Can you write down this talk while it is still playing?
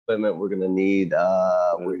equipment. We're gonna need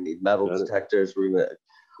metal detectors. We're gonna.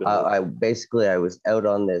 I was out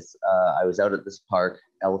on this. I was out at this park,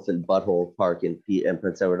 Elephant Butthole Park in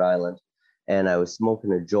Prince Edward Island, and I was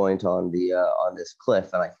smoking a joint on this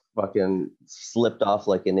cliff, and I fucking slipped off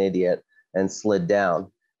like an idiot and slid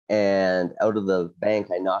down. And out of the bank,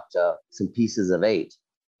 I knocked some pieces of 8.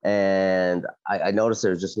 And I noticed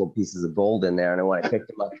there was just little pieces of gold in there. And when I picked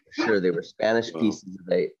them up, for sure, they were Spanish pieces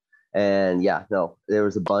of 8. And yeah, no, there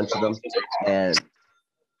was a bunch of them. And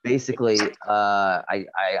basically, I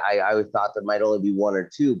thought there might only be 1 or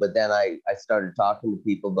 2. But then I started talking to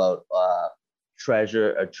people about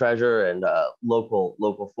treasure and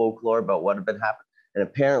local folklore about what had been happening. And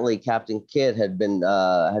apparently, Captain Kidd had been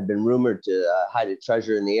rumored to hide a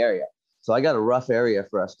treasure in the area. So I got a rough area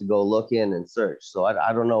for us to go look in and search. So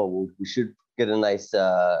I don't know. We should get a nice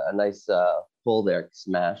pull there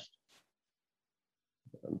smashed.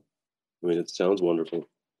 I mean, it sounds wonderful.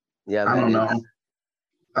 Yeah, I don't know.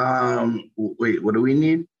 Wait, what do we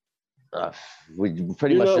need? We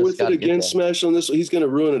pretty You're much not just with got it again, Smash, on this. He's going to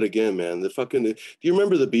ruin it again, man. Do you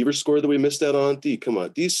remember the beaver score that we missed out on? D, come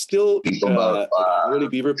on. These still how many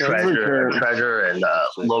beaver treasure and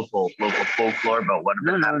local folklore about what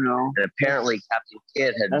had been happening. No. And apparently, Captain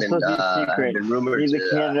Kidd had been rumored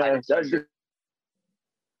to.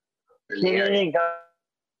 Canadian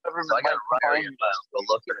government. So I got a rough area to go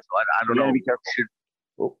look at it. So I don't know. Be careful.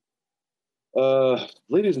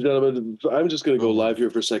 Ladies and gentlemen, I'm just going to go live here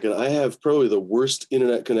for a second. I have probably the worst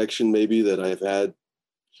internet connection maybe that I've had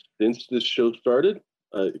since this show started.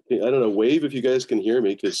 I don't know, Wave, if you guys can hear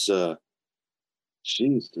me, because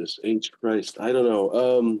Jesus H Christ, I don't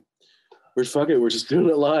know. We're just doing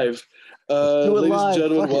it live. Ladies and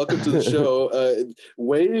gentlemen, welcome to the show.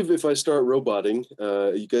 Wave if I start roboting.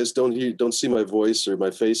 You guys don't see my voice or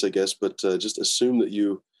my face, I guess, but just assume that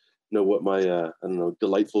you know what my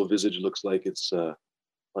delightful visage looks like. It's on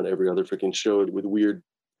every other freaking show with weird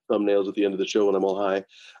thumbnails at the end of the show when I'm all high.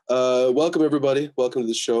 Welcome everybody. Welcome to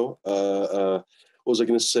the show. What was I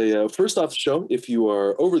going to say? First off the show, if you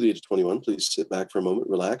are over the age of 21, please sit back for a moment,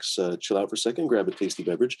 relax, chill out for a second, grab a tasty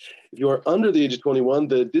beverage. If you are under the age of 21,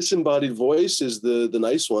 the disembodied voice is the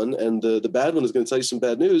nice one, and the bad one is going to tell you some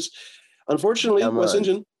bad news. Unfortunately, West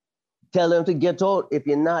Engine. Tell them to get out. If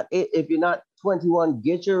you're not 21,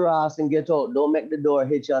 get your ass and get out. Don't make the door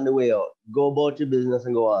hit you on the way out. Go about your business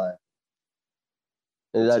and go on.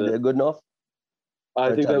 Is that good enough?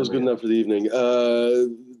 I think that was good enough for the evening.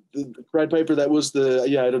 Brad Piper, that was I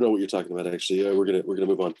don't know what you're talking about, actually. We're gonna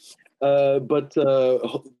move on. But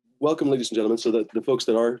welcome, ladies and gentlemen. So that the folks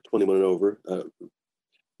that are 21 and over,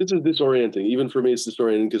 this is disorienting. Even for me, it's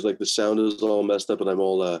disorienting because like the sound is all messed up and I'm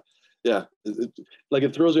all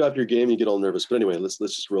it throws you off your game. You get all nervous. But anyway, let's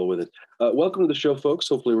just roll with it. Welcome to the show, folks.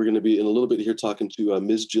 Hopefully, we're going to be in a little bit here talking to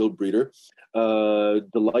Ms. Jill Breeder,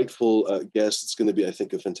 delightful guest. It's going to be, I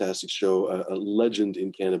think, a fantastic show. A legend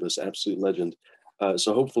in cannabis, absolute legend.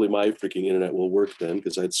 So hopefully, my freaking internet will work then,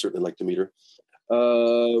 because I'd certainly like to meet her.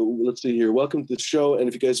 Let's see here. Welcome to the show. And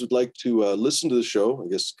if you guys would like to listen to the show, I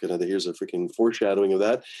guess here's a freaking foreshadowing of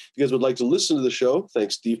that. If you guys would like to listen to the show,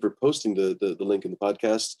 thanks, Steve, for posting the link in the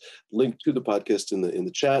podcast, link to the podcast in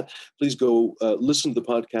the chat. Please go listen to the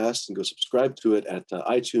podcast and go subscribe to it at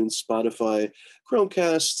iTunes, Spotify,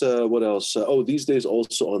 Chromecast. What else? These days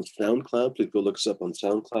also on SoundCloud. Please go look us up on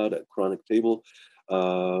SoundCloud at Chronic Table.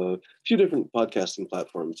 A few different podcasting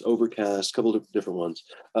platforms, Overcast, a couple of different ones.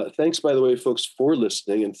 Thanks, by the way, folks, for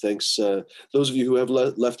listening. And thanks, those of you who have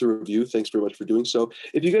left a review, thanks very much for doing so.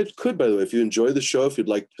 If you guys could, by the way, if you enjoy the show, if you'd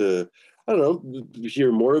like to, I don't know,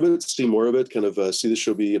 hear more of it, see more of it, kind of see the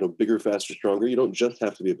show be, bigger, faster, stronger. You don't just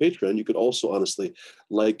have to be a patron. You could also honestly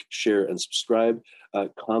like, share, and subscribe.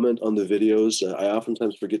 Comment on the videos. I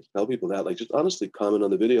oftentimes forget to tell people that, like, just honestly comment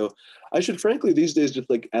on the video. I should frankly these days just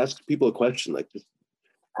like ask people a question, like just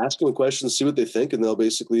ask them a question, see what they think, and they'll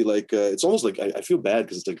basically like, it's almost like I feel bad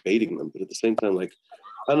because it's like baiting them, but at the same time, like,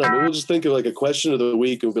 I don't know, maybe we'll just think of like a question of the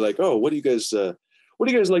week and we'll be like, oh, what do you guys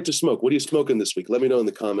like to smoke? What are you smoking this week? Let me know in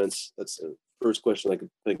the comments. That's the first question I could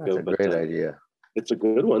think That's of. A great idea. It's a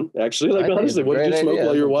good one, actually. Like, honestly, what did you smoke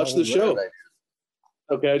while you were watching the show?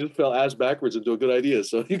 Okay, I just fell ass backwards into a good idea.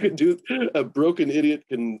 So you can do a broken idiot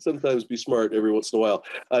can sometimes be smart every once in a while.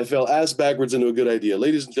 I fell ass backwards into a good idea.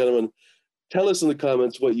 Ladies and gentlemen, tell us in the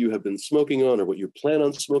comments what you have been smoking on or what you plan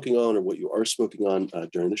on smoking on or what you are smoking on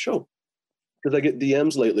during the show. Because I get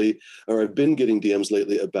DMs lately, or I've been getting DMs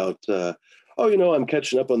lately about, I'm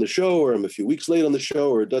catching up on the show or I'm a few weeks late on the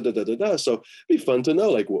show or da-da-da-da-da. So it'd be fun to know,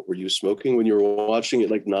 like, what were you smoking when you were watching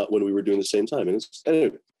it, like not when we were doing the same time. And it's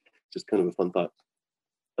anyway, just kind of a fun thought.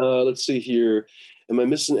 Let's see here. Am I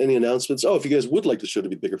missing any announcements? Oh, if you guys would like the show to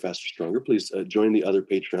be bigger, faster, stronger, please join the other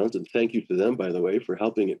Patreons. And thank you to them, by the way, for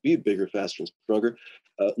helping it be bigger, faster, and stronger.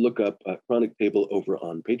 Look up Chronic Table over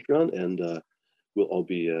on Patreon, and we'll all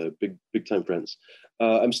be big time friends.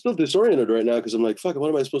 I'm still disoriented right now because I'm like, fuck, what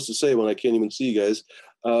am I supposed to say when I can't even see you guys?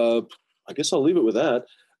 I guess I'll leave it with that.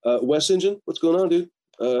 Wes Engine, what's going on, dude?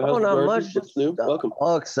 Not much. What's new? Welcome.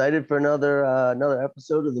 All excited for another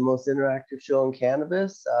episode of the most interactive show in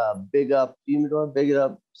cannabis. Big up Humidor, big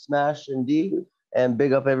up Smash and D, and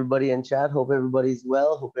big up everybody in chat. Hope everybody's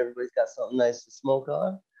well. Hope everybody's got something nice to smoke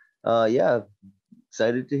on. Yeah,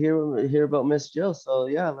 excited to hear about Miss Jill. So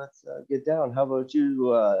yeah, let's get down. How about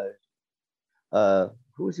you?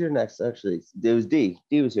 Who was here next? Actually, it was D.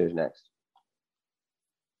 D was here next.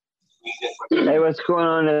 Hey, what's going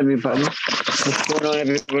on, everybody? What's going on,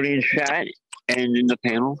 everybody in chat and in the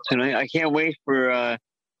panel tonight? I can't wait for to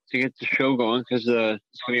get the show going because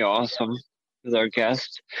it's gonna be awesome with our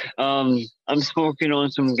guest. I'm smoking on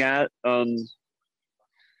some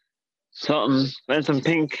something. And some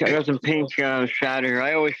pink. I got some pink shatter here.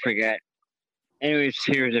 I always forget. Anyways,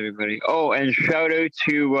 cheers, everybody. Oh, and shout out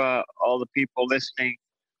to all the people listening.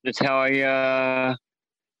 Natalia,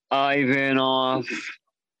 Ivan off.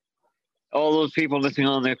 All those people listening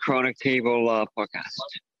on the Chronic Table podcast.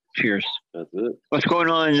 Cheers. That's it. What's going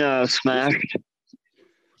on, Smashed?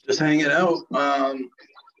 Just hanging out.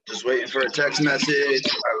 Just waiting for a text message.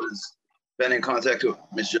 I was been in contact with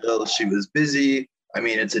Miss Jill. She was busy. I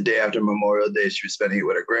mean, it's a day after Memorial Day. She was spending it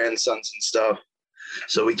with her grandsons and stuff.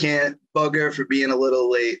 So we can't bug her for being a little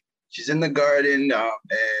late. She's in the garden,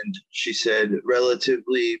 and she said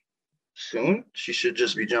relatively soon she should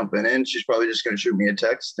just be jumping in. She's probably just going to shoot me a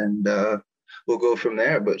text, and we'll go from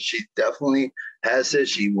there. But she definitely has said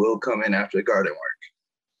she will come in after the garden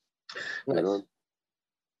work. Right on.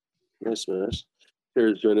 Nice, Smash.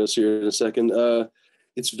 Here's join us here in a second.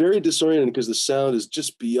 It's very disorienting because the sound is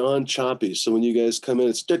just beyond choppy. So when you guys come in,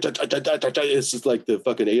 it's just like the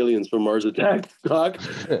fucking aliens from Mars Attack talk.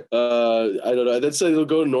 I don't know. Then it'll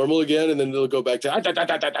go normal again, and then it'll go back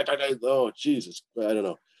to oh Jesus. I don't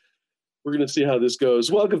know. We're gonna see how this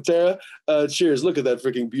goes. Welcome, Tara. Cheers. Look at that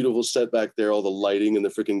freaking beautiful set back there. All the lighting and the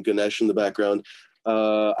freaking Ganesh in the background.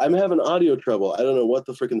 I'm having audio trouble. I don't know what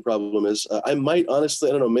the freaking problem is. I might honestly,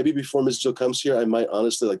 I don't know, maybe before Ms. Jill comes here, I might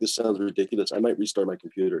honestly, like, this sounds ridiculous. I might restart my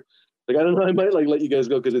computer. Like, I don't know, I might like let you guys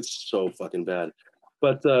go because it's so fucking bad.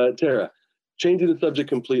 But Tara, changing the subject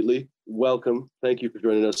completely, welcome. Thank you for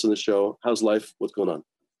joining us on the show. How's life? What's going on?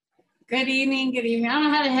 Good evening. Good evening. I don't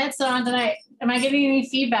know how to headset on tonight. Am I getting any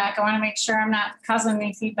feedback? I want to make sure I'm not causing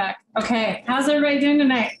any feedback. Okay. How's everybody doing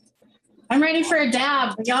tonight? I'm ready for a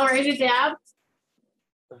dab. Are y'all ready to dab?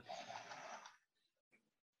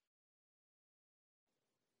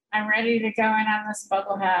 I'm ready to go in on this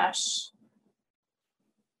bubble hash.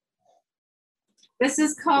 This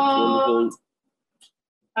is called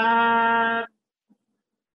Tidal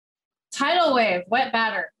Wave Wet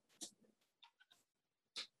Batter.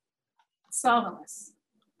 Solventless.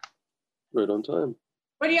 Right on time.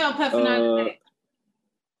 What are y'all puffing on today?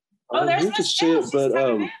 Oh, there's Miss Jill. But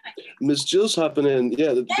Miss Jill's hopping in.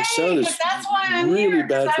 Yeah, the sound is that's why I'm really here,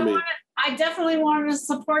 bad for me. I definitely wanted to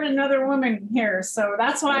support another woman here, so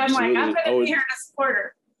that's why Absolutely. I'm like, I'm going to be here to support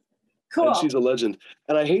her. Cool. And she's a legend.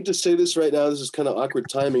 And I hate to say this right now. This is kind of awkward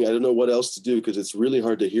timing. I don't know what else to do because it's really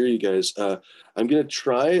hard to hear you guys. I'm going to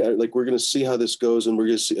try. We're going to see how this goes, and we're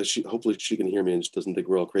going to see. Hopefully, she can hear me and just doesn't think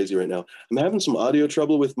we're all crazy right now. I'm having some audio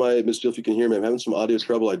trouble with my Miss Jill. If you can hear me, I'm having some audio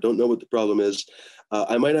trouble. I don't know what the problem is.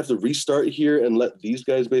 I might have to restart here and let these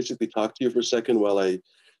guys basically talk to you for a second while I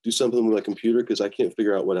do something with my computer because I can't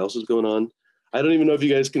figure out what else is going on. I don't even know if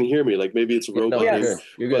you guys can hear me. Like maybe it's a robot. No,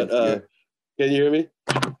 you're good. But can you hear me?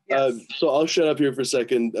 Yes. So I'll shut up here for a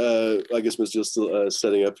second. I guess Ms. Jill's still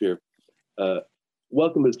setting up here.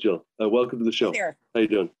 Welcome, Ms. Jill. Welcome to the show. Here. How you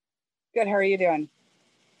doing? Good. How are you doing?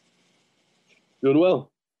 Doing well.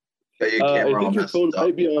 Yeah, your I camera think your phone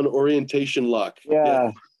might be on orientation lock. Yeah.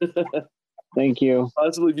 Thank you.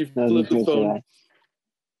 Possibly if you flip the phone.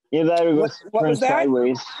 You better go What turn was that?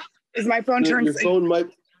 sideways. Is my phone turned? Your phone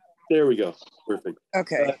might. There we go. Perfect.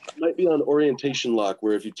 Okay. It might be on orientation lock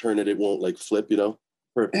where if you turn it, it won't like flip, you know?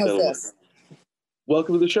 Perfect. How's That'll this? work.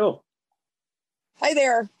 Welcome to the show. Hi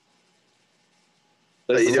there.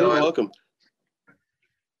 How you doing? Welcome.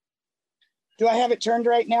 Do I have it turned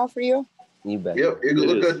right now for you? You bet. Yep, you It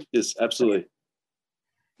look is. good. Yes, absolutely.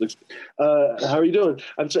 How are you doing?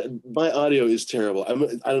 My audio is terrible.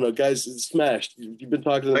 I don't know, guys. It's smashed. You've been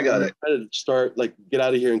talking to them. I got it. I'm trying to start, like, get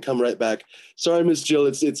out of here and come right back. Sorry, Miss Jill.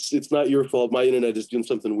 It's not your fault. My internet is doing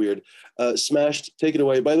something weird. Smashed, take it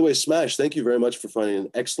away. By the way, Smash, thank you very much for finding an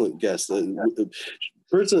excellent guest.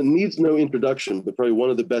 Person needs no introduction, but probably one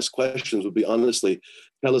of the best questions would be, honestly,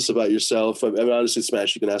 tell us about yourself. I mean, honestly,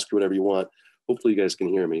 Smash, you can ask her whatever you want. Hopefully you guys can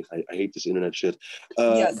hear me. I hate this internet shit.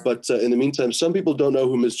 Yes. But in the meantime, some people don't know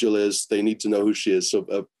who Ms. Jill is. They need to know who she is.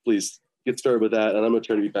 So please get started with that. And I'm going to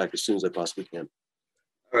try to be back as soon as I possibly can.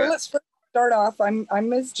 Well, let's first start off. I'm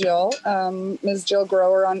Ms. Jill, Ms. Jill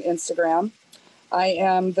Grower on Instagram. I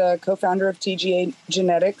am the co-founder of TGA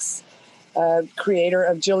Genetics, creator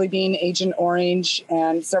of Jilly Bean, Agent Orange,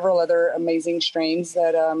 and several other amazing strains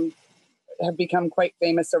that have become quite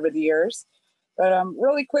famous over the years. But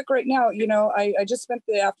really quick right now, you know, I just spent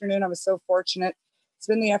the afternoon. I was so fortunate.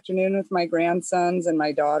 Spend the afternoon with my grandsons and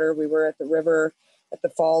my daughter. We were at the river, at the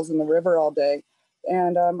falls in the river all day.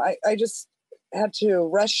 And I just had to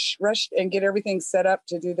rush and get everything set up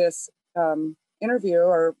to do this interview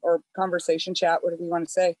or conversation chat, whatever you want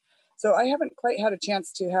to say. So I haven't quite had a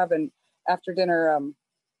chance to have an after dinner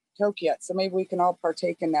toke yet. So maybe we can all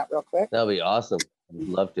partake in that real quick. That'll be awesome. I'd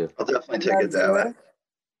love to. I'll definitely take it that way.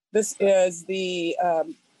 This is the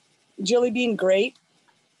Jilly Bean Great.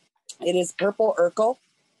 It is purple Urkel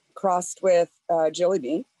crossed with Jilly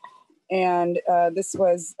Bean. And this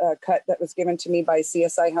was a cut that was given to me by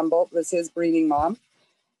CSI Humboldt, was his breeding mom.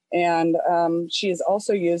 And she is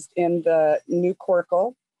also used in the new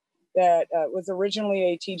Corkle that was originally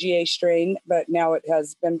a TGA strain, but now it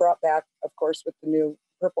has been brought back, of course, with the new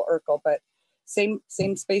purple Urkel, but same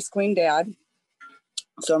Space Queen dad.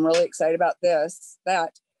 So I'm really excited about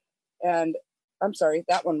that. And I'm sorry,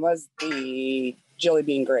 that one was the Jilly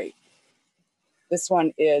Bean Great. This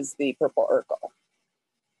one is the purple Urkel.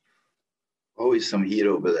 Always some heat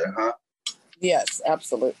over there, huh? Yes,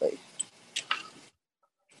 absolutely.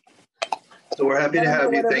 So we're happy to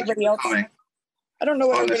have you. Thank you for coming. I don't know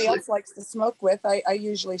what everybody else likes to smoke with. I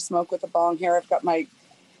usually smoke with a bong here. I've got my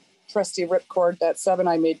trusty ripcord that Sub and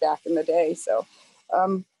I made back in the day. So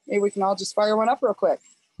maybe we can all just fire one up real quick.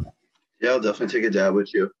 Yeah, I'll definitely take a dab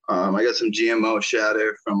with you. I got some GMO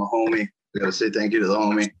shatter from a homie. I got to say thank you to the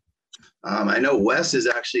homie. I know Wes has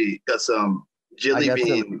actually got some Jilly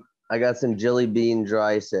Bean. I got some Jilly Bean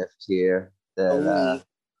dry sift here that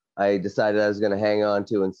I decided I was going to hang on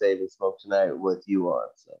to and save and smoke tonight with you on.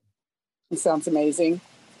 So it sounds amazing.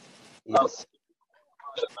 Yes.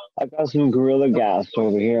 I got some Gorilla Gas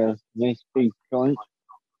over here. Nice big joint.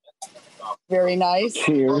 Very nice.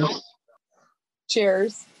 Cheers.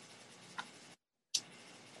 Cheers.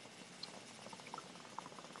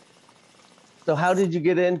 So how did you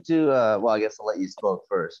get into, well, I guess I'll let you smoke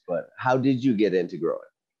first, but how did you get into growing?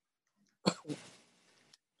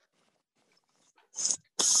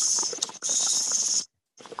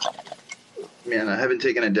 Man, I haven't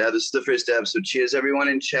taken a dab. This is the first dab. So cheers, everyone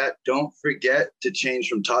in chat. Don't forget to change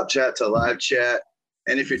from top chat to live chat.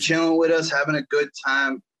 And if you're chilling with us, having a good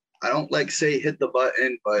time, I don't like say hit the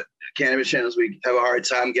button, but cannabis channels, we have a hard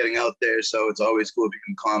time getting out there. So it's always cool if you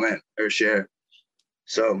can comment or share.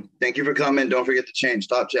 So thank you for coming. Don't forget to change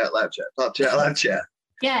top chat, live chat, top chat, live chat.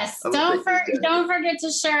 Yes, don't forget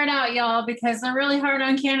to share it out, y'all, because they're really hard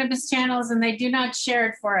on cannabis channels and they do not share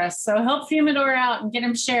it for us. So help Fumador out and get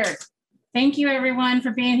them shared. Thank you, everyone,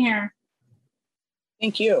 for being here.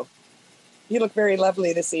 Thank you. You look very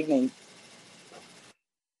lovely this evening.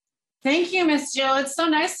 Thank you, Miss Jill. It's so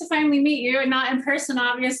nice to finally meet you, not in person,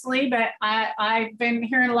 obviously, but I've been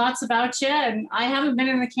hearing lots about you, and I haven't been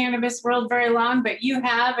in the cannabis world very long, but you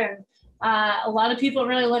have, and a lot of people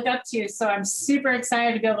really look up to you. So I'm super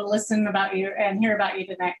excited to be able to listen about you and hear about you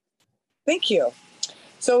tonight. Thank you.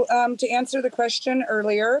 So to answer the question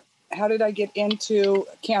earlier, how did I get into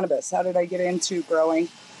cannabis? How did I get into growing?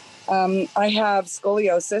 I have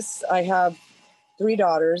scoliosis. I have 3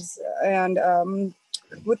 daughters, and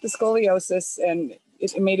with the scoliosis, and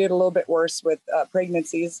it made it a little bit worse with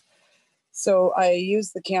pregnancies. So I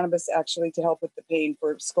used the cannabis actually to help with the pain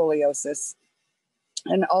for scoliosis.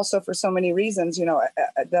 And also for so many reasons, you know,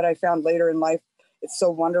 that I found later in life, it's so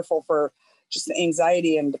wonderful for just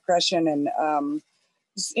anxiety and depression and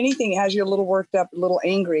just anything that has you a little worked up, a little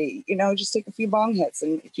angry, you know, just take a few bong hits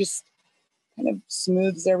and it just kind of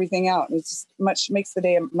smooths everything out. And it's just makes the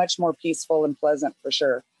day much more peaceful and pleasant for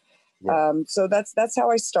sure. Yeah. So that's how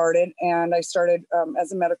I started. And I started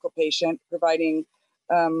as a medical patient providing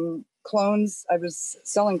clones. I was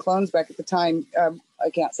selling clones back at the time. I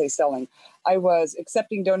can't say selling. I was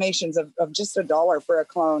accepting donations of just $1 for a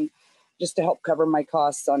clone just to help cover my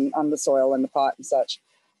costs on the soil and the pot and such.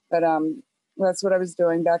 But that's what I was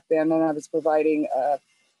doing back then. And I was providing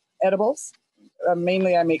edibles.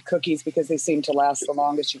 Mainly I make cookies because they seem to last the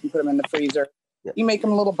longest. You can put them in the freezer. Yep. You make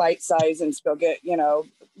them a little bite size and still get, you know,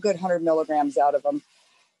 good 100 milligrams out of them.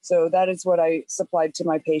 So that is what I supplied to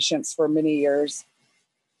my patients for many years.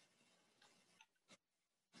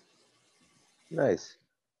 Nice.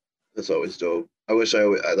 That's always dope. I wish I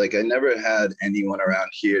never had anyone around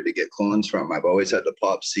here to get clones from. I've always had to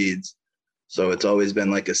pop seeds. So it's always been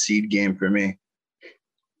like a seed game for me.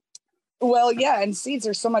 Well, yeah, and seeds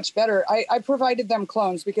are so much better. I provided them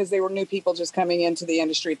clones because they were new people just coming into the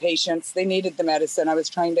industry, patients. They needed the medicine. I was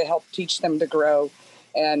trying to help teach them to grow.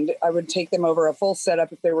 And I would take them over a full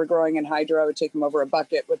setup. If they were growing in hydro, I would take them over a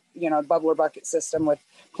bucket with, you know, a bubbler bucket system with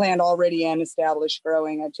plant already in, established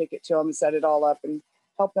growing. I'd take it to them and set it all up and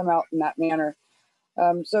help them out in that manner.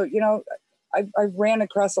 So, you know, I ran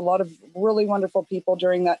across a lot of really wonderful people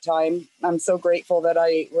during that time. I'm so grateful that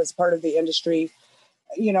I was part of the industry,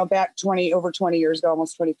 you know, back over 20 years ago,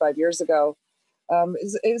 almost 25 years ago.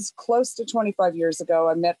 It was close to 25 years ago.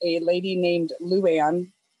 I met a lady named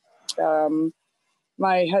Luann.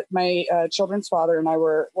 My children's father and I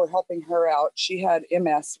were helping her out. She had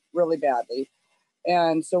MS really badly.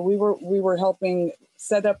 And so we were helping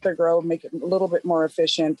set up their grow, make it a little bit more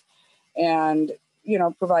efficient and, you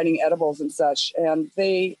know, providing edibles and such. And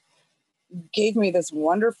they gave me this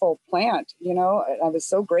wonderful plant, you know, I was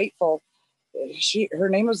so grateful. Her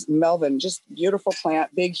name was Melvin, just beautiful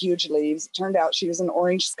plant, big, huge leaves. It turned out she was an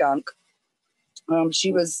orange skunk.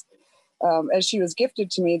 She was, as she was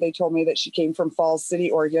gifted to me, they told me that she came from Falls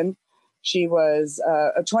City, Oregon. She was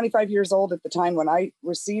 25 years old at the time when I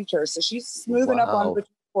received her. So she's moving up on between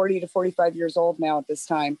 40 to 45 years old now at this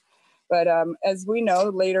time. But as we know,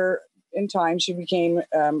 later in time, she became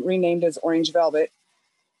renamed as Orange Velvet.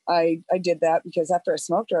 I did that because after I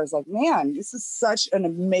smoked her, I was like, man, this is such an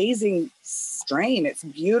amazing strain. It's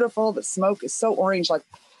beautiful. The smoke is so orange, like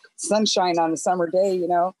sunshine on a summer day, you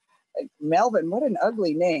know. Like, Melvin, what an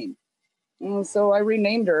ugly name. And so I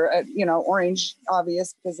renamed her, you know, Orange,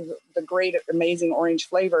 obvious, because of the great, amazing orange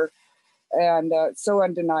flavor and so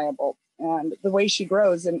undeniable. And the way she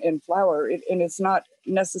grows in flower, and it's not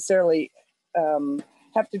necessarily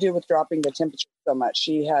have to do with dropping the temperature so much.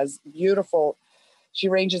 She has beautiful, she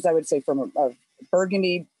ranges, I would say, from a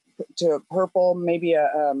burgundy to a purple, maybe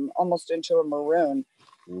almost into a maroon.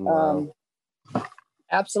 Wow.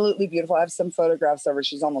 Absolutely beautiful. I have some photographs of her.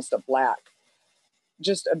 She's almost a black.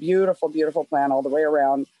 Just a beautiful, beautiful plant all the way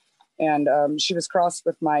around. And she was crossed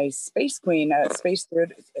with my Space Queen, Space Through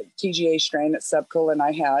TGA strain that Subcool and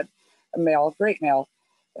I had, a male, great male.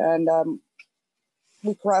 And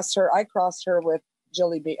I crossed her with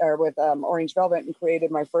Jelly Bean, or with Orange Velvet, and created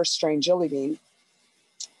my first strain, Jelly Bean.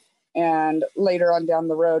 And later on down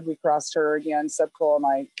the road, we crossed her again. Subcool and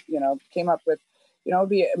I, you know, came up with, you know, it'd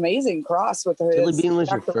be an amazing cross with her. Jelly Bean was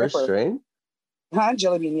your first strain? Huh?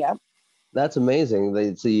 Jelly Bean, yeah. That's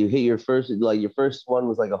amazing. So you hit your first one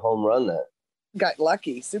was like a home run then. Got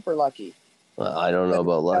lucky, super lucky. Well, I don't know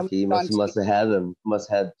about lucky. You must have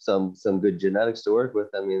had some good genetics to work with.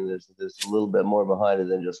 I mean, there's a little bit more behind it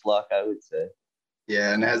than just luck, I would say.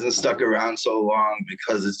 Yeah, and it hasn't stuck around so long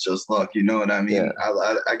because it's just luck. You know what I mean?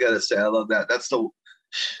 Yeah. I gotta say, I love that.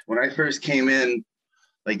 When I first came in,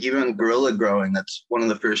 like even Gorilla Growing, that's one of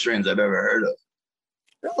the first strains I've ever heard of.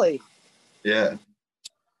 Really? Yeah.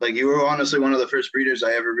 Like you were honestly one of the first breeders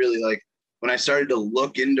I ever really like. When I started to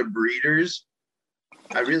look into breeders,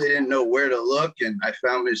 I really didn't know where to look, and I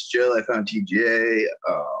found Miss Jill, I found TGA,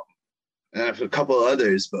 and a couple of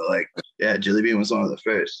others, but like, yeah, Jelly Bean was one of the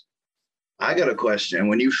first. I got a question.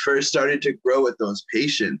 When you first started to grow with those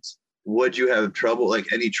patients, would you have trouble,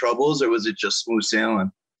 like any troubles, or was it just smooth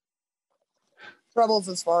sailing? Troubles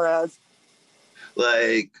as far as?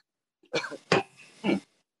 Like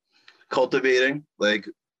cultivating, like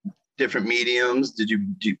different mediums.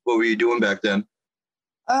 What were you doing back then?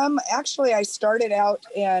 Actually, I started out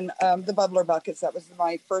in the bubbler buckets. That was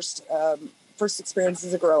my first experience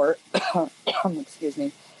as a grower. Excuse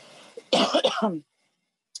me.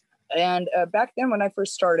 And back then, when I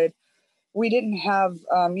first started, we didn't have,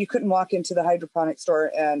 you couldn't walk into the hydroponic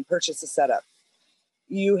store and purchase a setup.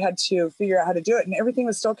 You had to figure out how to do it. And everything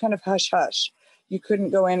was still kind of hush-hush. You couldn't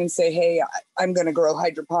go in and say, hey, I'm going to grow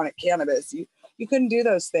hydroponic cannabis. You couldn't do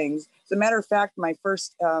those things. As a matter of fact, my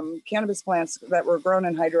first cannabis plants that were grown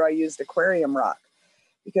in hydro, I used aquarium rock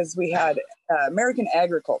because we had American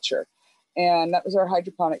Agriculture. And that was our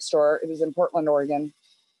hydroponic store. It was in Portland, Oregon.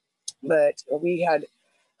 But we had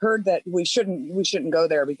heard that we shouldn't go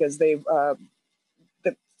there because the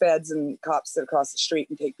feds and cops sit across the street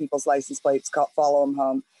and take people's license plates, follow them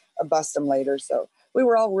home, bust them later. So we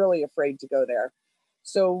were all really afraid to go there.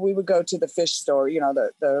 So we would go to the fish store, you know,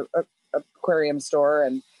 the aquarium store.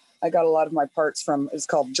 And I got a lot of my parts from, it's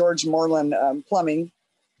called George Moreland Plumbing.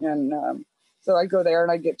 And so I'd go there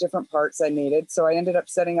and I'd get different parts I needed. So I ended up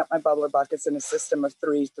setting up my bubbler buckets in a system of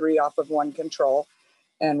three off of one control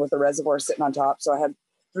and with a reservoir sitting on top. So I had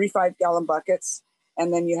 3 5-gallon buckets.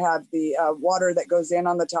 And then you have the water that goes in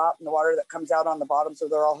on the top and the water that comes out on the bottom. So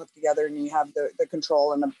they're all hooked together, and you have the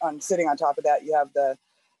control. And sitting on top of that, you have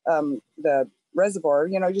the reservoir.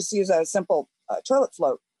 You know, just use a simple toilet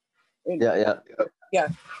float. Yeah.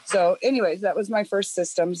 So anyways, that was my first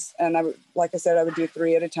systems. And like I said, I would do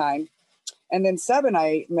 3 at a time. And then Seb and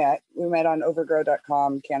we met on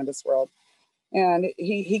overgrow.com, Cannabis World. And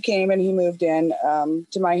he came and he moved in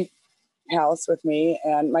to my house with me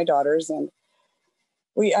and my daughters. And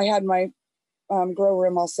I had my grow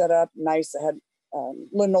room all set up nice. I had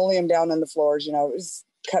linoleum down in the floors, you know, it was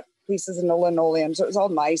cut pieces in the linoleum. So it was all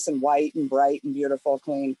nice and white and bright and beautiful,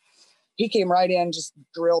 clean. He came right in, just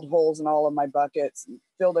drilled holes in all of my buckets,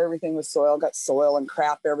 filled everything with soil, got soil and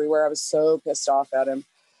crap everywhere. I was so pissed off at him.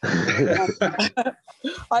 I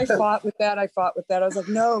fought with that. I was like,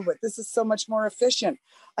 no, but this is so much more efficient.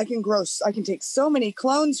 I can take so many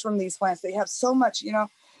clones from these plants. They have so much, you know.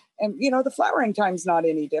 And, you know, the flowering time's not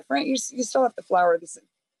any different. You still have to flower this,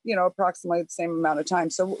 you know, approximately the same amount of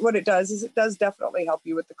time. So what it does is it does definitely help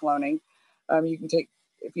you with the cloning. You can take,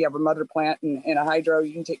 if you have a mother plant and a hydro,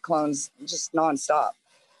 you can take clones just nonstop.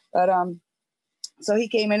 But so he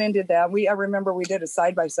came in and did that. I remember we did a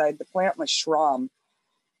side-by-side. The plant was Schramm.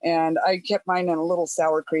 And I kept mine in a little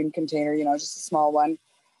sour cream container, you know, just a small one.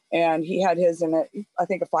 And he had his in I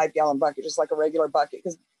think a 5-gallon bucket, just like a regular bucket.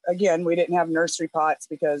 Because again, we didn't have nursery pots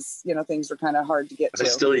because, you know, things were kind of hard to get to. I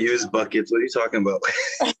still use buckets. What are you talking about?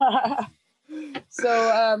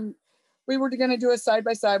 So we were going to do a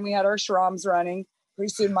side-by-side. And we had our Schramms running. Pretty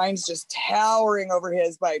soon mine's just towering over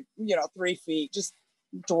his by, you know, 3 feet, just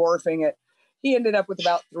dwarfing it. He ended up with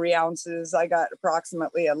about 3 ounces. I got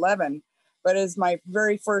approximately 11. But as my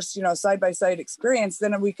very first, you know, side-by-side experience,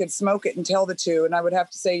 then we could smoke it and tell the two. And I would have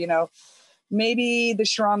to say, you know, maybe the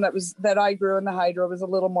Schramm that I grew in the hydro was a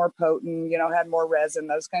little more potent, you know, had more resin,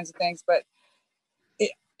 those kinds of things. But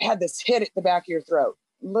it had this hit at the back of your throat.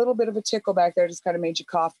 A little bit of a tickle back there just kind of made you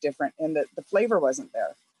cough different. And the flavor wasn't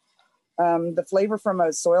there. The flavor from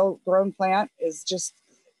a soil-grown plant is just,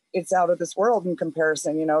 it's out of this world in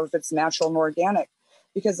comparison, you know, if it's natural and organic.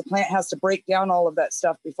 Because the plant has to break down all of that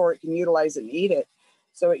stuff before it can utilize it and eat it.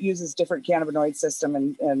 So it uses different cannabinoid system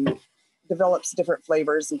and develops different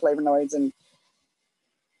flavors and flavonoids. And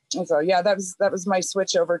so, yeah, that was my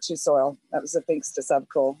switch over to soil. That was a thanks to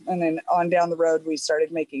Subcool. And then on down the road, we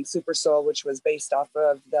started making Super Soil, which was based off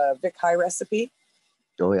of the Vic High recipe.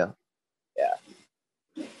 Oh, yeah. Yeah.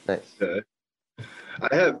 Nice.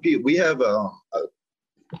 We have a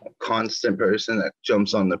constant person that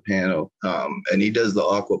jumps on the panel and he does the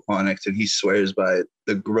aquaponics and he swears by it.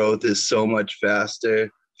 The growth is so much faster.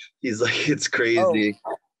 He's like, it's crazy.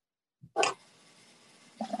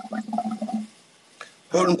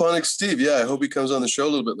 Potent Ponics Steve, yeah, I hope he comes on the show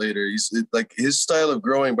a little bit later. Like his style of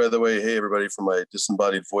growing, by the way, hey everybody, from my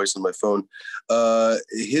disembodied voice on my phone,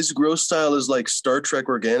 his growth style is like Star Trek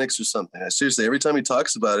Organics or something. Seriously, every time he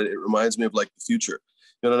talks about it, it reminds me of like the future.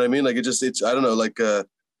 You know what I mean? Like it's I don't know, like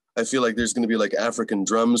I feel like there's going to be like African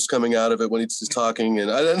drums coming out of it when he's just talking.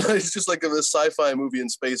 And I don't know, it's just like a sci-fi movie in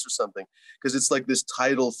space or something. Because it's like this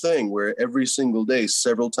tidal thing where every single day,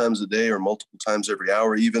 several times a day or multiple times every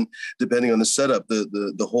hour, even depending on the setup,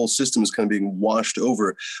 the whole system is kind of being washed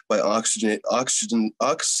over by oxygenated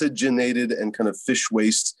and kind of fish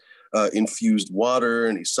waste infused water.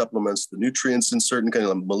 And he supplements the nutrients in certain kind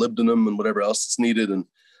of molybdenum and whatever else is needed. And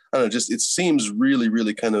I don't know, just it seems really,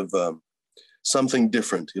 really kind of something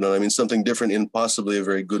different, you know what I mean? Something different in possibly a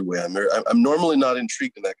very good way. I'm normally not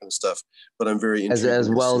intrigued in that kind of stuff, but I'm very intrigued.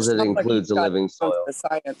 As well as it includes a living soil.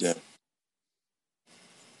 Yeah.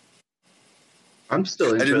 I'm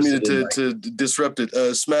still I didn't mean interested to disrupt it.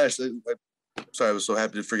 Smash. Sorry, I was so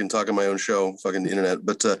happy to freaking talk on my own show, fucking the internet.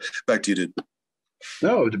 But back to you, dude.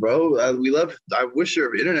 No, bro. I wish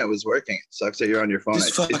your internet was working. It sucks that you're on your phone.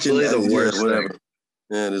 It's really the worst. Whatever. Thing.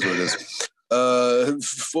 Yeah, it is what it is.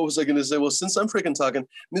 What was I going to say? Well, since I'm freaking talking,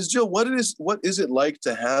 Ms. Jill, what is it like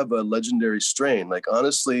to have a legendary strain? Like,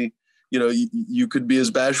 honestly, you know, you could be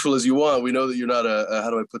as bashful as you want. We know that you're not how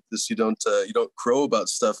do I put this? You don't crow about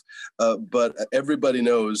stuff, but everybody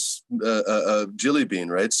knows Jilly Bean,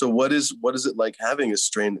 right? So what is it like having a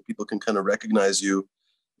strain that people can kind of recognize you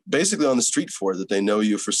basically on the street for, that they know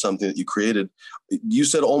you for something that you created. You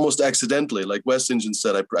said almost accidentally, like West Engine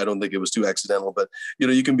said, I don't think it was too accidental, but, you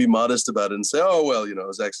know, you can be modest about it and say, oh, well, you know, it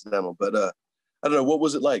was accidental. But I don't know, what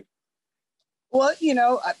was it like? Well, you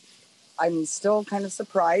know, I'm still kind of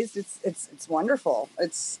surprised. It's wonderful.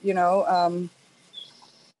 It's, you know,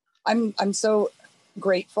 I'm so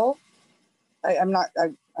grateful.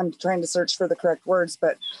 I'm trying to search for the correct words,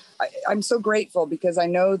 but I'm so grateful because I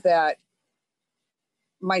know that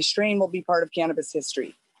my strain will be part of cannabis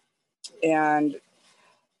history. And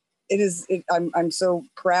I'm so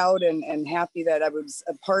proud and happy that I was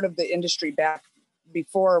a part of the industry back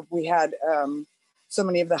before we had so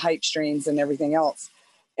many of the hype strains and everything else.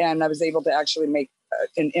 And I was able to actually make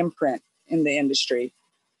an imprint in the industry.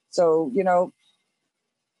 So, you know,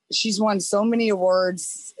 she's won so many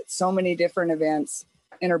awards, so many different events,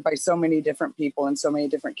 entered by so many different people in so many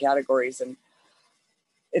different categories. And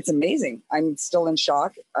it's amazing. I'm still in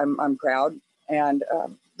shock. I'm proud. And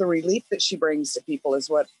the relief that she brings to people is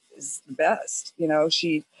what is the best. You know,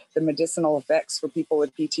 the medicinal effects for people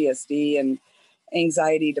with PTSD and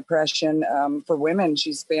anxiety, depression. For women,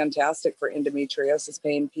 she's fantastic for endometriosis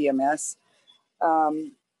pain, PMS.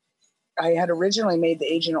 I had originally made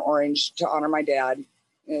the Agent Orange to honor my dad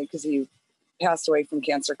because he passed away from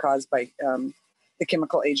cancer caused by the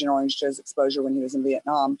chemical Agent Orange to his exposure when he was in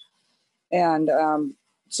Vietnam. And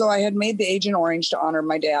so I had made the Agent Orange to honor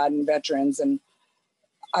my dad and veterans. And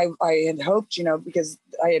I had hoped, you know, because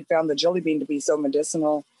I had found the Jelly Bean to be so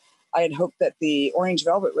medicinal, I had hoped that the Orange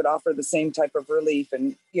Velvet would offer the same type of relief.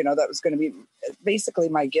 And, you know, that was going to be basically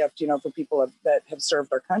my gift, you know, for people that have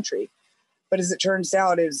served our country. But as it turns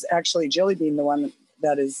out, it was actually Jelly Bean, the one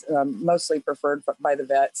that is mostly preferred by the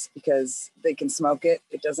vets because they can smoke it.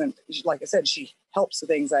 It doesn't, like I said, she helps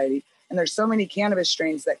with anxiety. And there's so many cannabis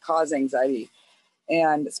strains that cause anxiety.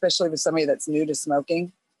 And especially with somebody that's new to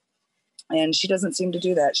smoking. And she doesn't seem to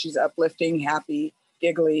do that. She's uplifting, happy,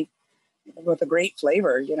 giggly, with a great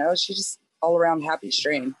flavor. You know, she's just all around happy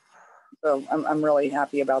strain. So I'm really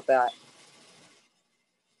happy about that.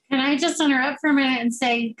 Can I just interrupt for a minute and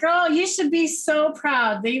say, girl, you should be so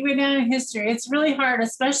proud that you went down in history. It's really hard,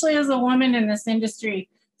 especially as a woman in this industry,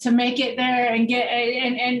 to make it there and get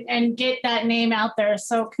and get that name out there.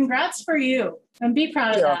 So congrats for you and be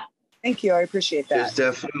proud of that. Thank you. I appreciate that. There's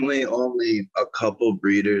definitely only a couple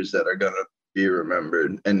breeders that are going to be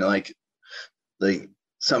remembered. And like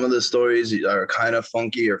some of the stories are kind of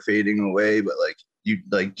funky or fading away, but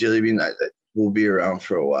like Jelly Bean will be around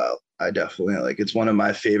for a while. I definitely it's one of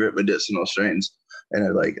my favorite medicinal strains. And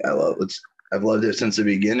I've loved it since the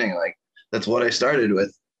beginning. Like that's what I started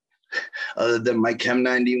with, other than my Chem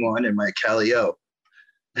 91 and my Cali-O.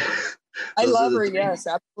 I love her. Yes,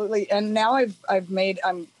 absolutely. And now I've made,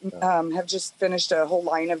 have just finished a whole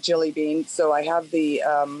line of Jelly Bean. So I have the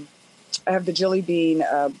Jelly Bean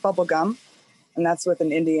bubble gum, and that's with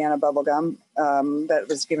an Indiana bubble gum that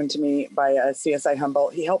was given to me by CSI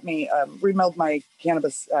Humboldt. He helped me remeld my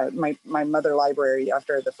cannabis, my mother library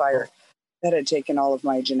after the fire that had taken all of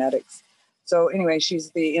my genetics. So anyway,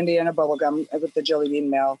 she's the Indiana bubble gum with the Jelly Bean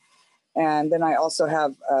male. And then I also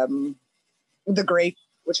have the grape,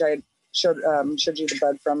 which I had showed you the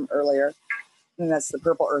bud from earlier, and that's the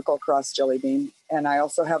Purple Urkel Cross Jelly Bean. And I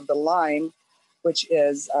also have the lime, which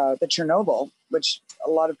is the Chernobyl, which a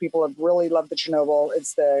lot of people have really loved the Chernobyl.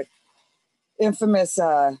 It's the infamous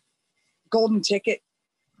golden ticket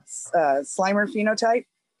Slimer phenotype.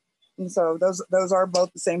 And so those are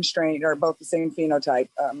both the same strain, or both the same phenotype.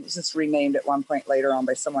 It's just renamed at one point later on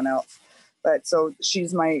by someone else. But so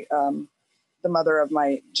she's my the mother of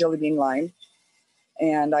my Jelly Bean line.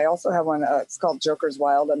 And I also have one, it's called Joker's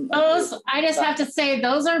Wild. I just have to say,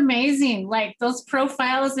 those are amazing. Like those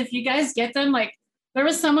profiles, if you guys get them, like there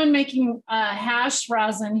was someone making hash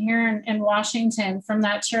rosin here in Washington from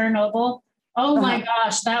that Chernobyl. Oh my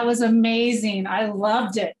gosh, that was amazing. I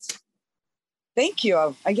loved it. Thank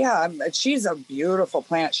you. Yeah, she's a beautiful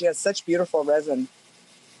plant. She has such beautiful resin.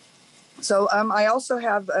 So I also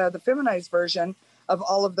have the feminized version of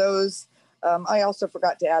all of those. I also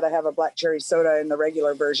forgot to add, I have a black cherry soda in the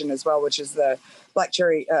regular version as well, which is the black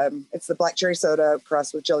cherry. It's the black cherry soda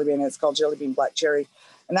crossed with Jelly Bean. And it's called Jelly Bean Black Cherry.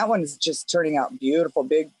 And that one is just turning out beautiful,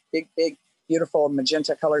 big, beautiful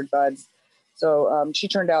magenta colored buds. So she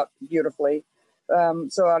turned out beautifully.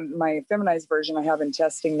 So on my feminized version, I have in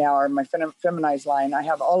testing now, or my feminized line, I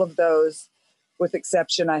have all of those with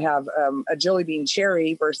exception. I have a Jelly Bean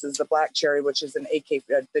Cherry versus the black cherry, which is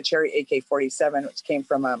the cherry AK-47, which came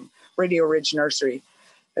from Radio Ridge Nursery.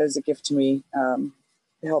 It was a gift to me to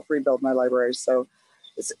help rebuild my library. So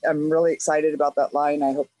I'm really excited about that line.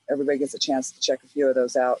 I hope everybody gets a chance to check a few of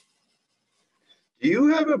those out. Do you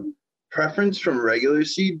have a preference from regular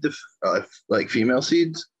seed to like female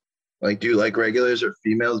seeds? Like, do you like regulars or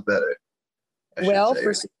females better? Well,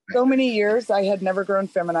 for so many years, I had never grown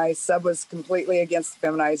feminized. Sub was completely against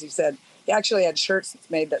feminized. He said he actually had shirts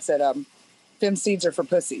made that said, "Fem seeds are for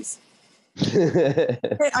pussies."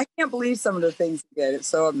 I can't believe some of the things he did. It's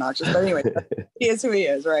so obnoxious. But anyway, he is who he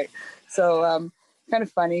is, right? So kind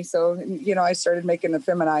of funny. So, you know, I started making the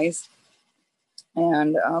feminized.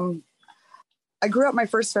 And I grew up my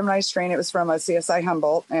first feminized strain. It was from a CSI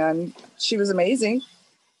Humboldt, and she was amazing.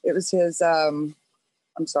 It was his, I'm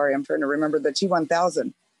sorry, I'm trying to remember the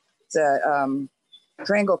T1000. It's a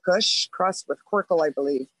Triangle Kush crossed with Quirkle, I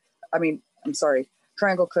believe. I'm sorry,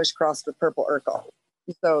 Triangle Kush crossed with Purple Urkel.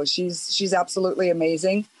 So she's absolutely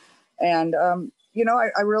amazing. And, you know,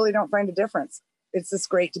 I really don't find a difference. It's just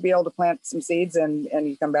great to be able to plant some seeds and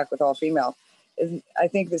you come back with all female. And I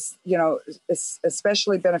think this, you know, is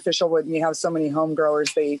especially beneficial when you have so many home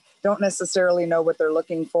growers. They don't necessarily know what they're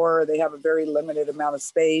looking for. They have a very limited amount of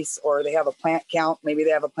space, or they have a plant count. Maybe they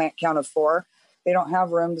have a plant count of 4. They don't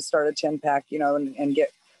have room to start a 10-pack, you know, and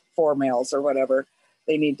get 4 males or whatever.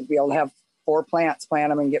 They need to be able to have 4 plants, plant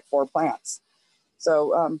them and get 4 plants.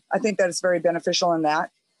 So I think that it's very beneficial in that,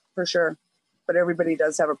 for sure. But everybody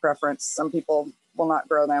does have a preference. Some people will not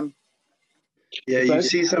grow them. Yeah, you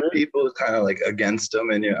see some people kind of like against them,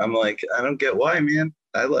 and I'm like, I don't get why, man.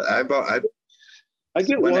 I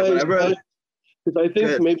get why. Because I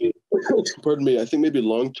think maybe, pardon me, I think maybe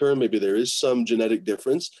long term, maybe there is some genetic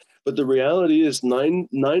difference. But the reality is, nine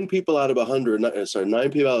people out of 100,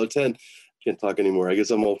 9 people out of 10. Can't talk anymore. I guess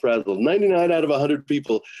I'm all frazzled. 99 out of 100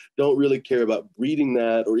 people don't really care about breeding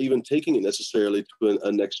that or even taking it necessarily to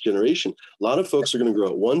a next generation. A lot of folks are going to grow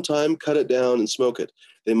it one time, cut it down, and smoke it.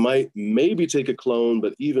 They might maybe take a clone,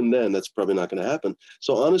 but even then, that's probably not going to happen.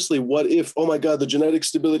 So honestly, what if, oh my God, the genetic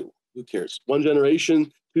stability, who cares? 1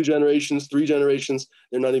 generation, 2 generations, 3 generations,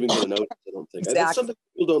 they're not even going to know it, I don't think. Exactly. That's something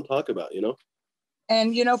people don't talk about, you know?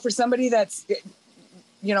 And, you know, for somebody that's,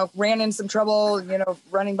 you know, ran in some trouble, you know,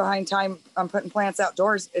 running behind time on putting plants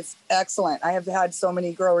outdoors, it's excellent. I have had so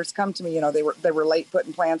many growers come to me, you know, they were late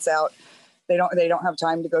putting plants out. They don't have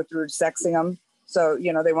time to go through sexing them. So,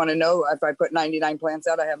 you know, they want to know if I put 99 plants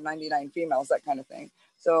out, I have 99 females, that kind of thing.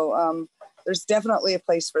 So there's definitely a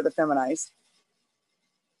place for the feminized.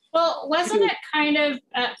 Well, wasn't it kind of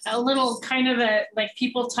a little kind of like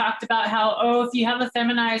people talked about how, oh, if you have a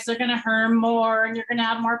feminized, they're going to herm more and you're going to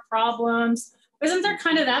have more problems. Isn't there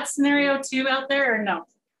kind of that scenario too out there, or no?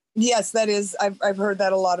 Yes, that is. I've heard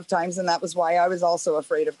that a lot of times, and that was why I was also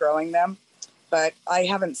afraid of growing them. But I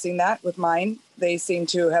haven't seen that with mine. They seem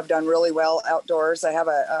to have done really well outdoors. I have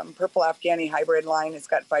a purple Afghani hybrid line. It's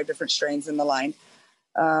got 5 different strains in the line.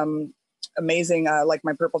 Amazing. Like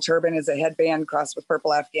my purple turban is a headband crossed with purple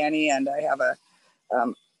Afghani, and I have a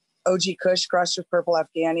OG Kush crossed with purple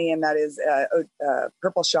Afghani, and that is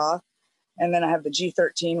purple Shah. And then I have the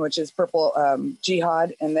G13, which is purple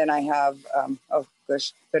Jihad. And then I have, oh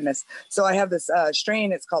goodness. So I have this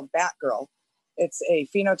strain, it's called Batgirl. It's a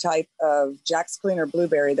phenotype of Jack's Cleaner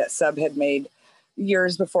Blueberry that Sub had made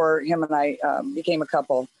years before him and I became a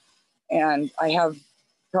couple. And I have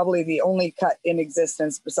probably the only cut in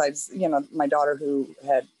existence besides, you know, my daughter who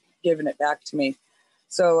had given it back to me.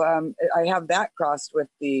 So I have that crossed with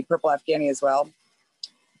the purple Afghani as well.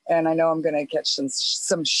 And I know I'm going to catch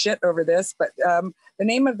some shit over this, but the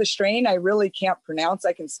name of the strain I really can't pronounce.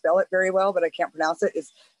 I can spell it very well, but I can't pronounce it.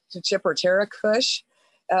 It's Chipoterra Kush.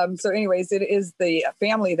 So anyways, it is the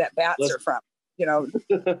family that bats are from, you know.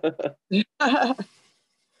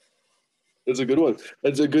 It's a good one.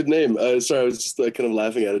 It's a good name. Sorry, I was just kind of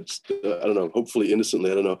laughing at it. Just, I don't know, hopefully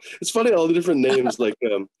innocently. I don't know. It's funny, all the different names. Like, I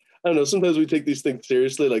don't know, sometimes we take these things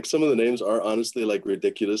seriously. Like some of the names are honestly like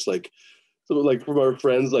ridiculous. Like, so like from our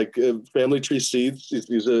friends, like Family Tree Seeds,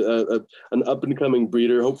 he's an up and coming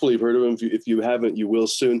breeder. Hopefully you've heard of him. If you haven't, you will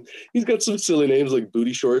soon. He's got some silly names like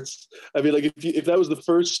Booty Shorts. I mean, like if that was the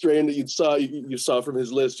first strain that you saw from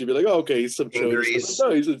his list, you'd be like, oh, okay, he's some joke.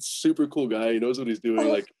 No, he's a super cool guy. He knows what he's doing.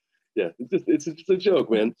 Like, yeah, it's just a joke,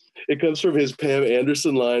 man. It comes from his Pam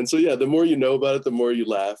Anderson line. So yeah, the more you know about it, the more you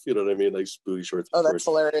laugh. You know what I mean? Like Booty Shorts. Oh, that's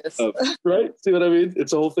hilarious. Right? See what I mean?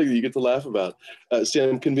 It's a whole thing that you get to laugh about. See,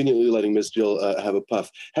 I'm conveniently letting Miss Jill have a puff.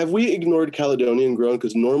 Have we ignored Caledonian grown?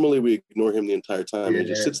 Because normally we ignore him the entire time. He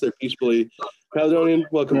just sits there peacefully. Caledonian,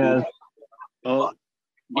 welcome. Yeah. Well,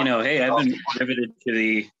 you know, hey, I've been riveted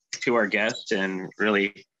to our guest and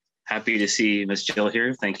really happy to see Miss Jill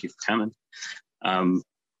here. Thank you for coming.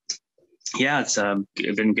 Yeah, it's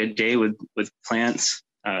been a good day with plants.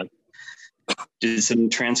 Did some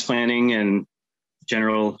transplanting and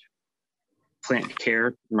general plant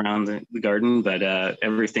care around the garden, but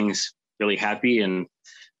everything's really happy and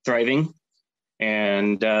thriving.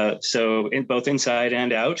 And so both inside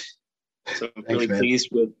and out. So I'm really pleased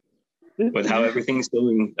with how everything's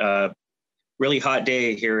going. Really hot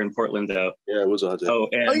day here in Portland, though. Yeah, it was a hot day. Oh,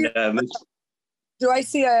 and do I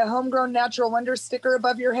see a Homegrown Natural Wonder sticker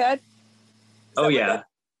above your head? Oh, yeah.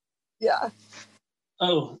 Yeah.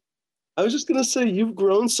 Oh, I was just gonna say, you've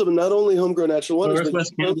grown some not only Homegrown Natural Wonders, but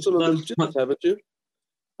you've grown some of those chips, haven't you?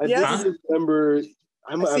 I didn't remember.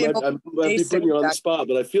 I might be putting you on the spot,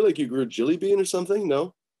 but I feel like you grew Jelly Bean or something.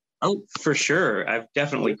 No? Oh, for sure. I've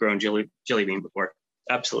definitely grown Jelly Bean before.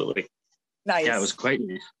 Absolutely. Nice. Yeah, it was quite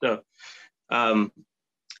nice. So,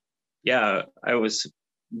 yeah,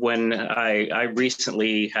 when I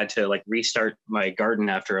recently had to like restart my garden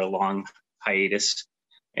after a long hiatus,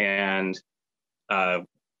 and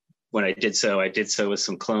when I did so with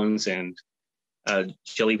some clones, and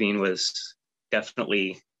Jelly Bean was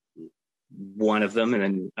definitely one of them,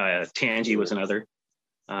 and then Tangy was another.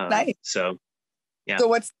 Nice. So, yeah. So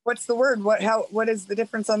what's the word? What is the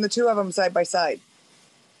difference on the two of them side by side?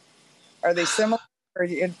 Are they similar, or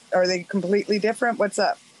are they completely different? What's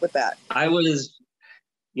up with that? I was,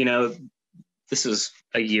 this was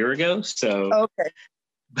a year ago, so okay.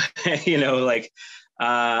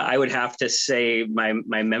 I would have to say my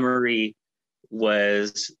memory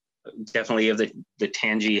was definitely of the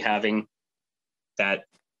Tangy having that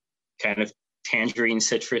kind of tangerine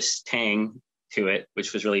citrus tang to it,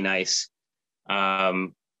 which was really nice.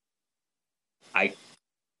 I'll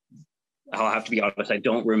have to be honest, I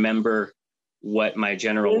don't remember what my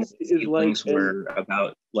general feelings were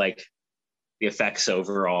about like the effects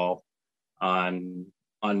overall on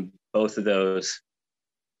both of those,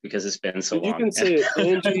 because it's been so long. You can say it.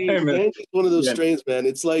 Tangy's one of those strains, man.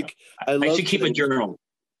 It's like I should keep a journal.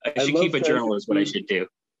 I should keep a journal is what I should do.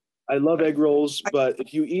 I love egg rolls, but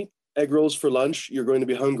if you eat egg rolls for lunch, you're going to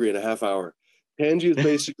be hungry in a half hour. Tangy is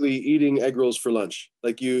basically eating egg rolls for lunch.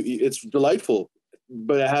 Like it's delightful,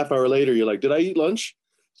 but a half hour later, you're like, did I eat lunch?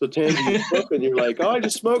 So Tangy, you smoke, and you're like, oh, I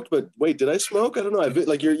just smoked, but wait, did I smoke? I don't know.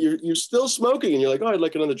 You're still smoking, and you're like, oh, I'd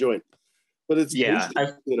like another joint. But it's tasty,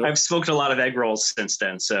 I've smoked a lot of egg rolls since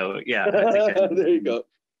then. So yeah, there you go.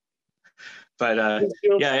 But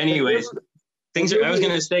yeah, anyways, I was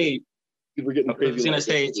going to say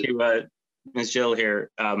to Ms. Jill here,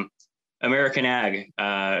 American Ag.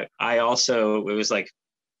 It was like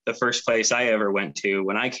the first place I ever went to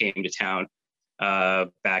when I came to town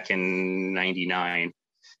back in '99.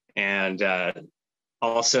 And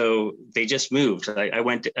also they just moved.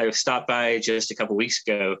 I stopped by just a couple weeks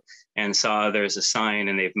ago and saw there's a sign,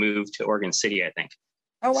 and they've moved to Oregon City, I think.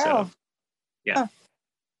 Oh, wow. So, yeah.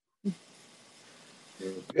 Huh.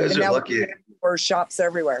 You guys are lucky. Or shops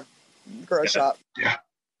everywhere. Grow shop. Yeah.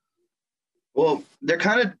 Well, they're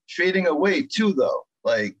kind of fading away too, though.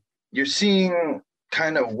 Like, you're seeing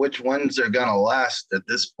kind of which ones are gonna last at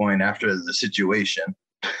this point after the situation.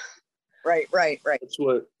 Right. That's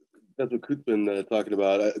what Coot's been talking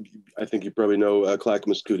about. I think you probably know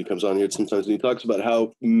Clackamas Coot. He comes on here sometimes, and he talks about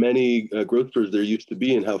how many growth stores there used to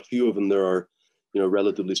be and how few of them there are,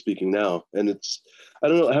 relatively speaking now. And I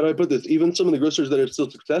don't know, how do I put this? Even some of the growth stores that are still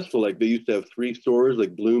successful, like they used to have 3 stores,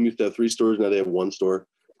 like Bloom used to have 3 stores, now they have 1 store.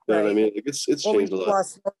 You know what I mean? Like it's changed a lot. We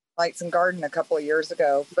lost Lights and Garden a couple of years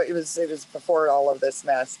ago, but it was before all of this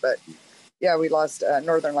mess. But yeah, we lost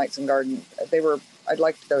Northern Lights and Garden. I'd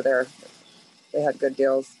like to go there. They had good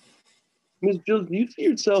deals. Ms. Jill, do you see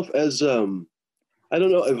yourself as I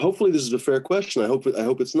don't know, hopefully this is a fair question. I hope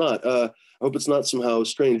it's not. I hope it's not somehow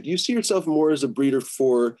strange. Do you see yourself more as a breeder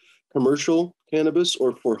for commercial cannabis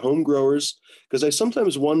or for home growers? Because I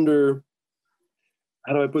sometimes wonder,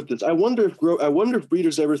 how do I put this? I wonder if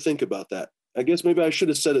breeders ever think about that. I guess maybe I should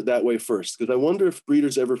have said it that way first, because I wonder if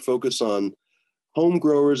breeders ever focus on home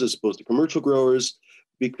growers as opposed to commercial growers,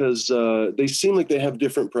 because they seem like they have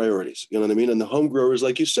different priorities. You know what I mean? And the home growers,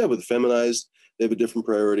 like you said, with feminized, they have a different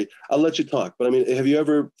priority. I'll let you talk, but I mean, have you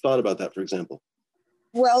ever thought about that, for example?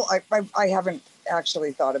 Well, I haven't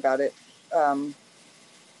actually thought about it.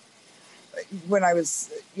 When I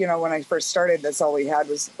was, when I first started, that's all we had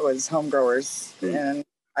was home growers. Mm. And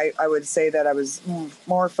I would say that I was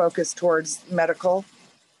more focused towards medical.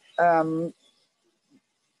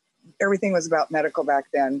 Everything was about medical back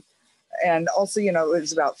then. And also, it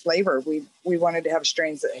was about flavor. We wanted to have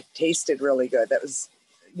strains that tasted really good. That was,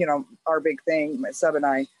 our big thing, my sub and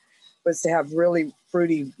I, was to have really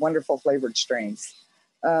fruity, wonderful flavored strains.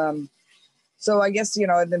 So I guess, in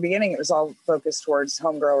the beginning, it was all focused towards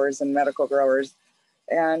home growers and medical growers.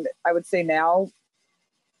 And I would say now,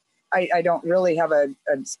 I don't really have a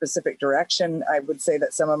specific direction. I would say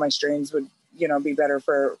that some of my strains would be better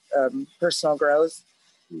for personal grows.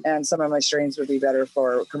 And some of my strains would be better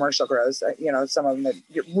for commercial grows. Some of them that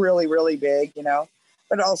get really, really big,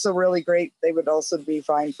 but also really great. They would also be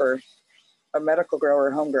fine for a medical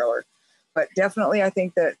grower, home grower. But definitely, I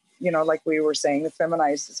think that, like we were saying, the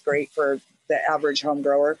feminized is great for the average home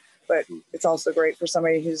grower, but it's also great for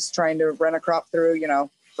somebody who's trying to run a crop through,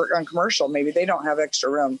 on commercial. Maybe they don't have extra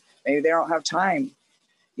room. Maybe they don't have time.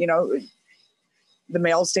 The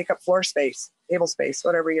males take up floor space, table space,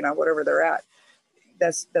 whatever they're at.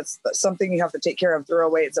 That's something you have to take care of, throw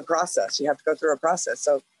away. It's a process. You have to go through a process.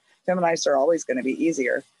 So feminized are always going to be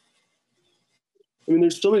easier. I mean,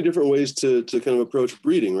 there's so many different ways to kind of approach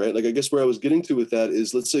breeding, right? Like, I guess where I was getting to with that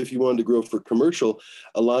is, let's say if you wanted to grow for commercial,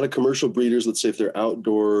 a lot of commercial breeders, let's say if they're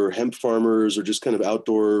outdoor hemp farmers or just kind of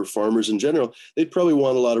outdoor farmers in general, they'd probably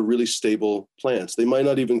want a lot of really stable plants. They might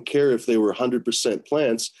not even care if they were 100%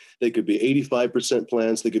 plants. They could be 85%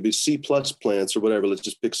 plants. They could be C+ plants or whatever. Let's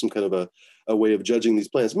just pick some kind of a way of judging these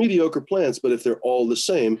plants. Mediocre plants, but if they're all the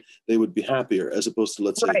same, they would be happier, as opposed to,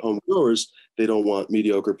 let's say, home growers. They don't want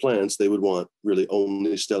mediocre plants. They would want really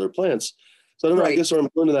only stellar plants. So I don't know, I guess where I'm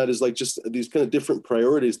going to that is like just these kind of different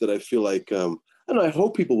priorities that I feel like, I don't know, I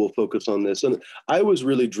hope people will focus on this. And I was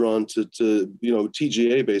really drawn to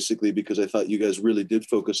TGA basically, because I thought you guys really did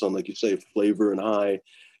focus on, like you say, flavor and high.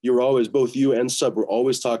 You were always, both you and Sub were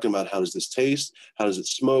always talking about, how does this taste? How does it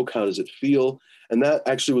smoke? How does it feel? And that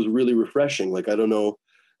actually was really refreshing. Like, I don't know,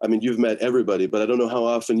 I mean, you've met everybody, but I don't know how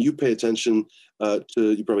often you pay attention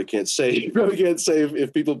you probably can't say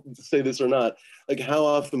if people say this or not, like how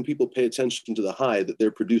often people pay attention to the high that they're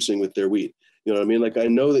producing with their wheat. You know what I mean? Like, I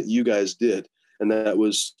know that you guys did, and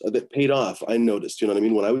that paid off. I noticed, you know what I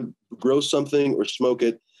mean? When I would grow something or smoke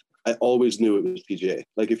it, I always knew it was TGA.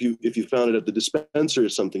 Like if you found it at the dispenser or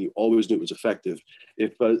something, you always knew it was effective.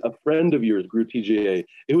 If a friend of yours grew TGA,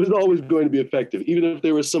 it was always going to be effective. Even if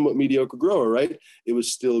they were a somewhat mediocre grower, right? It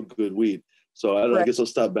was still good weed. So I don't know, I guess I'll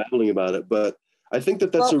stop babbling about it, but I think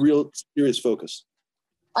that's a real serious focus.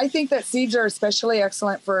 I think that seeds are especially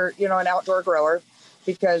excellent for, an outdoor grower,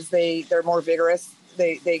 because they're more vigorous.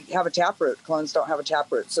 They have a taproot. Clones don't have a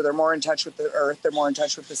taproot. So they're more in touch with the earth. They're more in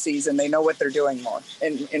touch with the season. They know what they're doing more,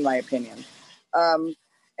 in my opinion.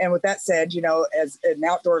 And with that said, as an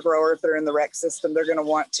outdoor grower, if they're in the rec system, they're going to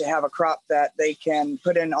want to have a crop that they can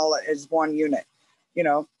put in all as one unit,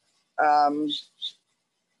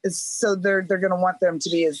 so they're going to want them to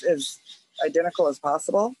be as identical as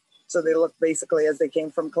possible. So they look basically as they came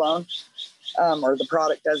from clone, or the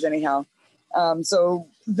product does anyhow. So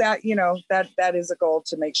that, that is a goal,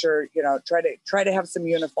 to make sure, try to have some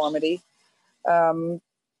uniformity.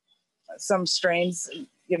 Some strains,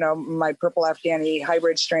 my purple Afghani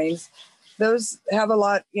hybrid strains, those have a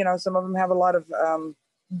lot, some of them have a lot of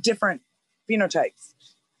different phenotypes,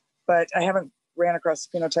 but I haven't ran across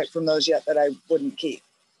a phenotype from those yet that I wouldn't keep.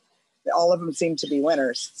 All of them seem to be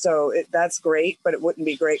winners. So that's great, but it wouldn't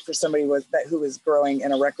be great for somebody who was growing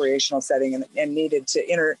in a recreational setting and needed to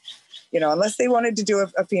enter, unless they wanted to do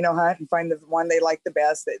a pheno hunt and find the one they like the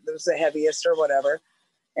best, that was the heaviest or whatever,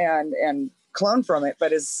 and clone from it.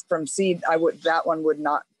 But as from seed, that one would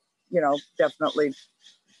not, definitely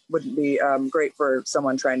wouldn't be great for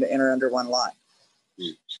someone trying to enter under one lot.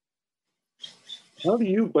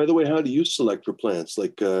 By the way, how do you select for plants?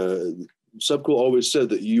 Like, Subcool always said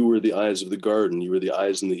that you were the eyes of the garden. You were the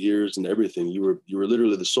eyes and the ears and everything. You were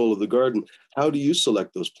literally the soul of the garden. How do you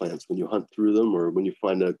select those plants when you hunt through them, or when you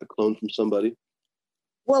find a clone from somebody?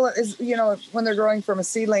 Well, when they're growing from a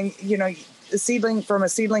seedling, from a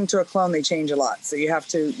seedling to a clone, they change a lot. So you have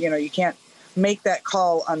to, you can't make that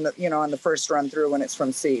call on the first run through when it's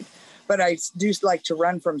from seed. But I do like to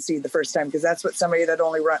run from seed the first time, because that's what somebody that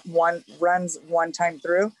only runs one time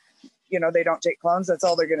through, they don't take clones. That's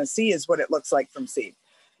all they're going to see is what it looks like from seed.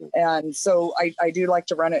 And so I do like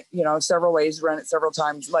to run it, several ways, run it several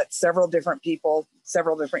times, let several different people,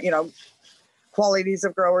 several different, qualities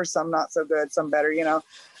of growers, some not so good, some better,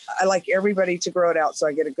 I like everybody to grow it out, so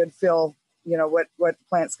I get a good feel, what the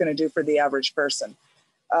plant's going to do for the average person.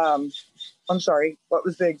 I'm sorry, what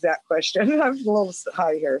was the exact question? I'm a little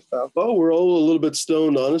high here, so. Oh, we're all a little bit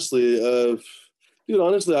stoned, honestly. Dude,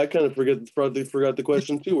 honestly, I kind of forgot the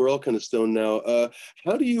question too. We're all kind of stoned now.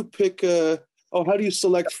 How do you pick, how do you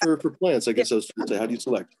select for plants? I guess I was trying to say, how do you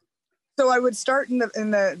select? So I would start in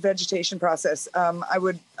the vegetation process. I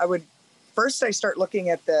would first, I start looking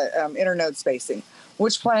at the internode spacing.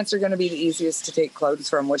 Which plants are going to be the easiest to take clones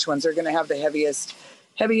from? Which ones are going to have the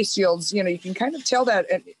heaviest yields? You can kind of tell that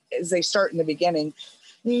as they start in the beginning.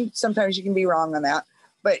 Sometimes you can be wrong on that,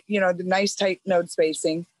 but the nice tight node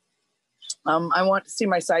spacing. I want to see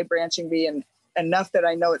my side branching be in enough that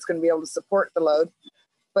I know it's going to be able to support the load.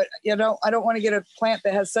 But, you know, I don't want to get a plant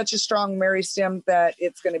that has such a strong meristem that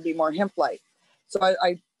it's going to be more hemp-like. So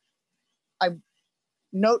I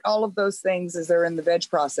note all of those things as they're in the veg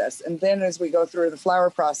process. And then as we go through the flower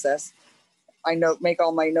process, I make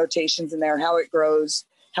all my notations in there, how it grows,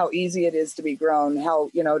 how easy it is to be grown, how,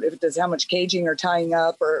 you know, if it does, how much caging or tying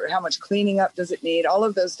up, or how much cleaning up does it need, all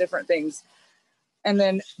of those different things. And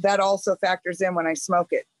then that also factors in when I smoke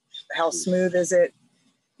it. How smooth is it?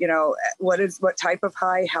 You know, what type of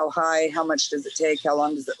high, how much does it take? How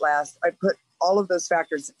long does it last? I put all of those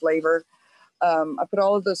factors, flavor. I put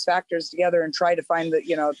all of those factors together and try to find the,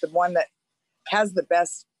 you know, the one that has the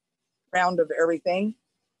best round of everything,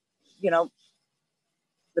 you know,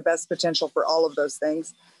 the best potential for all of those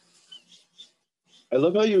things. I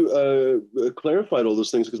love how you clarified all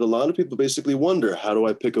those things, because a lot of people basically wonder, how do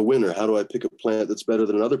I pick a winner? How do I pick a plant that's better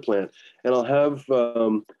than another plant? And I'll have,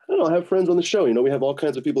 I'll have friends on the show. You know, we have all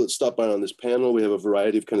kinds of people that stop by on this panel. We have a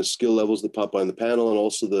variety of kind of skill levels that pop by on the panel, and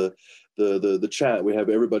also the chat. We have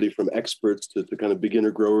everybody from experts to kind of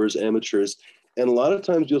beginner growers, amateurs. And a lot of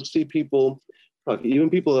times you'll see people, even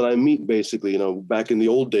people that I meet basically, you know, back in the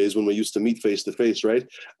old days when we used to meet face to face, right?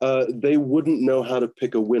 They wouldn't know how to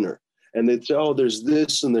pick a winner. And they'd say, oh, there's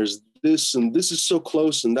this and there's this, and this is so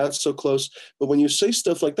close and that's so close. But when you say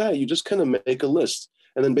stuff like that, you just kind of make a list.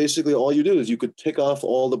 And then basically all you do is you could tick off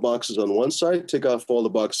all the boxes on one side, tick off all the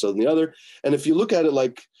boxes on the other. And if you look at it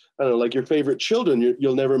like, I don't know, like your favorite children,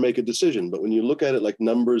 you'll never make a decision. But when you look at it like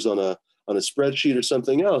numbers on a spreadsheet or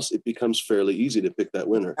something else, it becomes fairly easy to pick that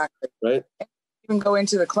winner, exactly. Right? Even go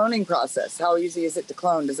into the cloning process. How easy is it to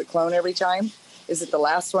clone? Does it clone every time? Is it the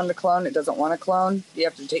last one to clone? It doesn't want to clone. Do you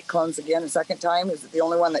have to take clones again a second time? Is it the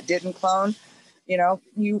only one that didn't clone? You know,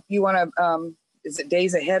 you want to, is it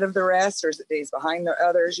days ahead of the rest, or is it days behind the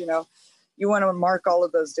others? You know, you want to mark all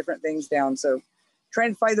of those different things down. So try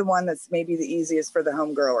and find the one that's maybe the easiest for the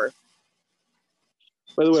home grower.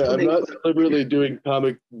 By the way, I'm not deliberately doing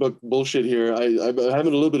comic book bullshit here. I'm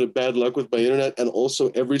having a little bit of bad luck with my internet, and also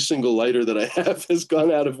every single lighter that I have has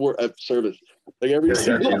gone out of service. Like every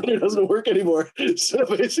single lighter doesn't work anymore. So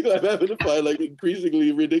basically, I'm having to find like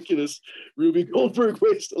increasingly ridiculous Ruby Goldberg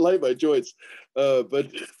ways to light my joints.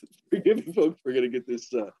 But forgive me, folks. We're gonna get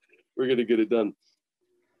this. We're gonna get it done.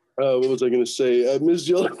 What was I gonna say, Ms.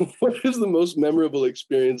 Jill? What is the most memorable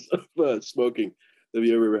experience of smoking that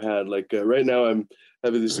you ever had? Like right now, I'm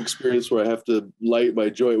having this experience where I have to light my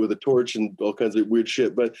joint with a torch and all kinds of weird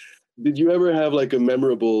shit. But did you ever have like a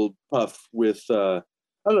memorable puff with, I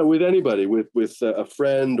don't know, with anybody, with a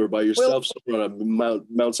friend or by yourself, on a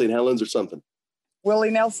Mount St. Helens or something? Willie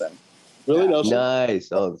Nelson. Willie Nelson. Nice.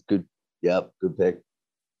 Oh, it's good. Yep. Good pick.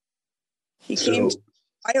 He came to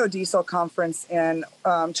the biodiesel conference in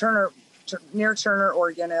near Turner,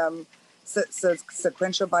 Oregon,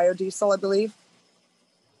 Sequential Biodiesel, I believe.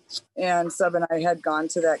 And Sub and I had gone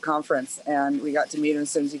to that conference, and we got to meet him as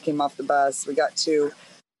soon as he came off the bus. We got to,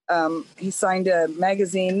 he signed a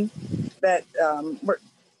magazine that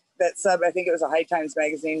Sub, I think it was a High Times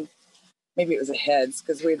magazine. Maybe it was a Heads,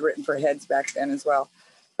 because we had written for Heads back then as well.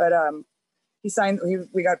 But we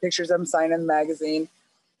got pictures of him signing the magazine,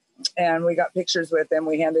 and we got pictures with him.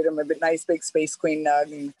 We handed him a nice big Space Queen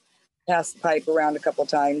nug and passed the pipe around a couple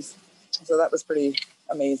times. So that was pretty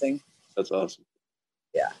amazing. That's awesome.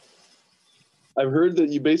 Yeah. I've heard that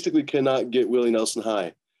you basically cannot get Willie Nelson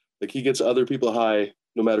high. Like he gets other people high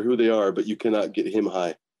no matter who they are, but you cannot get him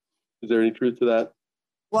high. Is there any truth to that?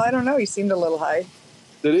 Well, I don't know. He seemed a little high.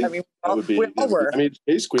 Did he? I mean, we all were. I mean,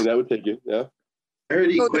 Space Queen, that would take you. Yeah. I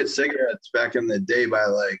heard he quit cigarettes back in the day by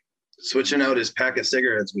like switching out his pack of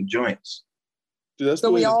cigarettes with joints. Dude, that's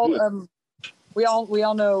so we all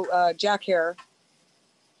know Jack Hare.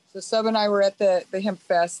 So Sub and I were at the Hemp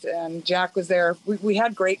Fest, and Jack was there. We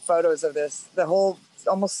had great photos of this, the whole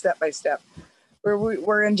almost step by step.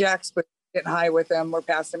 We're in Jack's booth, getting high with him. We're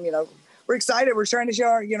past him, you know. We're excited. We're trying to show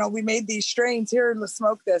our, you know, we made these strains here. Let's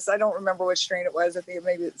smoke this. I don't remember which strain it was. I think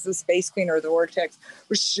maybe it's the Space Queen or the Vortex.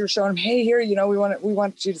 We're showing him, hey, here, you know, we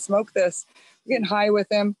want you to smoke this. We're getting high with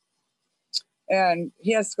him, and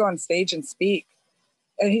he has to go on stage and speak.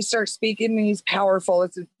 And he starts speaking, and he's powerful.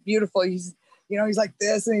 It's beautiful. He's like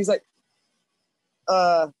this, and he's like,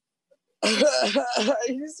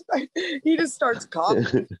 he just starts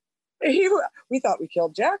coughing. We thought we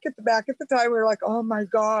killed Jack at the back at the time. We were like, oh my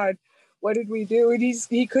God, what did we do? And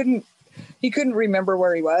he couldn't remember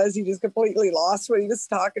where he was. He just completely lost what he was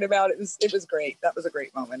talking about. It was great. That was a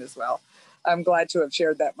great moment as well. I'm glad to have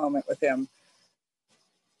shared that moment with him.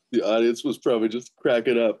 The audience was probably just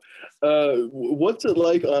cracking up. What's it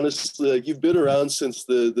like, honestly? Like, you've been around since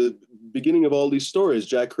the beginning of all these stories,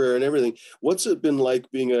 Jack Herrera and everything. What's it been like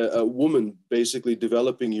being a woman, basically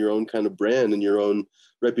developing your own kind of brand and your own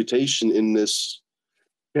reputation in this?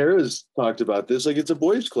 Kara's talked about this, like, it's a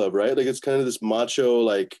boys club, right? Like, it's kind of this macho,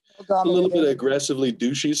 like, a little bit aggressively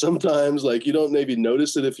douchey sometimes. Like, you don't maybe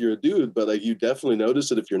notice it if you're a dude, but like, you definitely notice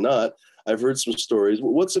it if you're not. I've heard some stories.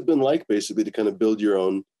 What's it been like, basically, to kind of build your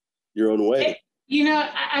own way? You know,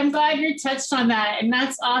 I'm glad you touched on that, and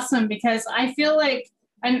that's awesome, because I feel like,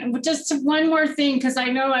 and just one more thing, because I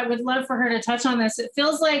know I would love for her to touch on this. It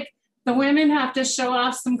feels like the women have to show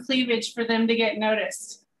off some cleavage for them to get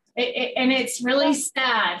noticed. And it's really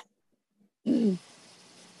sad.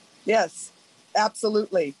 Yes,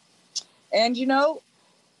 absolutely. And you know,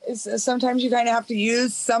 sometimes you kind of have to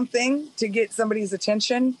use something to get somebody's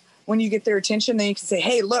attention. When you get their attention, then you can say,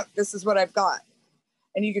 hey, look, this is what I've got.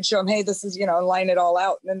 And you can show them, hey, this is, you know, line it all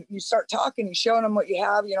out. And then you start talking, you showing them what you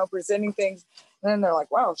have, you know, presenting things. And then they're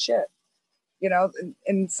like, wow, shit. You know,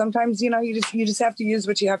 and sometimes, you know, you just have to use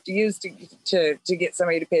what you have to use to get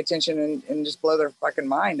somebody to pay attention and just blow their fucking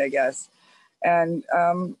mind, I guess. And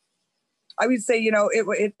I would say, you know,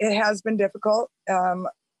 it has been difficult,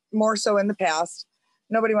 more so in the past.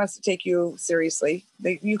 Nobody wants to take you seriously.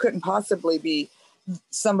 You couldn't possibly be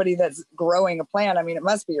somebody that's growing a plant. I mean, it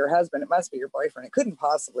must be your husband. It must be your boyfriend. It couldn't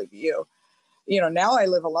possibly be you. You know, now I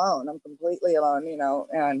live alone. I'm completely alone, you know,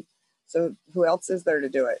 and so who else is there to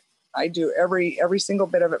do it? I do every single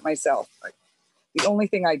bit of it myself. The only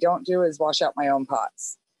thing I don't do is wash out my own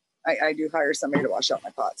pots. I do hire somebody to wash out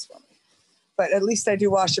my pots for me, but at least I do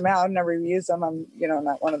wash them out and never reuse them. I'm, you know,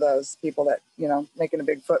 not one of those people that, you know, making a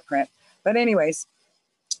big footprint. But anyways,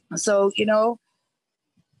 so, you know,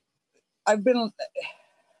 I've been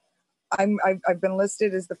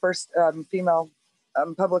listed as the first female,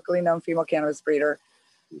 publicly known female cannabis breeder,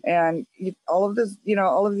 and all of this, you know,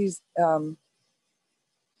 all of these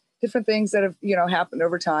different things that have, you know, happened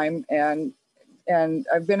over time, and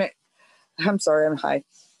I've been at. I'm sorry, I'm high.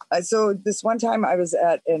 So this one time I was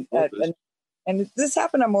at and this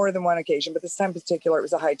happened on more than one occasion, but this time in particular it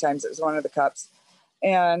was a High Times. It was one of the cups,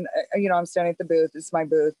 and you know, I'm standing at the booth. It's my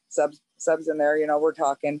booth. Subs in there. You know, we're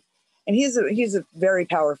talking. And he's a very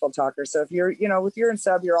powerful talker. So if you're, you know, with your and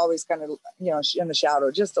Sub, you're always kind of, you know, in the shadow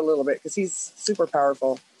just a little bit because he's super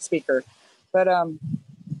powerful speaker. But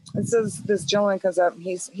and so this gentleman comes up and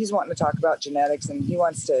he's wanting to talk about genetics, and he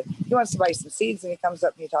wants to buy some seeds, and he comes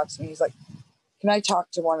up and he talks to me. He's like, "Can I talk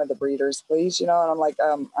to one of the breeders, please?" You know, and I'm like,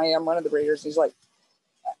 "I am one of the breeders." He's like,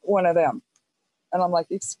 "One of them," and I'm like,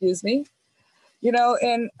 "Excuse me," you know.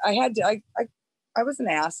 And I wasn't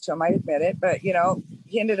asked to him, I admit it, but you know,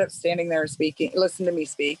 he ended up standing there and speaking, listen to me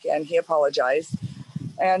speak, and he apologized.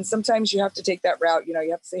 And sometimes you have to take that route, you know,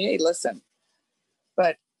 you have to say, hey, listen.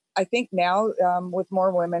 But I think now with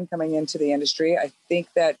more women coming into the industry, I think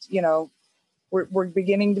that, you know, we're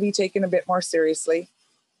beginning to be taken a bit more seriously.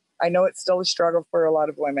 I know it's still a struggle for a lot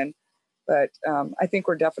of women, but I think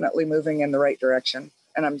we're definitely moving in the right direction.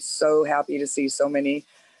 And I'm so happy to see so many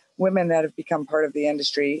women that have become part of the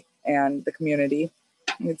industry and the community.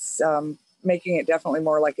 It's making it definitely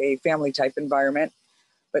more like a family type environment.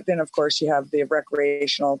 But then of course you have the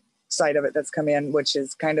recreational side of it that's come in, which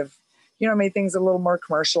is kind of, you know, made things a little more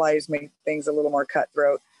commercialized, made things a little more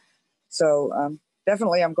cutthroat. So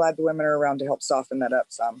definitely I'm glad the women are around to help soften that up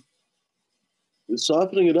some.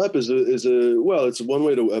 Softening it up is well, it's one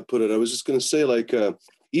way to put it. I was just going to say, like,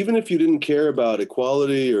 even if you didn't care about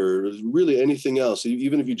equality or really anything else,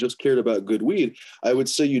 even if you just cared about good weed, I would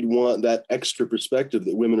say you'd want that extra perspective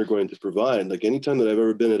that women are going to provide. Like, anytime that I've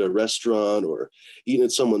ever been at a restaurant or eaten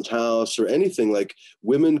at someone's house or anything, like,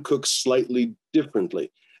 women cook slightly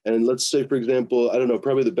differently. And let's say, for example, I don't know,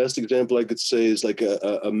 probably the best example I could say is like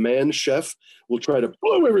a man chef will try to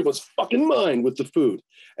blow everyone's fucking mind with the food.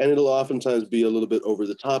 And it'll oftentimes be a little bit over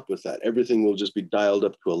the top with that. Everything will just be dialed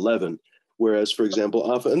up to 11. Whereas, for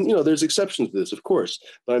example, often, and you know, there's exceptions to this, of course,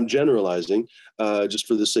 but I'm generalizing, just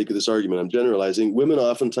for the sake of this argument, I'm generalizing. Women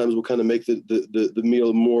oftentimes will kind of make the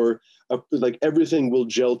meal more, like, everything will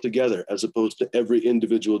gel together as opposed to every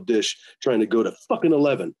individual dish trying to go to fucking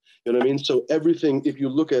 11. You know what I mean? So everything, if you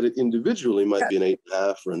look at it individually, might be an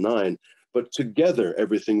 8.5 or a 9, but together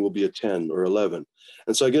everything will be a 10 or 11.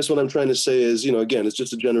 And so I guess what I'm trying to say is, you know, again, it's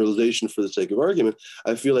just a generalization for the sake of argument.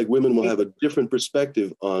 I feel like women will have a different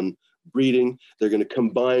perspective on breeding. They're going to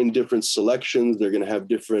combine different selections. They're going to have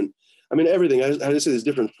different, I mean, everything. I just say there's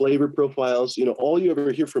different flavor profiles. You know, all you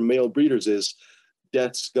ever hear from male breeders is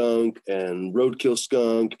death skunk and roadkill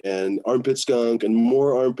skunk and armpit skunk and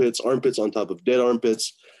more armpits on top of dead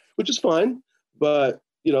armpits, which is fine. But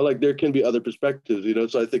you know, like there can be other perspectives, you know.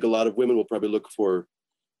 So I think a lot of women will probably look for,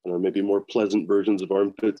 I don't know, maybe more pleasant versions of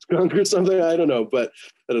armpit skunk or something. I don't know, but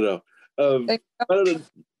I don't know. I don't know.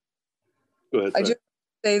 Go ahead. I just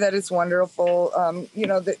say that it's wonderful. You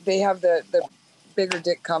know, they have the bigger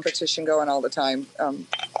dick competition going all the time.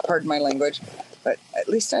 Pardon my language, but at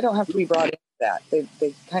least I don't have to be brought into that.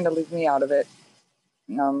 They kind of leave me out of it.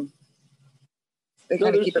 They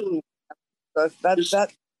kind of keep it. So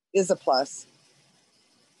that is a plus.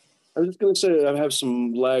 I was just going to say I have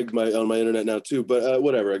some lag on my internet now too, but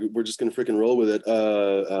whatever. We're just going to freaking roll with it.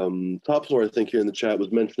 Top Floor, I think, here in the chat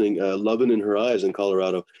was mentioning Lovin' in Her Eyes in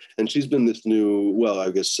Colorado. And she's been this new, well, I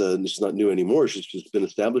guess she's not new anymore. She's just been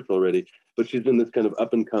established already. But she's been this kind of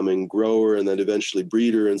up-and-coming grower and then eventually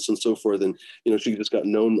breeder and so forth. And, you know, she just got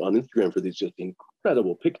known on Instagram for these just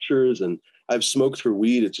incredible pictures. And I've smoked her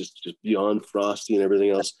weed. It's just beyond frosty and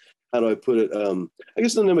everything else. How do I put it? I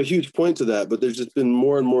guess I don't have a huge point to that, but there's just been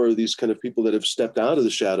more and more of these kind of people that have stepped out of the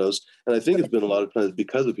shadows. And I think it's been a lot of times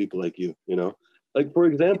because of people like you, you know, like, for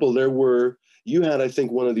example, you had, I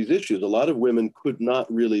think, one of these issues. A lot of women could not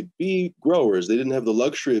really be growers. They didn't have the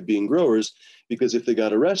luxury of being growers because if they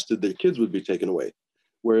got arrested, their kids would be taken away.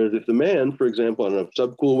 Whereas if the man, for example, I don't know, if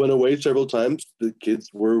Subcool went away several times, the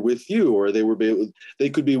kids were with you, or they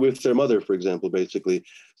could be with their mother, for example, basically.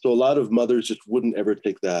 So a lot of mothers just wouldn't ever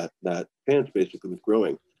take that chance, basically, with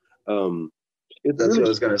growing. That's really what I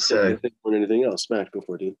was going to say. I think more than anything else. Smash, go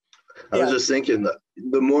for it, Dean. I was just thinking that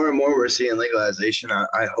the more and more we're seeing legalization,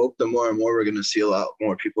 I hope the more and more we're going to see a lot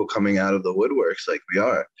more people coming out of the woodworks like we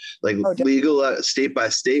are. Like legal state by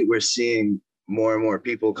state, we're seeing more and more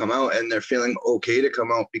people come out, and they're feeling okay to come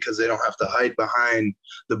out because they don't have to hide behind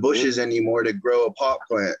the bushes anymore to grow a pot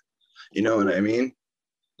plant. You know what I mean?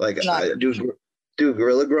 Like, dude,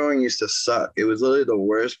 guerrilla growing used to suck. It was literally the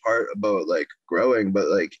worst part about like growing, but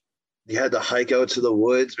like you had to hike out to the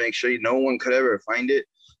woods, make sure no one could ever find it.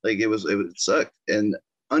 Like it sucked. And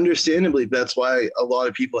understandably, that's why a lot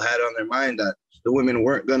of people had on their mind that the women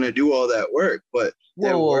weren't going to do all that work. But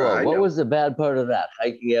whoa. What was the bad part of that?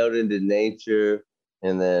 Hiking out into nature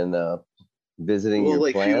and then visiting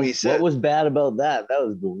your plants? What was bad about that? That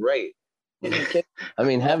was great. I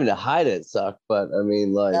mean, having to hide it sucked, but I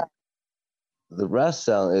mean, like, the rest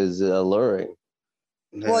is alluring.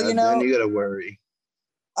 Well, you know, then you got to worry.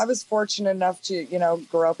 I was fortunate enough to, you know,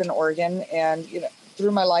 grow up in Oregon, and, you know,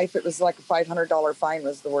 through my life, it was like a $500 fine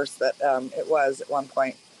was the worst that it was at one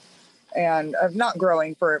point. And I'm not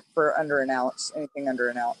growing for under an ounce, anything under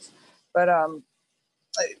an ounce. But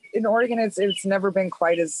in Oregon, it's never been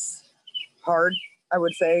quite as hard, I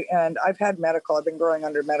would say. And I've had medical. I've been growing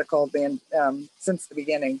under medical since the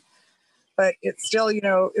beginning. But it's still, you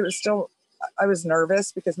know, I was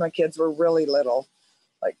nervous because my kids were really little,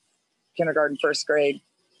 like kindergarten, first grade.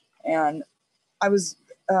 And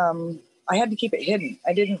I had to keep it hidden.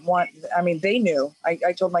 They knew.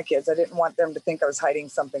 I told my kids I didn't want them to think I was hiding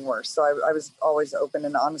something worse. So I was always open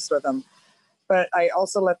and honest with them. But I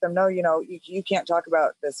also let them know, you know, you can't talk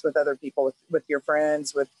about this with other people, with your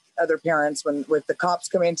friends, with other parents. With the cops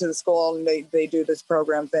come into the school and they do this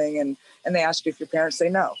program thing and they ask you if your parents say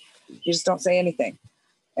no. You just don't say anything.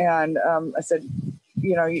 And I said,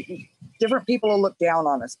 you know, different people will look down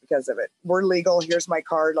on us because of it. We're legal. Here's my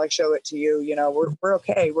card. I show it to you. You know, we're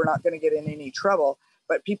okay. We're not going to get in any trouble,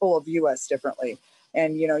 but people will view us differently.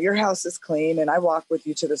 And, you know, your house is clean and I walk with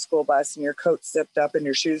you to the school bus and your coat's zipped up and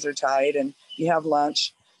your shoes are tied and you have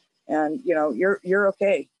lunch and, you know, you're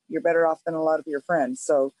okay. You're better off than a lot of your friends.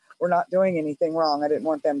 So we're not doing anything wrong. I didn't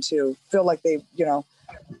want them to feel like they, you know,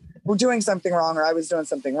 were doing something wrong or I was doing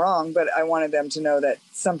something wrong, but I wanted them to know that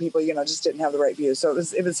some people, you know, just didn't have the right view. So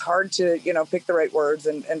it was hard to, you know, pick the right words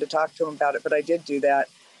and to talk to them about it, but I did do that.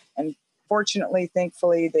 And fortunately,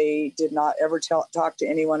 thankfully, they did not ever talk to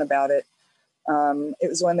anyone about it. It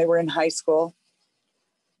was when they were in high school.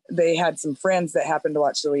 They had some friends that happened to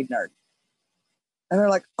watch The Weed Nerd. And they're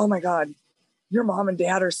like, oh my God, your mom and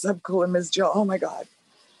dad are Subcool and Ms. Jill. Oh my God.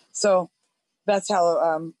 So that's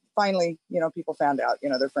how, finally, you know, people found out, you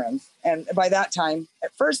know, they're friends. And by that time,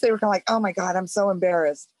 at first they were kind of like, oh my God, I'm so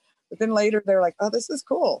embarrassed. But then later they're like, oh, this is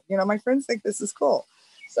cool. You know, my friends think this is cool.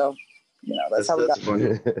 So, you know, that's how we got.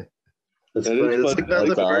 Funny. That's funny. That's like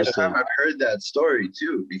the first time I've heard that story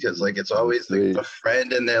too, because like it's always like a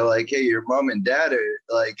friend and they're like, hey, your mom and dad are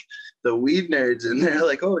like the weed nerds, and they're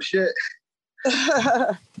like, oh shit.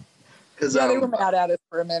 Because they were mad at us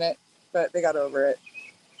for a minute, but they got over it.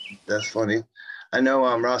 That's funny. I know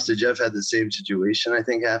Rasta Jeff had the same situation, I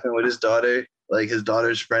think, happen with his daughter. Like his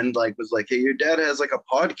daughter's friend like was like, hey, your dad has like a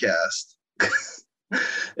podcast.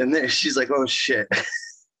 And then she's like, oh shit.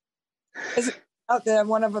 Out there,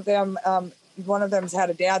 one of them one of them's had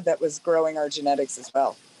a dad that was growing our genetics as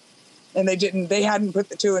well. And they hadn't put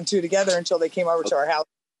the 2 and 2 together until they came over to our house,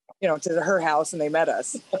 to her house, and they met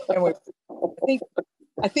us. And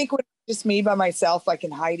I think when it's just me by myself, I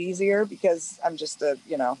can hide easier because I'm just a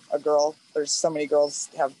girl. There's so many girls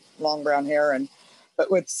have long brown hair,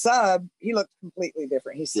 but with Sub, he looked completely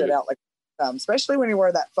different. He stood out like, especially when he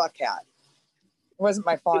wore that fuck hat. It wasn't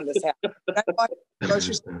my fondest hat. I bought a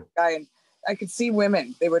grocery store guy, and I could see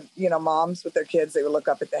women. They would, moms with their kids, they would look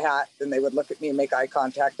up at the hat, then they would look at me and make eye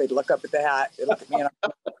contact. They'd look up at the hat. They'd look at me and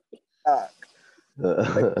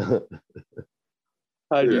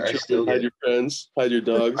hide your children, hide your friends, hide your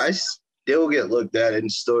dogs. I still get looked at in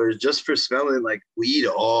stores just for smelling like weed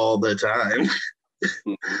all the time.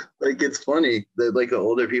 Like, it's funny that like the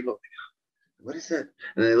older people, what is that?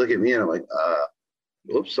 And they look at me and I'm like,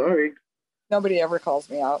 oops, sorry. Nobody ever calls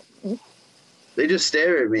me out. They just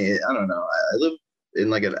stare at me. I don't know. I live in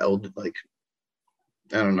like an I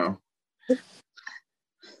don't know.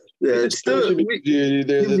 Yeah, it's still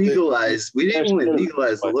legalized. We didn't only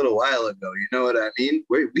legalize a little while ago. You know what I mean?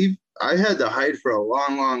 I had to hide for a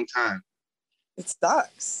long, long time. It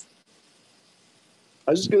sucks.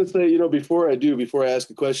 I was just gonna say, before I ask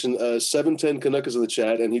a question, 710 Canuck is in the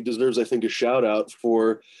chat, and he deserves, I think, a shout out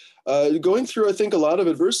for going through, I think, a lot of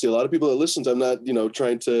adversity. A lot of people that listen to, I'm not,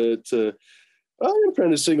 trying I'm trying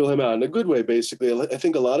to single him out in a good way, basically. I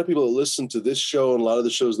think a lot of people that listen to this show and a lot of the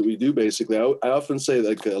shows that we do, basically, I often say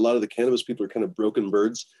that a lot of the cannabis people are kind of broken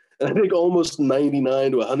birds. And I think almost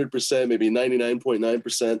 99 to 100%, maybe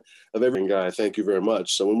 99.9% of every guy, thank you very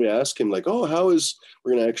much. So when we ask him, like, we're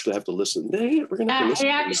going to actually have to listen. Dang it, we're going to have to listen.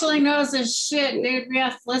 He actually knows his shit, dude. We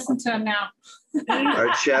have to listen to him now.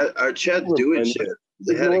 Our chat's doing shit.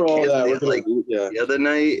 They had a kid the other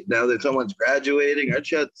night. Now that someone's graduating, our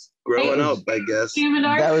chat's growing up, I guess.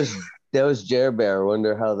 That was Jer Bear. I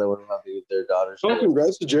wonder how that would happen with their daughters. Oh,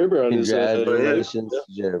 congrats to Jer Bear on his congratulations to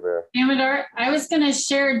Jer Bear. Amador, I was gonna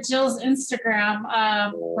share Jill's Instagram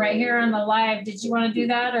right here on the live. Did you want to do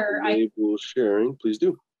that, or sharing? Please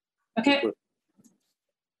do. Okay.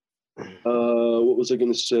 What was I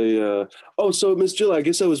going to say? So Miss Jill, I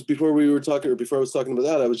guess before I was talking about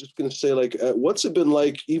that, I was just going to say, like, what's it been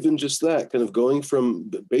like, even just that kind of going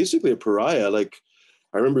from basically a pariah? Like,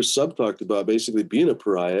 I remember Sub talked about basically being a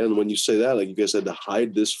pariah, and when you say that, like, you guys had to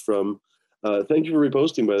hide this from. Thank you for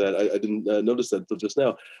reposting by that. I didn't notice that until just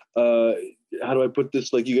now. How do I put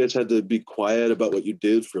this? Like, you guys had to be quiet about what you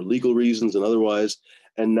did for legal reasons and otherwise,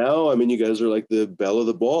 and now, I mean, you guys are like the belle of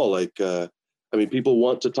the ball, like. People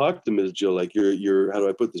want to talk to Ms. Jill. Like, you're how do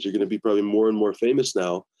I put this? You're going to be probably more and more famous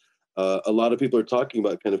now. A lot of people are talking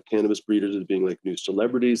about kind of cannabis breeders as being like new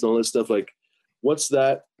celebrities and all that stuff. Like, what's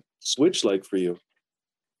that switch like for you?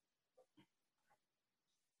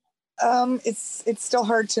 It's still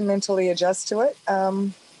hard to mentally adjust to it.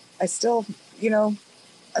 I still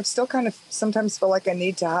kind of sometimes feel like I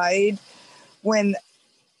need to hide when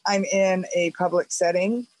I'm in a public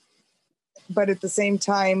setting, but at the same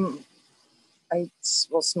time, I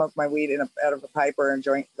will smoke my weed out of a pipe or a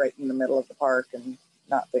joint right in the middle of the park and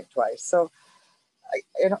not think twice. So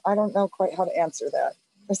I don't know quite how to answer that.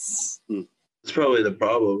 It's probably the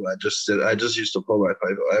problem. I just used to pull my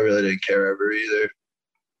pipe. I really didn't care ever either.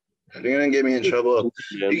 You're gonna get me in trouble.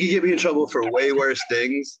 You could get me in trouble for way worse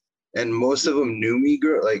things, and most of them knew me.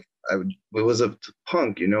 I was a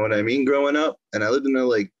punk. You know what I mean? Growing up, and I lived in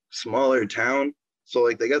a smaller town. So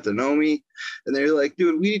like they got to know me, and they're like,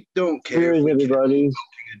 "Dude, we don't care if everybody smoking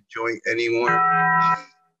a joint anymore."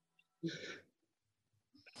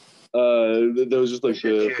 That was just like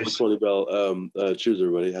the 420 bell. Cheers,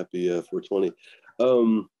 everybody! Happy 420.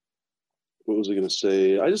 What was I going to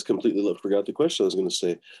say? I just completely forgot the question I was going to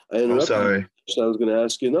say. I'm sorry. I was going to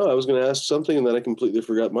ask you. No, I was going to ask something, and then I completely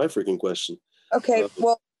forgot my freaking question. Okay,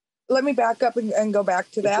 well, let me back up and go back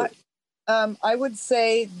to that. I would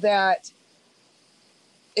say that.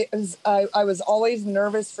 I was always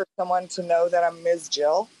nervous for someone to know that I'm Ms.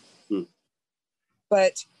 Jill.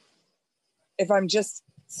 But if I'm just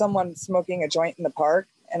someone smoking a joint in the park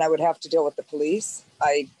and I would have to deal with the police,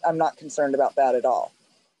 I'm not concerned about that at all.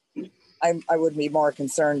 I would be more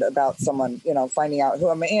concerned about someone, finding out who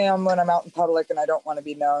I am when I'm out in public and I don't want to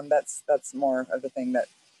be known. That's more of the thing that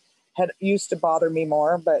used to bother me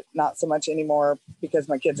more, but not so much anymore because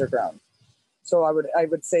my kids are grown. So I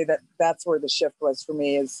would say that that's where the shift was for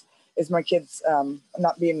me is my kids,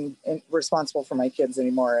 not being responsible for my kids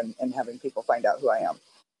anymore and having people find out who I am.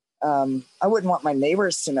 I wouldn't want my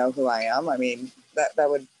neighbors to know who I am. I mean, that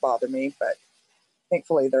would bother me, but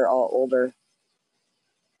thankfully they're all older.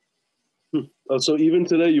 Oh, so even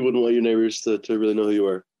today you wouldn't want your neighbors to really know who you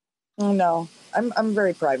are? Oh, no, I'm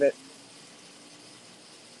very private.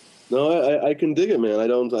 No, I can dig it, man. I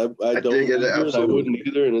don't dig it, either, and I absolutely. wouldn't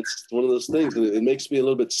either. And it's one of those things, and it makes me a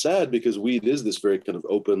little bit sad because weed is this very kind of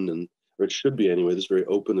open or it should be anyway, this very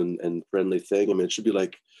open and friendly thing. I mean, it should be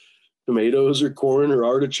like tomatoes or corn or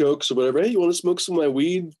artichokes or whatever. Hey, you want to smoke some of my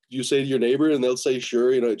weed? You say to your neighbor, and they'll say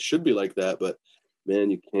sure. You know, it should be like that, but man,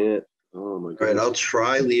 you can't. Oh my god! All right, I'll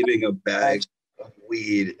try leaving a bag of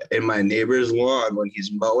weed in my neighbor's lawn when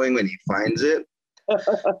he's mowing when he finds it,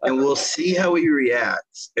 and we'll see how he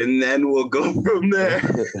reacts, and then we'll go from there.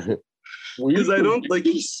 Because I don't like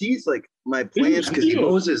he sees like my plants because he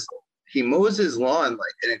mows his lawn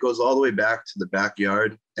like, and it goes all the way back to the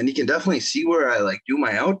backyard, and he can definitely see where I like do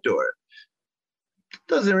my outdoor.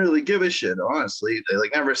 Doesn't really give a shit, honestly. They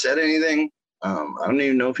like never said anything. I don't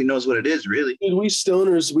even know if he knows what it is, really. Dude, we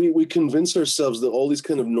stoners, we convince ourselves that all these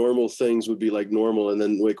kind of normal things would be like normal, and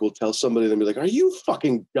then like we'll tell somebody, and be like, "Are you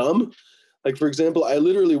fucking dumb?" Like, for example, I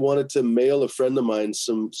literally wanted to mail a friend of mine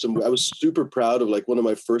some. I was super proud of like one of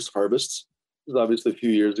my first harvests. It was obviously a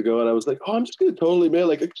few years ago, and I was like, "Oh, I'm just gonna totally mail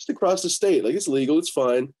like just across the state, like it's legal, it's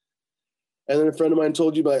fine." And then a friend of mine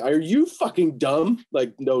told you, like, "Are you fucking dumb?"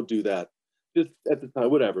 Like, don't do that. Just at the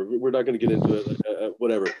time, whatever. We're not going to get into it,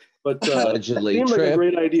 whatever. But Allegedly, it seemed like a Trip.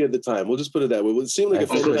 great idea at the time. We'll just put it that way. It seemed like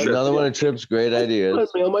another one of Trip's great ideas. I'll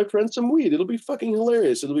mail my friend some weed. It'll be fucking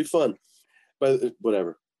hilarious. It'll be fun. But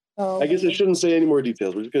whatever. Oh, I guess I shouldn't say any more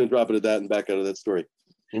details. We're just going to drop it at that and back out of that story.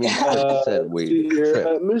 Said weed.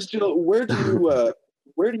 Ms. Jill, where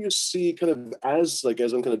do you see kind of as I'm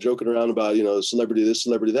kind of joking around about, you know, celebrity this,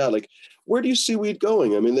 celebrity that, like, where do you see weed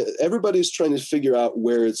going? I mean, everybody's trying to figure out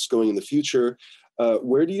where it's going in the future.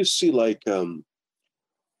 Where do you see like,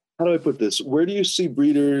 how do I put this? Where do you see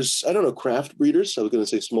breeders? I don't know, craft breeders. I was going to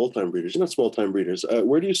say small-time breeders. You're not small-time breeders.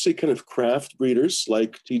 Where do you see kind of craft breeders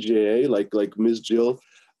like TJA, like Ms. Jill?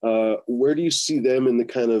 Where do you see them in the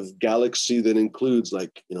kind of galaxy that includes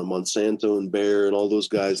like, you know, Monsanto and Bayer and all those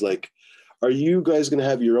guys? Like, are you guys going to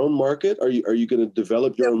have your own market? Are you going to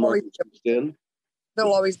develop your own market?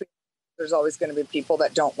 There'll always be. There's always going to be people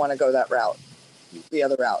that don't want to go that route, the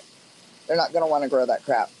other route. They're not going to want to grow that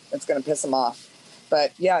crap. It's going to piss them off.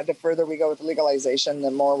 But yeah, the further we go with legalization,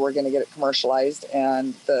 the more we're going to get it commercialized,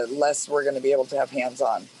 and the less we're going to be able to have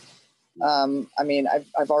hands-on. I mean,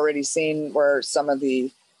 I've already seen where some of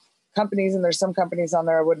the companies, and there's some companies on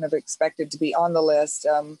there I wouldn't have expected to be on the list,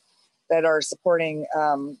 that are supporting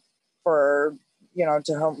for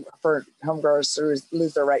home growers to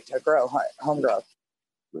lose their right to grow home growth.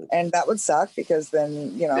 And that would suck because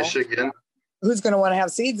then, you know, Michigan. Who's going to want to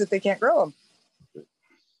have seeds if they can't grow them?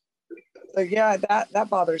 So yeah, that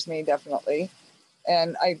bothers me definitely.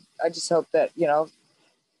 And I just hope that, you know,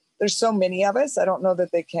 there's so many of us. I don't know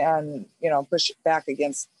that they can, you know, push back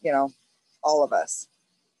against, you know, all of us.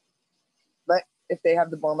 But if they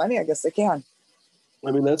have the more money, I guess they can. I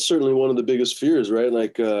mean, that's certainly one of the biggest fears, right?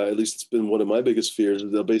 Like, at least it's been one of my biggest fears.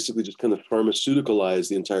 They'll basically just kind of pharmaceuticalize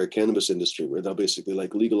the entire cannabis industry, where they'll basically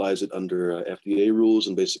like legalize it under FDA rules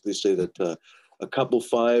and basically say that a couple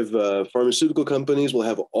five pharmaceutical companies will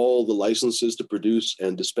have all the licenses to produce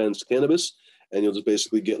and dispense cannabis, and you'll just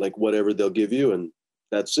basically get like whatever they'll give you, and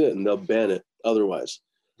that's it, and they'll ban it otherwise.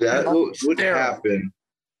 That would happen.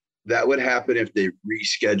 That would happen if they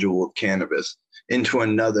reschedule cannabis into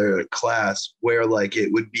another class where like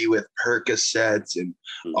it would be with Percocets and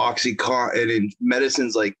Oxycontin and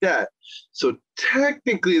medicines like that. So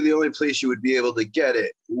technically the only place you would be able to get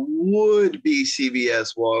it would be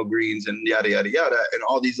CVS, Walgreens, and yada, yada, yada. And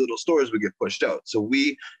all these little stores would get pushed out. So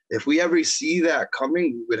if we ever see that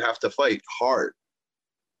coming, we would have to fight hard.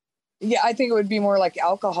 Yeah, I think it would be more like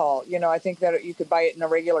alcohol. You know, I think that you could buy it in a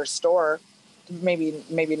regular store, maybe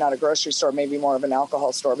not a grocery store, maybe more of an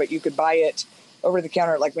alcohol store, but you could buy it over the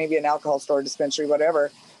counter, like maybe an alcohol store, dispensary, whatever.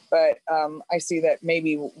 But I see that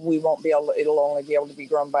maybe we won't be able, it'll only be able to be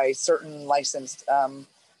grown by certain licensed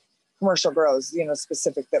commercial grows, you know,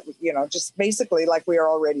 specific that, you know, just basically like we are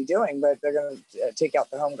already doing, but they're going to take out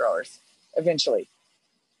the home growers eventually.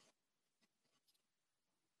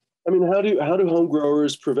 I mean, how do home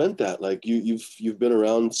growers prevent that? Like you've been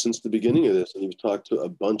around since the beginning of this, and you've talked to a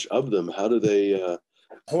bunch of them. How do they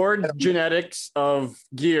hoard genetics of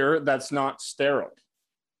gear that's not sterile?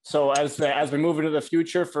 So as we move into the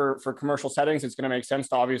future for commercial settings, it's going to make sense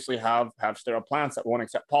to obviously have sterile plants that won't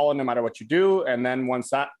accept pollen no matter what you do. And then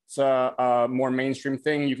once that's a more mainstream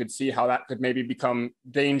thing, you could see how that could maybe become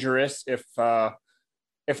dangerous if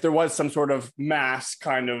there was some sort of mass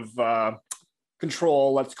kind of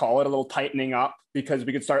control, let's call it, a little tightening up, because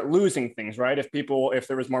we could start losing things, right? If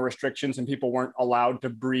there was more restrictions and people weren't allowed to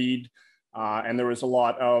breed, and there was a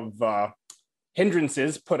lot of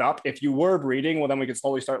hindrances put up if you were breeding, well, then we could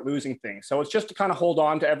slowly start losing things. So it's just to kind of hold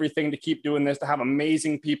on to everything, to keep doing this, to have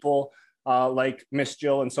amazing people like Miss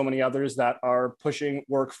Jill and so many others that are pushing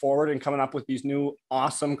work forward and coming up with these new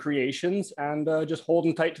awesome creations, and just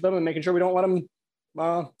holding tight to them and making sure we don't let them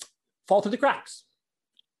fall through the cracks.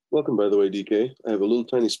 Welcome, by the way, DK. I have a little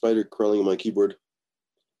tiny spider crawling on my keyboard.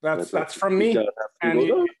 That's from me,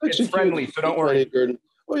 and it's friendly, so don't worry.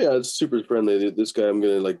 Oh yeah, it's super friendly. This guy, I'm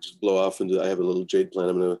gonna like just blow off into. I have a little jade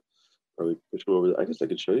plant. I'm gonna probably push him over. I guess I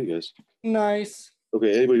could show you guys. Nice.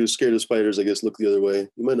 Okay, anybody who's scared of spiders, I guess look the other way.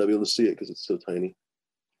 You might not be able to see it because it's so tiny.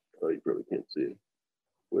 Oh, you probably can't see it.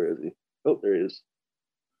 Where is he? Oh, there he is.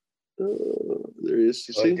 There he is.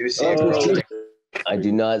 You see? I do see it. I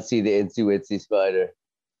do not see the itsy witsy spider.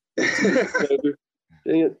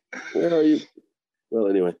 Dang it. Where are you? Well,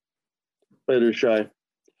 anyway. Spider shy.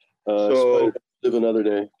 Spider live another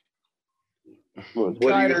day. What do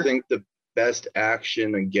you think the best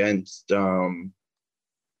action against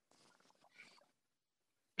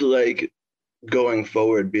like going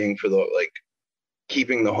forward being for the like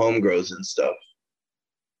keeping the home grows and stuff?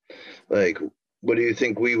 Like, what do you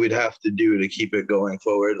think we would have to do to keep it going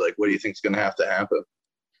forward? Like, what do you think is going to have to happen?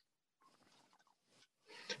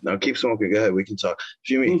 No, keep smoking. Go ahead. We can talk.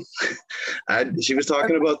 Jimmy, she was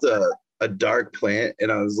talking about a dark plant,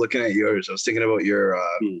 and I was looking at yours. I was thinking about your,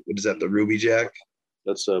 what is that, the Ruby Jack?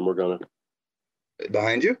 That's Morgana.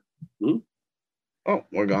 Behind you? Mm-hmm. Oh,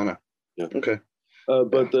 Morgana. Yeah. Okay.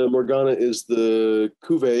 But the Morgana is the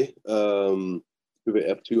Cuvée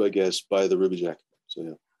F2, I guess, by the Ruby Jack. So,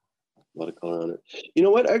 yeah. A lot of color on it. You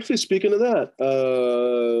know what? Actually, speaking of that,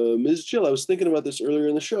 Ms. Jill, I was thinking about this earlier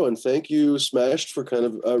in the show, and thank you, Smashed, for kind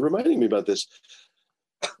of reminding me about this.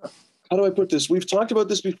 How do I put this? We've talked about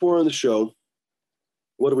this before on the show.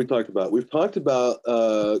 What have we talked about? We've talked about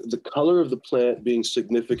the color of the plant being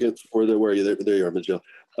significant for the, where are you? There you are, Ms. Jill.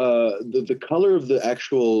 The color of the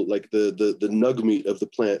actual, like the nug meat of the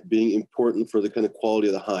plant being important for the kind of quality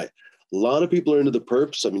of the high. A lot of people are into the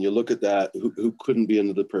perps. I mean, you look at that, who couldn't be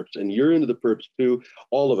into the perps? And you're into the perps too.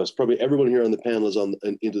 All of us, probably everyone here on the panel is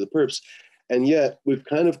into the perps. And yet we've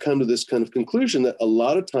kind of come to this kind of conclusion that a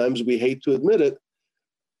lot of times we hate to admit it,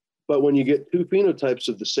 but when you get two phenotypes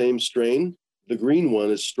of the same strain, the green one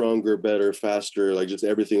is stronger, better, faster, like just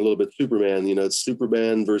everything a little bit Superman. You know, it's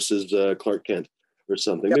Superman versus Clark Kent or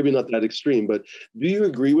something. Yep. Maybe not that extreme, but do you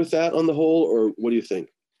agree with that on the whole, or what do you think?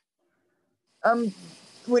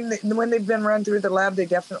 When they've been run through the lab, they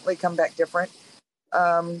definitely come back different.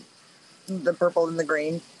 The purple and the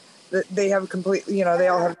green, they have completely, you know, they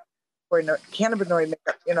all have cannabinoid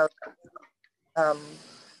makeup. You know,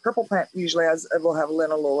 purple plant usually will have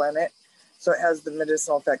linalool in it, so it has the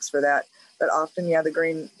medicinal effects for that. But often, yeah, the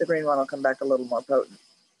green one will come back a little more potent.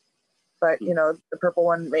 But you know, the purple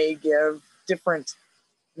one may give different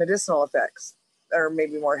medicinal effects, or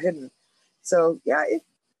maybe more hidden. So yeah,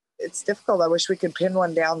 it's difficult. I wish we could pin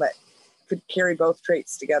one down that could carry both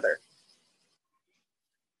traits together.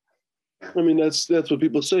 I mean, that's what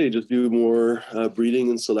people say. Just do more breeding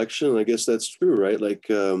and selection. And I guess that's true, right? Like,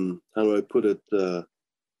 how do I put it?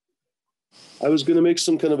 I was going to make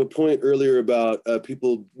some kind of a point earlier about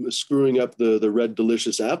people screwing up the Red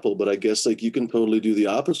Delicious apple, but I guess like you can totally do the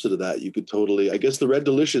opposite of that. You could totally, I guess the Red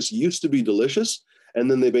Delicious used to be delicious, and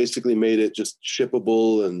then they basically made it just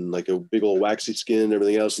shippable and like a big old waxy skin and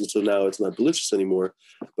everything else. And so now it's not delicious anymore.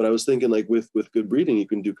 But I was thinking like with good breeding, you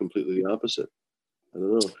can do completely the opposite. I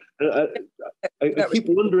don't know. I keep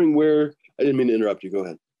wondering where, I didn't mean to interrupt you. Go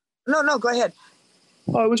ahead. No, go ahead.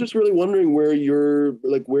 Oh, I was just really wondering where you're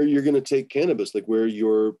going to take cannabis, like where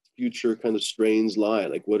your future kind of strains lie.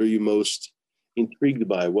 Like, what are you most intrigued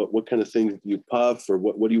by? What kind of things do you puff, or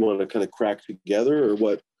what do you want to kind of crack together, or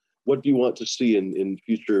what do you want to see in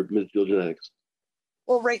future Ms. Jill genetics?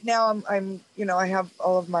 Well, right now I'm you know, I have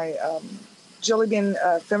all of my Jelly Bean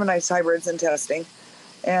feminized hybrids in testing,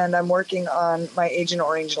 and I'm working on my Agent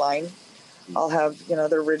Orange line. I'll have, you know,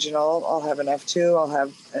 the original, I'll have an F2, I'll have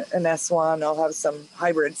an S1, I'll have some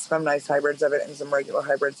hybrids, feminized hybrids of it, and some regular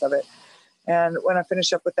hybrids of it. And when I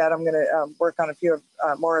finish up with that, I'm going to work on a few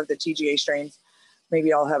of more of the TGA strains.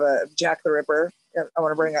 Maybe I'll have a Jack the Ripper. I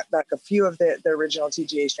want to bring back a few of the original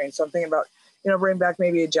TGA strains. So I'm thinking about, you know, bring back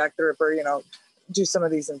maybe a Jack the Ripper, you know, do some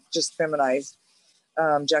of these and just feminized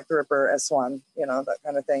Jack the Ripper S1, you know, that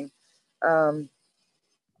kind of thing. And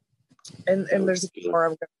there's a few more I'm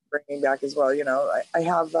going to bring back as well. You know, I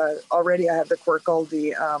have already, I have the Quirkle,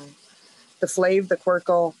 the Flav, the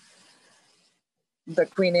Quirkle, the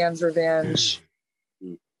Queen Anne's Revenge.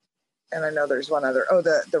 And I know there's one other. Oh,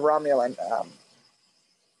 the Romulan.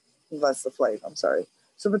 That's the Flav. I'm sorry.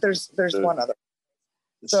 So, but there's one other.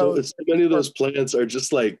 So many of those plants are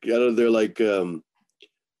just like, I don't know, they're like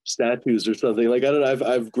statues or something. Like, I don't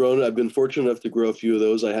know, I've been fortunate enough to grow a few of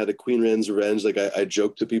those. I had a Queen Wren's Revenge. Like, I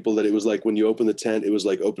joked to people that it was like when you open the tent, it was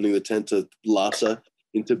like opening the tent to Lhasa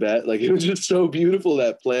in Tibet. Like, it was just so beautiful,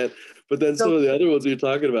 that plant. But then some of the other ones you're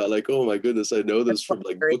talking about, like, oh my goodness, I know this from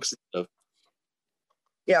like books and stuff.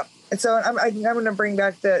 Yeah, and so I'm going to bring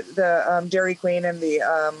back the Dairy Queen and the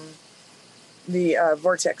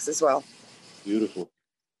Vortex as well. Beautiful.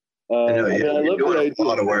 I know, I love the idea. A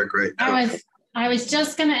lot of work right now. I was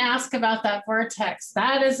just going to ask about that Vortex.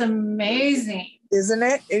 That is amazing. Isn't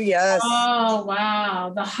it? Yes. Oh,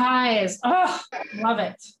 wow. The highs. Oh, love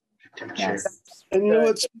it. Yes. And you know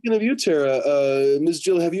what? Speaking of you, Tara, Ms.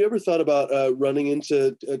 Jill, have you ever thought about running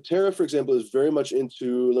into Tara, for example, is very much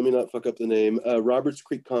into, let me not fuck up the name, Roberts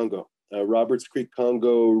Creek Congo. Roberts Creek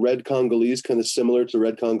Congo, Red Congolese, kind of similar to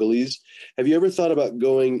Red Congolese. Have you ever thought about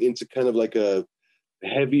going into kind of like a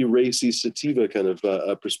heavy, racy sativa kind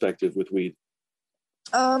of perspective with weed?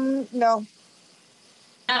 No.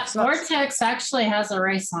 Vortex actually has a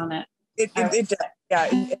race on it. It does.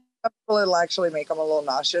 Yeah. It'll actually make them a little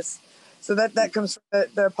nauseous. So that comes from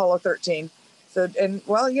the Apollo 13. So, and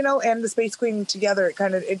well, you know, and the Space Queen together,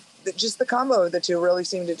 just the combo of the two really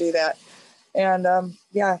seem to do that. And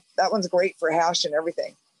yeah, that one's great for hash and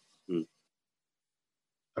everything.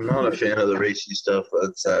 I'm not a fan of the racy stuff.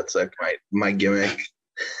 That's like my gimmick.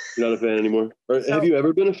 You're not a fan anymore? Or have you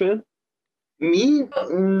ever been a fan? Me?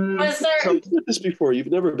 Was there? I've said this before.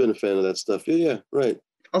 You've never been a fan of that stuff. Yeah, right.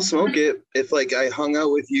 I'll smoke it if like I hung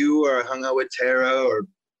out with you or I hung out with Tara or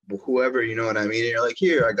whoever, you know what I mean? And you're like,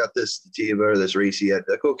 here, I got this sativa or this racy. I'd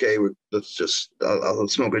be like, okay, I'll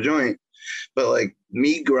smoke a joint. But like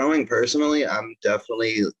me growing personally, I'm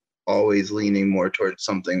definitely always leaning more towards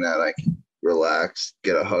something that I can relax,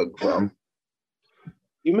 get a hug from.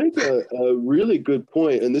 You make a really good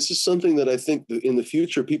point, and this is something that I think in the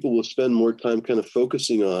future people will spend more time kind of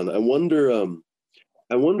focusing on. I wonder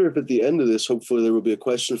if at the end of this, hopefully there will be a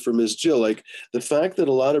question for Ms. Jill, like the fact that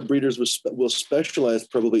a lot of breeders will specialize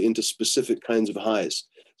probably into specific kinds of highs.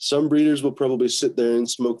 Some breeders will probably sit there and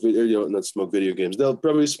not smoke video games. They'll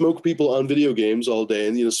probably smoke people on video games all day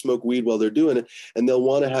and, smoke weed while they're doing it. And they'll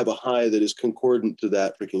want to have a high that is concordant to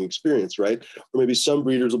that freaking experience, right? Or maybe some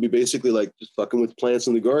breeders will be basically like just fucking with plants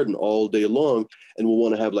in the garden all day long and will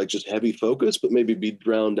want to have like just heavy focus, but maybe be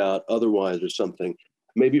drowned out otherwise or something.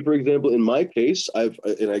 Maybe, for example, in my case,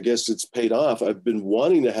 and I guess it's paid off, I've been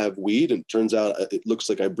wanting to have weed, and it turns out it looks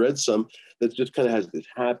like I bred some that just kind of has this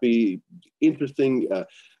happy, interesting,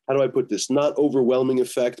 how do I put this, not overwhelming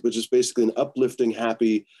effect, but just basically an uplifting,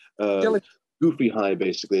 happy, goofy high,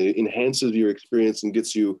 basically. It enhances your experience and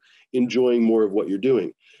gets you enjoying more of what you're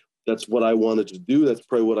doing. That's what I wanted to do. That's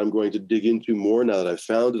probably what I'm going to dig into more now that I've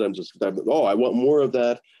found it. I want more of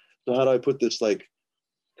that. So how do I put this, like,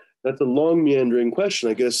 that's a long meandering question,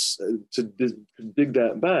 I guess, to dig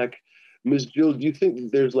that back. Ms. Jill, do you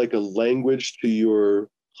think there's like a language to your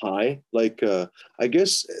high? Like, I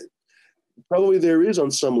guess probably there is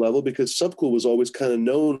on some level, because Subcool was always kind of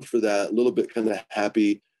known for that little bit kind of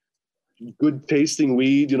happy, good tasting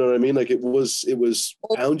weed. You know what I mean? Like it was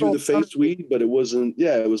pound you in the face weed, but it wasn't,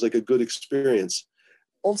 it was like a good experience.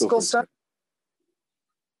 Old school stuff.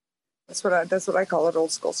 That's what I call it,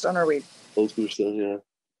 old school stunner weed. Old school stuff, yeah.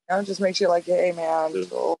 It just makes you like, hey man,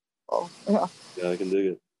 yeah, I can dig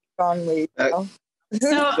it. Strong weed. So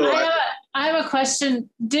I have a question.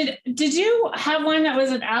 Did you have one that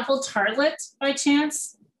was an apple tartlet by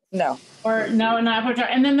chance? No. Or no, not apple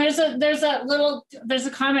tartlet. And then there's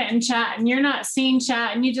a comment in chat, and you're not seeing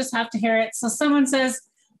chat, and you just have to hear it. So someone says,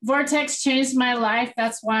 Vortex changed my life.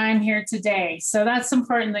 That's why I'm here today. So that's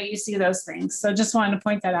important that you see those things. So just wanted to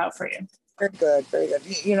point that out for you. Very good, very good.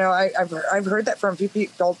 I've heard that from a few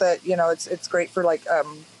people that it's great for like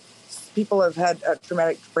people who have had a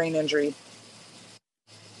traumatic brain injury.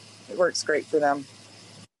 It works great for them.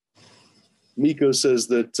 Miko says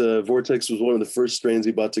that Vortex was one of the first strains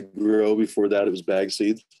he bought to grow. Before that, it was bag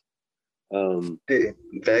seeds. Hey,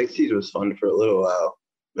 bag seed was fun for a little while.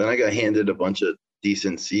 Then I got handed a bunch of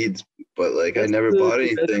decent seeds, but like I never bought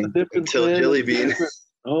anything until Jelly Bean.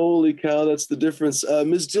 Holy cow, that's the difference.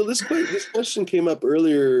 Ms. Jill, this question came up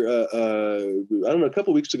earlier, I don't know, a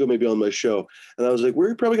couple of weeks ago, maybe on my show. And I was like,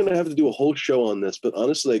 we're probably going to have to do a whole show on this. But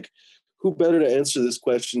honestly, like, who better to answer this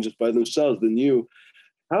question just by themselves than you?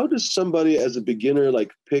 How does somebody as a beginner,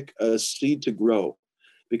 like, pick a seed to grow?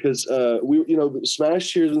 Because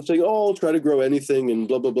Smash here and saying, oh, I'll try to grow anything and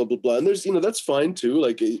blah, blah, blah, blah, blah. And there's, that's fine too.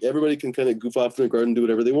 Like, everybody can kind of goof off in the garden, do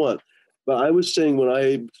whatever they want. But I was saying when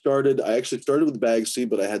I actually started with bag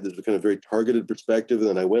seed, but I had this kind of very targeted perspective. And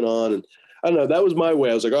then I went on and I don't know. That was my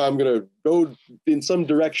way. I was like, oh, I'm going to go in some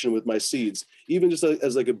direction with my seeds. Even just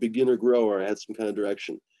as like a beginner grower, I had some kind of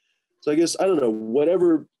direction. So I guess, I don't know,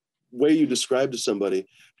 whatever way you describe to somebody,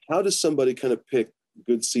 how does somebody kind of pick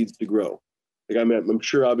good seeds to grow? Like, I mean, I'm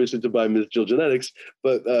sure obviously to buy Miss Jill Genetics,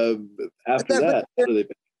 but after that, how do they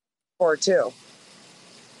pick? Or two.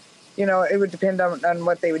 You know, it would depend on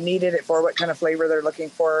what they would needed it for, what kind of flavor they're looking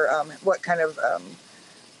for, what kind of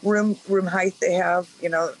room height they have. You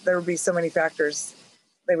know, there would be so many factors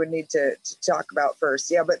they would need to talk about first.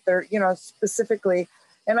 Yeah, but they're, you know, specifically,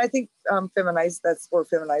 and I think feminized, that's where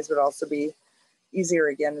feminized would also be easier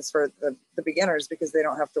again, is for the beginners, because they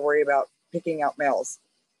don't have to worry about picking out males.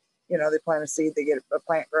 You know, they plant a seed, they get a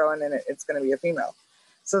plant growing, and it's going to be a female.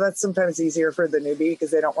 So that's sometimes easier for the newbie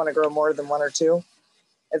because they don't want to grow more than one or two.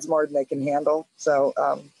 It's more than they can handle. So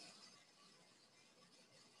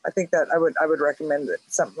I think that I would recommend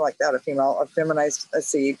something like that, a feminized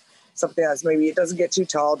seed, something that's maybe it doesn't get too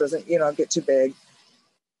tall, doesn't, you know, get too big,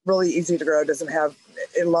 really easy to grow, doesn't have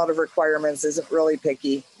a lot of requirements, isn't really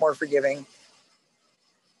picky, more forgiving.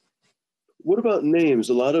 What about names?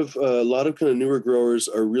 A lot of kind of newer growers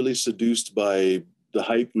are really seduced by the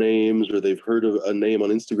hype names, or they've heard of a name on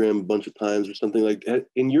Instagram a bunch of times or something like that.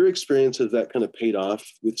 In your experience, has that kind of paid off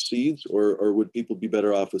with seeds, or would people be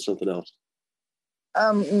better off with something else?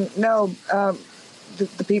 No,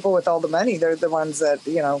 the people with all the money, they're the ones that,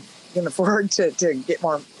 you know, can afford to get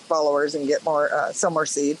more followers and get more, sell more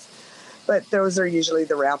seeds. But those are usually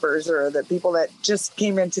the rappers or the people that just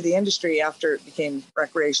came into the industry after it became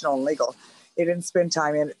recreational and legal. They didn't spend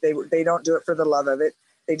time in it. They don't do it for the love of it.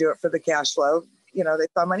 They do it for the cash flow. You know, they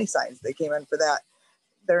saw money signs. They came in for that.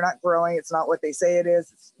 They're not growing. It's not what they say it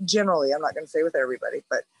is. Generally, I'm not going to say with everybody,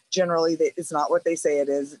 but generally it's not what they say it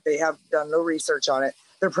is. They have done no research on it.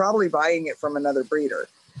 They're probably buying it from another breeder.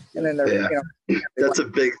 And then they're, you know. That's a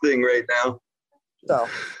big thing right now. So,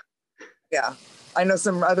 yeah. I know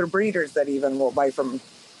some other breeders that even will buy from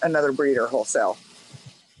another breeder wholesale.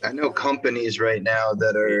 I know companies right now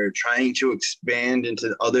that are trying to expand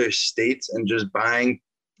into other states and just buying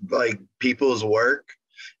like people's work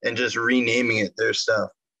and just renaming it their stuff.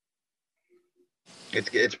 It's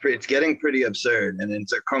getting pretty absurd, and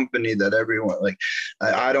it's a company that everyone like.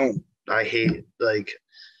 I hate it. Like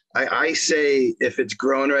I say if it's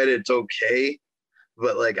grown right, it's okay.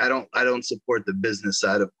 But like I don't support the business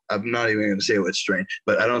side of. I'm not even going to say what strain,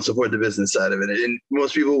 but I don't support the business side of it. And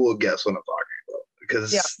most people will guess what I'm talking about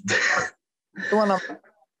because. Yeah. The one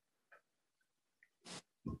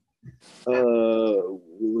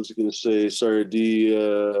what was I going to say? Sorry,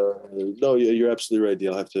 no, you're absolutely right, D.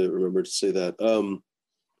 I'll have to remember to say that.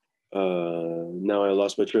 Now I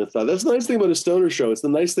lost my train of thought. That's the nice thing about a stoner show. It's the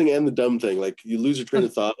nice thing and the dumb thing. Like you lose your train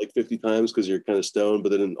of thought like 50 times because you're kind of stoned,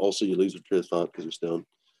 but then also you lose your train of thought because you're stoned.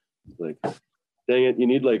 Like, dang it, you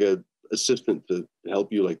need like a assistant to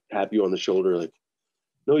help you, like tap you on the shoulder, like,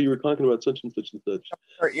 no, you were talking about such and such and such.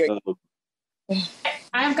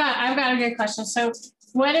 I've got a good question. So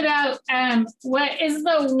what about what is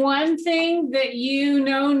the one thing that you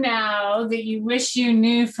know now that you wish you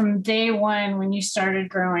knew from day one when you started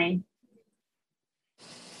growing?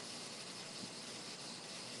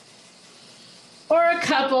 Or a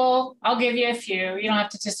couple. I'll give you a few. You don't have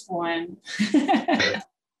to just one.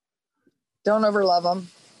 Don't overlove them.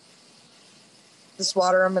 Just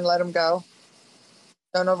water them and let them go.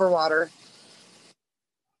 Don't overwater.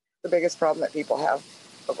 The biggest problem that people have,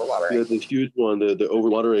 overwatering. Yeah, the huge one, the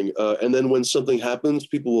overwatering. And then when something happens,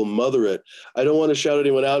 people will mother it. I don't want to shout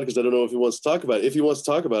anyone out because I don't know if he wants to talk about it. If he wants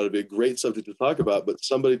to talk about it, it'd be a great subject to talk about. But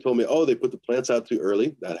somebody told me, oh, they put the plants out too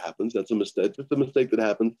early. That happens. That's a mistake. It's a mistake that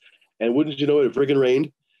happens. And wouldn't you know it friggin'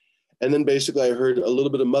 rained? And then basically I heard a little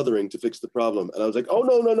bit of mothering to fix the problem. And I was like, oh,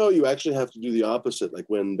 no. You actually have to do the opposite. Like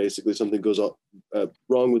when basically something goes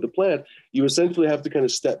wrong with the plant, you essentially have to kind of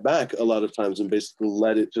step back a lot of times and basically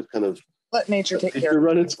let it just kind of let nature take care.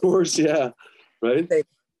 Run its course. Yeah. Right.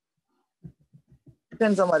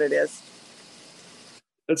 Depends on what it is.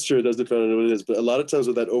 That's true. It does depend on what it is. But a lot of times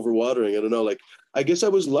with that overwatering, I don't know, like, I guess I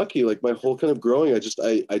was lucky. Like my whole kind of growing,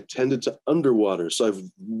 I tended to underwater. So I've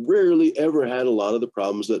rarely ever had a lot of the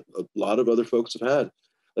problems that a lot of other folks have had,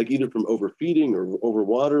 like either from overfeeding or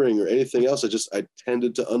overwatering or anything else. I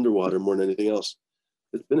tended to underwater more than anything else.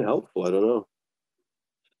 It's been helpful. I don't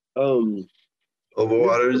know.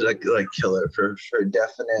 Overwater is like killer for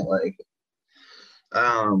definite. Like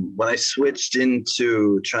when I switched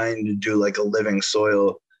into trying to do like a living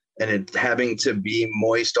soil and it having to be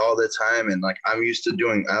moist all the time, and like I'm used to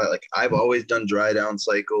doing I've always done dry down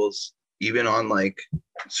cycles even on like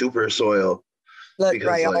super soil. Let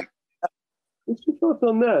dry out. What's your thoughts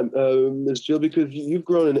on that, Ms. Jill? Because you've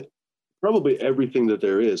grown in probably everything that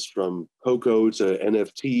there is, from cocoa to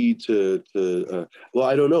NFT to well,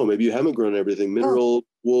 I don't know. Maybe you haven't grown everything. Mineral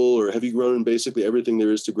wool, or have you grown basically everything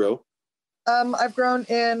there is to grow? I've grown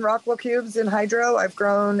in Rockwell cubes in hydro. I've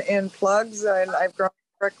grown in plugs, and I've grown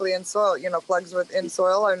directly in soil. You know, plugs within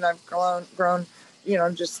soil, and I've grown. You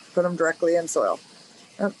know, just put them directly in soil.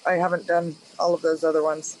 I haven't done all of those other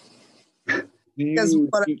ones because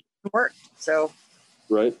what worked. So.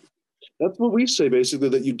 Right. That's what we say, basically,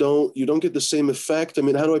 that you don't get the same effect. I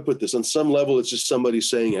mean, how do I put this? On some level, it's just somebody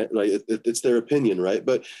saying it, right? It's their opinion, right?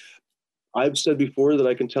 But I've said before that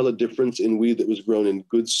I can tell a difference in weed that was grown in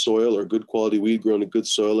good soil, or good quality weed grown in good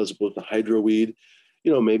soil, as opposed to hydro weed.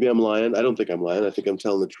 You know, maybe I'm lying. I don't think I'm lying. I think I'm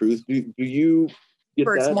telling the truth. Do you get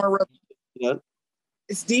that? It's more yeah.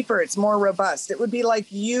 It's deeper. It's more robust. It would be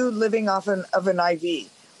like you living off of an IV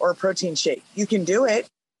or a protein shake. You can do it,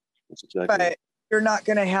 that's exactly but right. You're not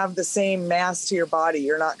going to have the same mass to your body.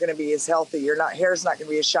 You're not going to be as healthy. Hair's not going to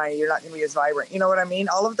be as shiny. You're not going to be as vibrant. You know what I mean?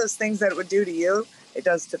 All of those things that it would do to you, it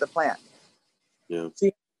does to the plant. Yeah. So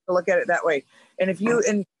you have to look at it that way. And if you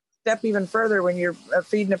step even further, when you're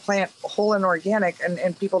feeding a plant whole and organic,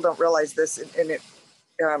 and people don't realize this, and it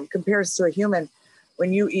compares to a human,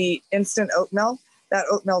 when you eat instant oatmeal, that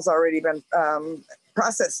oatmeal's already been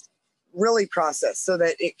processed, really processed, so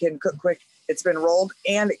that it can cook quick. It's been rolled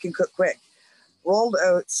and it can cook quick. Rolled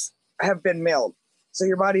oats have been milled, so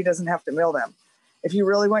your body doesn't have to mill them. If you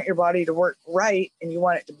really want your body to work right and you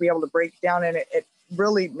want it to be able to break down, and it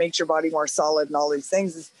really makes your body more solid and all these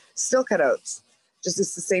things, is still cut oats. Just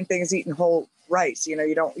it's the same thing as eating whole rice. You know,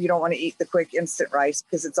 you don't want to eat the quick instant rice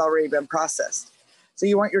because it's already been processed. So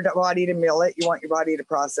you want your body to mill it. You want your body to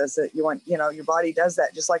process it. You want, your body does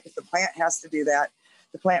that. Just like if the plant has to do that,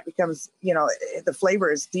 the plant becomes, the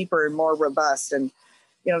flavor is deeper and more robust, and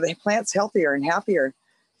the plant's healthier and happier.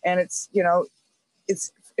 And it's,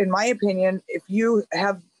 it's, in my opinion, if you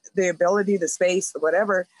have the ability, the space,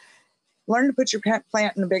 whatever, learn to put your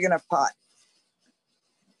plant in a big enough pot.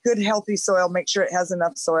 Good, healthy soil. Make sure it has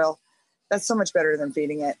enough soil. That's so much better than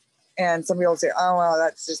feeding it. And some people say, oh, well,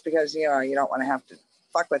 that's just because, you don't want to have to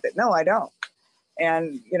fuck with it. No, I don't.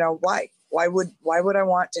 And, why? Why would I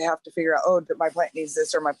want to have to figure out, oh, my plant needs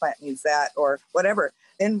this or my plant needs that or whatever?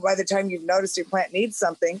 Then by the time you've noticed your plant needs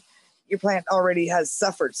something, your plant already has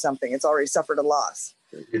suffered something. It's already suffered a loss.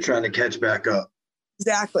 You're trying to catch back up.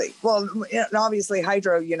 Exactly. Well, and obviously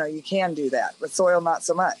hydro, you can do that. With soil, not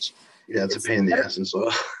so much. Yeah, it's a pain in the ass in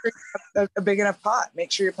soil. A big enough pot.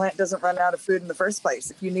 Make sure your plant doesn't run out of food in the first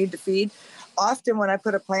place. If you need to feed, often when I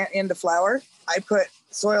put a plant into flower, I put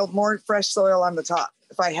more fresh soil on the top.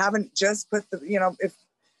 If I haven't just put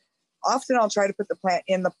often I'll try to put the plant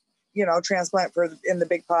in the, transplant in the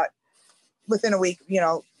big pot within a week,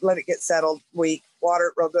 let it get settled, week, water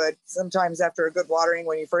it real good. Sometimes after a good watering,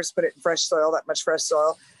 when you first put it in fresh soil, that much fresh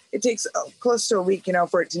soil, it takes close to a week,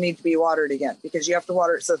 for it to need to be watered again, because you have to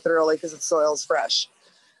water it so thoroughly because the soil is fresh.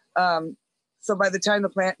 So by the time the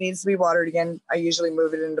plant needs to be watered again, I usually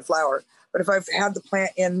move it into flower. But if I've had the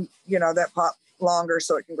plant in, that pot longer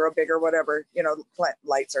so it can grow bigger, whatever, plant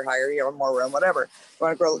lights are higher, more room, whatever. You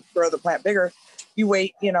want to grow the plant bigger, you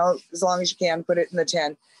wait, as long as you can, put it in the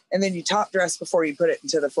 10, and then you top dress before you put it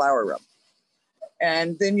into the flower room.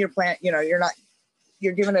 And then your plant,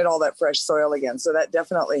 you're giving it all that fresh soil again. So that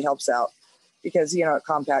definitely helps out, because, it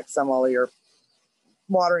compacts some while you're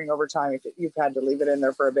watering over time if you've had to leave it in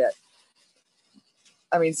there for a bit.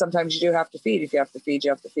 I mean, sometimes you do have to feed. If you have to feed, you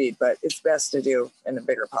have to feed, but it's best to do in a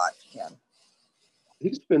bigger pot if you can.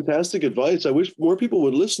 It's fantastic advice. I wish more people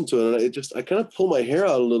would listen to it. And I kind of pull my hair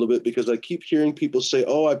out a little bit, because I keep hearing people say,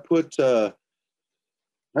 oh, I put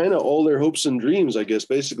kind of all their hopes and dreams, I guess,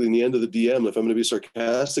 basically in the end of the DM, if I'm going to be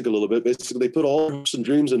sarcastic a little bit, basically they put all their hopes and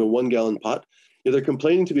dreams in a 1-gallon pot. They're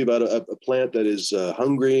complaining to me about a plant that is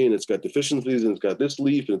hungry, and it's got deficiencies, and it's got this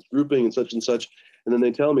leaf, and it's drooping, and such. And then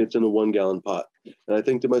they tell me it's in a 1-gallon pot. And I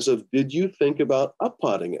think to myself, did you think about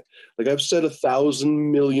up-potting it? Like I've said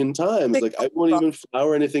 1,000 million times, like I won't even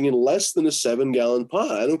flower anything in less than a 7-gallon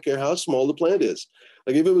pot. I don't care how small the plant is.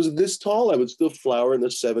 Like if it was this tall, I would still flower in a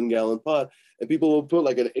 7-gallon pot. And people will put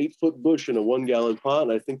like an 8-foot bush in a 1-gallon pot.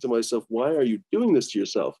 And I think to myself, why are you doing this to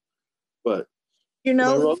yourself? But am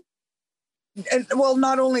I wrong? And well,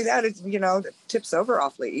 not only that, it's, it tips over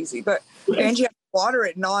awfully easy, but and you have to water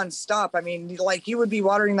it nonstop. I mean, like you would be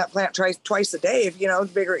watering that plant twice a day if, the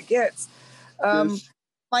bigger it gets. Yes.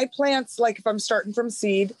 My plants, like if I'm starting from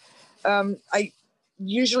seed, I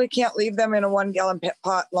usually can't leave them in a 1-gallon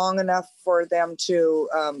pot long enough for them to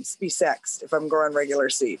be sexed if I'm growing regular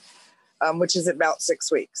seed, which is about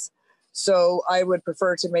 6 weeks. So I would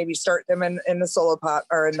prefer to maybe start them in the solo pot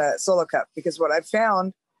or in the solo cup, because what I've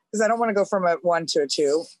found because I don't want to go from a 1 to a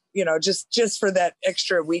 2, you know, just for that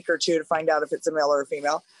extra week or two to find out if it's a male or a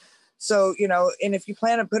female. So, you know, and if you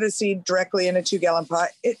plan to put a seed directly in a 2-gallon pot,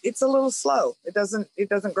 it's a little slow. It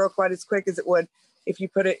doesn't grow quite as quick as it would if you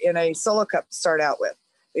put it in a solo cup to start out with.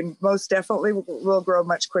 They most definitely will grow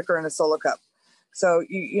much quicker in a solo cup. So,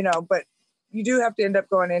 you know, but you do have to end up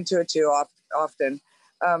going into a 2 often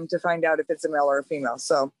to find out if it's a male or a female.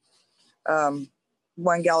 So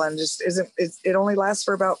 1 gallon just it only lasts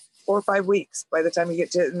for about 4 or 5 weeks. By the time you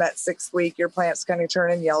get to in that 6th week, your plant's kind of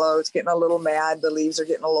turning yellow. It's getting a little mad. The leaves are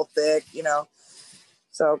getting a little thick, you know.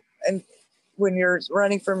 So, and when you're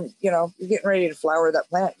running from, you know, you're getting ready to flower that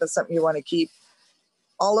plant, that's something you want to keep.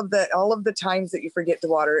 All of the times that you forget to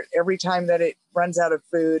water it, every time that it runs out of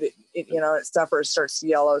food, it you know, it suffers, starts to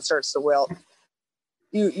yellow, starts to wilt.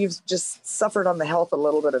 You've just suffered on the health a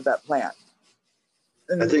little bit of that plant.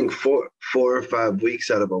 I think 4 or 5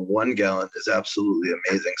 weeks out of a 1 gallon is absolutely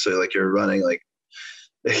amazing. So like you're running like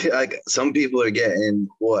some people are getting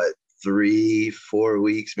what 3-4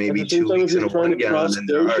 weeks, maybe 2 weeks in a 1 gallon, and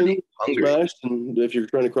they're already hungry. Smashed, and if you're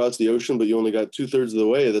trying to cross the ocean, but you only got 2/3 of the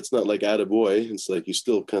way, that's not like attaboy. It's like you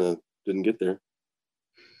still kind of didn't get there.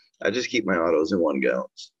 I just keep my autos in 1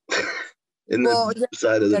 gallons in the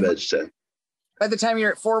side of the veg tent. By the time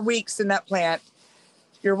you're at 4 weeks in that plant,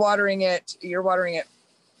 you're watering it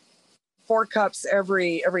 4 cups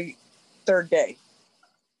every 3rd day.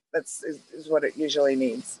 That's what it usually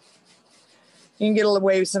needs. You can get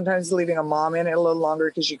away with sometimes leaving a mom in it a little longer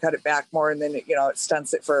because you cut it back more, and then it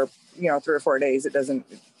stunts it for 3 or 4 days. It doesn't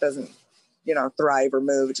thrive or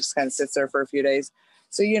move. It just kind of sits there for a few days.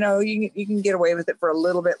 So you can get away with it for a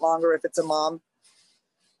little bit longer if it's a mom,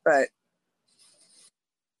 but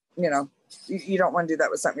you don't want to do that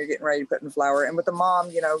with something you're getting ready to put in flower. And with the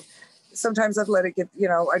mom, sometimes I've let it get,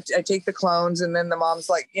 I take the clones, and then the mom's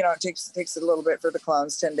like, it takes a little bit for the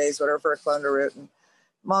clones, 10 days, whatever, for a clone to root. And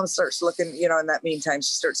mom starts looking, in that meantime,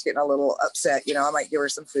 she starts getting a little upset. I might give her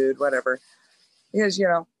some food, whatever. Because,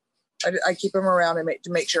 I keep them around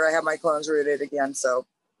to make sure I have my clones rooted again, so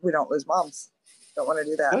we don't lose moms. Don't want to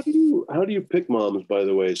do that. How do you pick moms, by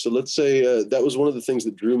the way? So let's say that was one of the things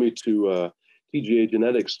that drew me to TGA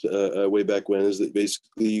Genetics way back when, is that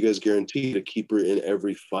basically you guys guaranteed a keeper in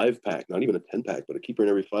every 5-pack, not even a 10-pack, but a keeper in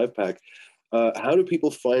every 5-pack. How do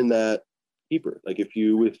people find that keeper? Like if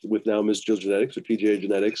you with now Ms. Jill Genetics or TGA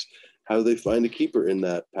Genetics, how do they find a keeper in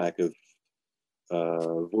that pack of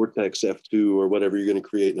Vortex F2 or whatever you're going to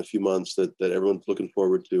create in a few months that everyone's looking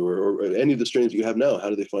forward to, or any of the strains you have now? How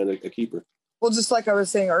do they find a keeper? Well, just like I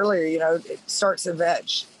was saying earlier, it starts in veg.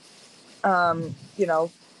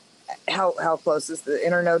 How close is the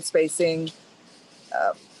internode spacing?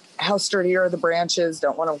 How sturdy are the branches?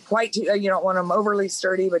 Don't want them you don't want them overly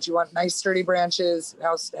sturdy, but you want nice sturdy branches.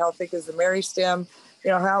 How thick is the meristem?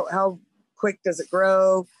 How quick does it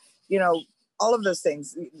grow? All of those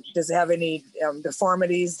things. Does it have any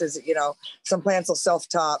deformities? Does it, some plants will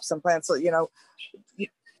self-top, some plants will,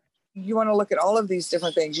 you want to look at all of these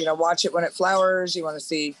different things, watch it when it flowers. You want to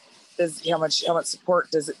see how much support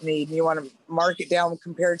does it need. And you want to mark it down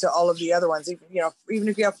compared to all of the other ones. Even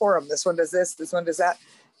if you have 4 of them, this one does this one does that.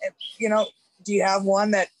 And, do you have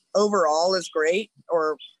one that overall is great,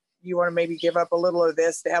 or you want to maybe give up a little of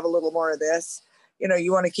this to have a little more of this?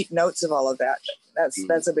 You want to keep notes of all of that.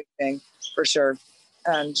 That's a big thing for sure.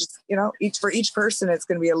 And just, for each person, it's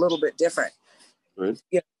going to be a little bit different. Right.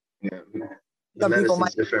 Yeah. Some people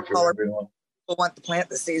might everyone. Want the plant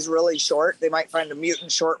that stays really short. They might find a mutant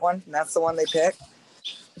short one, and that's the one they pick.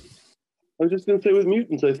 I was just going to say with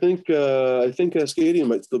mutants, I think Cascadian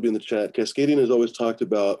might still be in the chat. Cascadian has always talked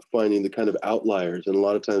about finding the kind of outliers, and a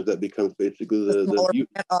lot of times that becomes basically the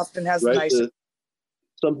mutant, often has right? nice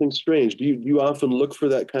something strange. Do you often look for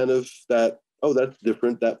that kind of that's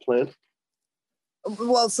different, that plant?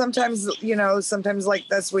 Well, sometimes like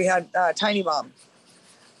this, we had Tiny Bomb.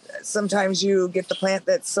 Sometimes you get the plant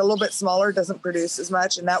that's a little bit smaller, doesn't produce as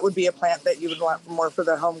much, and that would be a plant that you would want more for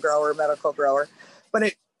the home grower, medical grower. But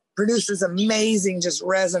it produces amazing, just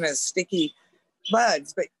resinous, sticky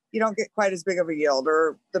buds, but you don't get quite as big of a yield,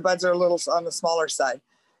 or the buds are a little on the smaller side.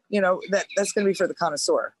 That's going to be for the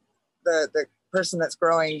connoisseur. The person that's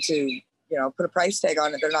growing to, put a price tag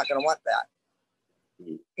on it, they're not going to want that.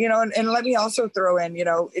 And let me also throw in,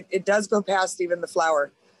 it does go past even the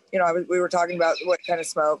flower. We were talking about what kind of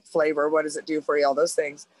smoke, flavor, what does it do for you, all those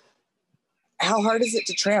things. How hard is it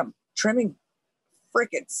to trim? Trimming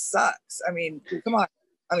freaking sucks. I mean, come on.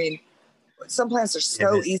 I mean, some plants are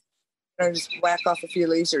so easy. Just whack off a few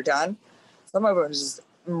leaves, you're done. Some of them are just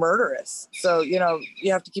murderous. So, you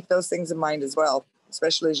have to keep those things in mind as well,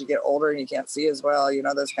 especially as you get older and you can't see as well,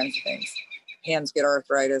 those kinds of things. hands get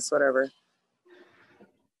arthritis, whatever.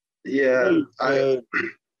 Yeah, I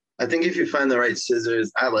think if you find the right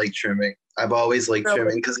scissors, I like trimming. I've always liked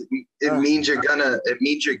trimming because it means you're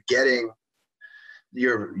getting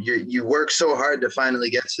you work so hard to finally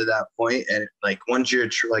get to that point, and like once you're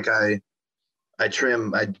like I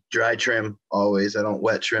dry trim always. I don't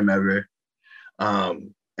wet trim ever.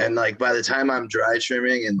 And like by the time I'm dry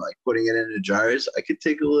trimming and like putting it into jars, I could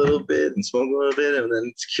take a little bit and smoke a little bit, and then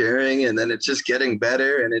it's curing, and then it's just getting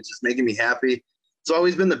better, and it's just making me happy. It's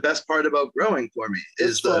always been the best part about growing for me.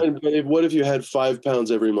 What if you had 5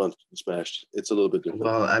 pounds every month smashed? It's a little bit different.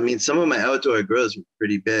 Well, I mean, some of my outdoor grows were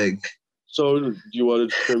pretty big. So do you want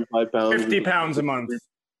to trim 5 pounds? 50 pounds a month.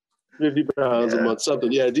 50 pounds a month,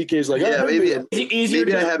 something. Yeah, DK's like, yeah, maybe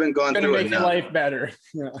easier. I haven't gone through it. Make your life better.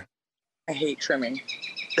 Yeah. I hate trimming.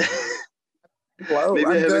 Maybe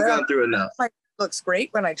I haven't gone through enough. It looks great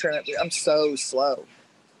when I trim it, but I'm so slow.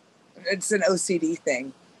 It's an OCD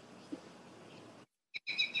thing.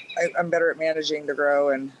 I'm better at managing the grow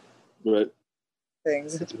and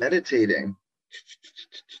things. It's meditating.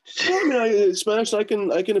 Well, I mean, Smash, I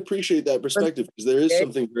can appreciate that perspective because there is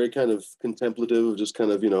something very kind of contemplative of just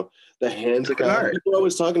kind of, the handcraft. People are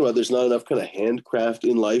always talking about there's not enough kind of handcraft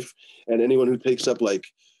in life, and anyone who takes up like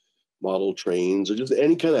model trains or just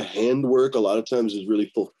any kind of handwork a lot of times is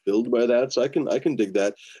really fulfilled by that. So I can dig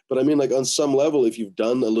that. But I mean, like on some level, if you've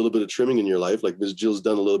done a little bit of trimming in your life, like Ms. Jill's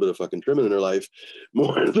done a little bit of fucking trimming in her life,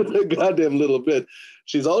 more than a goddamn little bit,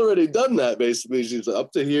 she's already done that. Basically, she's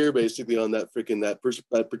up to here basically on that freaking that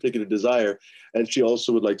particular desire, and she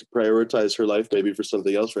also would like to prioritize her life maybe for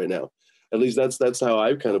something else right now. At least that's how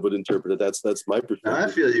I kind of would interpret it. That's my perspective. I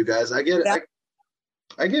feel you guys. I get it.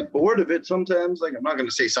 I get bored of it sometimes. Like, I'm not going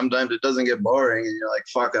to say sometimes it doesn't get boring and you're like,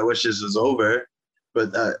 fuck, I wish this was over.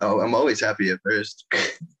 But I'm always happy at first.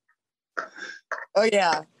 Oh,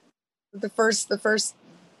 yeah. The first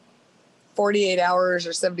 48 hours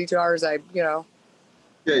or 72 hours, Yeah,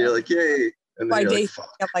 you're like, yay. And then you're like, fuck.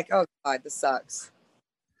 I'm like, oh, God, this sucks.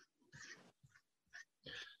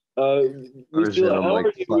 How are you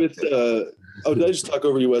with, did I just talk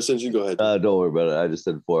over you, Wes? Since you go ahead. Don't worry about it. I just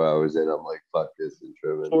said 4 hours in. I'm like, fuck this and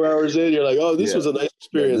trimming. 4 hours in, you're like, oh, this was a nice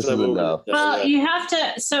experience. Yeah, well, you have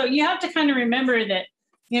to kind of remember that,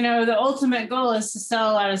 the ultimate goal is to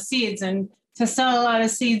sell a lot of seeds, and to sell a lot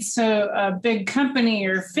of seeds to a big company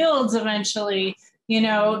or fields eventually,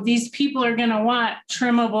 these people are going to want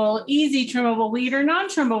easy trimmable weed or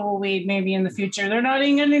non-trimmable weed maybe in the future. They're not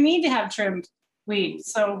even going to need to have trimmed weed.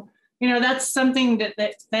 So, that's something that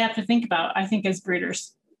they have to think about, I think, as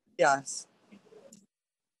breeders. Yes.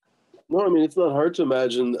 No, I mean, it's not hard to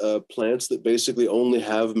imagine plants that basically only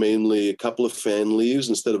have mainly a couple of fan leaves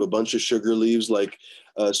instead of a bunch of sugar leaves like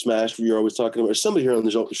Smash, you're always talking about, or somebody here on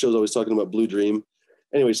the show is always talking about Blue Dream.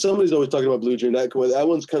 Anyway, somebody's always talking about Blue Dream. That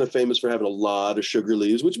one's kind of famous for having a lot of sugar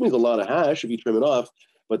leaves, which means a lot of hash if you trim it off,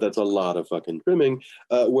 but that's a lot of fucking trimming.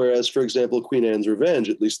 Whereas, for example, Queen Anne's Revenge,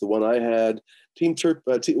 at least the one I had,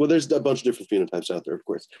 well, there's a bunch of different phenotypes out there, of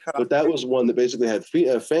course, but that was one that basically had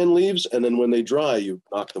fan leaves, and then when they dry, you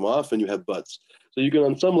knock them off and you have buds. So you can,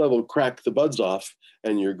 on some level, crack the buds off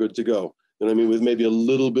and you're good to go. You know what I mean? With maybe a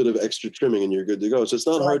little bit of extra trimming and you're good to go. So it's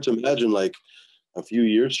not hard to imagine, like, a few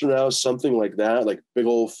years from now, something like that, like big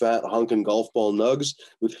old fat honking golf ball nugs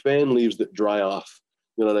with fan leaves that dry off.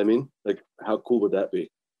 You know what I mean? Like, how cool would that be?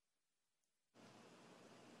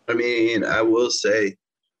 I mean, I will say,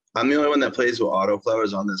 I'm the only one that plays with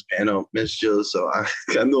autoflowers on this panel, Miss Jill. So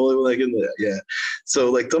I'm the only one that can do that. Yeah.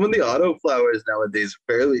 So like some of the autoflowers nowadays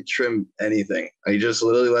barely trim anything. You just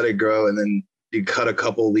literally let it grow and then you cut a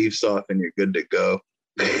couple leaves off and you're good to go.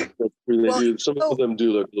 Some of them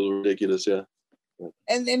do look a little ridiculous. Yeah.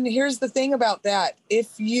 And then here's the thing about that.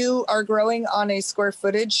 If you are growing on a square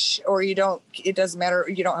footage or it doesn't matter,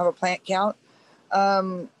 you don't have a plant count.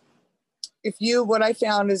 What I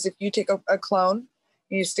found is if you take a clone,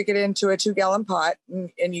 and you stick it into a 2-gallon pot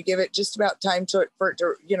and you give it just about time for it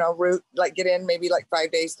to, root, like get in maybe like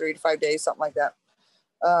 5 days, 3 to 5 days, something like that.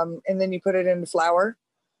 And then you put it into flour,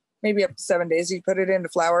 maybe up to 7 days. You put it into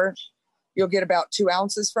flour, you'll get about 2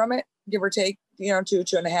 ounces from it, give or take,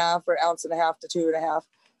 2.5 or 1.5 ounces to 2.5,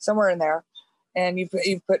 somewhere in there. And you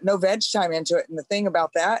put no veg time into it. And the thing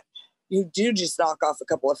about that, you do just knock off a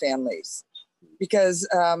couple of fan leaves. Because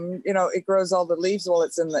it grows all the leaves while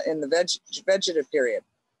it's in the vegetative period,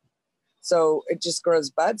 so it just grows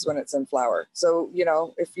buds when it's in flower. So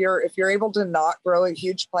if you're able to not grow a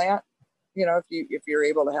huge plant, if you're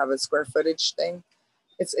able to have a square footage thing,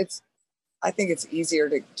 I think it's easier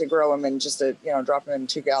to grow them and just drop them in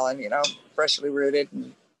 2-gallon, freshly rooted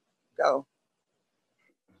and go.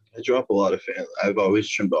 I drop a lot of fan. I've always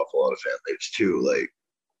trimmed off a lot of fan leaves too. Like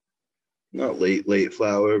not late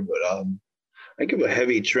flower, but I give a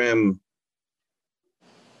heavy trim.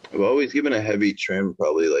 I've always given a heavy trim,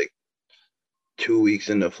 probably like 2 weeks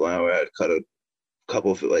into flower. I'd cut a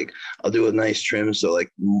couple of like I'll do a nice trim, so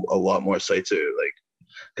like a lot more sites are like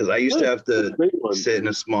because I used to have to sit in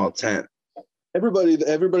a small tent. Everybody that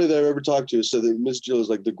I've ever talked to said that Miss Jill is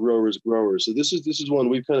like the grower's grower. So this is one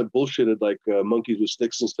we've kind of bullshitted like monkeys with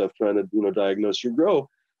sticks and stuff, trying to diagnose your grow.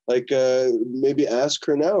 Like maybe ask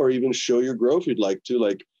her now, or even show your grow if you'd like to.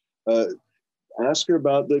 Like ask her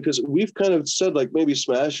about because we've kind of said like maybe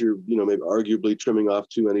smash your maybe arguably trimming off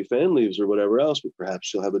too many fan leaves or whatever else, but perhaps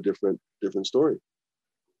she'll have a different story.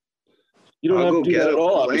 You don't have to do that at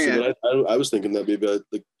all, obviously. But I was thinking that'd be about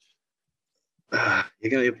like. You're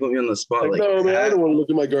gonna put me on the spot. Like no, man, I don't want to look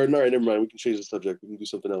at my garden. All right, never mind. We can change the subject. We can do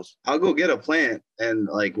something else. I'll go get a plant, and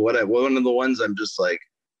like one of the ones I'm just like,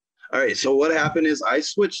 all right. So what happened is I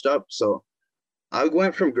switched up. So I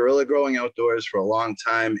went from guerrilla growing outdoors for a long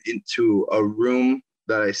time into a room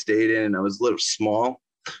that I stayed in, and I was a little small.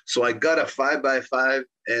 So I got a 5x5,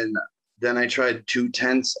 and then I tried 2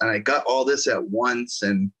 tents, and I got all this at once,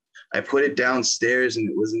 and I put it downstairs, and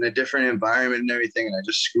it was in a different environment and everything, and I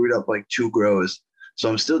just screwed up like 2 grows. So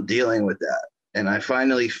I'm still dealing with that, and I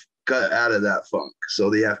finally got out of that funk. So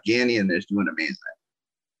the Afghanian is doing amazing.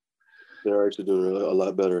 They're actually doing a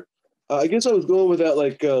lot better. I guess I was going with that,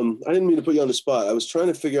 like, I didn't mean to put you on the spot. I was trying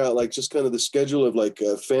to figure out, like, just kind of the schedule of, like,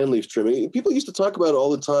 fan leaf trimming. People used to talk about it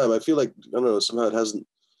all the time. I feel like, I don't know, somehow it hasn't,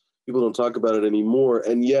 people don't talk about it anymore.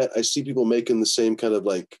 And yet I see people making the same kind of,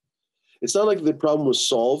 like, it's not like the problem was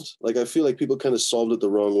solved. Like, I feel like people kind of solved it the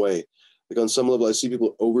wrong way. Like, on some level, I see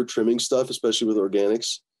people over trimming stuff, especially with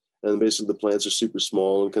organics. And basically the plants are super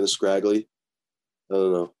small and kind of scraggly. I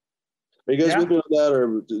don't know. Are you guys with me on that?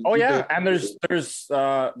 Or oh yeah, and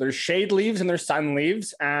there's shade leaves and there's sun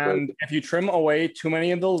leaves, and right. If you trim away too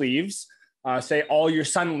many of the leaves, say all your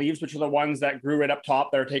sun leaves, which are the ones that grew right up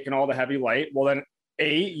top that are taking all the heavy light, well then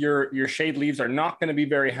your shade leaves are not going to be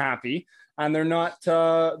very happy, and they're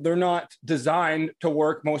not designed to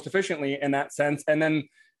work most efficiently in that sense. And then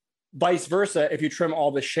vice versa, if you trim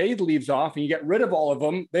all the shade leaves off and you get rid of all of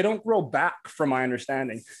them, they don't grow back, from my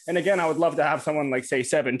understanding. And again, I would love to have someone like, say,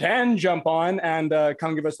 710 jump on and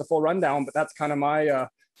come give us the full rundown, but that's kind of my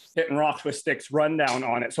hitting rocks with sticks rundown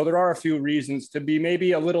on it. So there are a few reasons to be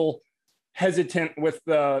maybe a little hesitant with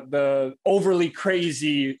the overly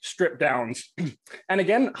crazy strip downs. And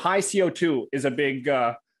again, high CO2 is a big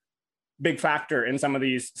factor in some of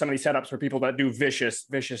these setups for people that do vicious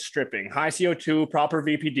stripping. High CO2, proper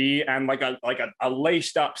VPD, and like a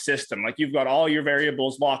laced up system. Like you've got all your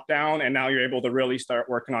variables locked down, and now you're able to really start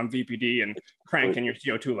working on VPD and cranking your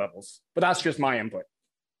CO2 levels. But that's just my input.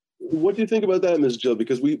 What do you think about that, Ms. Jill?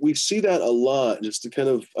 Because we see that a lot, just to kind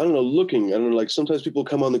of, I don't know, like sometimes people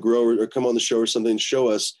come on the grow or come on the show or something, show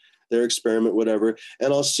us their experiment, whatever,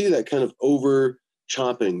 and I'll see that kind of over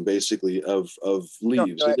chopping basically of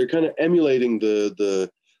leaves. They're kind of emulating the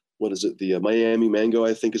what is it, the Miami mango,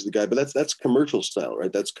 I think is the guy, but that's commercial style,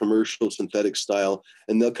 right? That's commercial synthetic style,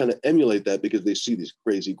 and they'll kind of emulate that because they see these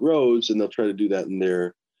crazy grows and they'll try to do that in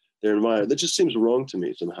their environment. That just seems wrong to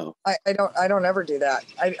me somehow. I don't ever do that.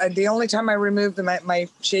 I the only time I remove my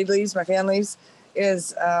shade leaves, my fan leaves,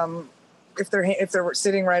 is if they're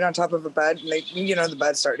sitting right on top of a bud and they, the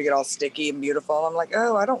buds start to get all sticky and beautiful. I'm like,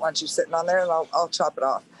 oh, I don't want you sitting on there, and I'll chop it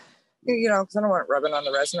off, because I don't want it rubbing on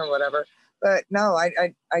the resin or whatever. But no,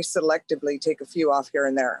 I selectively take a few off here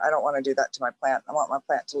and there. I don't want to do that to my plant. I want my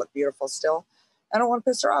plant to look beautiful still. I don't want to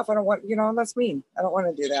piss her off. I don't want, that's mean. I don't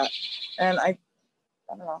want to do that. And I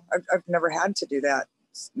don't know. I've never had to do that.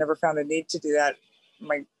 Never found a need to do that.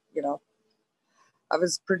 I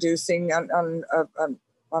was producing on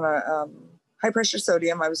a high pressure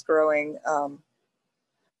sodium. I was growing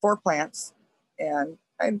 4 plants, and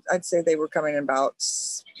I'd say they were coming in about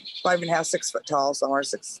 5.5, 6 foot tall, somewhere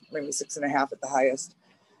maybe 6.5 at the highest.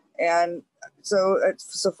 And so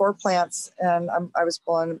 4 plants, and I was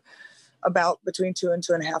pulling about between 2 and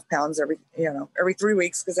 2.5 pounds every 3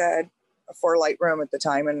 weeks, because I had a 4 light room at the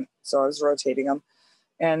time, and so I was rotating them.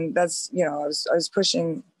 And that's I was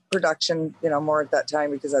pushing production more at that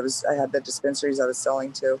time, because I had the dispensaries I was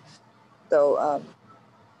selling to. So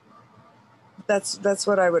that's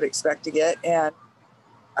what I would expect to get. And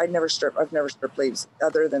I've never stripped leaves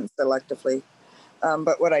other than selectively.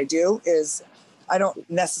 But what I do is I don't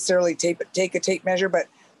necessarily take a tape measure, but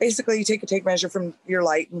basically you take a tape measure from your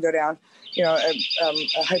light and go down,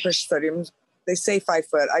 a high pressure sodium, they say 5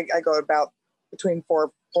 foot. I go about between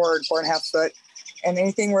 4 and 4.5 foot, and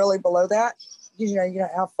anything really below that, you know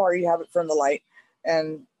how far you have it from the light.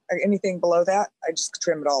 And anything below that, I just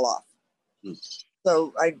trim it all off.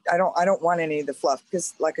 So I don't want any of the fluff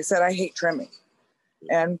because, like I said, I hate trimming.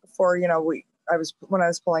 And before, when I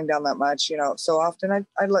was pulling down that much, so often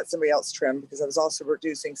I'd let somebody else trim because I was also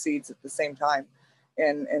producing seeds at the same time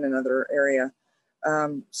in another area.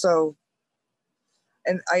 So,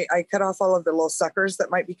 and I cut off all of the little suckers that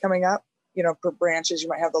might be coming up, per branches. You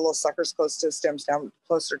might have the little suckers close to the stems down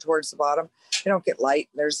closer towards the bottom. They don't get light.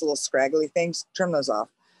 There's little scraggly things. Trim those off.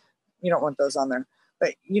 You don't want those on there.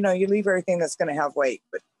 But, you leave everything that's going to have weight.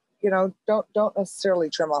 But, don't necessarily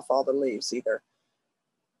trim off all the leaves either.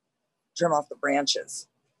 Trim off the branches.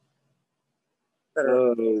 I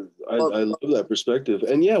love that perspective.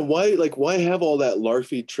 And yeah, why have all that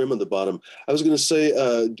larvae trim at the bottom? I was going to say,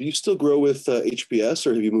 do you still grow with HPS,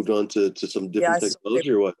 or have you moved on to some different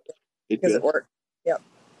technology, or what? Because it worked. Yeah.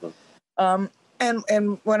 Oh. And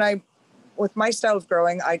when with my style of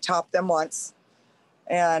growing, I top them once,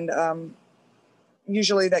 and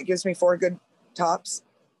usually that gives me 4 good tops.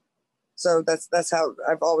 So that's how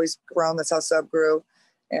I've always grown. That's how sub grew.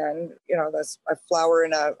 And, I flower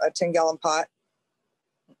in a 10-gallon pot.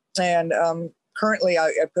 And currently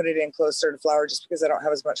I put it in closer to flower just because I don't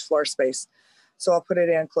have as much floor space. So I'll put it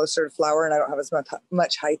in closer to flower and I don't have as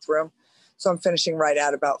much height room. So I'm finishing right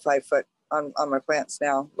at about 5 foot on my plants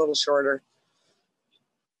now, a little shorter.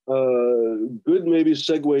 Good maybe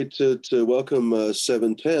segue to welcome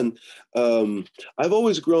 710. I've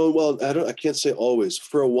always grown, well, I can't say always,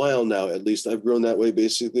 for a while now at least, I've grown that way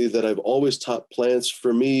basically, that I've always topped plants.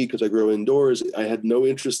 For me, because I grow indoors, I had no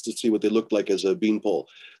interest to see what they looked like as a beanpole.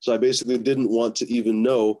 So I basically didn't want to even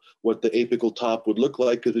know what the apical top would look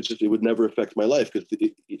like, because it would never affect my life. Because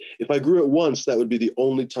if I grew it once, that would be the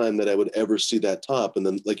only time that I would ever see that top. And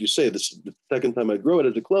then, like you say, the second time I grow it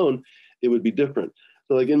as a clone, it would be different.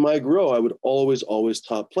 So like in my grow, I would always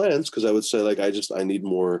top plants because I would say like, I need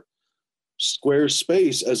more square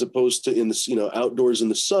space as opposed to in the, outdoors in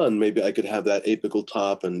the sun. Maybe I could have that apical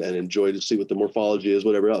top and enjoy to see what the morphology is,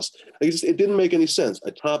 whatever else. It didn't make any sense. I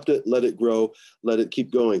topped it, let it grow, let it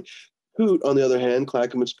keep going. Coot, on the other hand,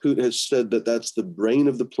 Clackamas Coot has said that that's the brain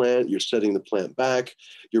of the plant. You're setting the plant back.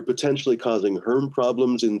 You're potentially causing herm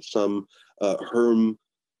problems in some herm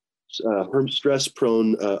stress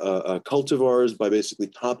prone cultivars by basically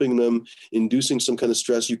topping them, inducing some kind of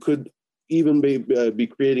stress. You could even be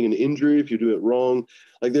creating an injury if you do it wrong.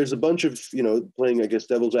 Like there's a bunch of, playing, I guess,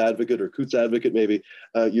 devil's advocate or Coot's advocate, maybe,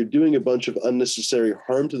 you're doing a bunch of unnecessary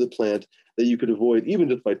harm to the plant that you could avoid even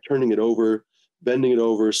just by turning it over, bending it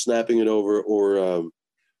over, snapping it over, or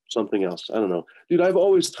something else. I don't know. Dude, I've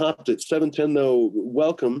always topped it. 710 though,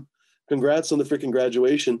 welcome. Congrats on the freaking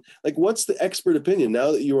graduation. Like, what's the expert opinion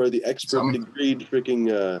now that you are the expert degreed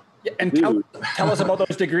freaking and tell us about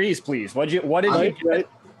those degrees, please. What did you get?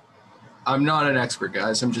 I'm not an expert,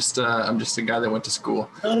 guys. I'm just a guy that went to school.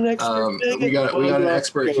 Not an expert. We got an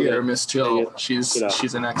expert here, Miss Jill. She's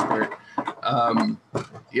an expert.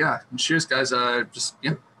 Yeah. Cheers, guys.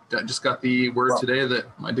 Just got the word today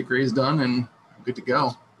that my degree is done and I'm good to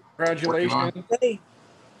go. Congratulations.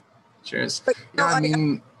 Cheers. But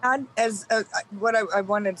what I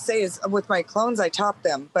wanted to say is with my clones, I top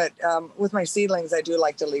them, but with my seedlings, I do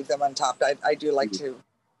like to leave them untopped. I do like to.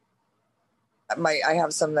 I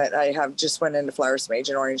have some that I have just went into flower some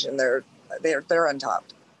Agent Orange, and they're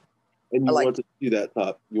untopped. And you want to see that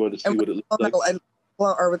top. You want to see what it looks like.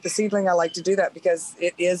 Or with the seedling, I like to do that because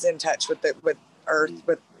it is in touch with earth.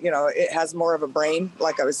 With it has more of a brain,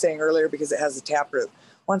 like I was saying earlier, because it has a taproot.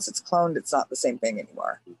 Once it's cloned, it's not the same thing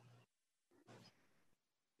anymore.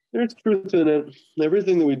 There's truth in it.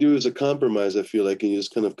 Everything that we do is a compromise, I feel like, and you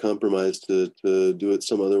just kind of compromise to do it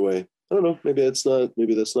some other way. I don't know. Maybe that's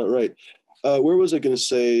not right. Where was I going to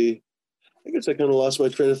say? I guess I kind of lost my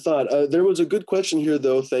train of thought. There was a good question here,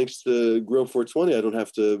 though, thanks to Grow 420. I don't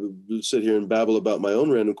have to sit here and babble about my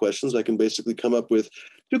own random questions. I can basically come up with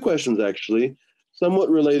 2 questions, actually, somewhat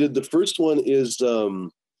related. The first one is,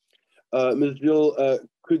 Ms. Jill,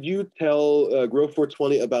 could you tell Grow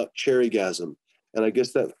 420 about cherrygasm? And I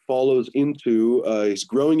guess that follows into, he's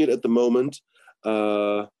growing it at the moment.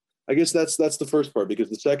 I guess that's the first part, because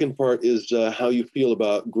the second part is how you feel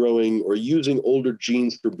about growing or using older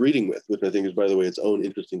genes for breeding with, which I think is, by the way, its own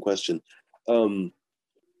interesting question. Can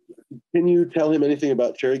you tell him anything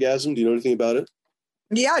about cherrygasm? Do you know anything about it?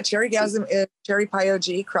 Yeah, cherrygasm is cherry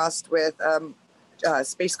PIOG crossed with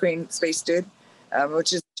Space Queen, Space Dude,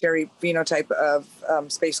 which is cherry phenotype of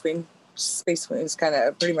Space Queen. Space Queen is kind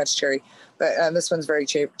of pretty much cherry, but this one's very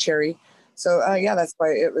cherry. So yeah, that's why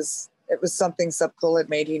it was something Subcool had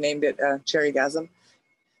made. He named it cherrygasm.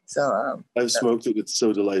 So I've smoked it. It's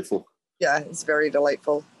so delightful. Yeah, it's very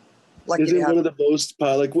delightful. lucky Is to it have. one of the most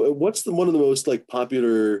like what's one of the most like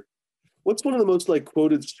popular? What's one of the most like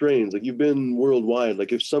quoted strains? Like you've been worldwide.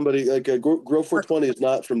 Like if somebody like Grow 420 is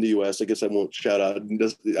not from the U.S. I guess I won't shout out.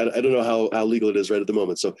 I don't know how legal it is right at the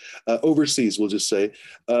moment. So overseas, we'll just say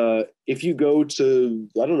if you go to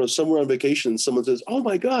I don't know somewhere on vacation, someone says, "Oh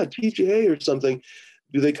my God, TGA" or something.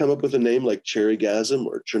 Do they come up with a name like Cherrygasm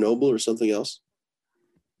or Chernobyl or something else?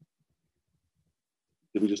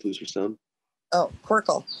 Did we just lose your sound? Oh,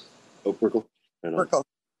 Quirkle. Oh, Quirkle. Right on. Quirkle.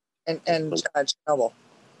 And Chernobyl.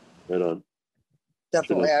 Right on.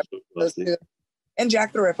 Definitely. And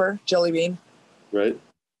Jack the Ripper, Jelly Bean. Right.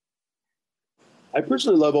 I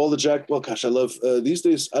personally love all the Jack. Well, gosh, I love these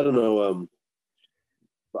days. I don't know.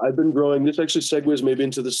 I've been growing. This actually segues maybe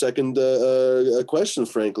into the second question.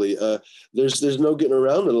 Frankly, there's no getting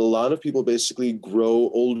around it. A lot of people basically grow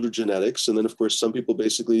older genetics, and then of course some people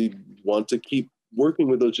basically want to keep working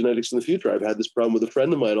with those genetics in the future. I've had this problem with a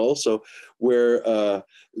friend of mine also, where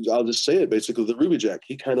I'll just say it basically the Ruby Jack.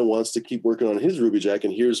 He kind of wants to keep working on his Ruby Jack,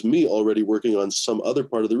 and here's me already working on some other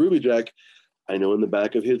part of the Ruby Jack. I know in the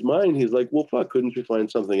back of his mind, he's like, well, fuck, couldn't you find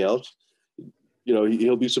something else? You know,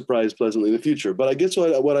 he'll be surprised pleasantly in the future. But I guess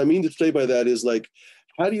what I mean to say by that is like,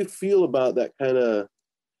 how do you feel about that kind of,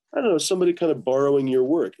 I don't know, somebody kind of borrowing your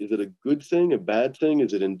work? Is it a good thing, a bad thing?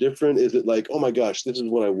 Is it indifferent? Is it like, oh my gosh, this is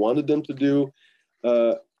what I wanted them to do?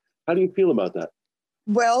 How do you feel about that?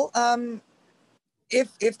 Well,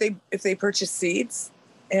 if they purchase seeds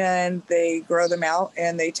and they grow them out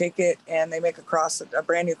and they take it and they make a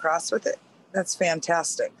brand new cross with it, that's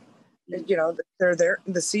fantastic. You know, they're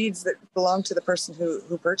the seeds that belong to the person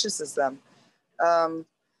who purchases them. I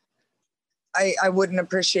wouldn't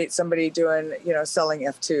appreciate somebody doing, you know, selling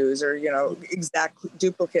F2s or, you know, exact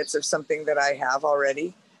duplicates of something that I have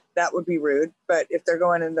already. That would be rude. But if they're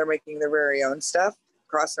going and they're making their very own stuff,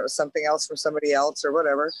 crossing it with something else from somebody else or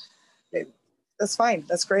whatever, that's fine.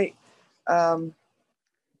 That's great.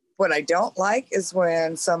 What I don't like is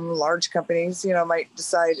when some large companies, you know, might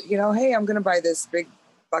decide, you know, hey, I'm going to buy this big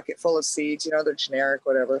bucket full of seeds, you know, they're generic,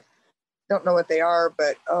 whatever. Don't know what they are,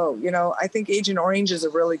 but, oh, you know, I think Agent Orange is a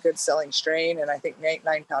really good selling strain. And I think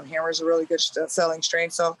 9-pound Hammer is a really good selling strain.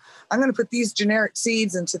 So I'm going to put these generic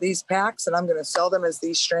seeds into these packs and I'm going to sell them as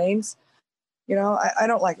these strains. You know, I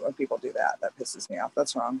don't like it when people do that. That pisses me off.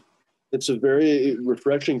 That's wrong. It's a very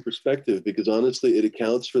refreshing perspective because honestly, it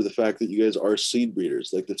accounts for the fact that you guys are seed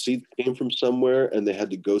breeders. Like the seeds came from somewhere and they had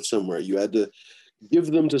to go somewhere. You had to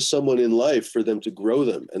give them to someone in life for them to grow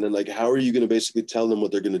them. And then like, how are you going to basically tell them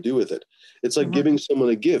what they're going to do with it? It's like giving someone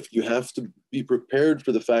a gift. You have to be prepared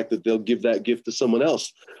for the fact that they'll give that gift to someone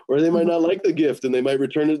else, or they might not like the gift and they might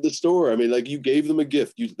return it at the store. I mean, like you gave them a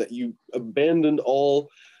gift, you abandoned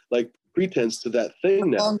all like pretense to that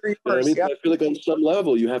thing now. You know what I mean? Yep. I feel like on some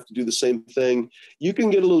level you have to do the same thing. You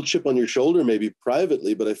can get a little chip on your shoulder maybe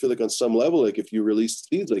privately, but I feel like on some level, like if you release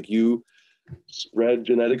seeds, like you spread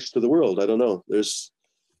genetics to the world. I don't know. It's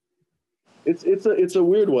a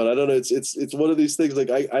weird one. I don't know. It's one of these things. Like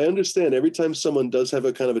I understand every time someone does have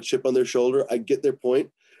a kind of a chip on their shoulder, I get their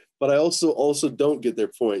point, but I also don't get their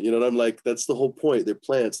point. You know, and I'm like, that's the whole point. They're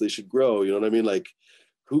plants. They should grow. You know what I mean? Like,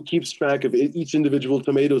 who keeps track of each individual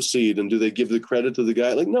tomato seed, and do they give the credit to the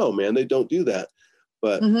guy? Like, no, man, they don't do that.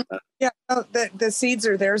 But yeah, no, the seeds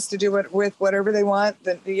are theirs to do it with whatever they want.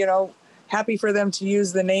 That, you know, happy for them to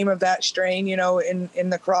use the name of that strain, you know, in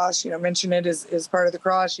the cross, you know, mention it as part of the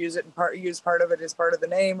cross, use part of it as part of the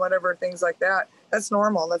name, whatever, things like that. That's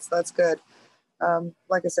normal. That's good.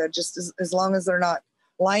 Like I said, just as long as they're not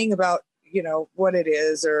lying about, you know, what it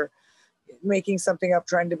is, or making something up,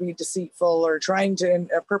 trying to be deceitful, or trying to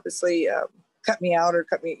purposely cut me out, or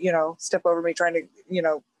you know, step over me, trying to, you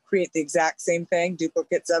know, create the exact same thing,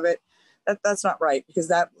 duplicates of it. That's not right, because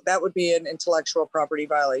that would be an intellectual property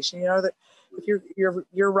violation. You know, that if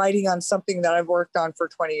you're writing on something that I've worked on for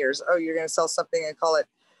 20 years, oh, you're going to sell something and call it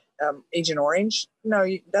Agent Orange? No,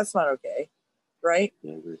 that's not okay, right?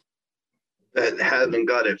 That haven't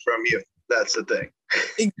got it from you. That's the thing.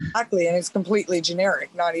 Exactly, and it's completely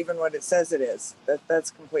generic, not even what it says it is.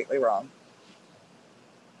 That's completely wrong.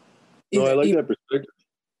 No, I like that perspective.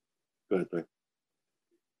 Go ahead, Frank.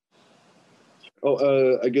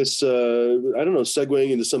 Oh, I guess I don't know.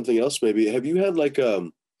 Segueing into something else, maybe. Have you had like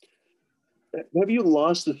have you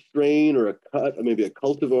lost a strain or a cut, or maybe a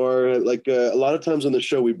cultivar? Like a lot of times on the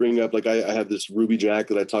show, we bring up like I have this Ruby Jack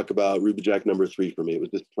that I talk about, Ruby Jack number 3 for me. It was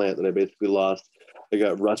this plant that I basically lost. I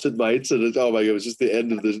got russet mites, and oh my god, it was just the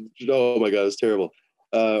end of the. Oh my god, it was terrible.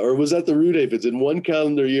 Or was that the root aphids? In one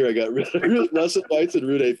calendar year, I got russet mites and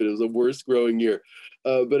root aphid. It was the worst growing year.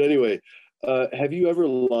 But anyway. Have you ever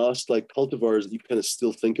lost like cultivars that you kind of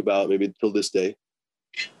still think about maybe till this day?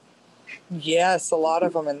 Yes, a lot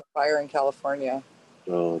of them in the fire in California.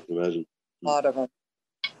 Oh, I can imagine. A lot of them.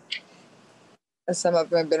 And some of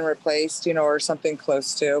them have been replaced, you know, or something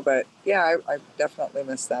close to. But yeah, I definitely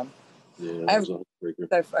miss them. Yeah, that was a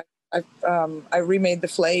heartbreaker. I remade the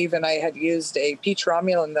Flav, and I had used a peach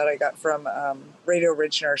Romulan that I got from Radio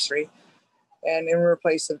Ridge Nursery, and in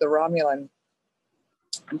replace of the Romulan.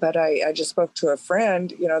 But I just spoke to a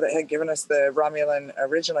friend, you know, that had given us the Romulan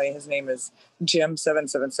originally. His name is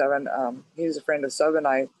Jim777. He was a friend of Sub and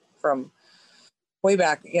I from way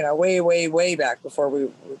back, you know, way back before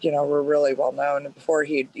we, you know, were really well known, and before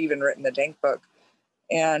he'd even written the Dank book.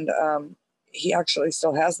 And he actually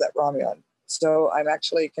still has that Romulan. So I'm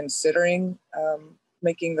actually considering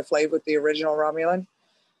making the Flav with the original Romulan.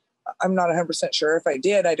 I'm not 100% sure. If I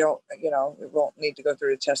did, I don't, you know, it won't need to go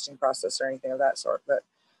through a testing process or anything of that sort. But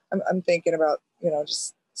I'm thinking about, you know,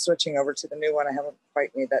 just switching over to the new one. I haven't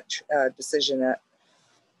quite made that decision yet.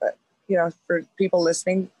 But, you know, for people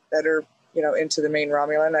listening that are, you know, into the main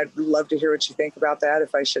Romulan, I'd love to hear what you think about that.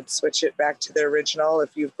 If I should switch it back to the original,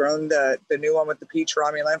 if you've grown the new one with the peach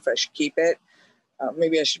Romulan, if I should keep it.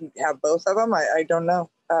 Maybe I should have both of them. I don't know.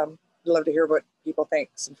 I'd love to hear what people think.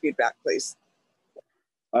 Some feedback, please.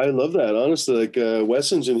 I love that. Honestly, like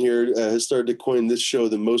Wessingen here has started to coin this show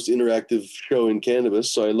the most interactive show in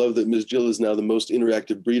cannabis. So I love that Ms. Jill is now the most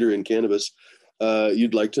interactive breeder in cannabis.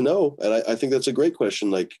 You'd like to know. And I think that's a great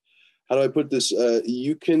question. Like, how do I put this?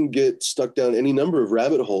 You can get stuck down any number of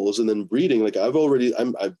rabbit holes, and then breeding. Like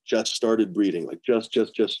I've just started breeding, like just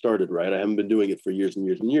started, right? I haven't been doing it for years and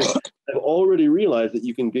years and years. I've already realized that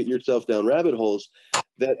you can get yourself down rabbit holes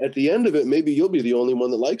that at the end of it, maybe you'll be the only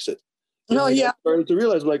one that likes it. No, yeah. I started to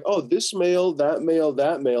realize, like, oh, this male, that male,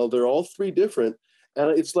 that male, they're all three different. And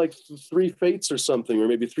it's like three fates or something, or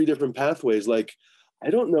maybe three different pathways. Like, I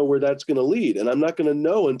don't know where that's going to lead. And I'm not going to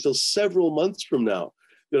know until several months from now.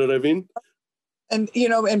 You know what I mean? And, you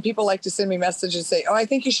know, and people like to send me messages and say, oh, I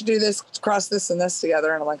think you should do this, cross this and this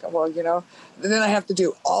together. And I'm like, well, you know, then I have to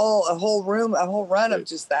do a whole run of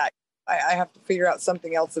just that. I have to figure out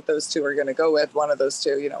something else that those two are going to go with, one of those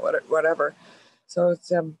two, you know, whatever. So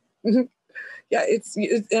it's, yeah,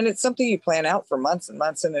 it's something you plan out for months and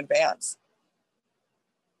months in advance.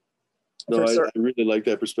 No, I really like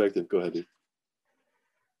that perspective. Go ahead, dude.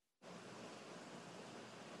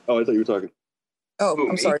 Oh, I thought you were talking. Oh,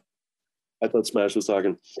 I'm sorry. I thought Smash was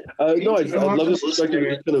talking. No, I love this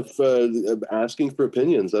perspective, kind of asking for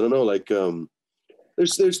opinions. I don't know, like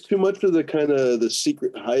there's too much of the kind of the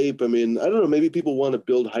secret hype. I mean, I don't know, maybe people want to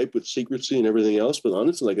build hype with secrecy and everything else, but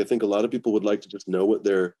honestly, like I think a lot of people would like to just know what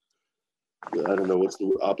they're, I don't know, what's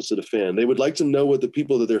the opposite of fan. They would like to know what the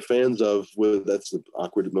people that they're fans of, that's the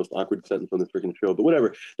most awkward sentence on this freaking show, but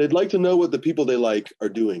whatever. They'd like to know what the people they like are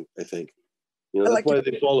doing, I think. You know, that's why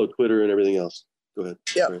they follow Twitter and everything else. Go ahead.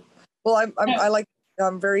 Yeah. Sorry. Well,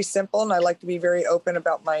 I'm very simple, and I like to be very open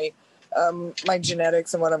about my my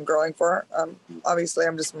genetics and what I'm growing for. Obviously,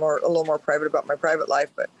 I'm just a little more private about my private life,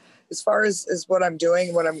 but as far as what I'm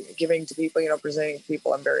doing, what I'm giving to people, you know, presenting to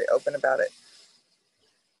people, I'm very open about it.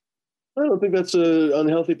 I don't think that's an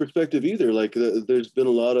unhealthy perspective either. Like there's been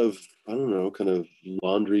a lot of, I don't know, kind of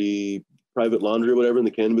private laundry or whatever in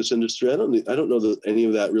the cannabis industry. I don't know that any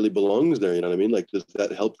of that really belongs there. You know what I mean? Like, does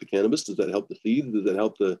that help the cannabis? Does that help the seeds? Does that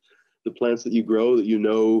help the plants that you grow, that you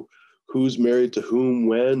know who's married to whom,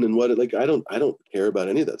 when, and what? Like, I don't care about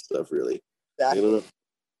any of that stuff really. Exactly.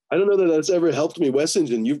 I don't know that that's ever helped me.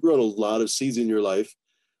 Wessingen, you've grown a lot of seeds in your life.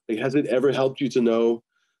 Like, has it ever helped you to know,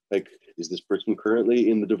 like, is this person currently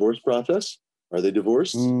in the divorce process? Are they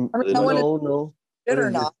divorced? No. It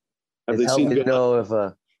or not? Have they seen to know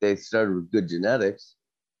if they started with good genetics?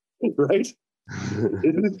 Right?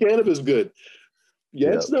 Isn't cannabis good?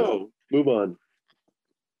 Yes, yep. No. Move on.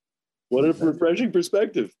 What a refreshing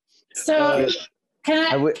perspective. So,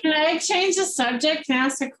 can I change the subject and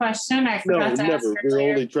ask a question? I forgot to ask. No, never. We're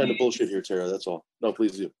only trying to bullshit here, Tara. That's all. No,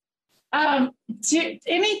 please do.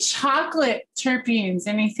 Any chocolate terpenes?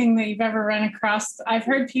 Anything that you've ever run across? I've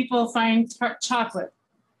heard people find chocolate.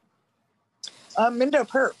 Mindo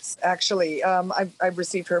Perps, actually. I've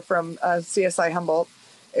received her from CSI Humboldt.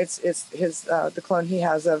 It's his the clone he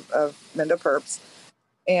has of Mindo Perps,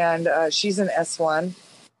 and she's an S1.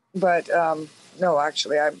 But no,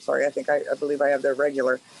 actually, I'm sorry. I believe I have the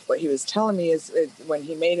regular. What he was telling me is when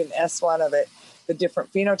he made an S1 of it, the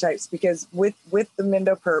different phenotypes, because with the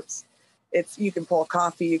Mindo Perps, you can pull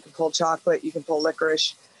coffee, you can pull chocolate, you can pull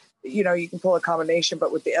licorice, you know, you can pull a combination.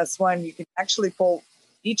 But with the S1, you can actually pull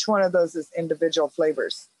each one of those as individual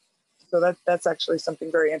flavors. So that's actually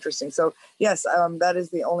something very interesting. So yes, that is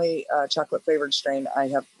the only chocolate flavored strain I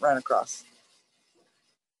have run across.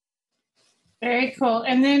 Very cool.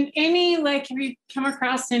 And then have you come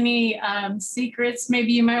across any secrets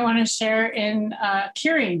maybe you might want to share in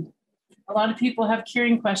curing? A lot of people have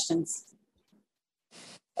curing questions.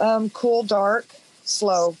 Cool, dark,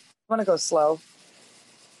 slow. You want to go slow,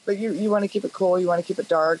 but you want to keep it cool. You want to keep it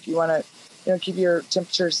dark. You want to, keep your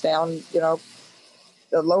temperatures down.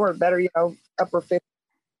 The lower, better. Upper 50s,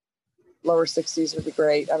 lower 60s would be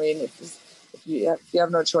great. I mean, if you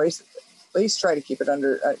have no choice, at least try to keep it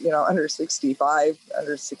under, under 65,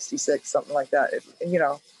 under 66, something like that.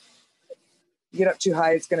 Get up too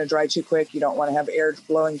high, it's going to dry too quick. You don't want to have air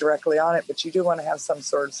blowing directly on it, but you do want to have some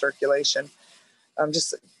sort of circulation.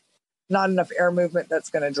 Just not enough air movement that's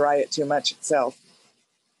going to dry it too much itself.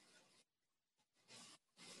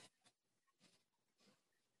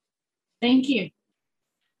 Thank you.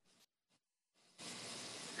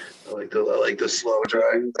 I like the slow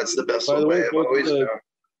dry. That's the best way. I've always known.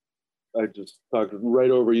 I just talked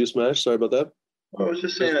right over you, Smash. Sorry about that. I was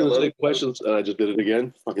just saying, I was take questions, and I just did it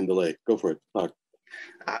again. Fucking delay. Go for it. Talk.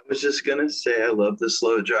 I was just gonna say I love the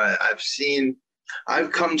slow dry.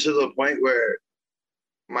 I've come to the point where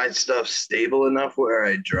my stuff's stable enough where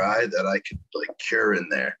I dry that I could cure in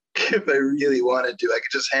there. If I really wanted to, I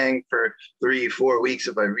could just hang for 3-4 weeks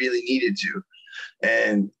if I really needed to.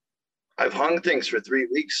 And I've hung things for 3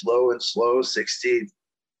 weeks, low and slow, 60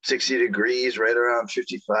 degrees, right around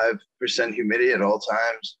 55% humidity at all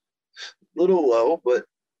times. A little low, but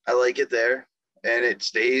I like it there. And it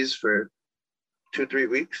stays for 2-3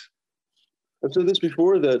 weeks. I've said this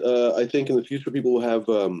before that I think in the future people will have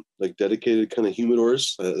dedicated kind of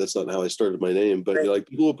humidors. That's not how I started my name, but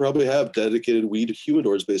people will probably have dedicated weed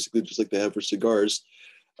humidors, basically just like they have for cigars.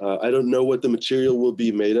 I don't know what the material will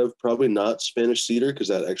be made of. Probably not Spanish cedar, because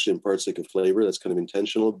that actually imparts a flavor that's kind of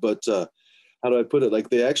intentional. But how do I put it?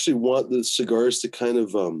 They actually want the cigars to kind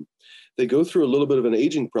of they go through a little bit of an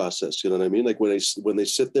aging process. You know what I mean? When they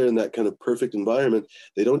sit there in that kind of perfect environment,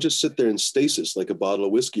 they don't just sit there in stasis like a bottle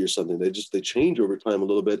of whiskey or something. They change over time a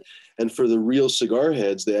little bit. And for the real cigar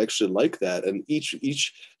heads, they actually like that. And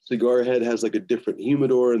each cigar head has a different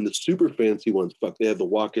humidor, and the super fancy ones, they have the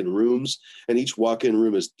walk-in rooms, and each walk-in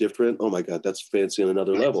room is different. Oh my God, that's fancy on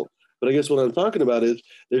another level. But I guess what I'm talking about is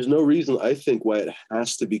there's no reason, I think, why it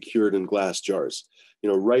has to be cured in glass jars.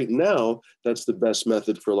 Right now, that's the best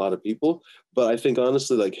method for a lot of people. But I think,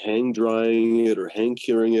 honestly, hang drying it or hang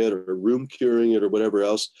curing it or room curing it or whatever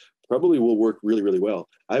else probably will work really, really well.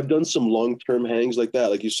 I've done some long-term hangs like that.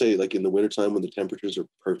 Like you say, in the wintertime when the temperatures are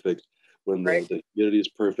perfect, when the humidity is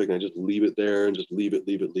perfect, and I just leave it there and just leave it,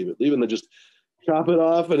 and then just chop it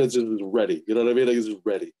off and it's just ready. You know what I mean? It's just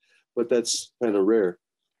ready. But that's kind of rare.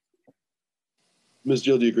 Ms.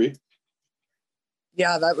 Jill, do you agree?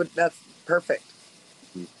 Yeah, that's perfect.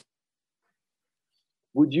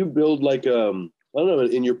 Would you build I don't know,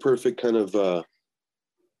 in your perfect kind of,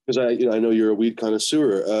 because I know you're a weed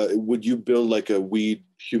connoisseur, would you build a weed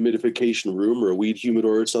humidification room or a weed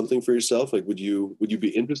humidor or something for yourself? Would you be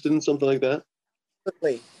interested in something like that?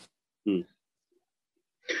 Absolutely.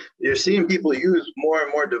 You're seeing people use more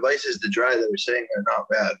and more devices to dry that are saying they're not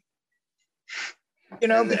bad.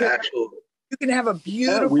 Because you can have a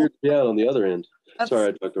beautiful... Yeah, on the other end. Sorry,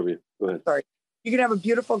 I talked over you. Go ahead. Sorry. You can have a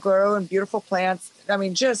beautiful grow and beautiful plants. I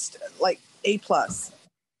mean, just A+,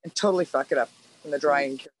 and totally fuck it up in the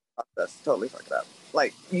drying process. Totally fuck it up.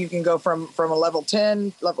 You can go from a level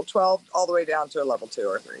 10, level 12, all the way down to a level 2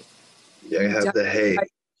 or 3. Yeah, you have the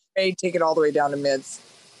hay. Take it all the way down to mids.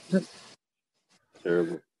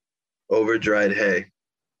 Terrible. Over-dried hay.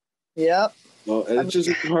 Yep. Well, and it's just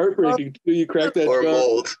heartbreaking too. You crack that or jar.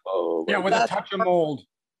 mold. Oh, yeah, with a touch of mold.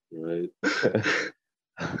 Right.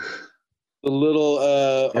 The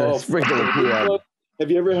little sprinkle of PM. Have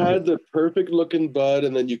you ever had the perfect looking bud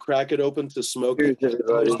and then you crack it open to smoke it? There's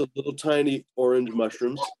the little tiny orange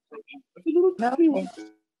mushrooms. The little tiny one.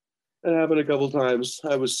 That happened a couple times.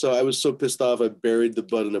 I was so pissed off. I buried the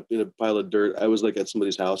bud in a pile of dirt. I was at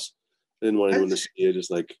somebody's house. I didn't want anyone to see it.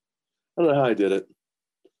 Just I don't know how I did it.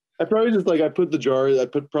 I probably just I put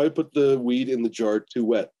the weed in the jar too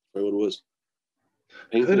wet. Right, what it was.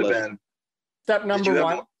 Could have been. Step number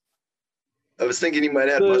 1. I was thinking you might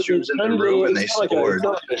have mushrooms in the room and they spored. It's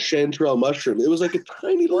not like a chanterelle mushroom. It was like a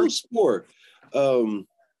tiny little spore. I feel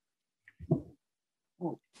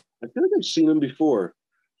like I've seen them before.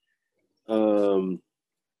 I don't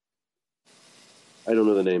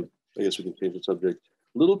know the name. I guess we can change the subject.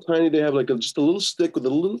 Little tiny, they have just a little stick with a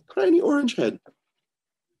little tiny orange head.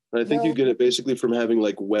 And I think you get it basically from having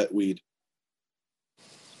wet weed.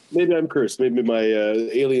 Maybe I'm cursed. Maybe my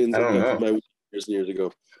aliens my years and years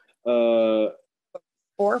ago.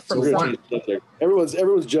 Or from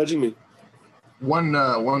everyone's judging me.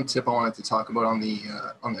 one tip I wanted to talk about on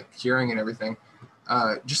the curing and everything,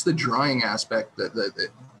 just the drying aspect. The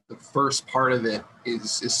first part of it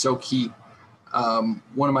is so key.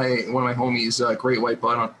 One of my homies, Great White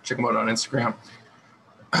Bud, check him out on Instagram.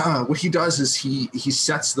 What he does is he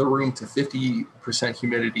sets the room to 50%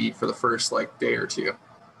 humidity for the first like day or two,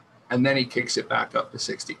 and then he kicks it back up to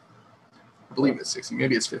 60. I believe it's 60,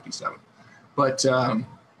 maybe it's 57. But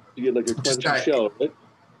you get like a crunchy shell, right?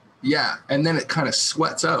 Yeah, and then it kind of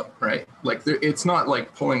sweats out, right? Like it's not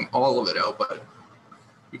like pulling all of it out, but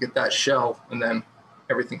you get that shell, and then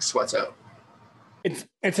everything sweats out.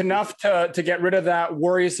 It's enough to get rid of that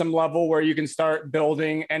worrisome level where you can start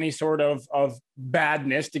building any sort of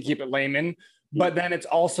badness, to keep it layman. But then it's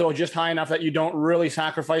also just high enough that you don't really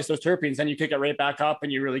sacrifice those terpenes. Then you kick it right back up and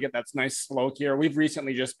you really get that nice slow cure. We've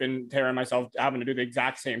recently just been tearing myself having to do the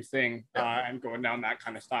exact same thing and going down that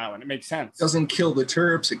kind of style. And it makes sense. Doesn't kill the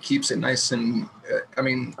terps. It keeps it nice. And I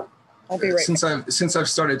mean, I'll be right since I've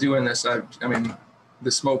started doing this, I mean,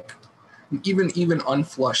 the smoke, even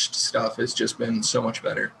unflushed stuff has just been so much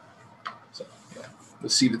better. So yeah, the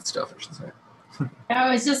seeded stuff, I should say. I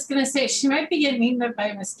was just going to say, she might be getting eaten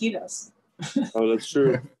by mosquitoes. Oh, that's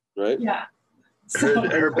true, right? Yeah.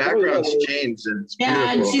 Her background's changed, and it's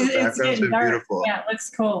yeah, beautiful. And it's getting dark. Beautiful. Yeah, it looks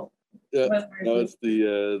cool. Yeah, now it's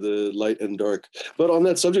the light and dark. But on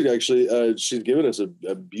that subject, actually, she's given us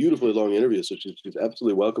a beautifully long interview, so she's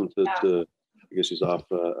absolutely welcome to I guess she's off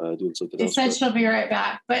doing something else. She said she'll be right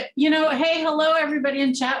back. But, hey, hello, everybody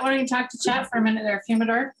in chat. Why don't you talk to chat for a minute there,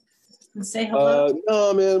 Fumador? And say hello.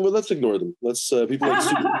 No, man. Well, let's ignore them. Let's people like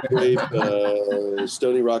Super Grape,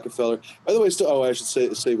 Stony Rockefeller. By the way, I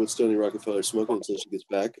should say what Stony Rockefeller's smoking until she gets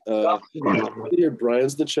back. Here,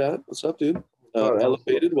 Brian's in the chat. What's up, dude?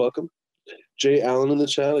 Elevated, welcome. Jay Allen in the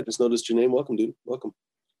chat. I just noticed your name. Welcome, dude. Welcome.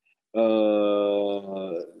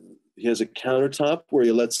 He has a countertop where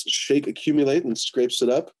he lets shake accumulate and scrapes it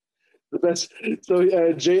up. The best.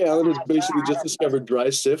 So Jay Allen has basically just discovered dry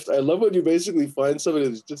sift. I love when you basically find somebody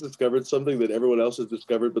who's just discovered something that everyone else has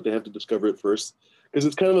discovered, but they have to discover it first, because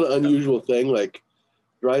it's kind of an unusual thing. Like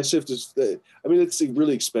dry sift is, I mean, it's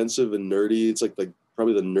really expensive and nerdy. It's like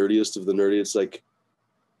probably the nerdiest of the nerdy. It's like,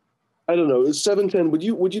 I don't know. It's 710.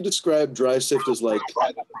 Would you describe dry sift as like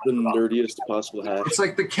the nerdiest possible hash? It's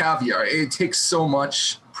like the caviar. It takes so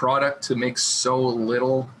much product to make so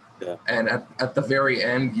little. Yeah. And at the very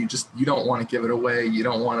end, you don't want to give it away. You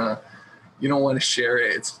don't want to share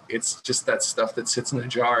it. It's just that stuff that sits in the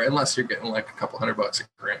jar, unless you're getting like a couple $100 a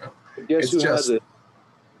gram. Guess who has it?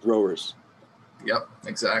 Growers. Yep,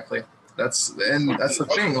 exactly. That's the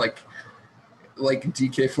thing. Like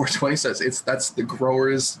DK420 says, that's the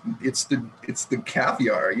growers. It's the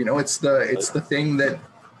caviar. It's the thing that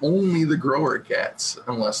only the grower gets,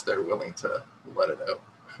 unless they're willing to let it out.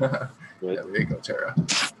 Right. Yeah, there you go, Tara.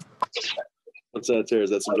 What's that, Tara?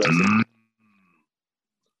 Is that some dry sift?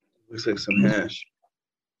 Looks like some hash.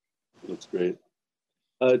 That's great.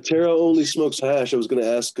 Tara only smokes hash. I was going to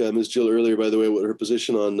ask Ms. Jill earlier, by the way, what her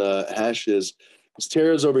position on hash is. Because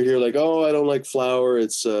Tara's over here like, oh, I don't like flour.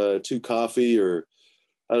 It's too coffee, or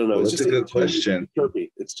I don't know. Well, it's that's just a good question. Terpy.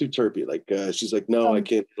 It's too terpy. Like she's like, no, I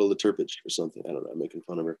can't handle the terpage or something. I don't know. I'm making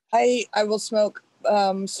fun of her. I will smoke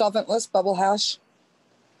solventless bubble hash.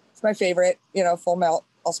 It's my favorite. Full melt.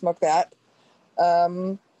 I'll smoke that.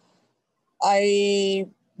 I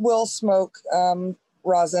will smoke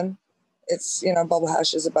rosin. It's bubble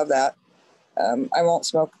hash is above that. I won't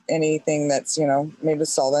smoke anything that's made with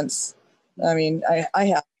solvents. I mean, I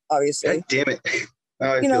have, obviously. God damn it!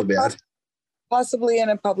 Oh, I feel bad. Possibly in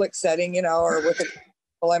a public setting, or with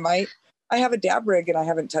people, I might. I have a dab rig and I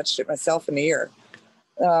haven't touched it myself in a year.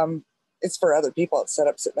 It's for other people. It's set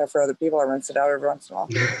up sitting there for other people. I rinse it out every once in a while.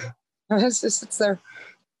 It's there.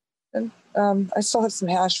 And I still have some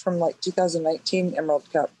hash from like 2019 Emerald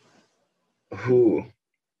Cup. Who?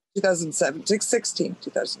 2016.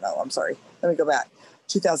 No, I'm sorry. Let me go back.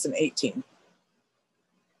 2018.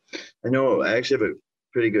 I know. I actually have a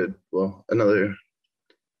pretty good, another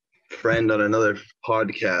friend on another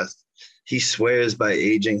podcast. He swears by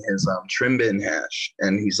aging his trim bin hash,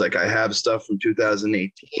 and he's like, I have stuff from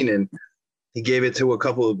 2018, and he gave it to a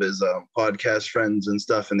couple of his podcast friends and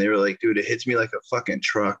stuff, and they were like, dude, it hits me like a fucking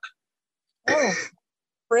truck. Oh,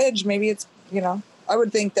 fridge. Maybe it's, I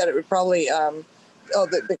would think that it would probably,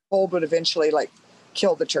 the cold would eventually like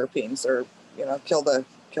kill the terpenes, or, kill the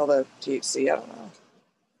THC. I don't know.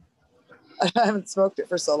 I haven't smoked it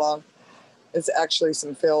for so long. It's actually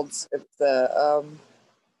some Fields. It's the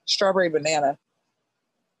strawberry banana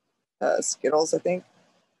Skittles, I think.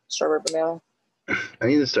 Strawberry banana. I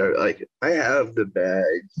need to start, I have the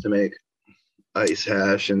bags to make ice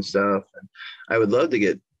hash and stuff. And I would love to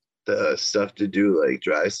get the stuff to do like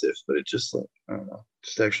dry sift, but it's just like, I don't know,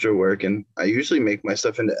 just extra work. And I usually make my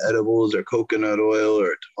stuff into edibles or coconut oil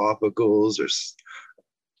or topicals or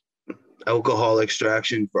alcohol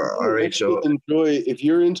extraction for RHO. Enjoy if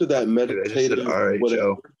you're into that meditative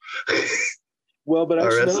RHO. Well, but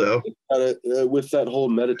actually, RSO. With that whole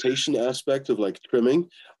meditation aspect of like trimming,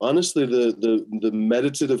 honestly, the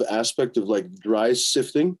meditative aspect of like dry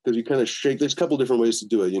sifting, because you kind of shake. There's a couple different ways to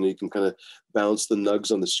do it. You know, you can kind of bounce the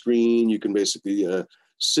nugs on the screen. You can basically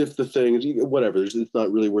sift the things, whatever. It's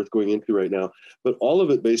not really worth going into right now. But all of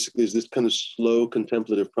it basically is this kind of slow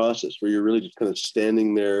contemplative process where you're really just kind of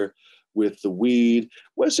standing there with the weed.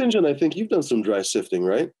 Wes Injun, I think you've done some dry sifting,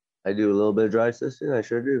 right? I do a little bit of dry sifting. I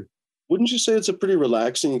sure do. Wouldn't you say it's a pretty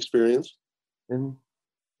relaxing experience?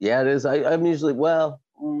 Yeah, it is. I usually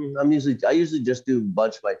just do a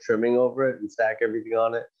bunch of my trimming over it and stack everything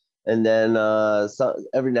on it, and then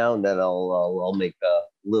every now and then I'll make a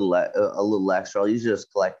little extra. I'll usually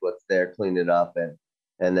just collect what's there, clean it up,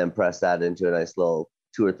 and then press that into a nice little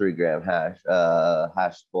 2 or 3 gram hash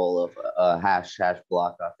bowl of hash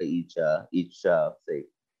block off of each say,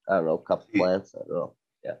 I don't know, couple plants. I don't know.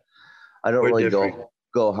 Yeah, I don't really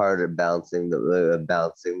go hard at bouncing them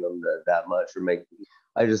that much or make.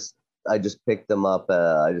 I just picked them up.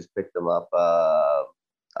 I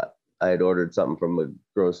had ordered something from a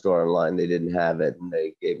grocery store online. They didn't have it, and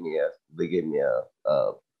they gave me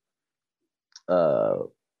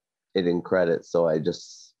it in credit. So I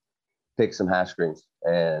just picked some hash greens,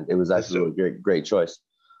 and it was actually a great choice.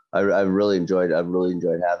 I really enjoyed having them.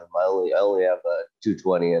 I only have a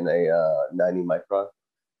 220 and a 90 micron.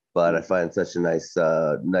 But I find such a nice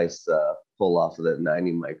pull off of that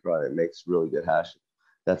 90 micron. It makes really good hash.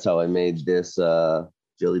 That's how I made this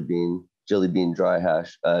jelly bean dry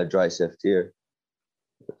sift here.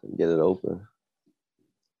 Get it open.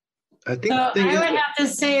 I think I would have to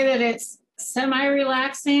say that it's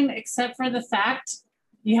semi-relaxing, except for the fact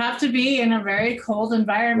you have to be in a very cold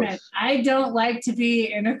environment. I don't like to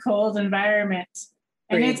be in a cold environment.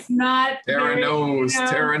 And it's not Tara knows.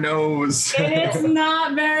 It's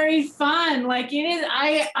not very fun. Like it is.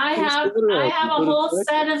 I have a whole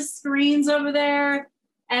set of screens over there,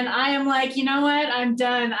 and I am like, you know what? I'm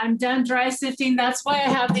done. I'm done dry sifting. That's why I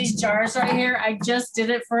have these jars right here. I just did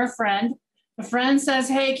it for a friend. A friend says,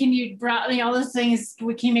 "Hey, can you brought me all those things?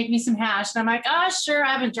 Can you make me some hash?" And I'm like, "Oh, sure.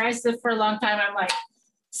 I haven't dry sifted for a long time." I'm like,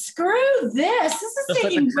 "Screw this. This is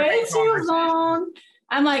taking way too long."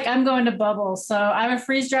 I'm like, I'm going to bubble. So I have a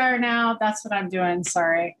freeze dryer now. That's what I'm doing.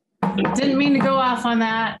 Sorry. Didn't mean to go off on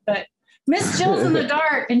that, but Miss Jill's in the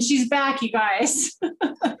dark and she's back, you guys.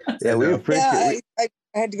 Yeah, we appreciate it.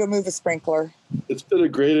 I had to go move a sprinkler. It's been a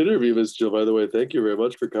great interview, Miss Jill, by the way. Thank you very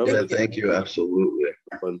much for coming. Yeah, thank you. Absolutely.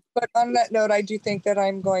 But on that note, I do think that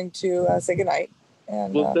I'm going to say goodnight.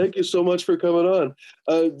 And, well, thank you so much for coming on.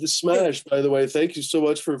 The Smash, by the way, thank you so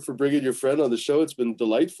much for bringing your friend on the show. It's been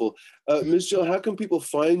delightful. Ms. Jill, how can people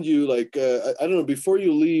find you? Like, I don't know, before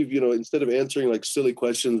you leave, instead of answering like silly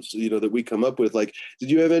questions, that we come up with, like, did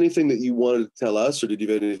you have anything that you wanted to tell us, or did you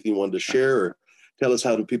have anything you wanted to share, or tell us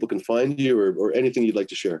how people can find you, or anything you'd like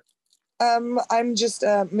to share? I'm just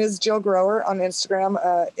Ms. Jill Grower on Instagram,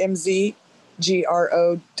 MZGROWERE.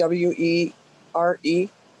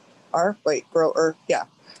 Grower, yeah.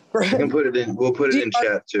 You can put it in. We'll put it in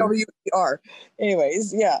chat too. WER.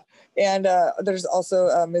 Anyways, yeah. And there's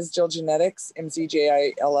also Ms. Jill Genetics,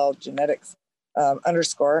 MZJILL Genetics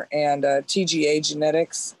 _ and TGA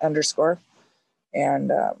Genetics _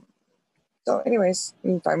 and so anyways,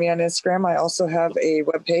 you can find me on Instagram. I also have a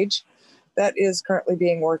webpage that is currently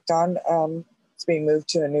being worked on. It's being moved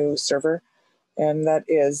to a new server. And that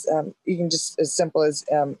is, you can just as simple as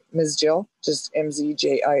Ms. Jill, just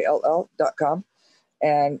MZJILL.com.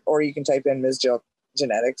 Or you can type in Ms. Jill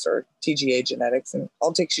Genetics or TGA Genetics, and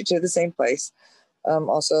all takes you to the same place.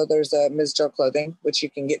 Also, there's a Ms. Jill Clothing, which you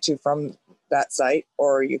can get to from that site,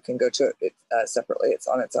 or you can go to it separately. It's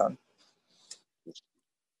on its own.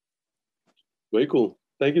 Very cool.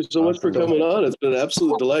 Thank you so much for coming on. It's been an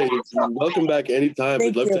absolute delight. Welcome back anytime.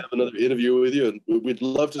 We'd love to have another interview with you, and we'd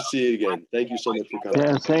love to see you again. Thank you so much for coming.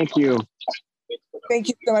 Yeah, thank you. Thank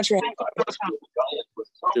you so much for having me.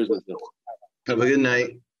 Cheers, Ms. Jill. Have a good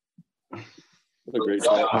night. Have a great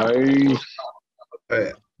night. All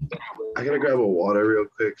right. I gotta grab a water real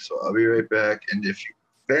quick, so I'll be right back. And if you've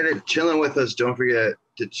been chilling with us, don't forget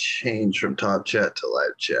to change from top chat to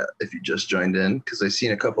live chat if you just joined in, because I've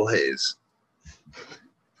seen a couple haze.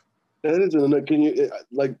 That is, can you,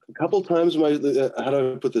 like, a couple times, how do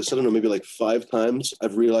I put this? I don't know, maybe like 5 times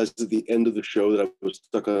I've realized at the end of the show that I was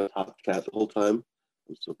stuck on top chat the whole time.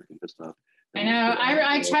 I'm so freaking pissed off. I know.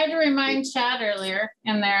 I tried to remind Chad earlier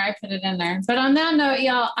in there. I put it in there. But on that note,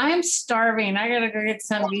 y'all, I'm starving. I gotta go get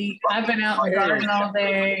some meat. I've been out in the garden all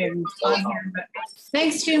day and on here. But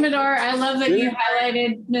thanks, Jumador. I love that you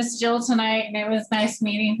highlighted Miss Jill tonight, and it was nice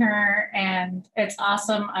meeting her. And it's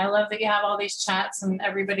awesome. I love that you have all these chats and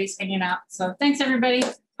everybody's hanging out. So thanks, everybody.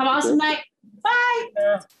 Have an awesome night.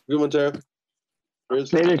 Bye. Good one, Tara.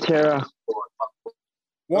 Later, Tara.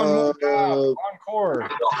 One more job. Encore.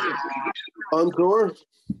 Encore?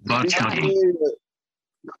 Bot's coming.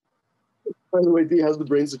 By the way, Dee, how's the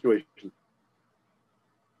brain situation?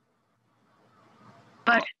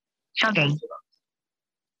 But chugging.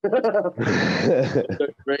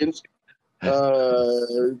 Brains.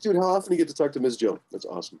 Dude, how often do you get to talk to Ms. Jill? That's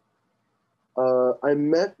awesome. I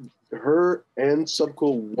met her and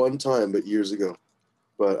Subcool one time, but years ago.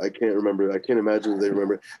 But I can't remember. I can't imagine they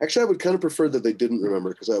remember. Actually, I would kind of prefer that they didn't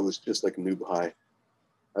remember because I was just like noob high.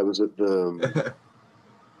 I was at the,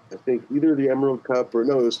 I think either the Emerald Cup or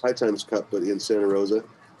no, it was High Times Cup, but in Santa Rosa.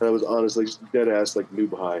 And I was honestly just dead ass like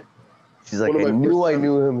noob high. She's like, I knew I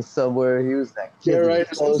knew him somewhere. He was that kid. Yeah, right.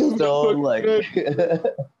 So stoned, like. Dude,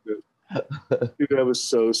 I was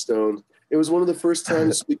so stoned. It was one of the first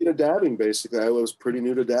times, speaking of dabbing, basically, I was pretty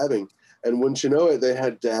new to dabbing. And wouldn't you know it, they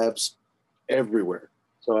had dabs everywhere.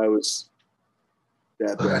 So I was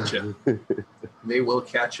dabbing. Gotcha. They will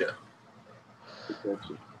catch you.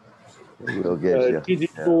 We'll get you.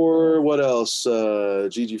 GG4, what else?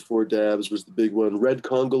 GG4 dabs was the big one. Red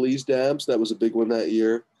Congolese dabs, that was a big one that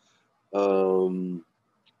year. GG4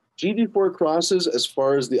 crosses as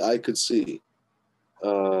far as the eye could see.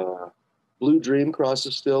 Blue Dream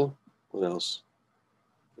crosses still. What else?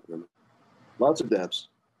 Lots of dabs.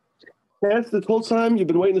 Cass, this whole time you've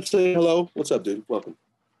been waiting to say hello. What's up, dude? Welcome.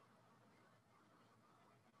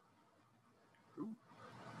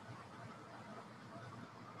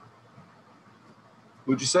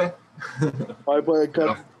 Who'd you say? I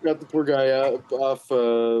got the poor guy off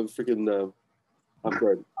freaking off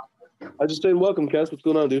guard. I just saying welcome, Cass. What's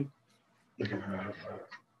going on, dude?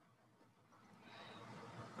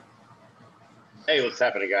 Hey, what's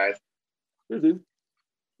happening, guys? Hey, dude.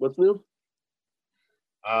 What's new?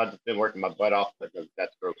 Just been working my butt off to put that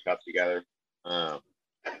Grove Cup together.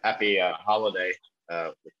 Happy holiday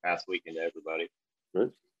this past weekend to everybody.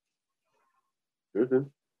 Right. Good.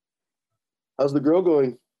 How's the grill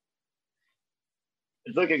going?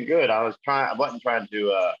 It's looking good. I wasn't trying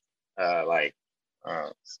to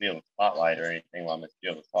steal the spotlight or anything while Miss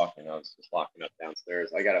Jill was talking. I was just locking up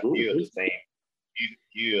downstairs. I got a few of the same,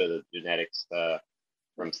 few of the genetics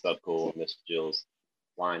from Subcool and Miss Jill's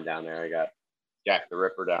line down there. I got Jack the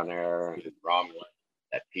Ripper down there, and Romulan,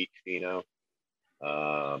 that Peach Pheno.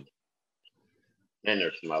 And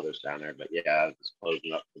there's some others down there, but yeah, I was just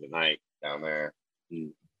closing up for the night down there.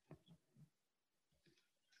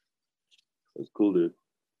 That's cool, dude.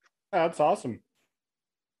 Yeah, that's awesome.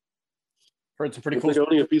 Heard some pretty it's cool. Like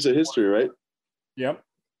owning a piece of history, right? Yep.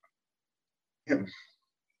 Yeah,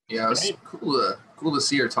 it was cool to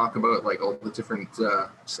see her talk about like all the different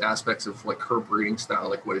aspects of like her breeding style.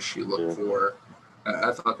 Like, what does she look for?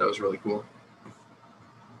 I thought that was really cool.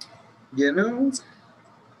 You know.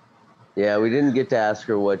 Yeah, we didn't get to ask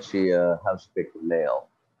her what how she picked the male.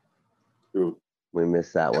 True. We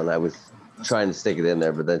missed that one. I was trying to stick it in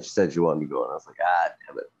there, but then she said she wanted to go, and I was like,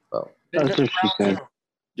 damn it. Well, that's what she said.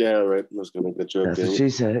 Yeah, right. I was gonna make that joke. That's what she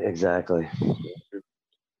said, exactly.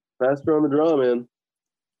 Faster on the draw, man.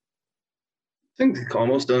 I think they're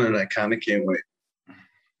almost done, and I kind of can't wait.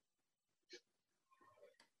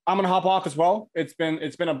 I'm gonna hop off as well. It's been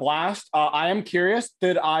a blast. I am curious.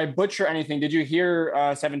 Did I butcher anything? Did you hear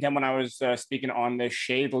 710 when I was speaking on the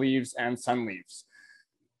shade leaves and sun leaves?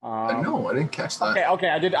 No, I didn't catch that. Okay,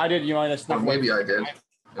 I did. You know, or maybe I did.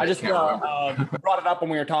 I just brought it up when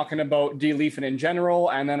we were talking about de-leafing in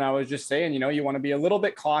general, and then I was just saying, you want to be a little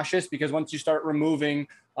bit cautious because once you start removing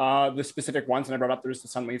the specific ones, and I brought up there's the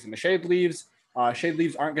sun leaves and the shade leaves. Shade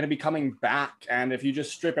leaves aren't going to be coming back, and if you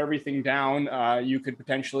just strip everything down, you could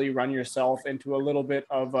potentially run yourself into a little bit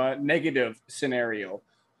of a negative scenario.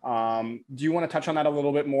 Do you want to touch on that a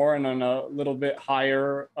little bit more and on a little bit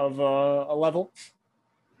higher of a level?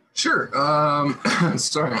 Sure.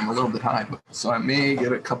 Sorry, I'm a little bit high, so I may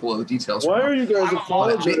get a couple of the details. Why are you guys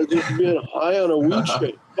apologizing for being high on a weed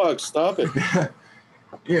shit? Fuck, stop it.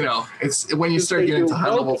 It's when you start getting into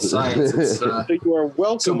high-level science. It's, you are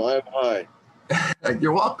welcome. I'm high.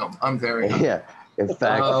 You're welcome. I'm very high. Yeah. In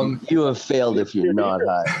fact, you have failed if you're not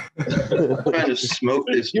high. I'm trying to smoke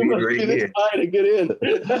this you weed must right be this here. high to get in.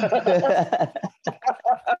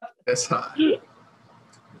 That's high.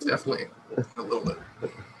 Definitely a little bit.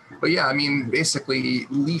 But yeah, I mean, basically,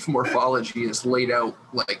 leaf morphology is laid out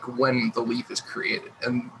like when the leaf is created,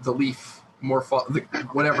 and the leaf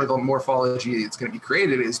whatever the morphology it's going to be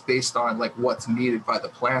created is based on like what's needed by the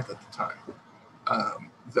plant at the time.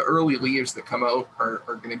 The early leaves that come out are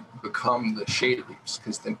going to become the shade leaves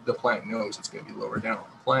because the plant knows it's going to be lower down on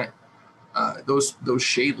the plant. Those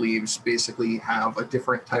shade leaves basically have a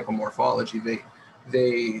different type of morphology.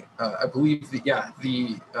 They I believe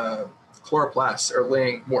the chloroplasts are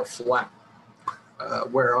laying more flat,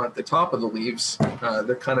 where on the top of the leaves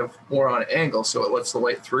they're kind of more on an angle, so it lets the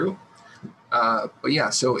light through. But yeah,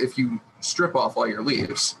 so if you strip off all your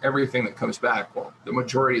leaves, everything that comes back, well, the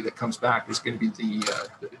majority that comes back is going to be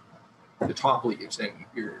the top leaves, and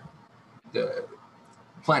the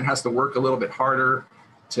plant has to work a little bit harder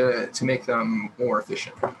to make them more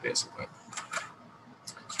efficient, basically.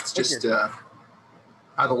 It's just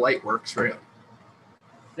how the light works, right?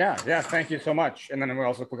 Yeah, thank you so much. And then we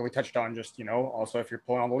also quickly touched on just, also if you're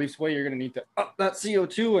pulling all the leaves away, you're going to need to up that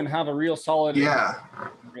CO2 and have a real solid,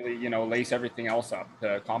 really, lace everything else up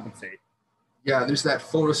to compensate. Yeah, there's that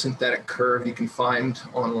photosynthetic curve you can find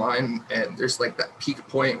online, and there's like that peak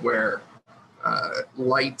point where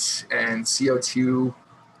light and CO2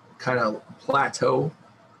 kind of plateau.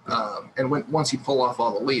 And once you pull off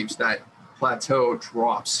all the leaves, that plateau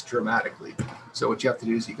drops dramatically. So what you have to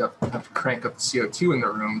do is you have to crank up the CO2 in the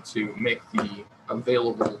room to make the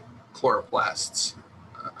available chloroplasts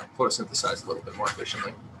photosynthesize a little bit more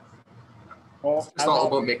efficiently. Well, it's all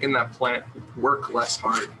about making that plant work less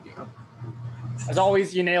hard. As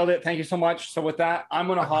always, you nailed it. Thank you so much. So with that, I'm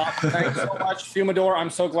going to hop. Thanks so much, Fumador. I'm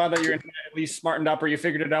so glad that you're at least smartened up, or you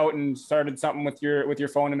figured it out and started something with your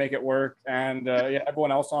phone to make it work. And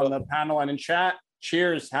everyone else on the panel and in chat,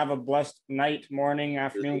 cheers. Have a blessed night, morning,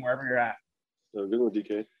 afternoon, wherever you're at. Good one,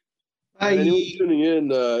 DK. Anyone tuning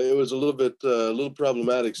in, it was a little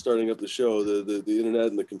problematic starting up the show. The internet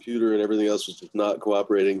and the computer and everything else was just not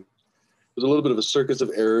cooperating. It was a little bit of a circus of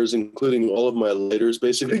errors, including all of my lighters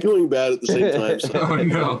basically going bad at the same time. So. Oh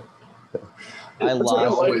no! I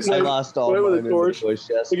lost all mine in the bush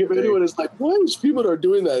yesterday. If anyone is like, why is people are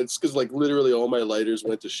doing that? It's because like literally all my lighters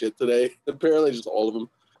went to shit today. Apparently, just all of them.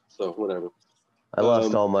 So whatever. I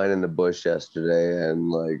lost all mine in the bush yesterday, and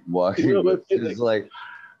like walking, it's like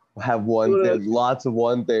have one thing, lots of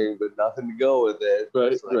one thing, but nothing to go with it.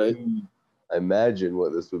 Right, like, right. I imagine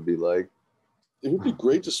what this would be like. It would be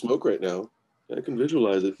great to smoke right now. I can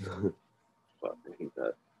visualize it. Fuck, I hate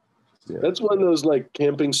that. Yeah. That's one of those like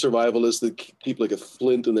camping survivalists that keep like a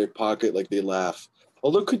flint in their pocket, like they laugh.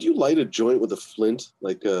 Although, could you light a joint with a flint?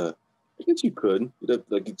 Like, I guess you could.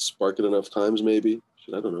 You'd spark it enough times, maybe.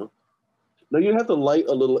 Shit, I don't know. No, you'd have to light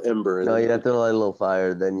a little ember. No, you'd have to light a little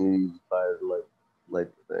fire. Then you use fire to light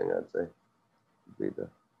the thing, I'd say. Would be the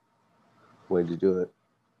way to do it.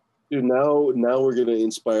 Dude, now we're going to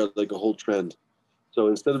inspire like a whole trend. So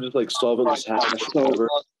instead of just like solving this hash, you're going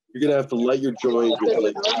to have to light your joint with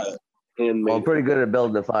like handmade. Well, I'm pretty good at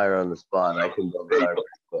building a fire on the spot. I can build a fire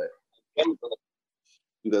pretty quick.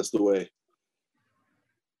 That's the way.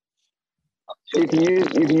 You can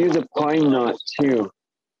use a pine knot too.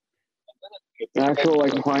 Actual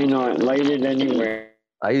like pine knot, light it anywhere.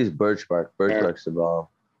 I use birch bark. Birch bark's the bomb.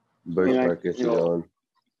 Birch bark gets you going.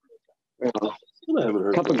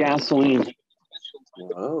 Cup of gasoline.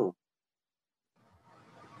 Wow.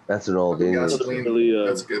 That's an old English.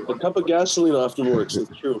 That's good. A cup of gasoline often works.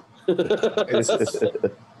 It's true.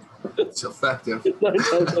 It's effective. 9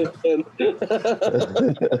 times out of 10.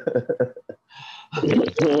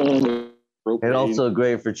 And also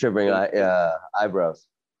great for trimming eyebrows.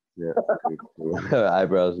 Yeah,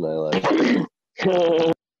 eyebrows and eyelashes.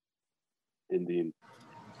 Indeed.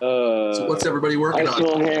 So what's everybody working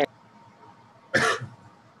on?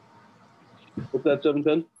 What's that,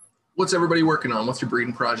 710? What's everybody working on? What's your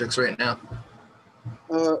breeding projects right now?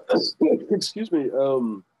 Excuse me.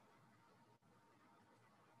 Well,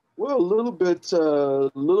 a little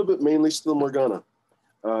bit mainly still Morgana.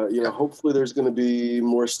 Hopefully there's going to be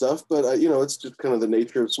more stuff, but it's just kind of the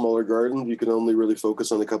nature of smaller gardens. You can only really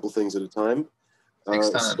focus on a couple things at a time.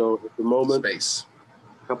 So at the moment,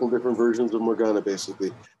 a couple different versions of Morgana,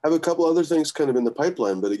 basically. Have a couple other things kind of in the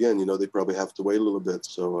pipeline, but again, they probably have to wait a little bit.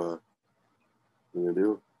 So what are you going to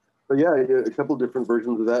do? But yeah, a couple different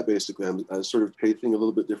versions of that, basically. I'm sort of chasing a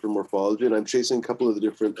little bit different morphology, and I'm chasing a couple of the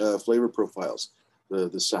different flavor profiles.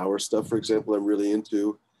 The sour stuff, for example, I'm really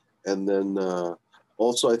into. And then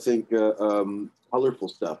also, I think colorful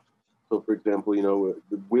stuff. So, for example,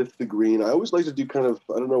 with the green, I always like to do kind of,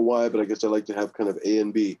 I don't know why, but I guess I like to have kind of A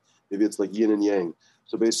and B. Maybe it's like yin and yang.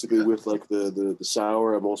 So basically with like the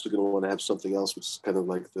sour, I'm also going to want to have something else, which is kind of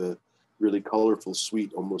like the really colorful,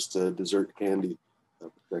 sweet, almost dessert candy.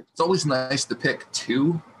 It's always nice to pick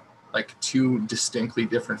two distinctly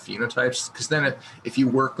different phenotypes, because then if you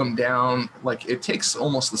work them down, like it takes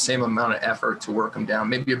almost the same amount of effort to work them down,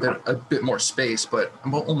 maybe a bit more space, but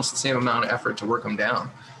almost the same amount of effort to work them down.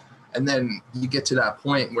 And then you get to that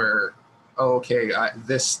point where, oh, okay,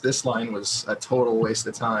 this line was a total waste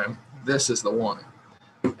of time. This is the one.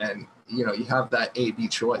 And, you know, you have that A-B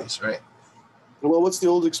choice, right? Well, what's the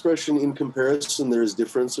old expression, in comparison, there's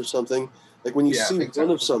difference or something? Like when you see one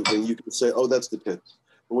of something, you can say, oh, that's the tits.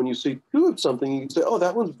 But when you see two of something, you can say, oh,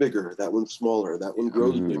 that one's bigger, that one's smaller, that one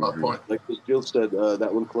grows bigger. Like as Jill said, that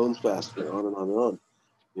one clones faster, on and on and on,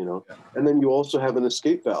 you know? Yeah. And then you also have an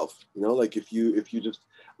escape valve, you know, like if you just,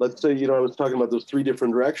 let's say, you know, I was talking about those 3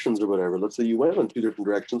 different directions or whatever. Let's say you went on 2 different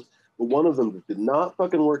directions, but one of them did not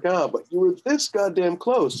fucking work out, but you were this goddamn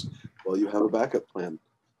close. Well, you have a backup plan.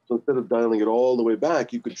 So instead of dialing it all the way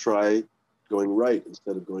back, you could try going right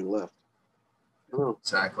instead of going left.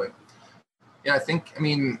 Exactly. Yeah, I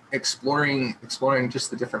mean, exploring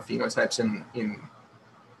just the different phenotypes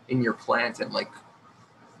in your plant, and like,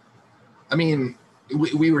 I mean,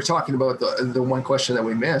 we were talking about the one question that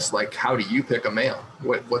we missed, like, how do you pick a male?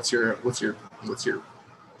 What's your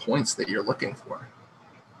points that you're looking for?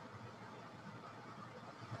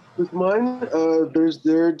 With mine,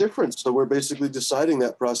 they're different. So we're basically deciding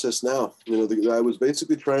that process now. You know, I was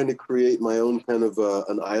basically trying to create my own kind of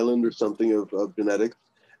an island or something of genetics,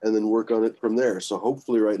 and then work on it from there. So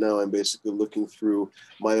hopefully right now I'm basically looking through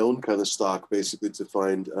my own kind of stock, basically to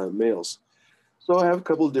find males. So I have a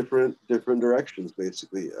couple of different directions,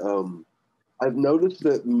 basically. I've noticed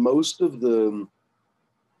that most of the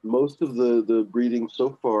breeding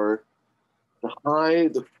so far,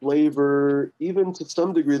 the flavor, even to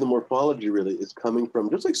some degree the morphology really is coming from,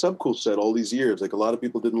 just like Subcool said all these years, like a lot of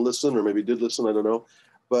people didn't listen, or maybe did listen, I don't know.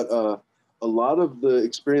 But a lot of the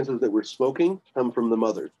experiences that we're smoking come from the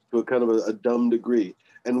mother to a kind of a dumb degree.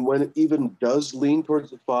 And when it even does lean towards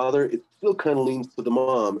the father, it still kind of leans to the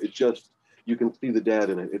mom. It's just, you can see the dad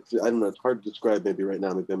in it. I don't know, it's hard to describe maybe right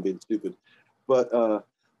now, maybe I'm being stupid. But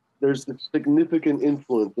there's the significant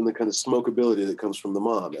influence in the kind of smokability that comes from the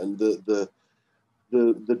mom. And the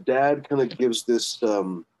dad kind of gives this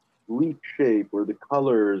leaf shape, or the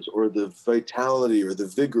colors, or the vitality, or the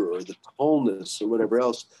vigor, or the tallness, or whatever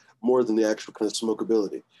else, more than the actual kind of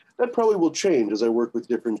smokability. That probably will change as I work with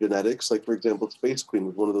different genetics. Like, for example, Space Queen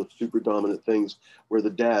was one of those super dominant things where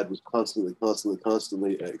the dad was constantly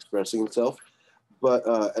expressing himself. But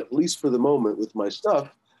at least for the moment with my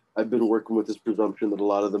stuff, I've been working with this presumption that a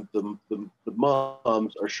lot of the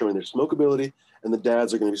moms are showing their smokability, and the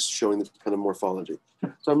dads are going to be showing this kind of morphology.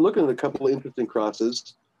 So I'm looking at a couple of interesting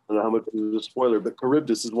crosses. I don't know how much is a spoiler, but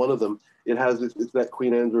Charybdis is one of them. It's that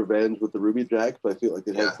Queen Anne's Revenge with the Ruby Jack, but I feel like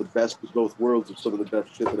it has the best of both worlds of some of the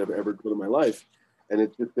best shit that I've ever grown in my life. And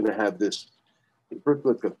it's just going to have this, first of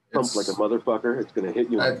all, it's going to thump like a motherfucker. It's going to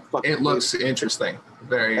hit you. It looks interesting.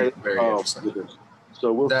 Very interesting.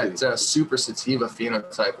 So we'll see. That super sativa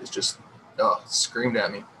phenotype is just, screamed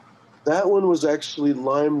at me. That one was actually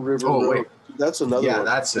Lime River Road. Wait. That's another one. Yeah,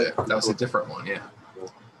 that's it. That was a different one, yeah.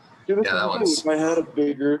 That one's... If I had a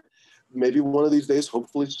bigger, maybe one of these days,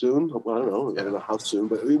 hopefully soon, I don't know how soon,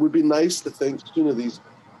 but it would be nice to think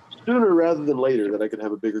sooner rather than later, that I could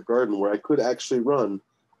have a bigger garden where I could actually run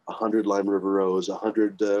 100 Lime River Rose,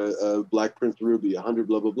 100 Black Prince Ruby, 100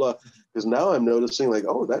 blah, blah, blah. Because now I'm noticing like,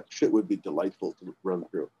 oh, that shit would be delightful to run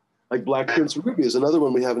through. Like Black Prince Ruby is another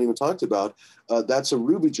one we haven't even talked about. That's a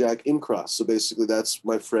Ruby Jack in cross. So basically that's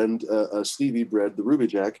my friend Stevie bred the Ruby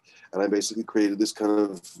Jack, and I basically created this kind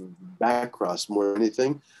of back cross more than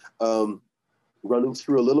anything. Running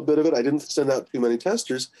through a little bit of it. I didn't send out too many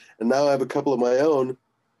testers, and now I have a couple of my own,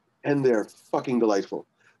 and they're fucking delightful.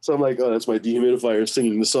 So I'm like, oh, that's my dehumidifier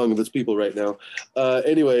singing the song of its people right now.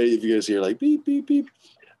 Anyway, if you guys hear like beep, beep, beep,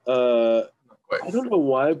 I don't know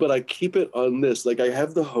why, but I keep it on this. Like I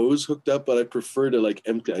have the hose hooked up, but I prefer to like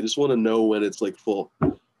empty. I just want to know when it's like full.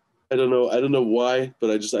 I don't know why, but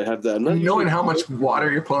I have that. I'm not knowing how much water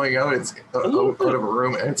you're pulling out, it's out of a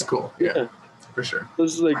room, and it's cool. Yeah, for sure.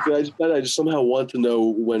 This is like I just somehow want to know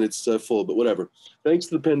when it's full, but whatever. Thanks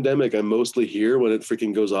to the pandemic, I'm mostly here when it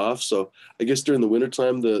freaking goes off. So I guess during the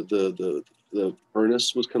wintertime, the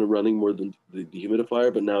furnace was kind of running more than the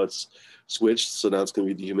dehumidifier, but now it's switched, so now it's going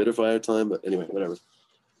to be dehumidifier time. But anyway, whatever.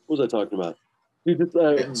 What was I talking about? Dude,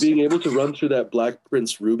 being able to run through that Black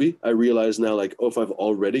Prince Ruby, I realize now, like, if I've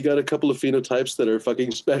already got a couple of phenotypes that are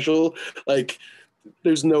fucking special, like,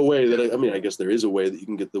 there's no way that I mean, I guess there is a way that you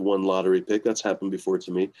can get the one lottery pick. That's happened before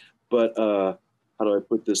to me. But how do I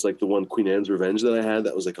put this? Like the one Queen Anne's Revenge that I had,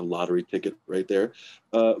 that was like a lottery ticket right there.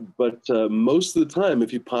 But most of the time,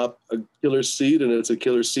 if you pop a killer seed and it's a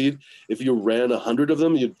killer seed, if you ran 100 of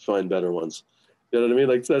them, you'd find better ones. You know what I mean?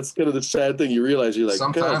 Like that's kind of the sad thing. You realize you're like,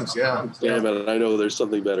 sometimes, yeah. Damn it, I know there's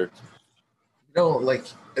something better. You know, like,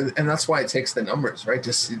 and that's why it takes the numbers, right?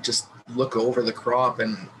 Just look over the crop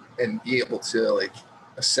and be able to like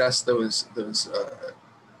assess those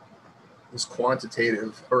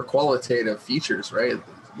quantitative or qualitative features, right?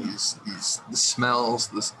 These the smells,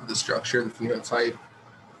 the structure, the phenotype,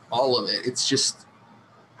 all of it. It's just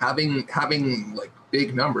having like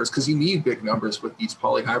big numbers, because you need big numbers with these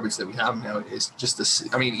polyhybrids that we have nowadays. Just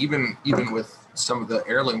to, I mean, even with some of the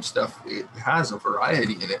heirloom stuff, it has a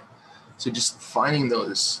variety in it. So just finding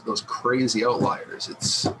those crazy outliers,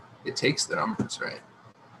 it takes the numbers, right?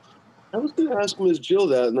 I was going to ask Ms. Jill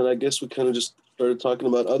that, and then I guess we kind of just started talking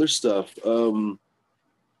about other stuff. How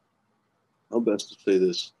best to say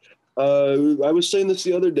this? I was saying this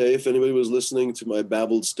the other day, if anybody was listening to my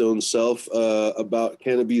babbled stone self, about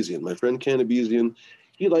Cannabesian. My friend Cannabesian,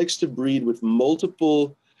 he likes to breed with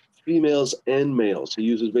multiple females and males. He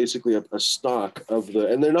uses basically a stock of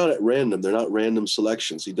and they're not at random. They're not random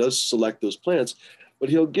selections. He does select those plants, but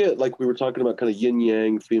he'll get, like we were talking about, kind of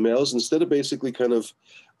yin-yang females. Instead of basically kind of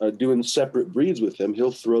doing separate breeds with them,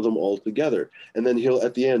 he'll throw them all together. And then he'll,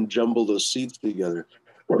 at the end, jumble those seeds together.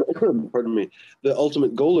 Pardon me. The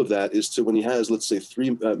ultimate goal of that is to, when he has, let's say,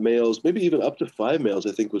 3 males, maybe even up to 5 males,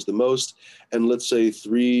 I think was the most. And let's say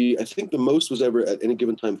 3, I think the most was ever at any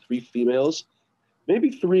given time 3 females.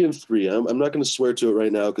 Maybe 3 and 3. I'm not going to swear to it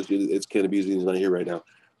right now because it's Cannabesian, he's not here right now.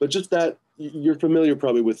 But just that, you're familiar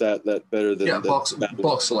probably with that better than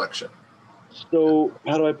bulk selection. So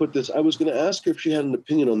how do I put this? I was going to ask her if she had an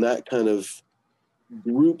opinion on that kind of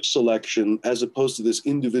group selection as opposed to this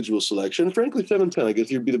individual selection. And frankly, 710, I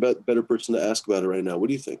guess you'd be the better person to ask about it right now. What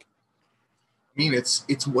do you think? I mean,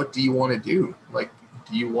 it's what do you want to do? Like,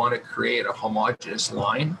 do you want to create a homogeneous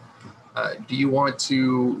line? Do you want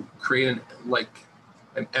to create an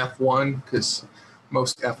F1? Because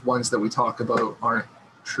most F1s that we talk about aren't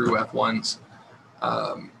true F1s.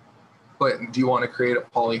 But do you want to create a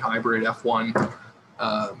polyhybrid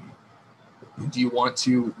F1? Do you want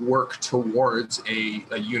to work towards a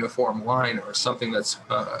uniform line or something that's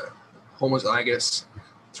homozygous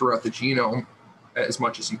throughout the genome as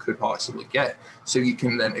much as you could possibly get, so you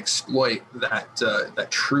can then exploit that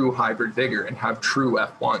true hybrid vigor and have true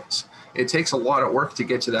F1s? It takes a lot of work to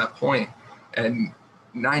get to that point, and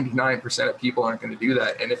 99% of people aren't going to do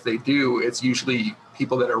that. And if they do, it's usually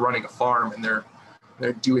people that are running a farm and they're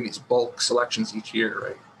doing these bulk selections each year,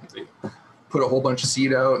 right? They put a whole bunch of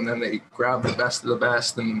seed out and then they grab the best of the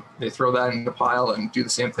best and they throw that in the pile and do the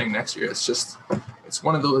same thing next year. It's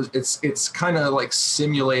one of those, it's kind of like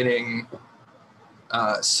simulating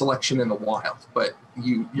selection in the wild, but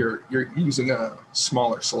you're using a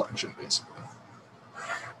smaller selection basically.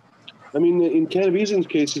 I mean, in Cannabesian's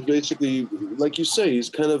case, he's basically, like you say, he's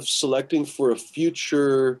kind of selecting for a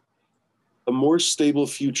more stable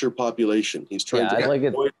future population. He's trying to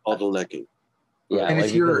avoid bottlenecking. Yeah, and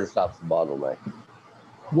like it stops the bottleneck.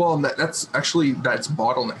 Well, that's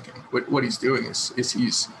bottlenecking. What he's doing is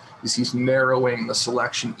he's narrowing the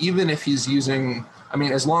selection. Even if he's using, I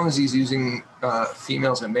mean, as long as he's using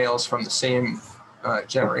females and males from the same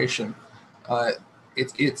generation,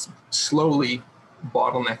 it's slowly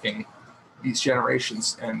bottlenecking these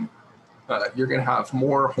generations, and you're going to have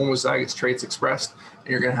more homozygous traits expressed, and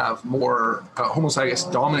you're going to have more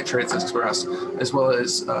homozygous dominant traits expressed, as well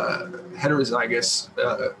as heterozygous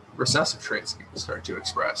recessive traits start to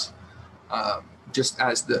express, just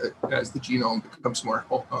as the genome becomes more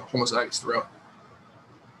homozygous throughout.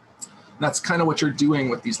 And that's kind of what you're doing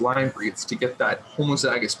with these line breeds to get that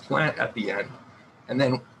homozygous plant at the end. And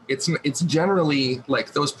then it's generally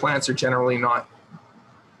like those plants are generally not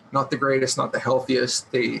the greatest, not the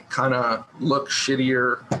healthiest. They kind of look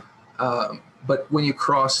shittier. But when you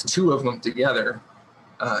cross 2 of them together,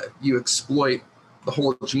 you exploit the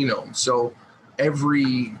whole genome. So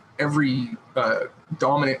every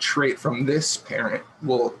dominant trait from this parent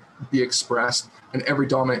will be expressed, and every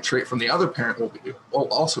dominant trait from the other parent will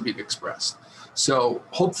also be expressed. So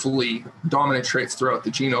hopefully dominant traits throughout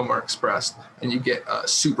the genome are expressed, and you get a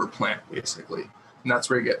super plant basically. And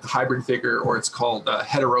that's where you get the hybrid vigor, or it's called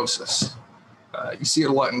heterosis. You see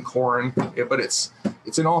it a lot in corn, but it's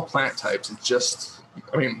in all plant types. It's just,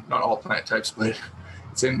 I mean, not all plant types, but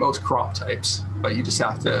it's in most crop types. But you just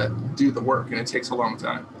have to do the work, and it takes a long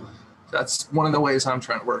time. That's one of the ways I'm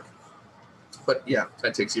trying to work. But yeah,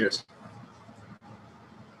 that takes years.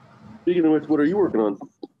 Speaking of which, what are you working on?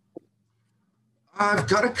 I've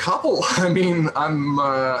got a couple. I mean, I'm,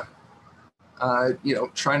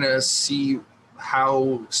 trying to see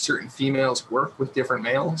how certain females work with different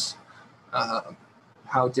males,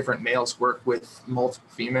 how different males work with multiple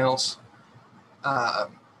females.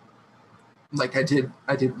 Like I did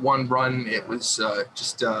one run. It was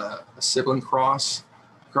just a sibling cross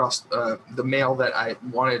across the male that I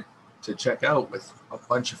wanted to check out with a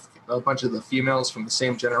bunch of the females from the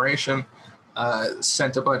same generation.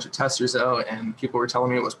 Sent a bunch of testers out, and people were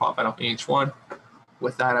telling me it was popping up in each one.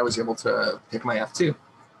 With that, I was able to pick my F2,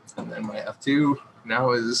 and then my F2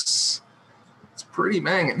 now it's pretty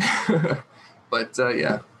banging. But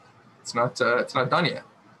yeah, it's not done yet.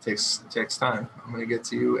 It takes time. I'm gonna get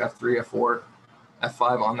to F3, F4,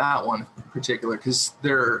 F5 on that one in particular, because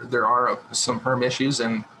there are some perm issues,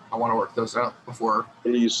 and I want to work those out before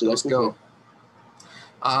those go.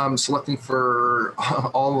 Selecting for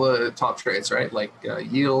all the top traits, right? Like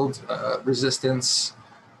yield, resistance,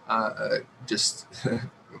 just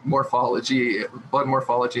morphology, bud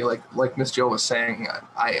morphology. Like Miss Jill was saying,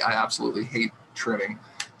 I absolutely hate trimming.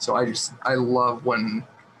 So I love when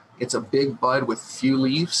it's a big bud with few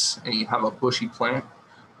leaves and you have a bushy plant,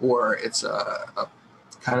 or it's a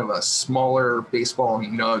kind of a smaller baseball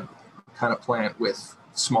nug kind of plant with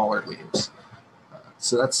smaller leaves.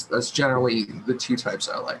 So that's generally the two types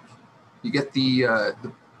I like. You get the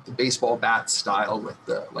baseball bat style with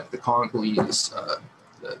the Congolese,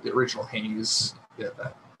 the original Haze. You get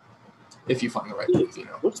that if you find the right leaf, you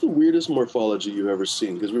know. What's the weirdest morphology you've ever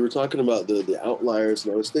seen? Because we were talking about the outliers,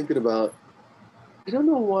 and I was thinking about. I don't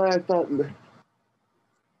know why I thought. I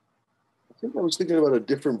think I was thinking about a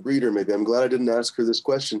different breeder. Maybe I'm glad I didn't ask her this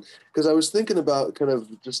question, because I was thinking about kind of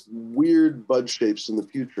just weird bud shapes in the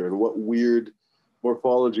future and what weird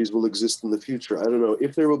morphologies will exist in the future. I don't know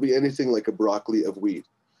if there will be anything like a broccoli of wheat,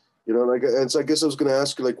 you know. And so I guess I was going to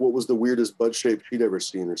ask her, like, what was the weirdest bud shape she'd ever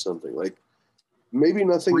seen, or something. Like maybe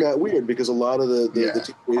nothing that weird, because a lot of the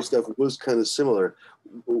TPA stuff was kind of similar.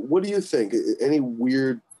 What do you think? Any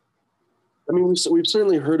weird? I mean, we've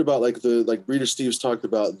certainly heard about like Breeder Steve's talked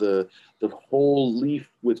about the whole leaf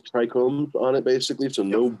with trichomes on it, basically. So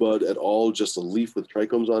no bud at all, just a leaf with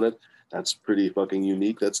trichomes on it. That's pretty fucking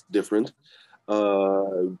unique. That's different.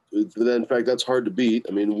 In fact, that's hard to beat.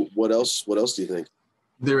 I mean, what else do you think?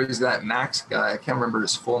 There is that Max guy. I can't remember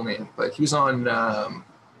his full name, but he was on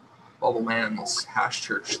Bubble Man's Hash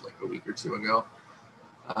Church like a week or two ago.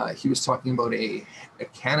 He was talking about a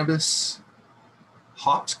cannabis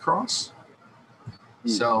hops cross.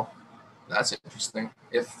 So that's interesting.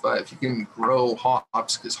 If you can grow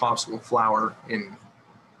hops, because hops will flower in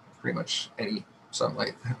pretty much any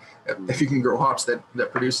sunlight. If you can grow hops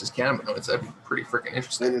that produces cannabinoids, that'd be pretty freaking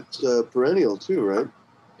interesting. And it's perennial too, right?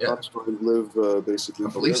 Yeah. Hops live basically. I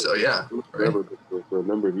believe so. Yeah. Forever, for a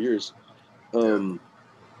number of years. I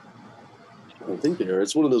think they are.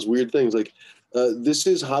 It's one of those weird things. Like this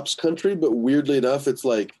is hops country, but weirdly enough, it's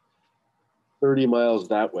like 30 miles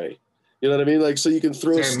that way. You know what I mean? Like, so you can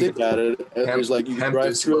throw a stick at it, and there's like you can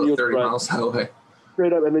drive through, you'll 30 miles that way.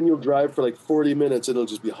 Straight up, and then you'll drive for like 40 minutes, and it'll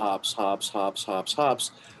just be hops, hops, hops, hops,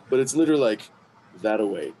 hops. But it's literally like that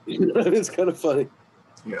away. It's kind of funny.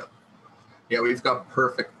 Yeah, yeah, we've got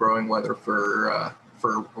perfect growing weather for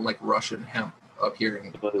like Russian hemp up here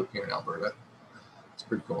in Alberta. It's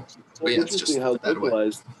pretty cool. But yeah, it's interesting how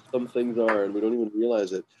localized some things are, and we don't even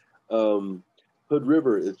realize it. Hood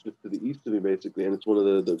River is just to the east of me, basically, and it's one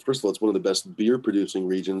of the first of all, it's one of the best beer producing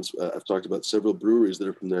regions. I've talked about several breweries that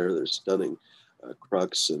are from there. They're stunning.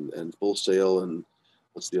 Crux and Full Sail, and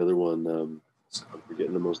what's the other one? I'm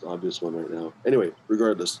forgetting the most obvious one right now. Anyway,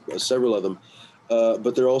 regardless, several of them.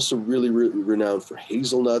 But they're also really renowned for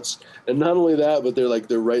hazelnuts, and not only that, but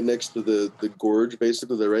they're right next to the gorge.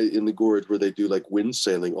 Basically, they're right in the gorge where they do like wind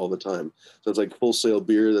sailing all the time. So it's like Full Sail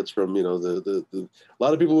beer. That's from the a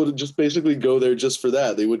lot of people would just basically go there just for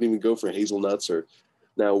that. They wouldn't even go for hazelnuts or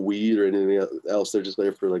now weed or anything else. They're just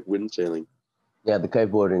there for like wind sailing. Yeah, the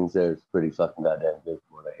kiteboarding there is pretty fucking goddamn good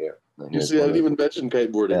from what I hear. You see, I didn't even mention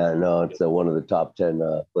kiteboarding. Yeah, no, it's one of the top 10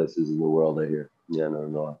 places in the world, I hear. Yeah,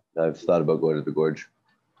 no. I've thought about going to the gorge.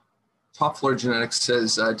 Top Floor Genetics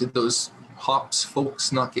says, did those hops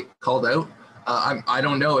folks not get called out? I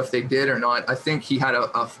don't know if they did or not. I think he had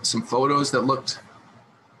some photos that looked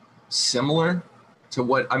similar to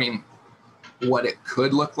what it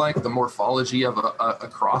could look like, the morphology of a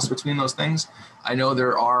cross between those things. I know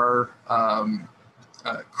there are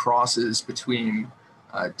crosses between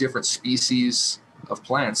different species of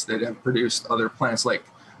plants that have produced other plants, like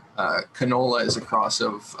canola is a cross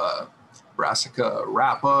of Brassica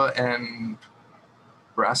rapa and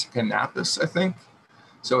Brassica napus, I think.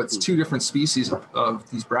 So it's two different species of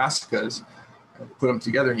these brassicas. put them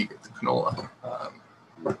together and you get the canola.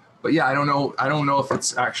 But yeah, I don't know if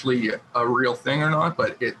it's actually a real thing or not,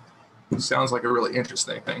 but it sounds like a really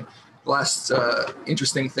interesting thing. The last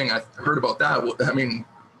interesting thing I heard about that, I mean,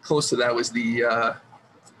 close to that was the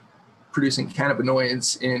producing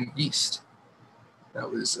cannabinoids in yeast. That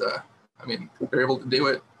was, I mean, they're able to do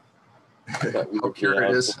it. How pure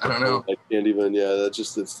it is, I don't know. I can't even,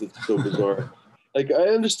 it's so bizarre. Like, I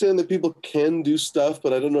understand that people can do stuff,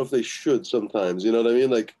 but I don't know if they should sometimes, you know what I mean?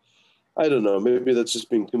 Like, I don't know, maybe that's just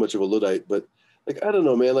being too much of a Luddite, but like, I don't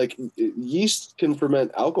know, man, like yeast can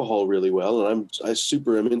ferment alcohol really well. And I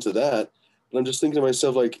super am into that. But I'm just thinking to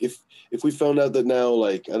myself, like, if we found out that now,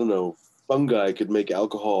 like, I don't know, fungi could make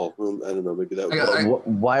alcohol, I don't know, maybe that would.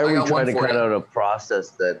 Why are we trying to cut out a process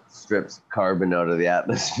that strips carbon out of the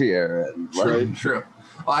atmosphere? And True.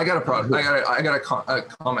 Well, I got a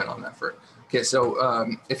comment on that for. Okay, so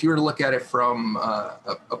if you were to look at it from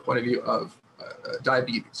a point of view of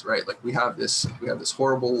diabetes, right? Like we have this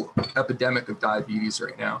horrible epidemic of diabetes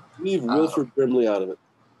right now. Leave Wilford Brimley out of it.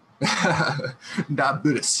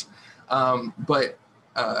 Diabetes, but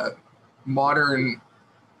modern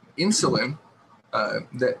insulin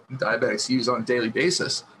that diabetics use on a daily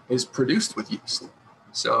basis is produced with yeast.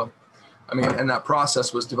 So, I mean, and that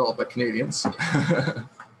process was developed by Canadians.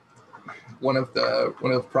 one of the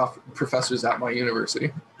professors at my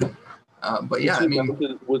university. But yeah, I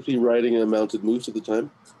mean, was he riding a mounted moose at the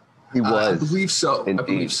time? He was. I believe so. Indeed. I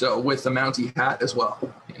believe so, with the Mountie hat as well.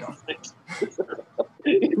 You know,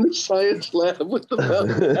 in the science lab with the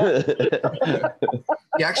Mountie hat.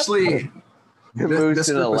 He actually, this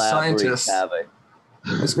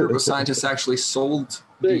group of scientists actually sold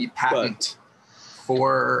the patent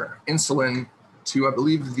for insulin to, I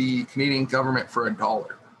believe, the Canadian government for $1,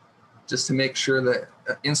 just to make sure that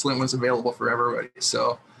insulin was available for everybody.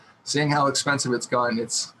 So, seeing how expensive it's gotten,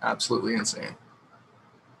 it's absolutely insane.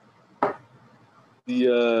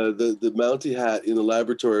 The Mountie hat in the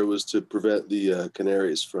laboratory was to prevent the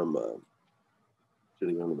canaries from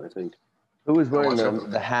shitting on them, I think. Who was wearing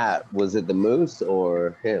the hat? Was it the moose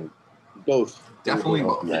or him? Both. Definitely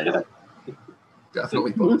both.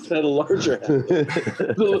 Definitely both. Moose had a larger hat. With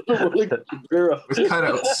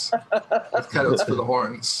cutouts for the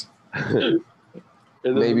horns.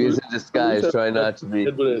 Maybe he's in disguise, trying not to be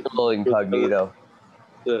full incognito.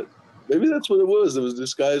 Maybe that's what it was. It was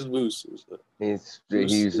disguised moose.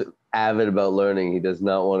 He's avid about learning. He does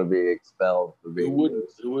not want to be expelled for being. Who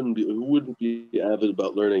wouldn't be avid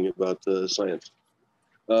about learning about science?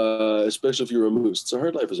 Especially if you're a moose. It's a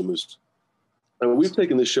hard life as a moose. I mean, we've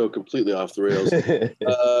taken this show completely off the rails.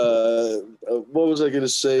 What was I going to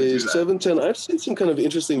say? 710. I've seen some kind of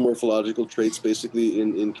interesting morphological traits, basically,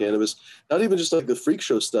 in cannabis. Not even just like the freak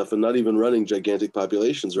show stuff, and not even running gigantic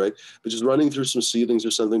populations, right? But just running through some seedlings or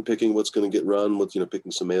something, picking what's going to get run,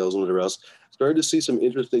 picking some males and whatever else. Started to see some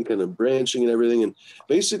interesting kind of branching and everything, and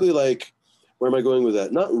basically like. Where am I going with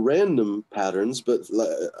that? Not random patterns, but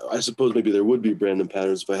I suppose maybe there would be random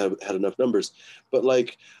patterns if I had enough numbers. But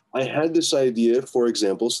like I had this idea, for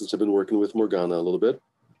example, since I've been working with Morgana a little bit,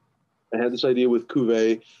 I had this idea with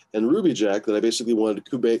Cuvée and Ruby Jack that I basically wanted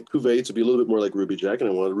Cuvée to be a little bit more like Ruby Jack, and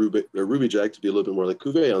I wanted Ruby Jack to be a little bit more like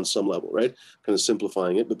Cuvée on some level, right? Kind of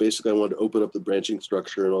simplifying it, but basically I wanted to open up the branching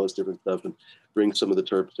structure and all this different stuff and bring some of the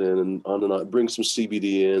terps in and on, bring some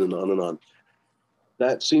CBD in and on and on.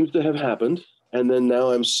 That seems to have happened. And then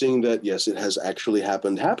now I'm seeing that, yes, it has actually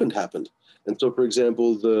happened. And so, for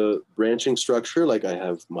example, the branching structure, like I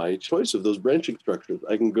have my choice of those branching structures.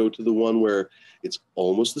 I can go to the one where it's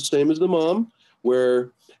almost the same as the mom,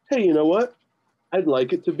 where, hey, you know what? I'd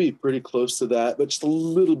like it to be pretty close to that, but just a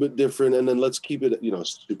little bit different. And then let's keep it,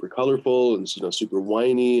 super colorful and, super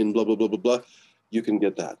whiny and blah, blah, blah, blah, blah. You can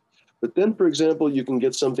get that. But then, for example, you can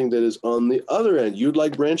get something that is on the other end. You'd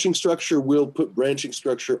like branching structure, we'll put branching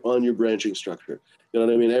structure on your branching structure. You know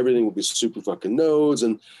what I mean? Everything will be super fucking nodes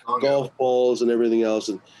and golf balls and everything else.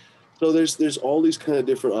 And so there's all these kind of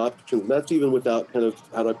different options. That's even without kind of,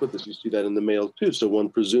 how do I put this? You see that in the male too. So one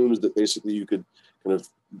presumes that basically you could kind of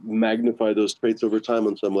magnify those traits over time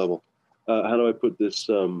on some level. How do I put this?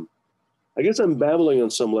 I guess I'm babbling on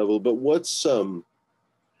some level, but what's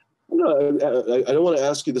No, I don't want to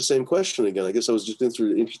ask you the same question again. I guess I was just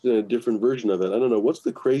interested in a different version of it. I don't know. What's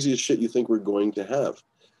the craziest shit you think we're going to have?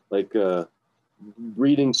 Like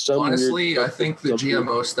breeding some. Honestly, I think the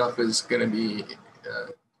GMO stuff is going to be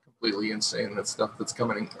completely insane. That stuff that's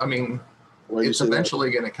coming. I mean, it's eventually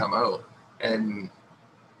going to come out, and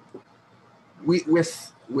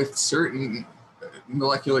with certain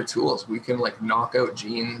molecular tools. We can like knock out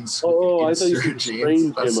genes. Oh, I thought you insert said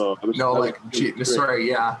strain GMO. No, like sorry,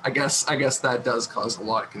 yeah. I guess that does cause a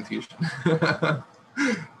lot of confusion.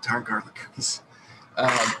 Darn garlic cookies.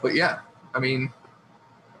 But yeah, I mean,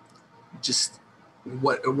 just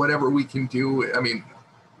whatever we can do. I mean,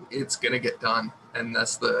 it's gonna get done, and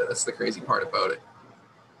that's the crazy part about it.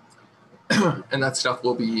 And that stuff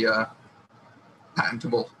will be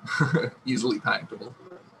patentable, easily patentable.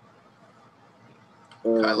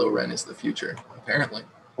 Kylo Ren is the future, apparently.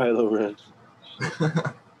 Kylo Ren.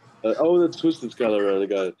 That's Twisted Kylo Ren. I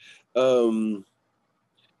got it.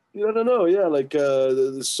 I don't know. Yeah, like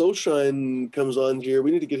the Soulshine comes on here.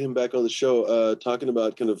 We need to get him back on the show, talking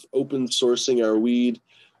about kind of open sourcing our weed.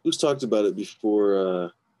 Who's talked about it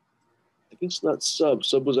before? I guess not Sub.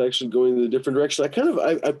 Sub was actually going in a different direction.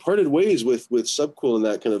 I parted ways with Subcool in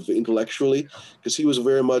that kind of intellectually, because he was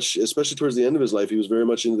very much, especially towards the end of his life, he was very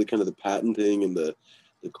much into the kind of the patenting and the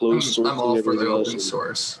closed source. I'm all for the open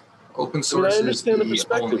source. Open source is the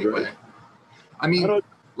only way. I mean,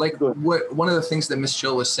 one of the things that Miss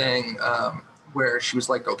Jill was saying, where she was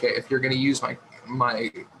like, okay, if you're going to use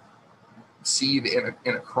my seed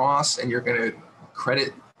in a cross and you're going to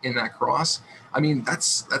credit in that cross, I mean,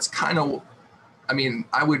 that's kind of, I mean,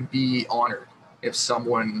 I would be honored if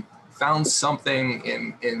someone found something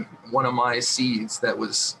in one of my seeds that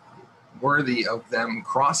was worthy of them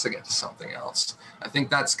crossing it to something else. I think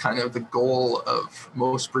that's kind of the goal of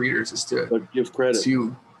most breeders, is to give credit.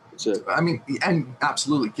 I mean, and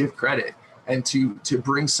absolutely give credit, and to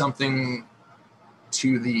bring something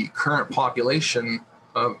to the current population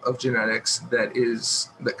of genetics that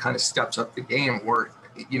kind of steps up the game, or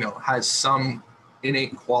has some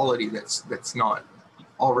innate quality that's not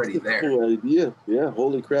already there. Idea. Yeah,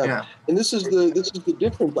 holy crap. Yeah. And this is the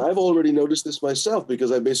difference. I've already noticed this myself,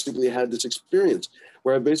 because I basically had this experience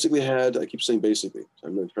where I keep saying basically, so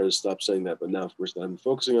I'm going to try to stop saying that, but now of course I'm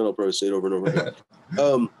focusing on, I'll probably say it over and over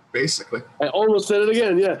again. Basically. I almost said it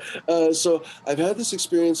again, yeah. So I've had this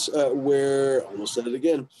experience where, almost said it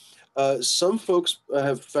again, some folks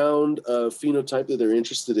have found a phenotype that they're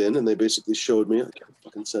interested in, and they basically showed me. I can't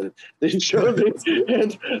fucking said it. They showed me,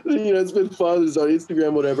 and it's been fun. It's on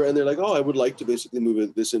Instagram, whatever. And they're like, "Oh, I would like to basically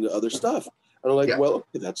move this into other stuff." And I'm like, "Well,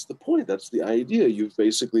 okay, that's the point. That's the idea.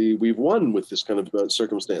 We've won with this kind of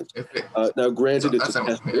circumstance." Now, granted, it's a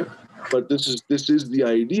test here, but this is the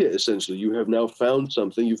idea essentially. You have now found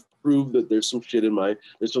something. You've proved that there's some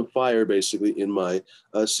some fire basically in my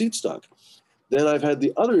seed stock. Then I've had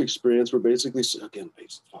the other experience where basically,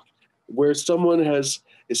 where someone has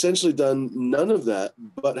essentially done none of that,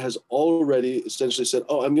 but has already essentially said,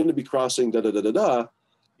 "Oh, I'm going to be crossing da-da-da-da-da."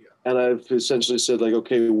 Yeah. And I've essentially said, like,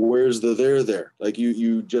 okay, where's the there? Like,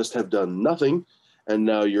 you just have done nothing, and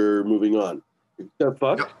now you're moving on. The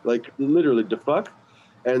fuck? Yeah. Like, literally, the fuck?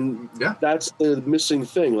 And that's the missing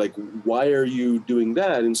thing. Like, why are you doing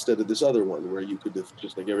that instead of this other one where you could have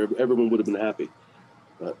just, like, everyone would have been happy?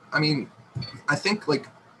 But, I mean, I think like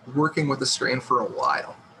working with a strain for a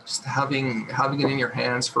while, just having it in your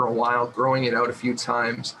hands for a while, growing it out a few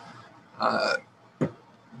times,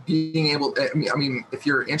 being able. I mean, if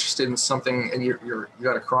you're interested in something and you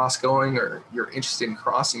got a cross going, or you're interested in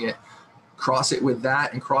crossing it, cross it with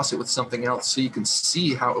that and cross it with something else, so you can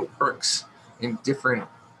see how it works in different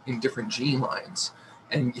gene lines,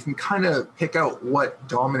 and you can kind of pick out what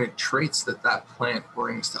dominant traits that plant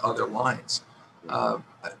brings to other lines. I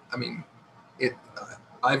mean.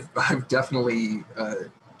 I've definitely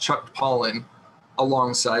chucked pollen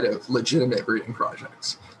alongside of legitimate breeding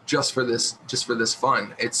projects just for this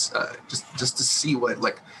fun. It's just to see what,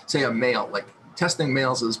 like, say a male, like testing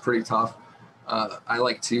males is pretty tough. I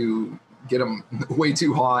like to get them way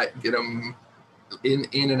too hot, get them in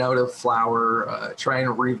and out of flower, try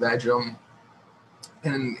and re-veg them,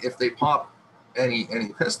 and if they pop any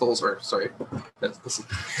pistils, or sorry,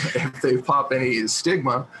 if they pop any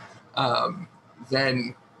stigma.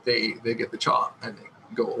 Then they get the chop and they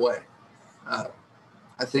go away.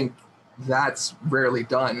 I think that's rarely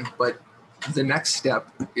done, but the next step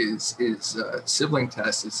is sibling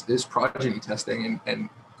tests, is progeny testing and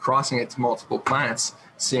crossing it to multiple plants,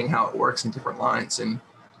 seeing how it works in different lines, and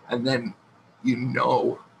then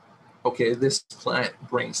okay, this plant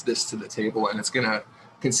brings this to the table, and it's gonna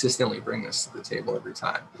consistently bring this to the table every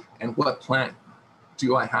time. And what plant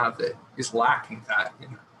do I have that is lacking that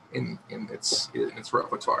in its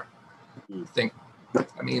repertoire?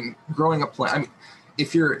 I mean, growing a plant. I mean,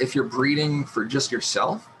 if you're breeding for just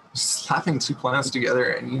yourself, slapping two plants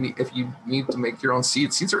together, and if you need to make your own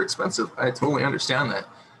seeds are expensive. I totally understand that.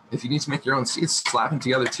 If you need to make your own seeds, slapping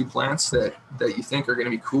together two plants that you think are going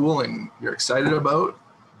to be cool and you're excited about,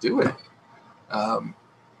 do it.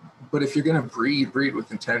 But if you're going to breed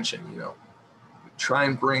with intention, you know, try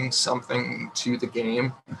and bring something to the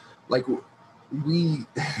game. Like we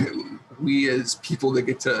as people that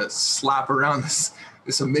get to slap around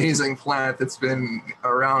this amazing plant that's been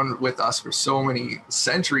around with us for so many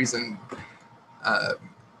centuries, and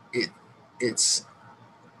it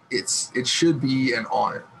should be an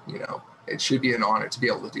honor, you know. It should be an honor to be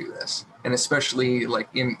able to do this, and especially like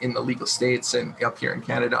in the legal states and up here in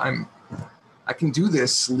Canada, I can do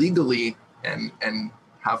this legally and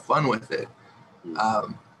have fun with it.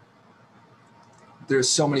 There's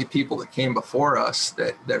so many people that came before us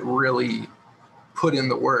that really put in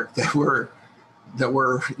the work, that were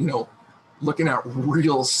you know, looking at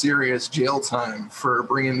real serious jail time for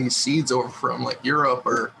bringing these seeds over from like Europe,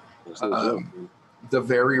 or the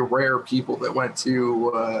very rare people that went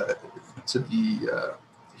to the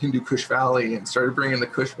Hindu Kush Valley and started bringing the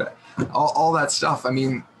Kush back, all that stuff. I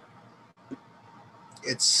mean,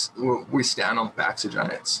 we stand on the backs of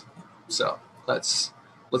giants, so let's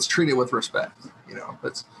treat it with respect, you know.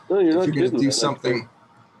 If you're going to do something,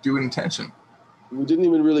 do it intention. We didn't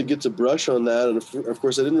even really get to brush on that, and of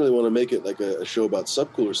course I didn't really want to make it like a show about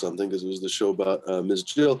Subcool or something, because it was the show about Ms.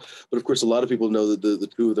 Jill, but of course a lot of people know that the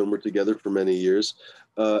two of them were together for many years,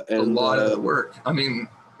 and a lot of the work, I mean,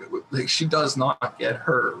 like, she does not get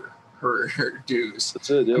her dues. That's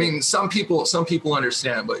it, yeah. I mean, some people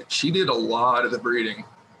understand, but she did a lot of the breeding.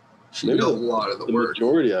 She did a lot of the work.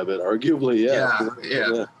 Majority of it, arguably, yeah.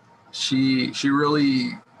 Yeah. She really,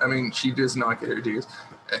 I mean, she does not get her dues.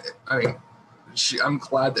 I mean, I'm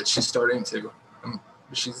glad that she's starting to.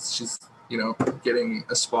 She's you know, getting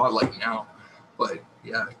a spotlight now, but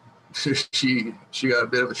yeah, she got a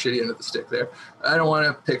bit of a shitty end of the stick there. I don't want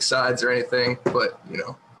to pick sides or anything, but you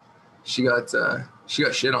know, she got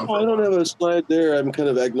shit on. I don't have a slide there. I'm kind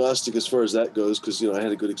of agnostic as far as that goes, because you know I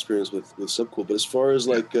had a good experience with Subcool. But as far as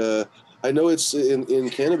like, I know it's in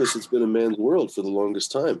cannabis, it's been a man's world for the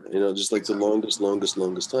longest time. You know, just like the longest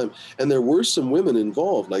time. And there were some women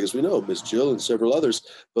involved, like as we know, Miss Jill and several others.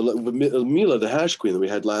 But like Mila, the hash queen that we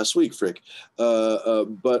had last week, Frick.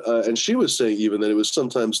 And she was saying even that it was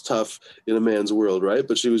sometimes tough in a man's world, right?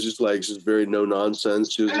 But she was just like, she's very no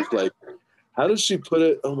nonsense. She was just like, how did she put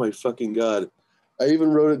it? Oh my fucking God. I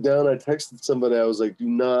even wrote it down. I texted somebody. I was like, do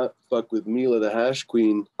not fuck with Mila, the hash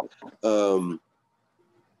queen.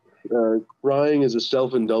 Crying is a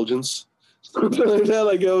self-indulgence. Something like that.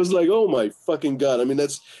 Like, I was like, oh my fucking God. I mean, how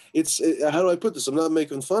do I put this? I'm not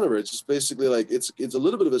making fun of her. It's just basically like, it's a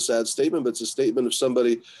little bit of a sad statement, but it's a statement of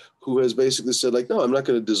somebody who has basically said like, no, I'm not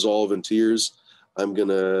going to dissolve in tears. I'm going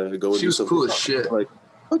to go and do something. She was cool as shit. Like,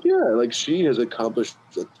 fuck yeah. Like, she has accomplished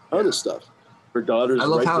a ton of stuff. Her daughter's I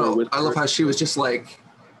love how she was just like,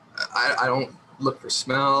 I don't look for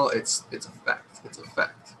smell. It's effect. It's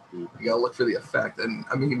effect. You gotta look for the effect. And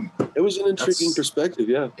I mean, it was an intriguing perspective.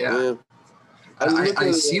 Yeah.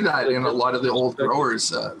 I see that in a lot of the old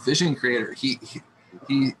growers. Vision Creator, he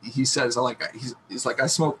says he's like, I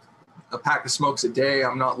smoke a pack of smokes a day.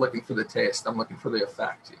 I'm not looking for the taste. I'm looking for the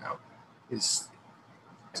effect. You know, it's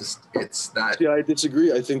that. Yeah, I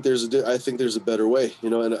disagree. I think there's a better way. You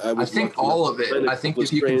know, and I think all of it. I think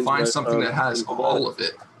if you can find something that has all of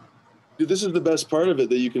it. Dude, this is the best part of it,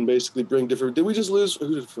 that you can basically bring different. Did we just lose?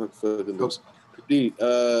 Who did fucking lose? D.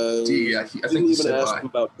 D. I think didn't even ask him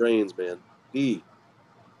about brains, man. D.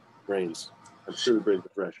 Brains. I'm sure the brains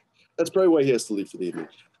are fresh. That's probably why he has to leave for the evening.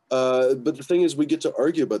 But the thing is, we get to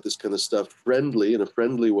argue about this kind of stuff in a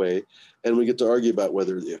friendly way, and we get to argue about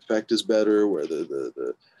whether the effect is better, whether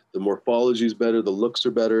the morphology is better, the looks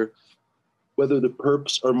are better, whether the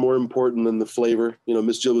perps are more important than the flavor. You know,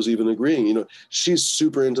 Miss Jill was even agreeing. You know, she's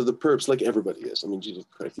super into the perps, like everybody is. I mean, Jesus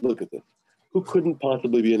Christ, look at this. Who couldn't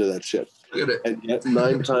possibly be into that shit? And yet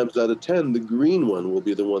 9 times out of 10, the green one will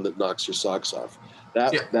be the one that knocks your socks off.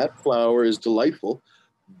 That flower is delightful,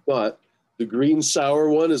 but the green sour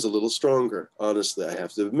one is a little stronger. Honestly, I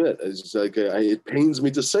have to admit. It's like it pains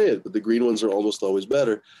me to say it, but the green ones are almost always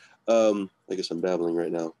better. I guess I'm babbling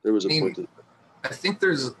right now. There was a point. I think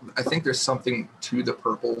there's something to the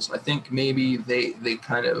purples. I think maybe they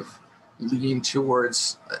kind of lean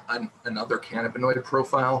towards another cannabinoid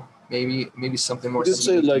profile. Maybe something more. You did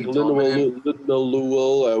say like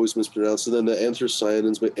linalool. I always mispronounce it. And then the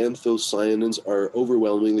anthocyanins, but anthocyanins are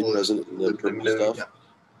overwhelmingly present in the purple stuff. Yeah.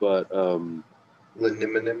 But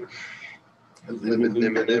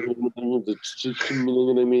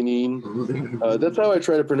that's how I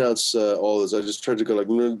try to pronounce all this. I just tried to go like,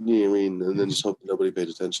 and then just hope nobody paid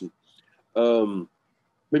attention.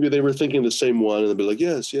 Maybe they were thinking the same one, and they'd be like,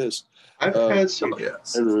 yes. I've had some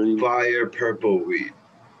fire purple weed.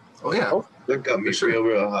 Oh yeah, that got me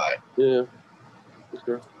real high. Yeah,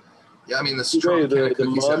 Yeah, I mean the strong the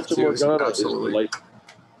cookies mom have to too is Morgana is absolutely like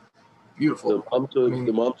beautiful.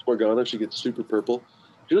 The mom to Morgana, she gets super purple.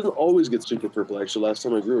 She doesn't always get super purple. Actually, last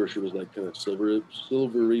time I grew her, she was like kind of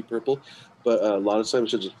silvery purple. But a lot of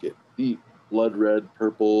times she'll just get deep blood red,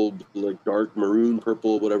 purple, like dark maroon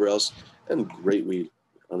purple, whatever else. And great weed.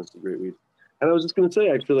 Honestly, great weed. And I was just going to say,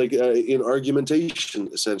 actually, like in argumentation,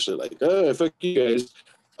 essentially, like, oh, fuck you guys,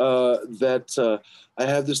 that I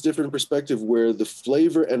have this different perspective where the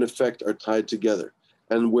flavor and effect are tied together,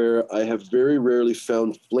 and where I have very rarely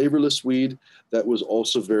found flavorless weed that was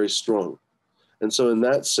also very strong. And so in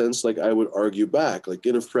that sense, like I would argue back, like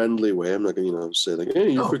in a friendly way. I'm not going to, say like, hey,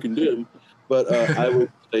 you're freaking dim. But I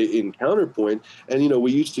would say in counterpoint, and,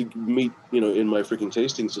 we used to meet, in my freaking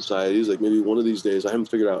tasting societies, like maybe one of these days, I haven't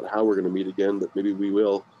figured out how we're going to meet again, but maybe we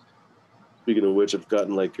will. Speaking of which, I've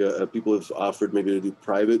gotten like people have offered maybe to do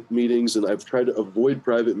private meetings, and I've tried to avoid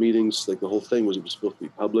private meetings. Like the whole thing was it was supposed to be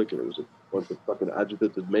public, and it was a bunch of fucking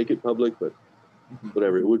adjectives to make it public, but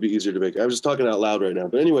whatever, it would be easier to make. I'm just talking out loud right now.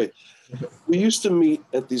 But anyway, we used to meet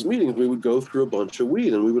at these meetings. We would go through a bunch of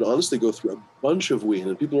weed, and we would honestly go through a bunch of weed.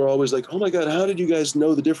 And people are always like, oh my God, how did you guys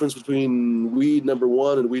know the difference between weed number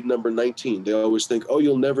 1 and weed number 19? They always think, oh,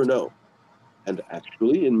 you'll never know. And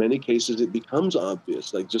actually, in many cases, it becomes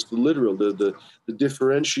obvious. Like just the literal, the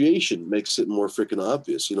differentiation makes it more freaking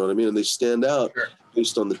obvious. You know what I mean? And they stand out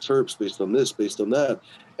based on the terps, based on this, based on that.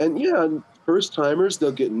 And yeah, first timers,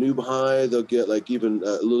 they'll get noob high. They'll get like even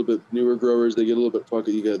a little bit newer growers. They get a little bit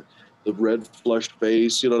fucking. You get the red flushed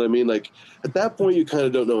face. You know what I mean? Like at that point, you kind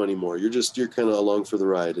of don't know anymore. You're kind of along for the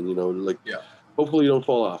ride, and hopefully you don't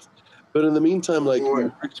fall off. But in the meantime, like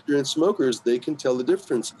more experienced smokers, they can tell the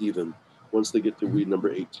difference even once they get to weed number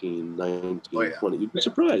 18, 19, 20. You'd be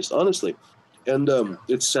surprised, honestly. And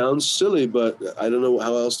it sounds silly, but I don't know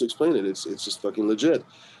how else to explain it. It's just fucking legit.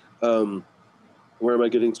 Where am I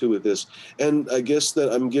getting to with this? And I guess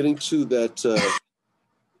that I'm getting to that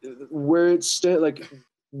where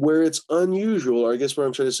it's unusual, or I guess what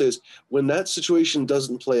I'm trying to say is when that situation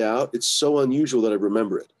doesn't play out, it's so unusual that I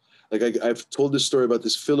remember it. Like I've told this story about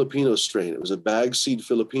this Filipino strain. It was a bag seed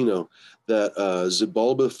Filipino that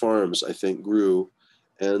Zibalba Farms, I think, grew.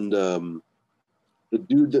 And the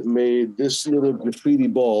dude that made this little graffiti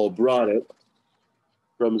ball brought it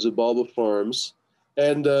from Zibalba Farms.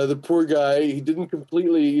 And the poor guy, he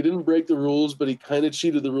didn't break the rules, but he kind of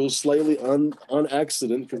cheated the rules slightly on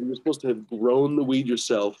accident because he was supposed to have grown the weed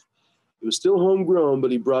yourself. It was still homegrown,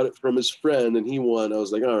 but he brought it from his friend and he won. I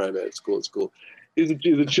was like, all right, man, it's cool. He's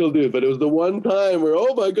a chill dude, but it was the one time where,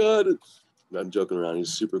 oh my God. I'm joking around. He's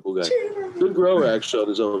a super cool guy. Good grower, actually, on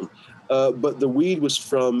his own. But the weed was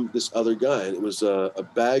from this other guy, and it was a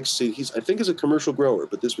bag seed. I think he's a commercial grower,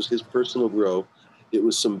 but this was his personal grow. It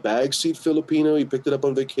was some bag seed Filipino. He picked it up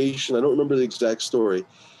on vacation. I don't remember the exact story.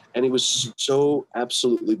 And it was so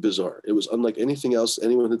absolutely bizarre. It was unlike anything else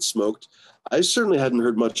anyone had smoked. I certainly hadn't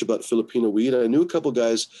heard much about Filipino weed. I knew a couple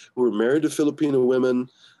guys who were married to Filipino women.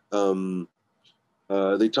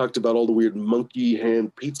 They talked about all the weird monkey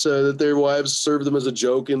hand pizza that their wives served them as a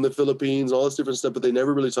joke in the Philippines, all this different stuff, but they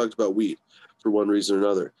never really talked about weed for one reason or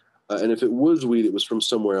another. And if it was weed, it was from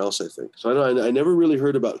somewhere else, I think. So I never really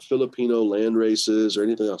heard about Filipino land races or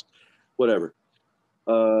anything else, whatever.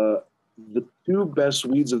 The two best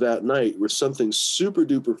weeds of that night were something super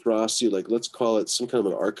duper frosty, like let's call it some kind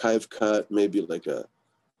of an archive cut, maybe like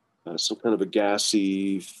some kind of a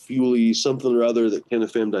gassy, fuely something or other that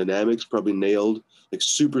KenFM Dynamics probably nailed, like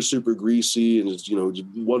super, super greasy and just,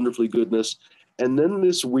 wonderfully goodness. And then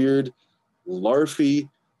this weird, larfy,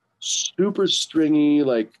 super stringy,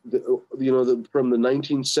 like, from the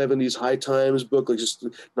 1970s High Times book, like just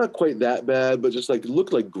not quite that bad, but just like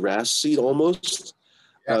looked like grass seed almost.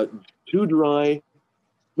 Too dry,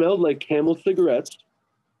 smelled like Camel cigarettes,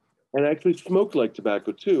 and actually smoked like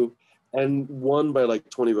tobacco too, and won by like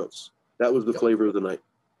 20 votes. That was the flavor of the night.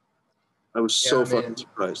 I was so fucking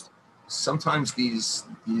surprised. Sometimes these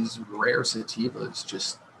rare sativas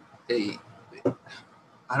just I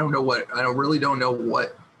really don't know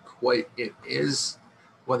what quite it is,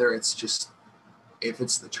 whether it's just if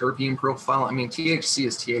it's the terpene profile. I mean, THC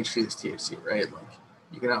is THC, right? Like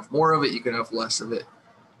you can have more of it, you can have less of it,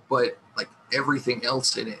 but like everything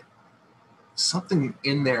else in it, something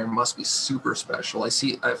in there must be super special.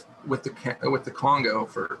 With the Congo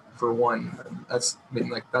for one, that's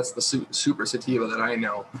the super sativa that I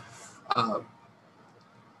know.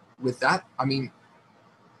 With that, I mean,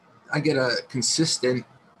 I get a consistent,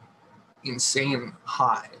 insane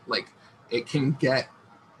high. Like it can get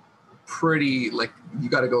pretty, like you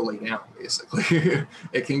got to go lay down basically.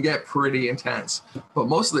 It can get pretty intense, but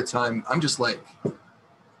most of the time I'm just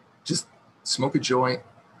smoke a joint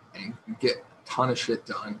and get a ton of shit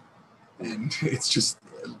done. And it's just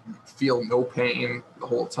feel no pain the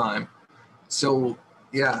whole time. So,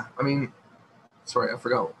 yeah, I mean, sorry, I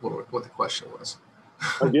forgot what the question was.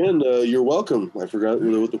 Again, you're welcome. I forgot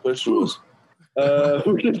what the question was. We're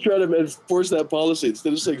going to try to enforce that policy.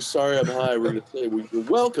 Instead of saying, sorry, I'm high, we're going to say, you're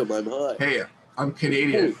welcome, I'm high. Hey, I'm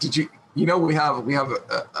Canadian. Did you know we have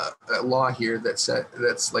a law here that's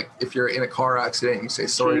like if you're in a car accident and you say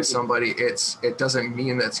sorry to somebody, it doesn't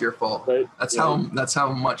mean that's your fault. Right. That's how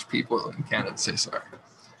much people in Canada say sorry.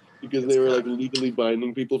 Because they were like legally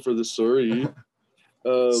binding people for the sorry.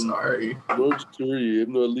 Sorry. I'm sorry.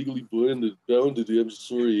 I'm not legally bounded. I'm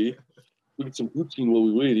sorry. Look at some poutine while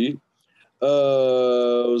we wait.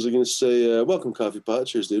 What was I going to say? Welcome, Coffee Pot.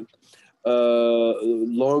 Cheers, dude.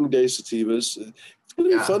 Long day sativas. It's going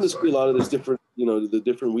to be fun to see a lot of this different, the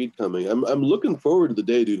different weed coming. I'm looking forward to the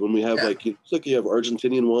day, dude, when we have like you have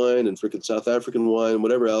Argentinian wine and freaking South African wine,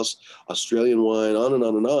 whatever else, Australian wine, on and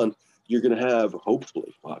on and on. You're going to have,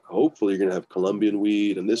 hopefully you're going to have Colombian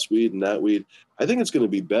weed and this weed and that weed. I think it's going to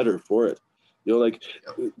be better for it.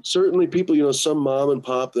 Certainly people, some mom and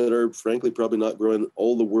pop that are frankly probably not growing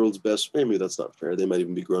all the world's best. Maybe that's not fair. They might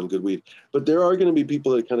even be growing good weed. But there are going to be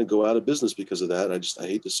people that kind of go out of business because of that. I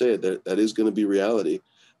hate to say it, that is going to be reality.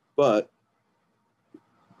 But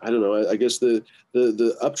I don't know. I guess the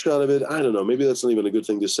upshot of it, I don't know. Maybe that's not even a good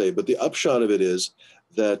thing to say. But the upshot of it is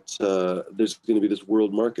that there's going to be this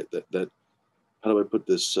world market that how do I put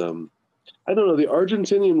this? I don't know. The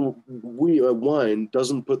Argentinian wine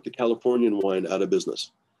doesn't put the Californian wine out of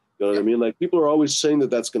business. You know what I mean? Like people are always saying that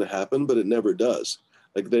that's going to happen, but it never does.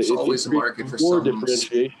 Like there's always a market for more some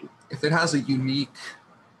differentiation. If it has a unique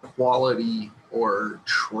quality or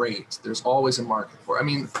trait, there's always a market for it. I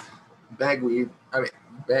mean, bag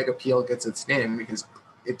appeal gets its name because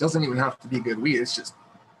it doesn't even have to be good weed. It's just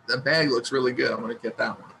the bag looks really good. I'm going to get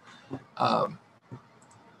that one.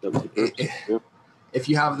 If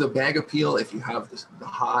you have the bag appeal, if you have the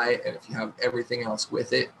high, and if you have everything else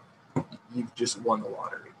with it, you've just won the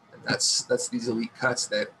lottery. And that's these elite cuts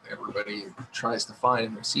that everybody tries to find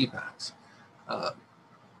in their seed packs.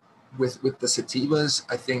 With the sativas,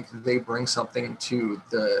 I think they bring something to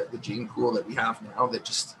the gene pool that we have now that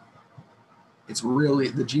just it's really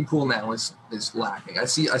the gene pool now is lacking. I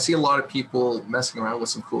see a lot of people messing around with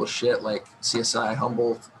some cool shit like CSI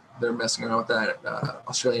Humboldt. They're messing around with that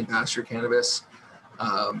Australian pasture cannabis.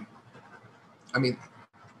 I mean,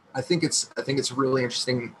 I think it's really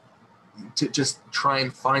interesting to just try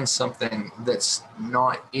and find something that's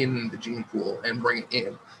not in the gene pool and bring it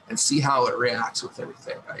in and see how it reacts with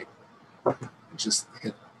everything. I just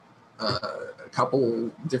hit a couple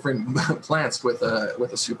different plants with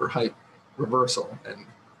a super hype reversal and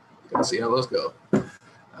you can see how those go.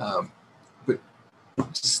 But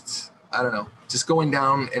just I don't know, just going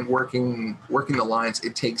down and working the lines,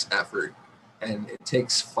 it takes effort. And it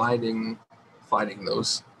takes finding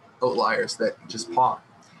those outliers that just pop.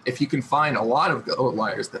 If you can find a lot of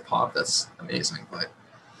outliers that pop, that's amazing. But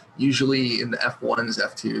usually in the F1s,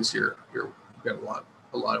 F2s, you've got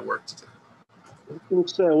a lot of work to do. I was going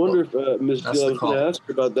to say, I wonder if Ms. Jill, I was going to ask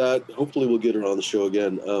her about that. Hopefully we'll get her on the show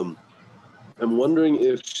again. I'm wondering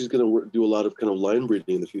if she's going to do a lot of kind of line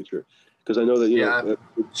breeding in the future. Because I know that,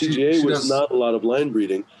 TGA was not a lot of line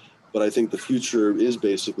breeding. But I think the future is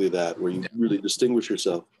basically that, where you really distinguish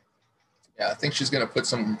yourself. Yeah, I think she's going to put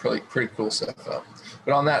some pretty cool stuff up.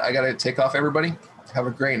 But on that, I got to take off, everybody. Have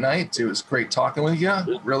a great night. It was great talking with you.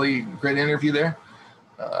 Really great interview there.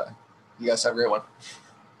 You guys have a great one.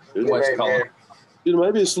 It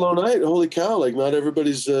might be a slow night. Holy cow. Like, not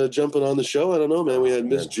everybody's jumping on the show. I don't know, man. We had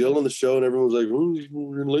Miss Jill on the show, and everyone was like,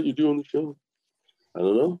 we're going to let you do on the show. I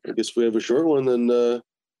don't know. I guess if we have a short one, then...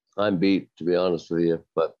 I'm beat, to be honest with you,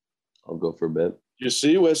 but... I'll go for a bit. You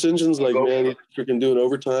see, Wes Engine's like, man, he's freaking doing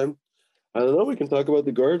overtime. I don't know. We can talk about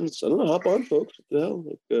the gardens. I don't know. Hop on, folks. What the hell?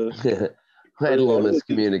 Like, I had a little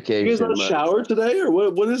miscommunication. You guys not shower today, or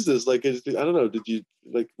what is this? Like, I don't know. Did you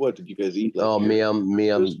what? Did you guys eat? Like,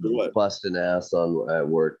 I'm busting ass at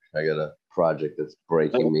work. I got a project that's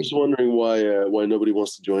breaking me. I'm just wondering why nobody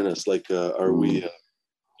wants to join us. Like, are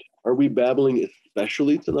we babbling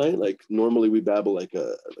especially tonight? Like normally we babble like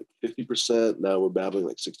 50%. Now we're babbling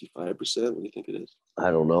like 65%. What do you think it is?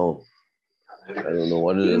 I don't know. I don't know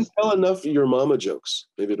what it is. You didn't tell enough of your mama jokes.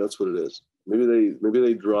 Maybe that's what it is. Maybe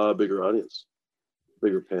they draw a bigger audience,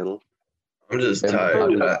 bigger panel. I'm just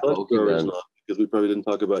tired. Because we probably didn't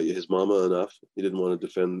talk about his mama enough. He didn't want to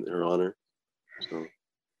defend her honor. So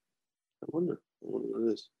I wonder what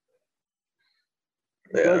it is.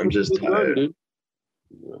 Yeah, I'm just tired. Dude.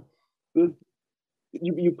 Yeah. Good.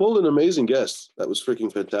 You pulled an amazing guest. That was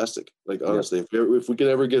freaking fantastic. Like honestly, if we could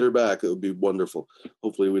ever get her back, it would be wonderful.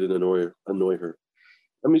 Hopefully, we didn't annoy her.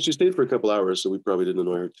 I mean, she stayed for a couple hours, so we probably didn't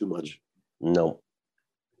annoy her too much. No,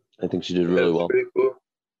 I think she did really well. Pretty cool.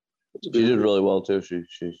 She did really well too. She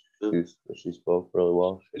spoke really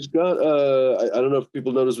well. She's got I don't know if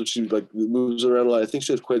people notice, but she like moves around a lot. I think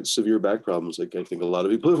she has quite severe back problems. Like I think a lot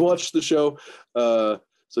of people have watched the show.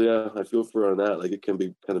 So yeah, I feel for her on that. Like it can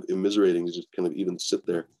be kind of immiserating to just kind of even sit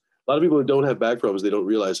there. A lot of people who don't have back problems, they don't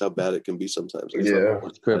realize how bad it can be sometimes. Like,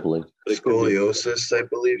 it's crippling. Scoliosis, I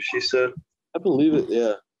believe she said. I believe it.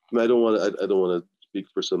 Yeah. I mean, I don't want to speak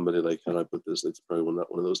for somebody like, how do I put this? It's probably not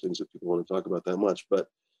one of those things that people want to talk about that much, but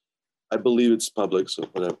I believe it's public, so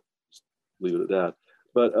whatever. Just leave it at that.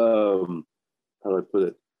 But how do I put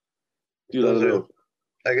it? Dude, I don't know.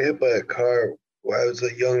 I got hit by a car when I was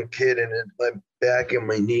a young kid, and my back and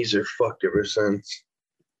my knees are fucked ever since.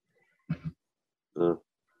 Like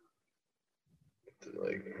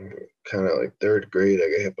kind of like third grade, I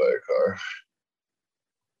got hit by a car.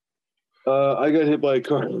 I got hit by a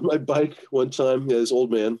car on my bike one time. Yeah, this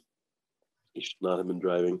old man. He should not have been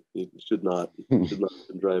driving. He should not have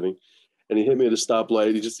been driving. And he hit me at a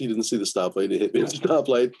stoplight. He didn't see the stoplight. He hit me at the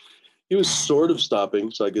stoplight. He was sort of stopping,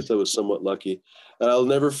 so I guess I was somewhat lucky. And I'll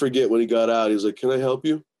never forget when he got out. He was like, "Can I help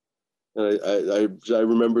you?" And I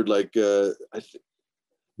remembered like this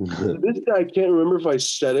guy. I can't remember if I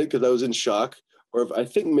said it because I was in shock, or if I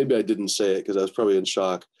think maybe I didn't say it because I was probably in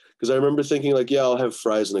shock. Because I remember thinking like, "Yeah, I'll have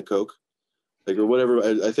fries and a Coke." Like or whatever.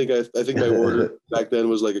 I think my order back then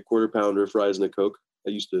was like a quarter pounder, fries and a Coke.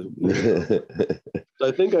 I used to. So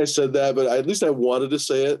I think I said that, but at least I wanted to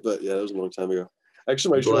say it. But yeah, that was a long time ago.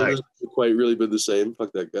 Actually, my shoulders haven't quite really been the same.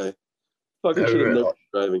 Fuck that guy. Fucking should have never been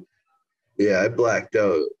driving. Yeah, I blacked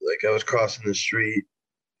out. Like I was crossing the street.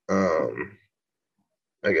 I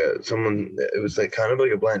got someone. It was like kind of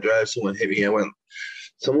like a blind drive. Someone hit me.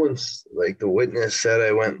 Someone's like the witness said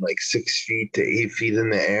I went like 6 feet to 8 feet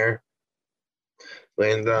in the air.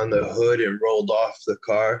 Landed on the hood and rolled off the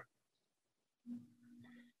car.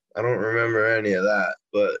 I don't remember any of that,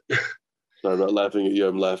 but no, I'm not laughing at you.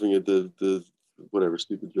 I'm laughing at the whatever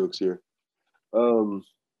stupid jokes here.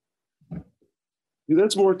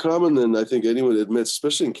 That's more common than I think anyone admits,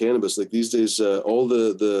 especially in cannabis. Like these days, all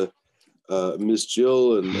the Miss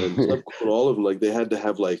Jill and all of them, like they had to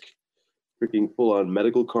have like freaking full on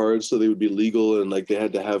medical cards so they would be legal, and like they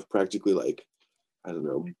had to have practically like, I don't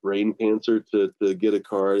know, brain cancer to get a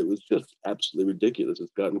card. It was just absolutely ridiculous.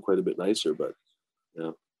 It's gotten quite a bit nicer, but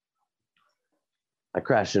yeah. I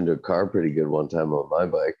crashed into a car pretty good one time on my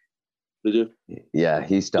bike. Did you? Yeah,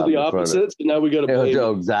 he stopped. The opposite. So now we got to play.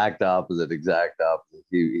 No, exact opposite.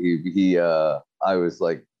 He I was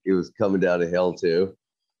like, it was coming down a hill too,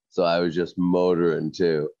 so I was just motoring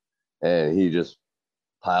too, and he just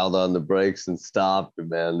piled on the brakes and stopped. And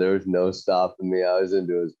man, there was no stopping me. I was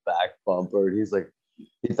into his back bumper, and he's like,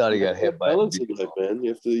 he thought he got hit by. Balancing life, man.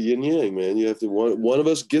 You have to yin yang, man. You have to one of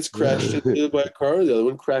us gets crashed into by a car, the other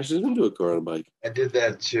one crashes into a car on a bike. I did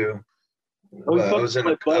that too. Oh, I was in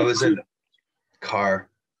a car.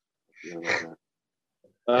 In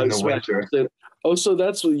the winter. Oh, so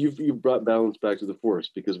that's what you brought balance back to the force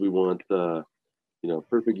because we want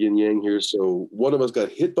perfect yin yang here. So one of us got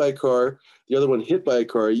hit by a car, the other one hit by a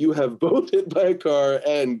car. You have both hit by a car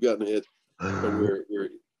and gotten hit. And we're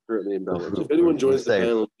currently in balance. If anyone joins the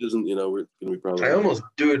panel, isn't we're gonna be probably.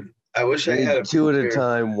 I wish I had two at a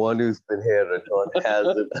time. One who's been hit and one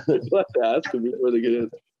hasn't. I'll have to ask them before they get in.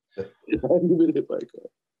 Have you been hit by a car?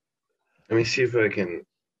 Let me see if I can.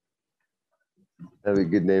 That'd be a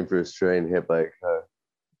good name for a strain, hit by a car.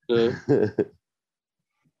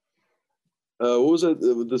 What was that?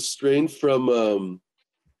 The strain from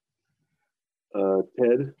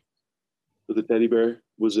Ted with the teddy bear?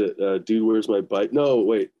 Was it Dude, Where's My Bike? No,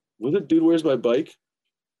 wait. Was it Dude, Where's My Bike?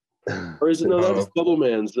 Or is it no? That was Bubble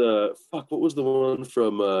Man's. What was the one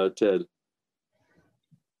from Ted?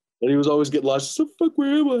 And he was always getting lost. So fuck,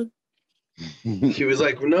 where am I? He was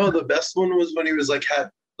like, no, the best one was when he was like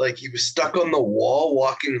he was stuck on the wall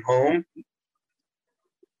walking home.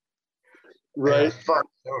 Right. Fuck,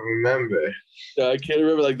 I don't remember. Yeah, I can't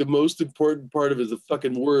remember. Like the most important part of it is the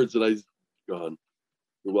fucking words that I gone.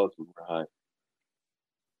 You're welcome. We're high.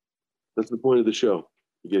 That's the point of the show.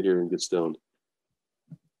 You get here and get stoned.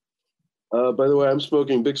 By the way, I'm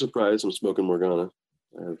smoking. Big surprise. I'm smoking Morgana.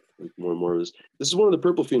 I have like more and more of this. This is one of the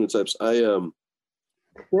purple phenotypes. I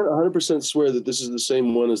can't 100% swear that this is the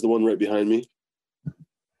same one as the one right behind me.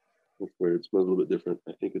 That's weird. It smells a little bit different.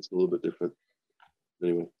 I think it's a little bit different.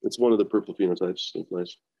 Anyway, it's one of the purple phenotypes. It's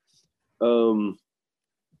nice. What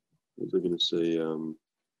was I going to say?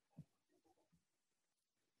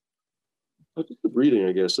 Just the breeding,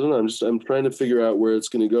 I guess. I don't know. I'm trying to figure out where it's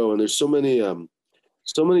going to go. And there's so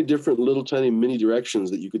many different little tiny mini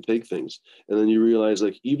directions that you could take things. And then you realize,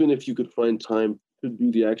 like, even if you could find time to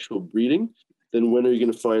do the actual breeding, then when are you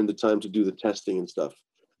going to find the time to do the testing and stuff?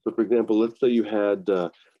 So for example, let's say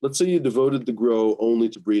you devoted the grow only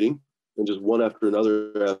to breeding and just one after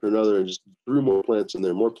another, and just threw more plants in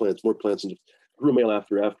there, more plants, and just grew male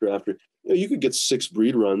after. You could get 6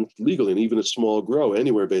 breed runs legally, and even a small grow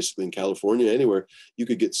anywhere, basically in California, anywhere, you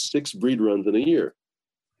could get 6 breed runs in a year.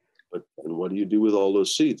 But and what do you do with all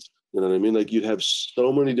those seeds? You know what I mean? Like, you'd have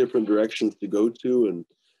so many different directions to go to, and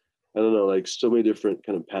I don't know, like so many different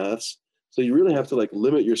kind of paths. So you really have to like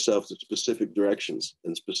limit yourself to specific directions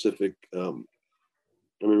and specific.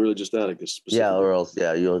 Really just that, I guess. Yeah, or else,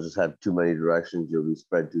 you'll just have too many directions. You'll be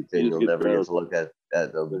spread too thin. You'll never get to look at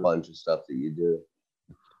a bunch of stuff that you do.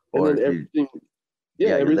 Or and then everything,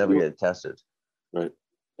 you'll never get it tested. Right.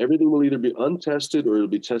 Everything will either be untested, or it'll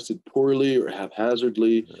be tested poorly or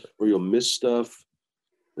haphazardly, or you'll miss stuff.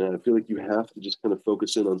 And I feel like you have to just kind of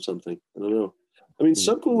focus in on something. I don't know. I mean,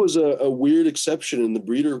 Subcool was a weird exception in the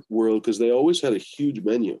breeder world because they always had a huge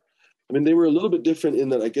menu. I mean, they were a little bit different in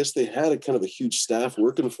that I guess they had a kind of a huge staff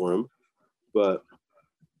working for them, but.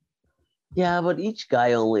 Yeah, but each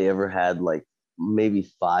guy only ever had like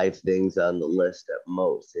maybe 5 things on the list at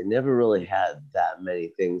most. They never really had that many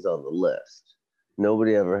things on the list.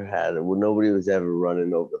 Nobody was ever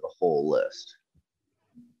running over the whole list.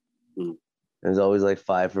 There's always like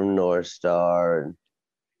 5 from North Star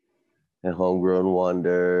and Homegrown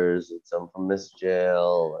Wonders, and some from Miss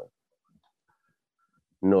Jill, and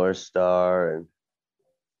North Star, and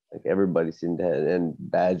like everybody seemed to have, and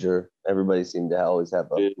Badger. Everybody seemed to always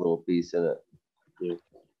have a little piece in it. Yeah.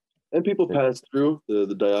 And people passed through the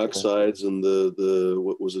dioxides and the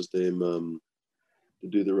what was his name? The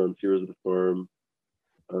dude that runs Heroes of the Farm.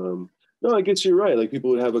 No, I guess you're right. Like,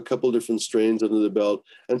 people would have a couple different strains under the belt,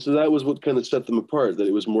 and so that was what kind of set them apart. That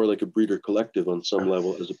it was more like a breeder collective on some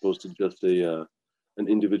level, as opposed to just an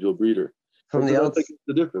individual breeder. From the outside,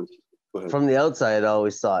 the difference. From the outside, I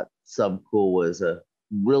always thought Subcool was a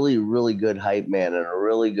really, really good hype man and a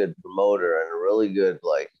really good promoter and a really good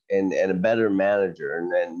and a better manager,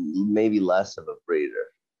 and then maybe less of a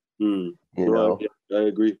breeder. You know, I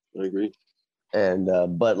agree. And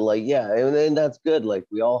but and that's good. Like,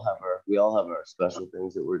 we all have our special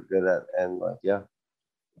things that we're good at, and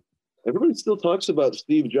everybody still talks about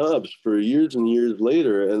Steve Jobs for years and years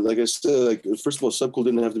later. And like I said, like, first of all, Subcool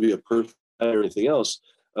didn't have to be a perfect guy or anything else.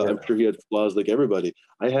 I'm sure he had flaws like everybody.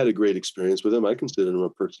 I had a great experience with him. I consider him a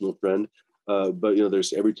personal friend. But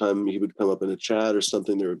there's every time he would come up in a chat or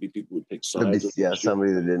something, there would be people who would take sides.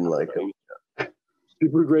 Somebody that didn't like him.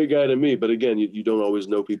 Super great guy to me, but again, you don't always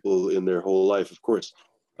know people in their whole life, of course.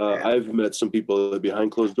 I've met some people that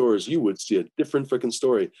behind closed doors, you would see a different freaking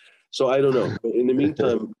story. So I don't know. But in the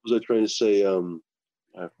meantime, what was I trying to say?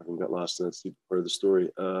 I fucking got lost in that stupid part of the story.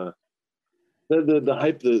 The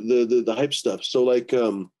hype, the hype stuff. So like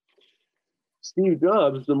Steve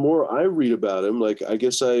Jobs, the more I read about him, like, I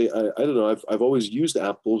guess I don't know. I've always used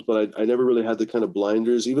apples, but I never really had the kind of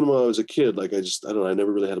blinders. Even when I was a kid, like, I don't know. I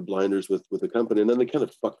never really had blinders with the company. And then they kind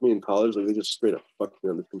of fucked me in college. Like, they just straight up fucked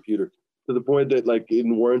me on the computer to the point that, like,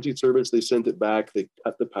 in warranty service, they sent it back. They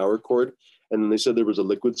cut the power cord, and then they said there was a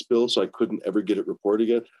liquid spill, so I couldn't ever get it reported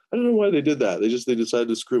again. I don't know why they did that. They decided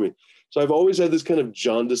to screw me. So I've always had this kind of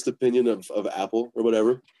jaundiced opinion of Apple or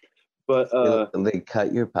whatever. But and they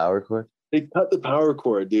cut your power cord. They cut the power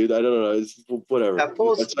cord, dude. I don't know. It's whatever.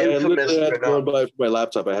 Apple's I literally had to go and buy for my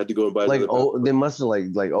laptop. I had to go and buy. Like, they must have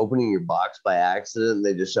like opening your box by accident, and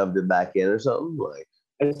they just shoved it back in or something. Like,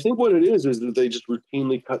 I think what it is that they just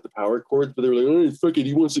routinely cut the power cords, but they were like, "Oh, fuck it,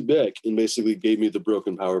 he wants it back," and basically gave me the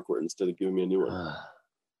broken power cord instead of giving me a new one.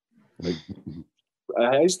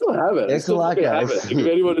 I still have it. Thanks a lot, guys. If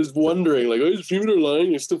anyone is wondering, like, oh, is Freeman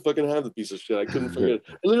lying? I still fucking have the piece of shit. I couldn't forget it.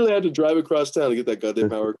 I literally had to drive across town to get that goddamn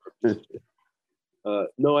power cord.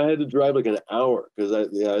 No, I had to drive like an hour because I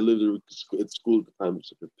lived at school at the time.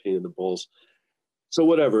 It's like a pain in the balls. So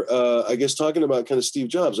whatever. I guess talking about kind of Steve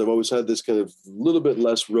Jobs, I've always had this kind of little bit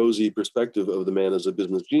less rosy perspective of the man as a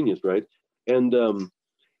business genius, right? And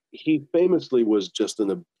he famously was just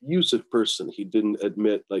an abusive person. He didn't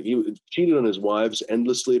admit, like, he cheated on his wives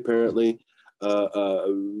endlessly, apparently.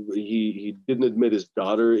 He didn't admit his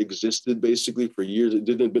daughter existed, basically, for years. It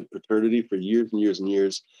didn't admit paternity for years and years and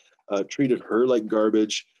years. Treated her like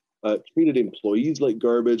garbage. Treated employees like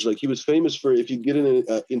garbage. Like, he was famous for, if you get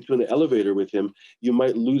into an elevator with him, you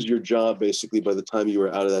might lose your job basically by the time you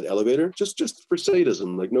were out of that elevator, just for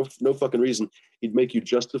sadism. Like, no fucking reason. He'd make you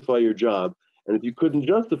justify your job, And if you couldn't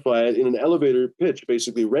justify it in an elevator pitch,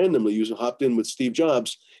 basically randomly, you hopped in with Steve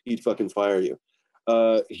Jobs, he'd fucking fire you.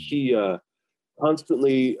 He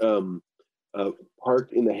constantly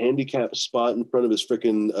parked in the handicap spot in front of his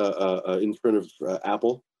freaking in front of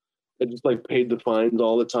Apple, and just like paid the fines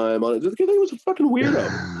all the time on it. The guy was a fucking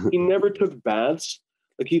weirdo. He never took baths.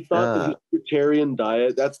 Like he thought that his fruitarian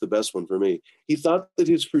diet, that's the best one for me. He thought that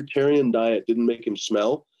his fruitarian diet didn't make him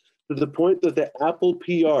smell, to the point that the Apple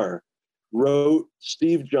PR wrote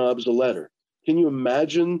Steve Jobs a letter. Can you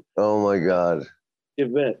imagine? Oh my God.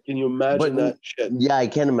 Event. Can you imagine that shit? Yeah, I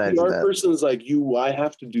can imagine PR that. person is like, I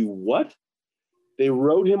have to do what? They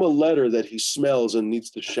wrote him a letter that he smells and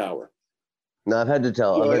needs to shower. No, I've had to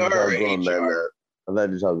tell grown men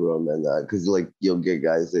that, because like you'll get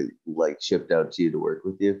guys that like shipped out to you to work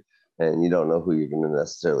with you, and you don't know who you're going to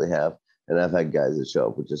necessarily have. And I've had guys that show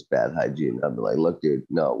up with just bad hygiene. I've been like, look, dude,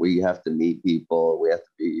 no, we have to meet people. We have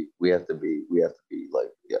to be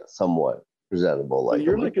like, yeah, somewhat presentable. Like, but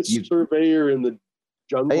you're like a surveyor in the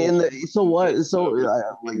jungle. So what? So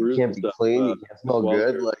like, you can't be clean. You can't smell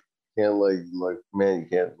good. Like, you can't man, you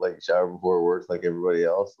can't like shower before work like everybody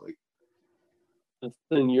else. Like,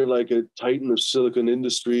 and you're like a titan of silicon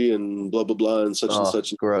industry and blah blah blah and such and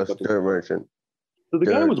such. Gross, dirt merchant. So the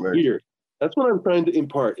guy was weird. That's what I'm trying to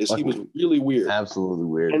impart. Is he was really weird, absolutely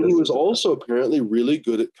weird, and he was also apparently really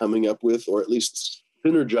good at coming up with, or at least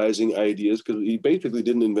synergizing ideas, because he basically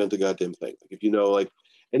didn't invent a goddamn thing. Like, if you know, like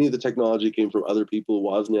any of the technology came from other people,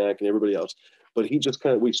 Wozniak and everybody else, but he just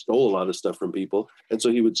we stole a lot of stuff from people, and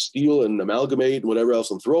so he would steal and amalgamate and whatever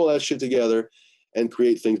else and throw all that shit together and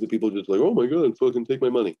create things that people just like, oh my God, fucking take my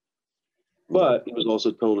money. But he was also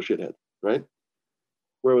a total shithead, right?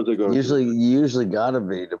 Where was I going? You usually gotta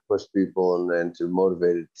be to push people and then to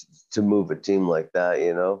motivate it to move a team like that,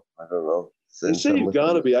 you know? I don't know. They say you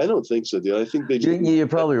gotta be. I don't think so, dude. I think they you're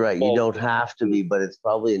probably right. You don't have to be, but it's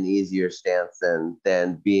probably an easier stance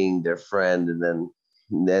than being their friend and then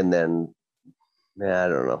I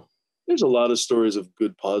don't know. There's a lot of stories of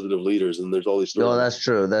good, positive leaders, and there's all these stories. No, that's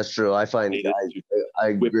true. That's true. I find I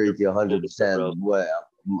agree with you 100%. What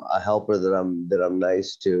a helper that I'm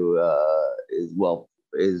nice to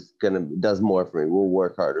does more for me. Will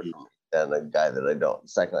work harder for me than a guy that I don't. The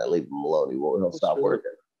second I leave him alone, he'll stop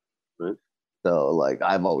working. Right. So like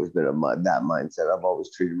I've always been that mindset. I've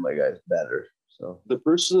always treated my guys better. So the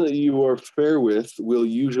person that you are fair with will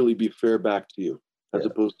usually be fair back to you, as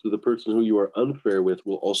opposed to the person who you are unfair with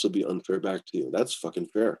will also be unfair back to you. That's fucking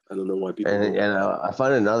fair. I don't know why people. And I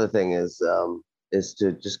find another thing is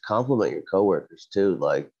to just compliment your coworkers too.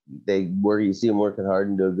 Like you see them working hard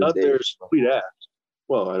and do a good Not day. their sweet ass.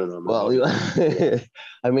 Well, I don't know. Well,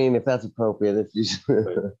 I mean, if that's appropriate, if you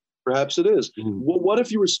perhaps it is. Well, what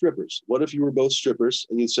if you were strippers? What if you were both strippers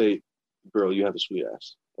and you'd say, "Girl, you have a sweet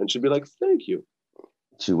ass," and she'd be like, "Thank you."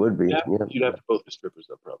 She would be. Yeah, you'd have to both be strippers,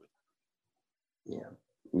 though, probably. Yeah,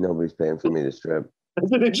 nobody's paying for me to strip.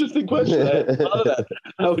 That's an interesting question. I hadn't thought of that.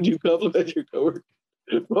 How would you compliment your coworker?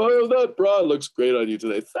 Boy, that bra looks great on you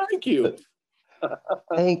today. Thank you.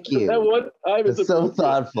 Thank you. That one time it's so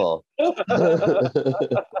thoughtful.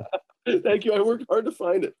 Thank you. I worked hard to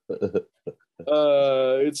find it.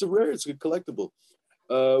 It's a collectible.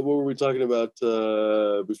 What were we talking about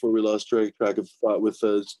before we lost track of thought with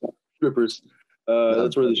strippers?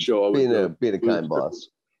 That's where the show always being a kind boss,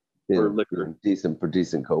 being a decent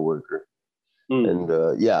coworker. And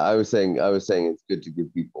I was saying it's good to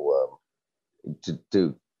give people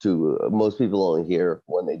to most people only hear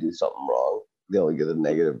when they do something wrong. They only get a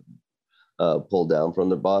negative pull down from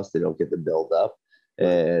their boss. They don't get the build up,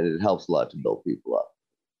 and it helps a lot to build people up.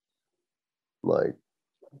 Like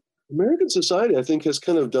American society, I think, has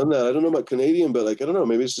kind of done that. I don't know about Canadian, but like I don't know,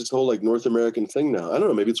 maybe it's this whole like North American thing now. I don't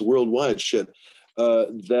know, maybe it's worldwide shit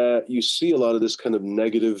that you see a lot of this kind of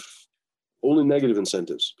only negative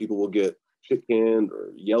incentives. People will get shit canned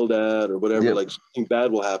or yelled at or whatever. Yep. Like something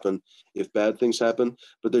bad will happen if bad things happen,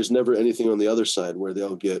 but there's never anything on the other side where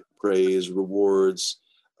they'll get praise, rewards,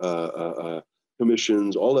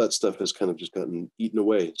 commissions. All that stuff has kind of just gotten eaten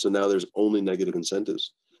away. So now there's only negative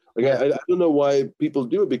incentives. Like I don't know why people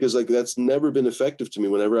do it, because like that's never been effective to me.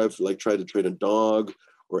 Whenever I've like tried to trade a dog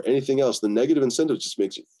or anything else, the negative incentive just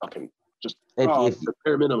makes you fucking just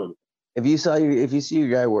bare minimum. If you see your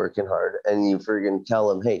guy working hard and you friggin'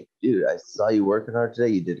 tell him, hey, dude, I saw you working hard today.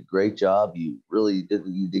 You did a great job. You really did.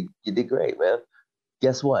 You did great, man.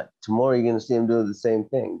 Guess what? Tomorrow you're gonna see him doing the same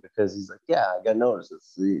thing, because he's like, yeah, I got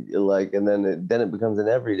notices. Like, and then it becomes an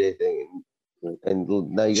everyday thing. And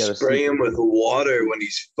now you gotta spray him with water when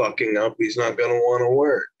he's fucking up. He's not gonna want to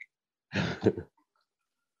work.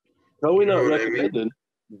 Probably not recommended.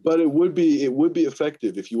 But it would be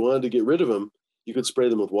effective if you wanted to get rid of them. You could spray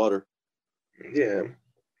them with water. Yeah.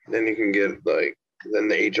 Then you can get then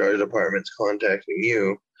the HR department's contacting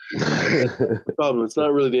you. Problem. It's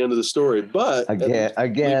not really the end of the story, but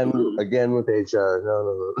again with HR.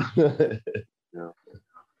 No. No.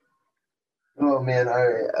 Oh man,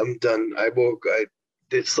 I'm done. I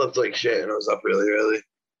slept like shit and I was up really early.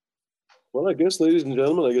 Well, I guess, ladies and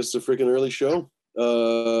gentlemen, it's a freaking early show.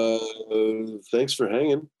 Thanks for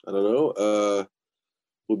hanging. I don't know.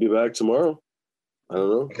 We'll be back tomorrow. I don't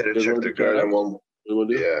know. I gotta check the garden one. Yeah,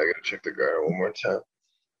 I gotta check the garden one more time.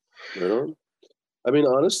 Right on. I mean,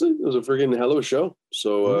 honestly, it was a freaking hell of a show.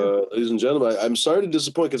 So, ladies and gentlemen, I'm sorry to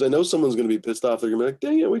disappoint because I know someone's going to be pissed off. They're going to be like,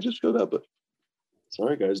 dang it, we just showed up. But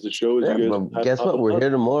sorry, guys, the show is you guys. But guess what? We're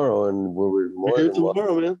here tomorrow, and we're more here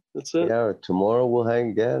tomorrow, man. That's it. Yeah, tomorrow we'll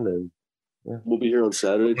hang again, and we'll be here on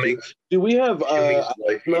Saturday. Do we have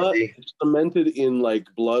not cemented in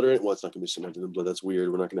blood or well, it's not going to be cemented in blood. That's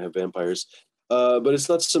weird. We're not going to have vampires. But it's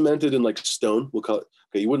not cemented in stone. We'll call it.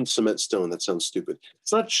 Okay, you wouldn't cement stone. That sounds stupid.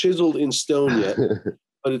 It's not chiseled in stone yet,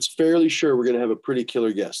 but it's fairly sure we're going to have a pretty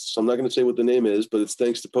killer guest. So I'm not going to say what the name is, but it's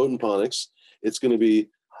thanks to Potent Ponics. It's going to be.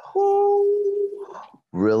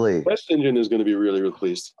 Really? West Engine is going to be really, really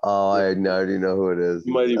pleased. Oh, I already know who it is.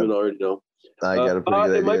 You might even already know. I got a pretty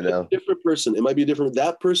good idea now. It might be a different person. It might be different.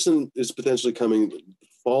 That person is potentially coming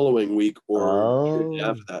following week or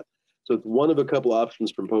after that. So it's one of a couple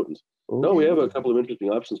options from Potent. No, we have a couple of interesting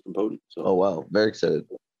options from Potent. So. Oh wow, very excited!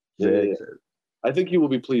 Very excited. I think you will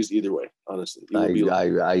be pleased either way. Honestly, I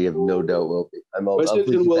have no doubt will be. West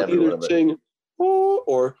Engine will either sing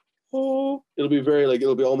or it'll be very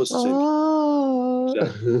it'll be almost the same.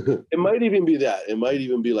 Exactly. It might even be that. It might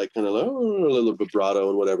even be kind of a little vibrato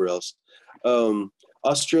and whatever else.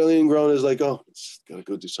 Australian grown is it's gotta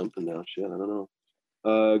go do something now. Shit, I don't know.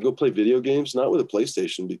 Go play video games, not with a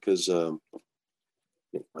PlayStation because can't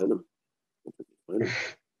find them.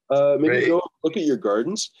 Maybe go look at your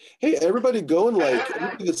gardens. Hey, everybody, go and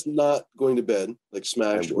everybody that's not going to bed,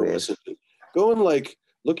 Smash or Ascension, go and look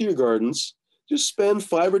at your gardens. Just spend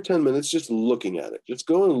 5 or 10 minutes just looking at it. Just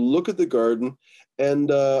go and look at the garden.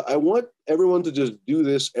 And I want everyone to just do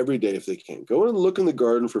this every day if they can. Go and look in the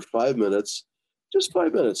garden for 5 minutes, just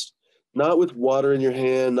 5 minutes. Not with water in your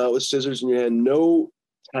hand, not with scissors in your hand, no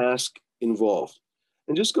task involved.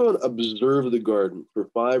 And just go and observe the garden for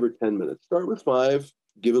 5 or 10 minutes. Start with 5,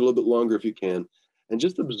 give it a little bit longer if you can, and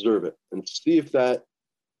just observe it and see if that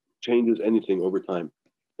changes anything over time.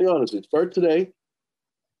 Be honest, start today,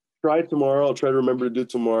 try tomorrow. I'll try to remember to do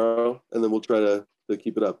tomorrow, and then we'll try to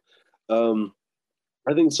keep it up.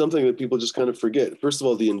 I think it's something that people just kind of forget. First of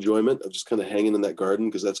all, the enjoyment of just kind of hanging in that garden,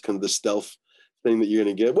 because that's kind of the stealth thing that you're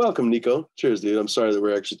going to get. Welcome, Nico. Cheers, dude. I'm sorry that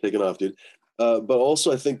we're actually taking off, dude. But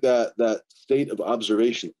also, I think that state of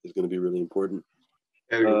observation is going to be really important.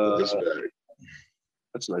 That's a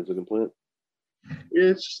nice looking plant. Yeah,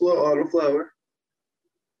 it's just a little autoflower.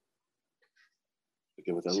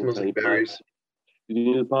 Okay, with that smells like berries. You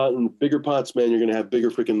need a pot and bigger pots, man. You're going to have bigger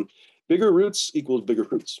roots equals bigger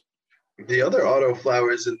fruits. The other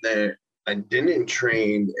autoflowers in there, I didn't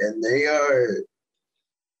train, and they are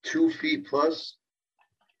 2 feet plus.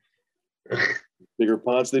 Bigger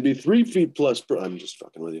pots, they'd be 3 feet plus. I'm just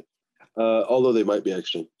fucking with you. Although they might be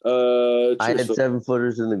actually. I had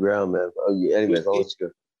 7-footers in the ground, man. Oh, yeah. Anyways, let's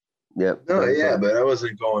go. Yep. No, yeah, but I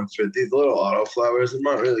wasn't going for these little autoflowers. I'm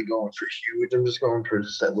not really going for huge. I'm just going for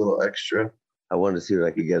just that little extra. I wanted to see what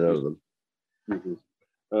I could get out of them. Mm-hmm.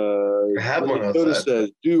 I have one outside.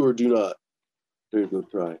 Says, do or do not. There's no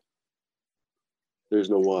try. There's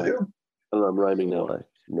no why. I don't know, I'm rhyming now.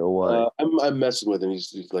 No why. I'm messing with him.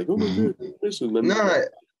 He's like, oh my God. No,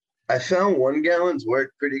 I found 1 gallons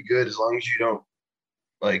work pretty good as long as you don't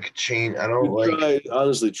change. I don't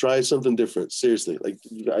honestly, try something different. Seriously.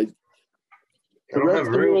 The rest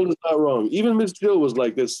of the world is not wrong. Even Miss Jill was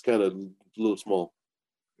like this, kind of a little small.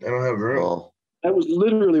 I don't have room. Oh. That was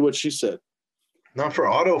literally what she said. Not for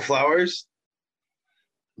autoflowers.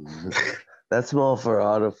 That's small for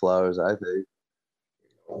autoflowers, I think.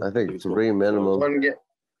 I think 3 minimum.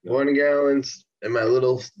 1 gallons in my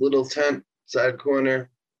little tent side corner.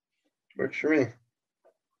 Works for me.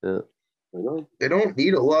 Yeah. They don't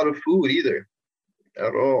need a lot of food either.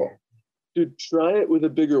 At all. Dude, try it with a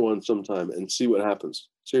bigger one sometime and see what happens.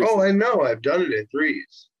 Seriously. Oh, I know. I've done it in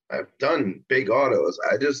 3s. I've done big autos.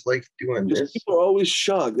 I just like doing this. People are always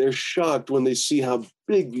shocked. They're shocked when they see how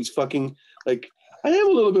big these fucking, I am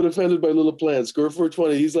a little bit offended by little plants. Gore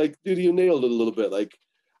 420, he's like, dude, you nailed it a little bit. I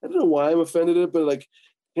don't know why I'm offended at it, but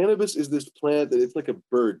cannabis is this plant that it's like a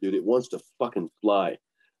bird, dude. It wants to fucking fly.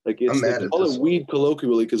 Like it's they call it weed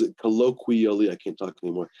colloquially I can't talk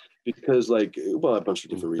anymore because like well a bunch of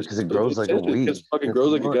different reasons. Because it grows like a weed. It fucking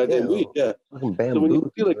grows like a goddamn weed. Yeah. Fucking So when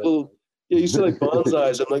you see like little, you see like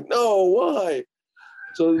bonsais, I'm like, no, why?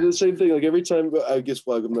 So the same thing. Like every time, I guess,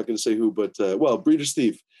 well, I'm not going to say who, but Breeder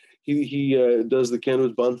Steve, he does the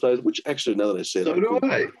cannabis bonsais. Which actually, now that I say So that, do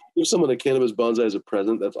I. Give someone a cannabis bonsai as a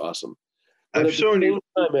present. That's awesome. But I've shown you.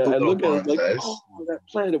 I look at it like, bonsais. oh, that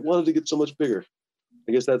plant, it wanted to get so much bigger.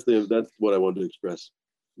 I guess that's what I wanted to express.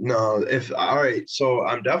 No, all right. So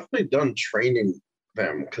I'm definitely done training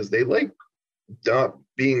them because they like not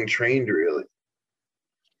being trained really.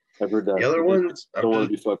 I've heard that. The other ones, I don't want to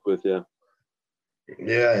be fucked with. Yeah.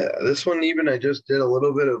 Yeah, this one even I just did a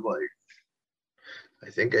little bit of like, I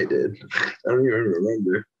think I did. I don't even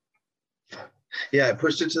remember. Yeah, I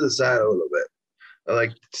pushed it to the side a little bit.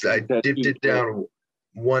 I dipped it down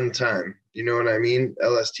one time. You know what I mean?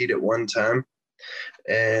 LST'd it one time,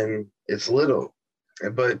 and it's little.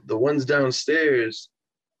 But the ones downstairs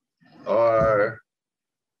one's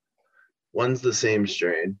the same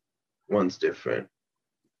strain, one's different.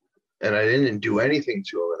 And I didn't do anything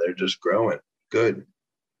to them, and they're just growing good.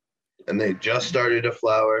 And they just started to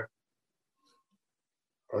flower.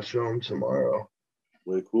 I'll show them tomorrow.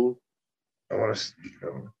 Very cool. I want to.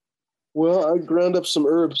 Well, I ground up some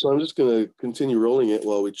herbs, so I'm just gonna continue rolling it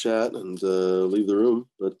while we chat and leave the room.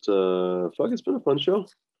 But fuck, it's been a fun show.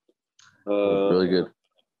 Really good.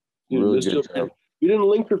 Dude, Really good job. We didn't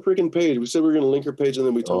link her freaking page. We said we were gonna link her page, and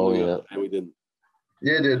then we told her and we didn't.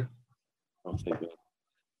 Yeah, I did. Oh, thank God.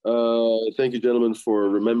 Thank you, gentlemen, for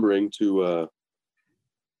remembering to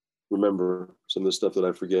remember some of the stuff that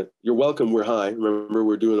I forget. You're welcome. We're high. Remember,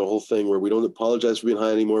 we're doing a whole thing where we don't apologize for being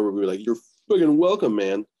high anymore. Where we're like, you're fucking welcome,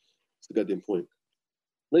 man. It's the goddamn point.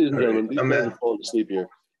 Ladies and gentlemen, these guys are falling asleep here.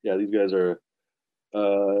 Yeah, these guys are.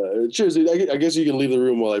 Cheers, dude. I guess you can leave the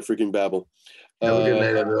room while I freaking babble. Have a good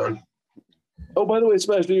night, everyone. Oh, by the way,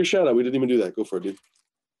 Smash, do your shout out. We didn't even do that. Go for it, dude.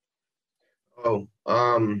 Oh,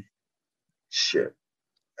 shit.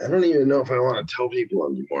 I don't even know if I want to tell people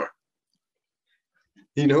anymore.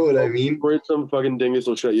 You know what I mean? Worried some fucking dingus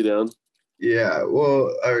will shut you down. Yeah,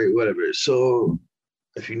 well, all right, whatever. So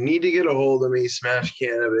if you need to get a hold of me, Smash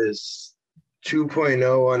Cannabis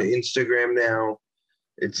 2.0 on Instagram now.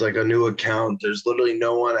 It's like a new account. There's literally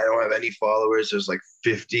no one. I don't have any followers. There's like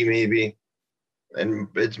 50 maybe. And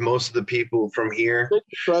it's most of the people from here. Make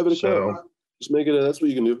it a private account. Just make it that's what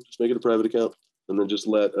you can do. Just make it a private account. And then just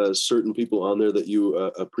let certain people on there that you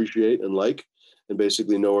appreciate and like, and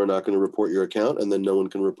basically know are not going to report your account, and then no one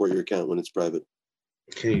can report your account when it's private.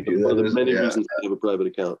 Can you do that? One of the many reasons to have a private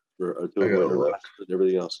account to avoid and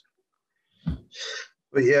everything else.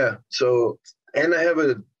 But yeah, so, and I have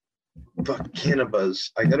a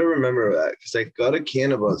Cannabis. I got to remember that because I got a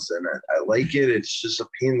Cannabis and I like it. It's just a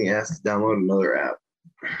pain in the ass to download another app.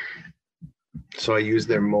 So I use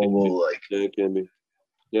their mobile, like. Yeah, it can be.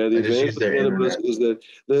 Yeah, the advantage of Cannabis is that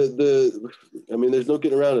I mean, there's no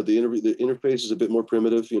getting around it. The interface is a bit more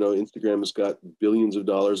primitive. You know, Instagram has got billions of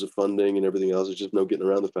dollars of funding and everything else. There's just no getting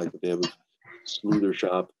around the fact that they have a smoother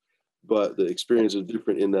shop. But the experience is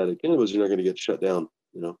different in that at Cannabis, you're not going to get shut down,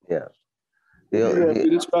 you know? Yeah.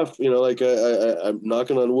 It's tough, you know, like I'm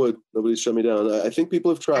knocking on wood. Nobody's shut me down. I think people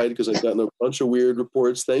have tried because I've gotten a bunch of weird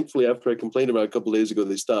reports. Thankfully, after I complained about it a couple of days ago,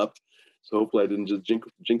 they stopped. So hopefully I didn't just jinx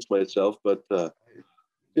myself. But yeah,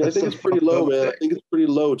 I think it's pretty low, man. I think it's pretty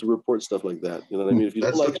low to report stuff like that. You know what I mean? If you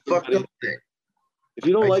don't like somebody, if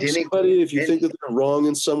you don't like somebody, if you think that they're wrong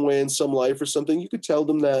in some way in some life or something, you could tell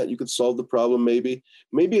them that. You could solve the problem maybe.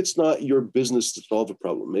 Maybe it's not your business to solve a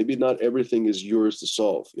problem. Maybe not everything is yours to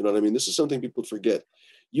solve. You know what I mean? This is something people forget.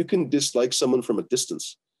 You can dislike someone from a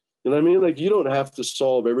distance. You know what I mean? Like, you don't have to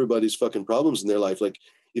solve everybody's fucking problems in their life. Like,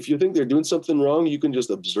 if you think they're doing something wrong, you can just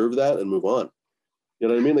observe that and move on. You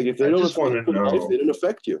know what I mean? Like, if they don't affect your life, they don't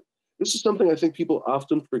affect you. This is something I think people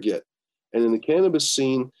often forget. And in the cannabis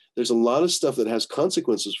scene, there's a lot of stuff that has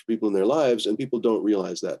consequences for people in their lives, and people don't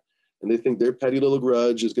realize that. And they think their petty little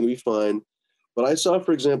grudge is going to be fine. But I saw,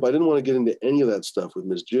 for example, I didn't want to get into any of that stuff with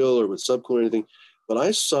Ms. Jill or with Subcool or anything, but I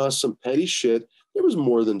saw some petty shit. There was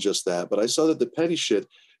more than just that, but I saw that the petty shit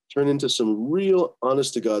turned into some real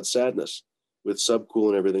honest-to-God sadness with Subcool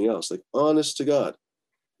and everything else, like honest to God.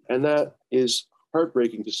 And that is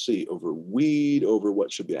heartbreaking to see over weed, over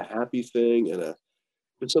what should be a happy thing, and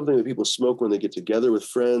it's something that people smoke when they get together with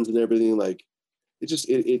friends and everything. Like,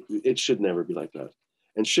 it should never be like that.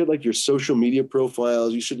 And shit like your social media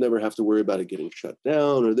profiles, you should never have to worry about it getting shut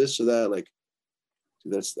down or this or that. Like,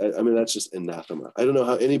 that's just anathema. I don't know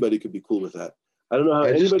how anybody could be cool with that. I don't know how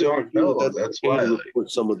anybody could feel that's why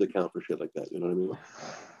report someone's account for shit like that. You know what I mean?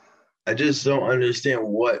 I just don't understand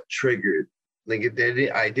what triggered. Like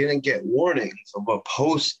I didn't get warnings of a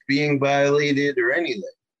post being violated or anything.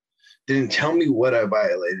 Didn't tell me what I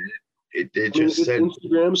violated. It just it's said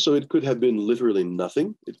Instagram, so it could have been literally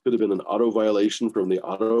nothing. It could have been an auto violation from the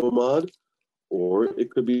auto mod, or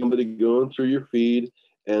it could be somebody going through your feed,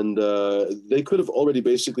 and they could have already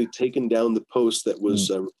basically taken down the post that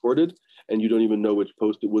was recorded, and you don't even know which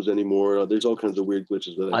post it was anymore. There's all kinds of weird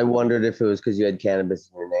glitches with it. I wondered if it was because you had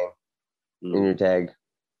cannabis in your name, in your tag.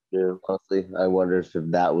 Yeah. Honestly, I wonder if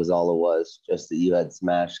that was all it was, just that you had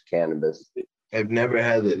smashed cannabis. I've never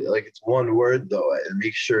had it. Like, it's one word though. I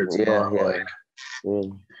make sure it's not like.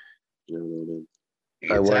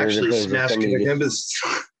 It's actually smashed cannabis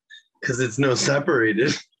because it's no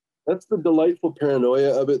separated. That's the delightful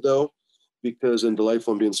paranoia of it, though, because, and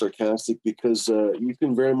delightful, I'm being sarcastic, because you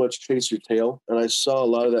can very much chase your tail. And I saw a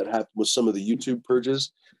lot of that happen with some of the YouTube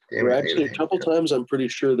purges. Where actually a couple times I'm pretty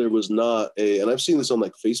sure there was not and I've seen this on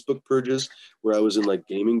like Facebook purges where I was in like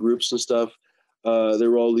gaming groups and stuff.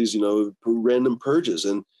 There were all these, random purges,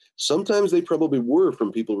 and sometimes they probably were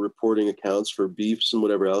from people reporting accounts for beefs and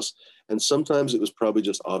whatever else. And sometimes it was probably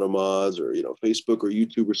just automods or, Facebook or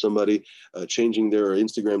YouTube or somebody changing their, or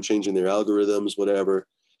Instagram changing their algorithms, whatever.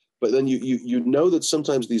 But then you know that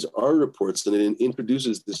sometimes these are reports, and it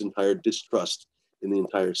introduces this entire distrust in the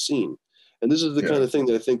entire scene. And this is the kind of thing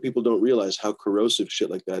that I think people don't realize how corrosive shit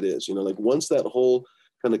like that is. Like once that whole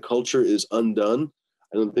kind of culture is undone,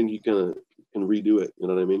 I don't think you can redo it. You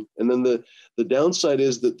know what I mean? And then the downside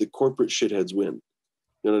is that the corporate shitheads win.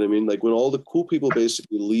 You know what I mean? Like when all the cool people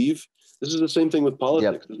basically leave, this is the same thing with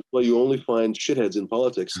politics. That's why you only find shitheads in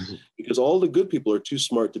politics, because all the good people are too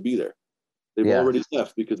smart to be there. They've already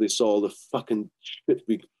left because they saw all the fucking shit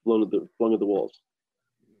be flung at the walls.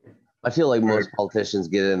 I feel like most politicians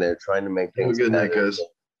get in there trying to make things good night, guys.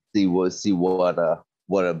 See what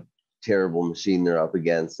a terrible machine they're up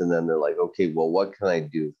against, and then they're like, okay, well, what can I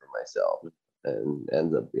do for myself? And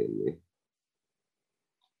ends up being me.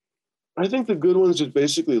 I think the good ones just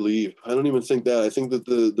basically leave. I don't even think that. I think that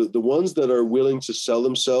the ones that are willing to sell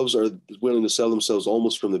themselves are willing to sell themselves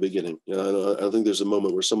almost from the beginning. I don't think there's a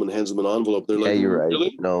moment where someone hands them an envelope. They're like, you're right.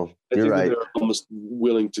 Really? No, you're right. They're almost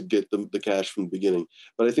willing to get the cash from the beginning.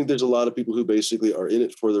 But I think there's a lot of people who basically are in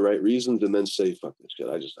it for the right reasons and then say, fuck this shit.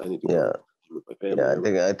 I need to go with my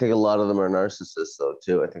family. I think a lot of them are narcissists though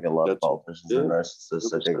too. I think a lot of politicians are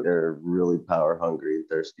narcissists. 100%. I think they're really power hungry and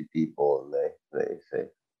thirsty people, and they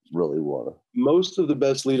really want to. Most of the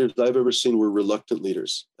best leaders I've ever seen were reluctant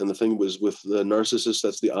leaders, and the thing was with the narcissists,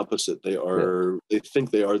 that's the opposite. They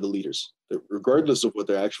think they are the leaders. Regardless of what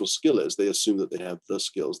their actual skill is, they assume that they have the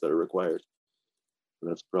skills that are required,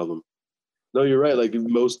 and that's the problem. No, you're right. Like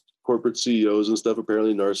most corporate CEOs and stuff,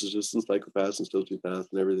 apparently narcissists and psychopaths and sociopaths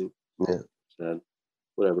and everything. Sad.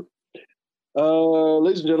 Whatever.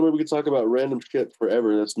 Ladies and gentlemen, we could talk about random shit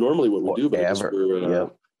forever. That's normally what we do, but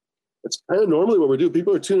it's kind of normally what we do.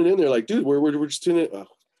 People are tuning in. They're like, dude, we're just tuning in. Oh,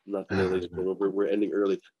 not today, ladies and gentlemen. We're ending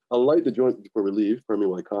early. I'll light the joint before we leave. Pardon me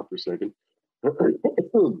while I cough for a second.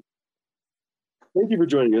 Thank you for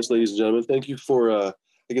joining us, ladies and gentlemen. Thank you for, I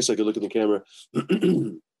guess I could look at the camera.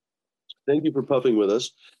 Thank you for puffing with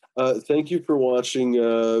us. Thank you for watching,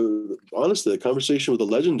 honestly, a conversation with a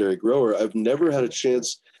legendary grower. I've never had a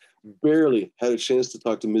chance, barely had a chance to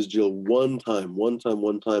talk to Ms. Jill one time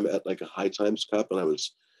at like a High Times Cup, and I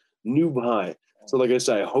was noob high. So like I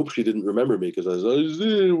said, I hope she didn't remember me, because I was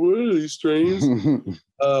like, what are these strains?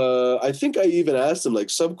 I think I even asked him, like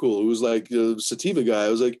Subcool, who was like a sativa guy. I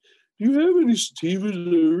was like, do you have any sativas?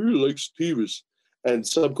 I really like sativas. And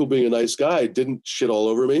Subcool, being a nice guy, didn't shit all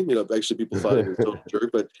over me. Actually people thought he was a total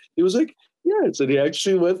jerk, but he was like, yeah. So he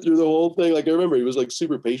actually went through the whole thing. Like I remember he was like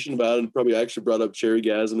super patient about it, and probably actually brought up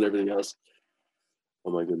cherrygasm and everything else.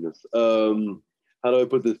 Oh my goodness. How do I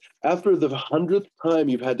put this? After the 100th time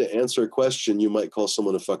you've had to answer a question, you might call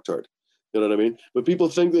someone a fucktard. You know what I mean? But people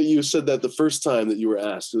think that you said that the first time that you were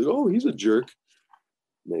asked. They're like, oh, he's a jerk.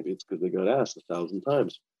 Maybe it's because they got asked 1,000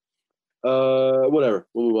 times. Whatever.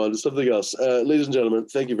 We'll move on to something else. Ladies and gentlemen,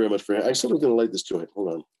 thank you very much for. I said I was going to light this joint.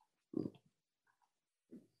 Hold on.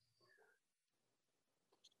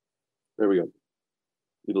 There we go.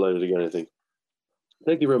 You'd light it again, I think.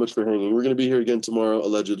 Thank you very much for hanging. We're going to be here again tomorrow,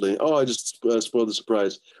 allegedly. Oh, I just spoiled the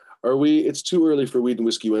surprise. It's too early for Weed and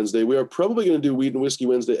Whiskey Wednesday. We are probably going to do Weed and Whiskey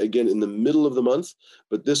Wednesday again in the middle of the month,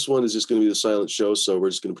 but this one is just going to be the silent show, so we're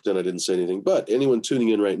just going to pretend I didn't say anything. But anyone tuning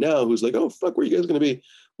in right now who's like, oh, fuck, where are you guys going to be?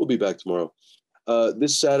 We'll be back tomorrow.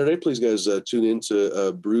 This Saturday, please, guys, tune in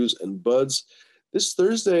to Brews and Buds. This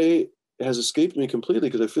Thursday has escaped me completely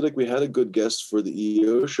because I feel like we had a good guest for the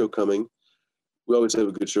EEO show coming. We always have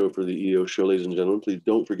a good show for the EO show, ladies and gentlemen. Please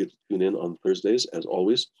don't forget to tune in on Thursdays, as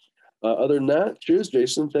always. Other than that, cheers,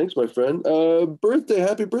 Jason. Thanks, my friend.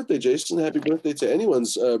 Happy birthday, Jason. Happy birthday to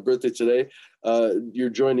anyone's birthday today. You're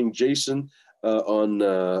joining Jason on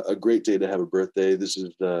a great day to have a birthday. This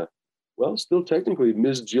is, still technically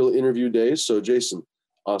Ms. Jill interview day. So, Jason,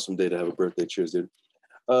 awesome day to have a birthday. Cheers, dude.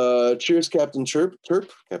 Cheers, Captain Chirp.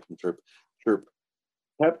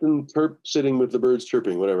 Captain Terp sitting with the birds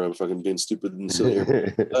chirping, whatever. I'm fucking being stupid and silly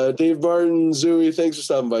here. Dave Barton, Zooey, thanks for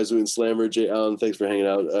stopping by. Zooey and Slammer, Jay Allen, thanks for hanging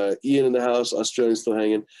out. Ian in the house, Australian still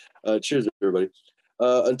hanging. Cheers, everybody.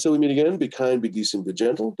 Until we meet again, be kind, be decent, be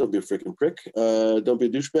gentle. Don't be a freaking prick. Don't be a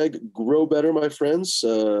douchebag. Grow better, my friends.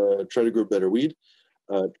 Try to grow better weed.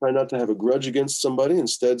 Try not to have a grudge against somebody.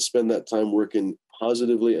 Instead, spend that time working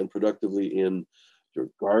positively and productively in your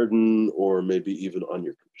garden, or maybe even on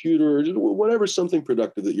your computer, or just whatever, something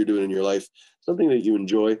productive that you're doing in your life, something that you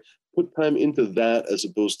enjoy. Put time into that as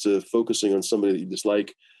opposed to focusing on somebody that you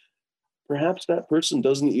dislike. Perhaps that person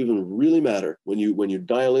doesn't even really matter. When you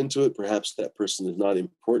dial into it, perhaps that person is not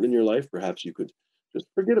important in your life. Perhaps you could just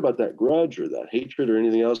forget about that grudge or that hatred or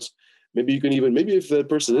anything else. Maybe you can even, maybe if that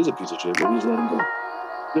person is a piece of shit, maybe just let him go.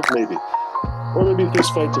 Just maybe. Or maybe a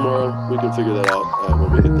fist fight tomorrow. We can figure that out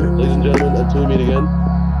when we get there. Ladies and gentlemen, until we meet again,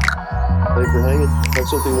 thanks for hanging. Have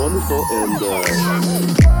something wonderful,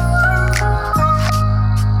 and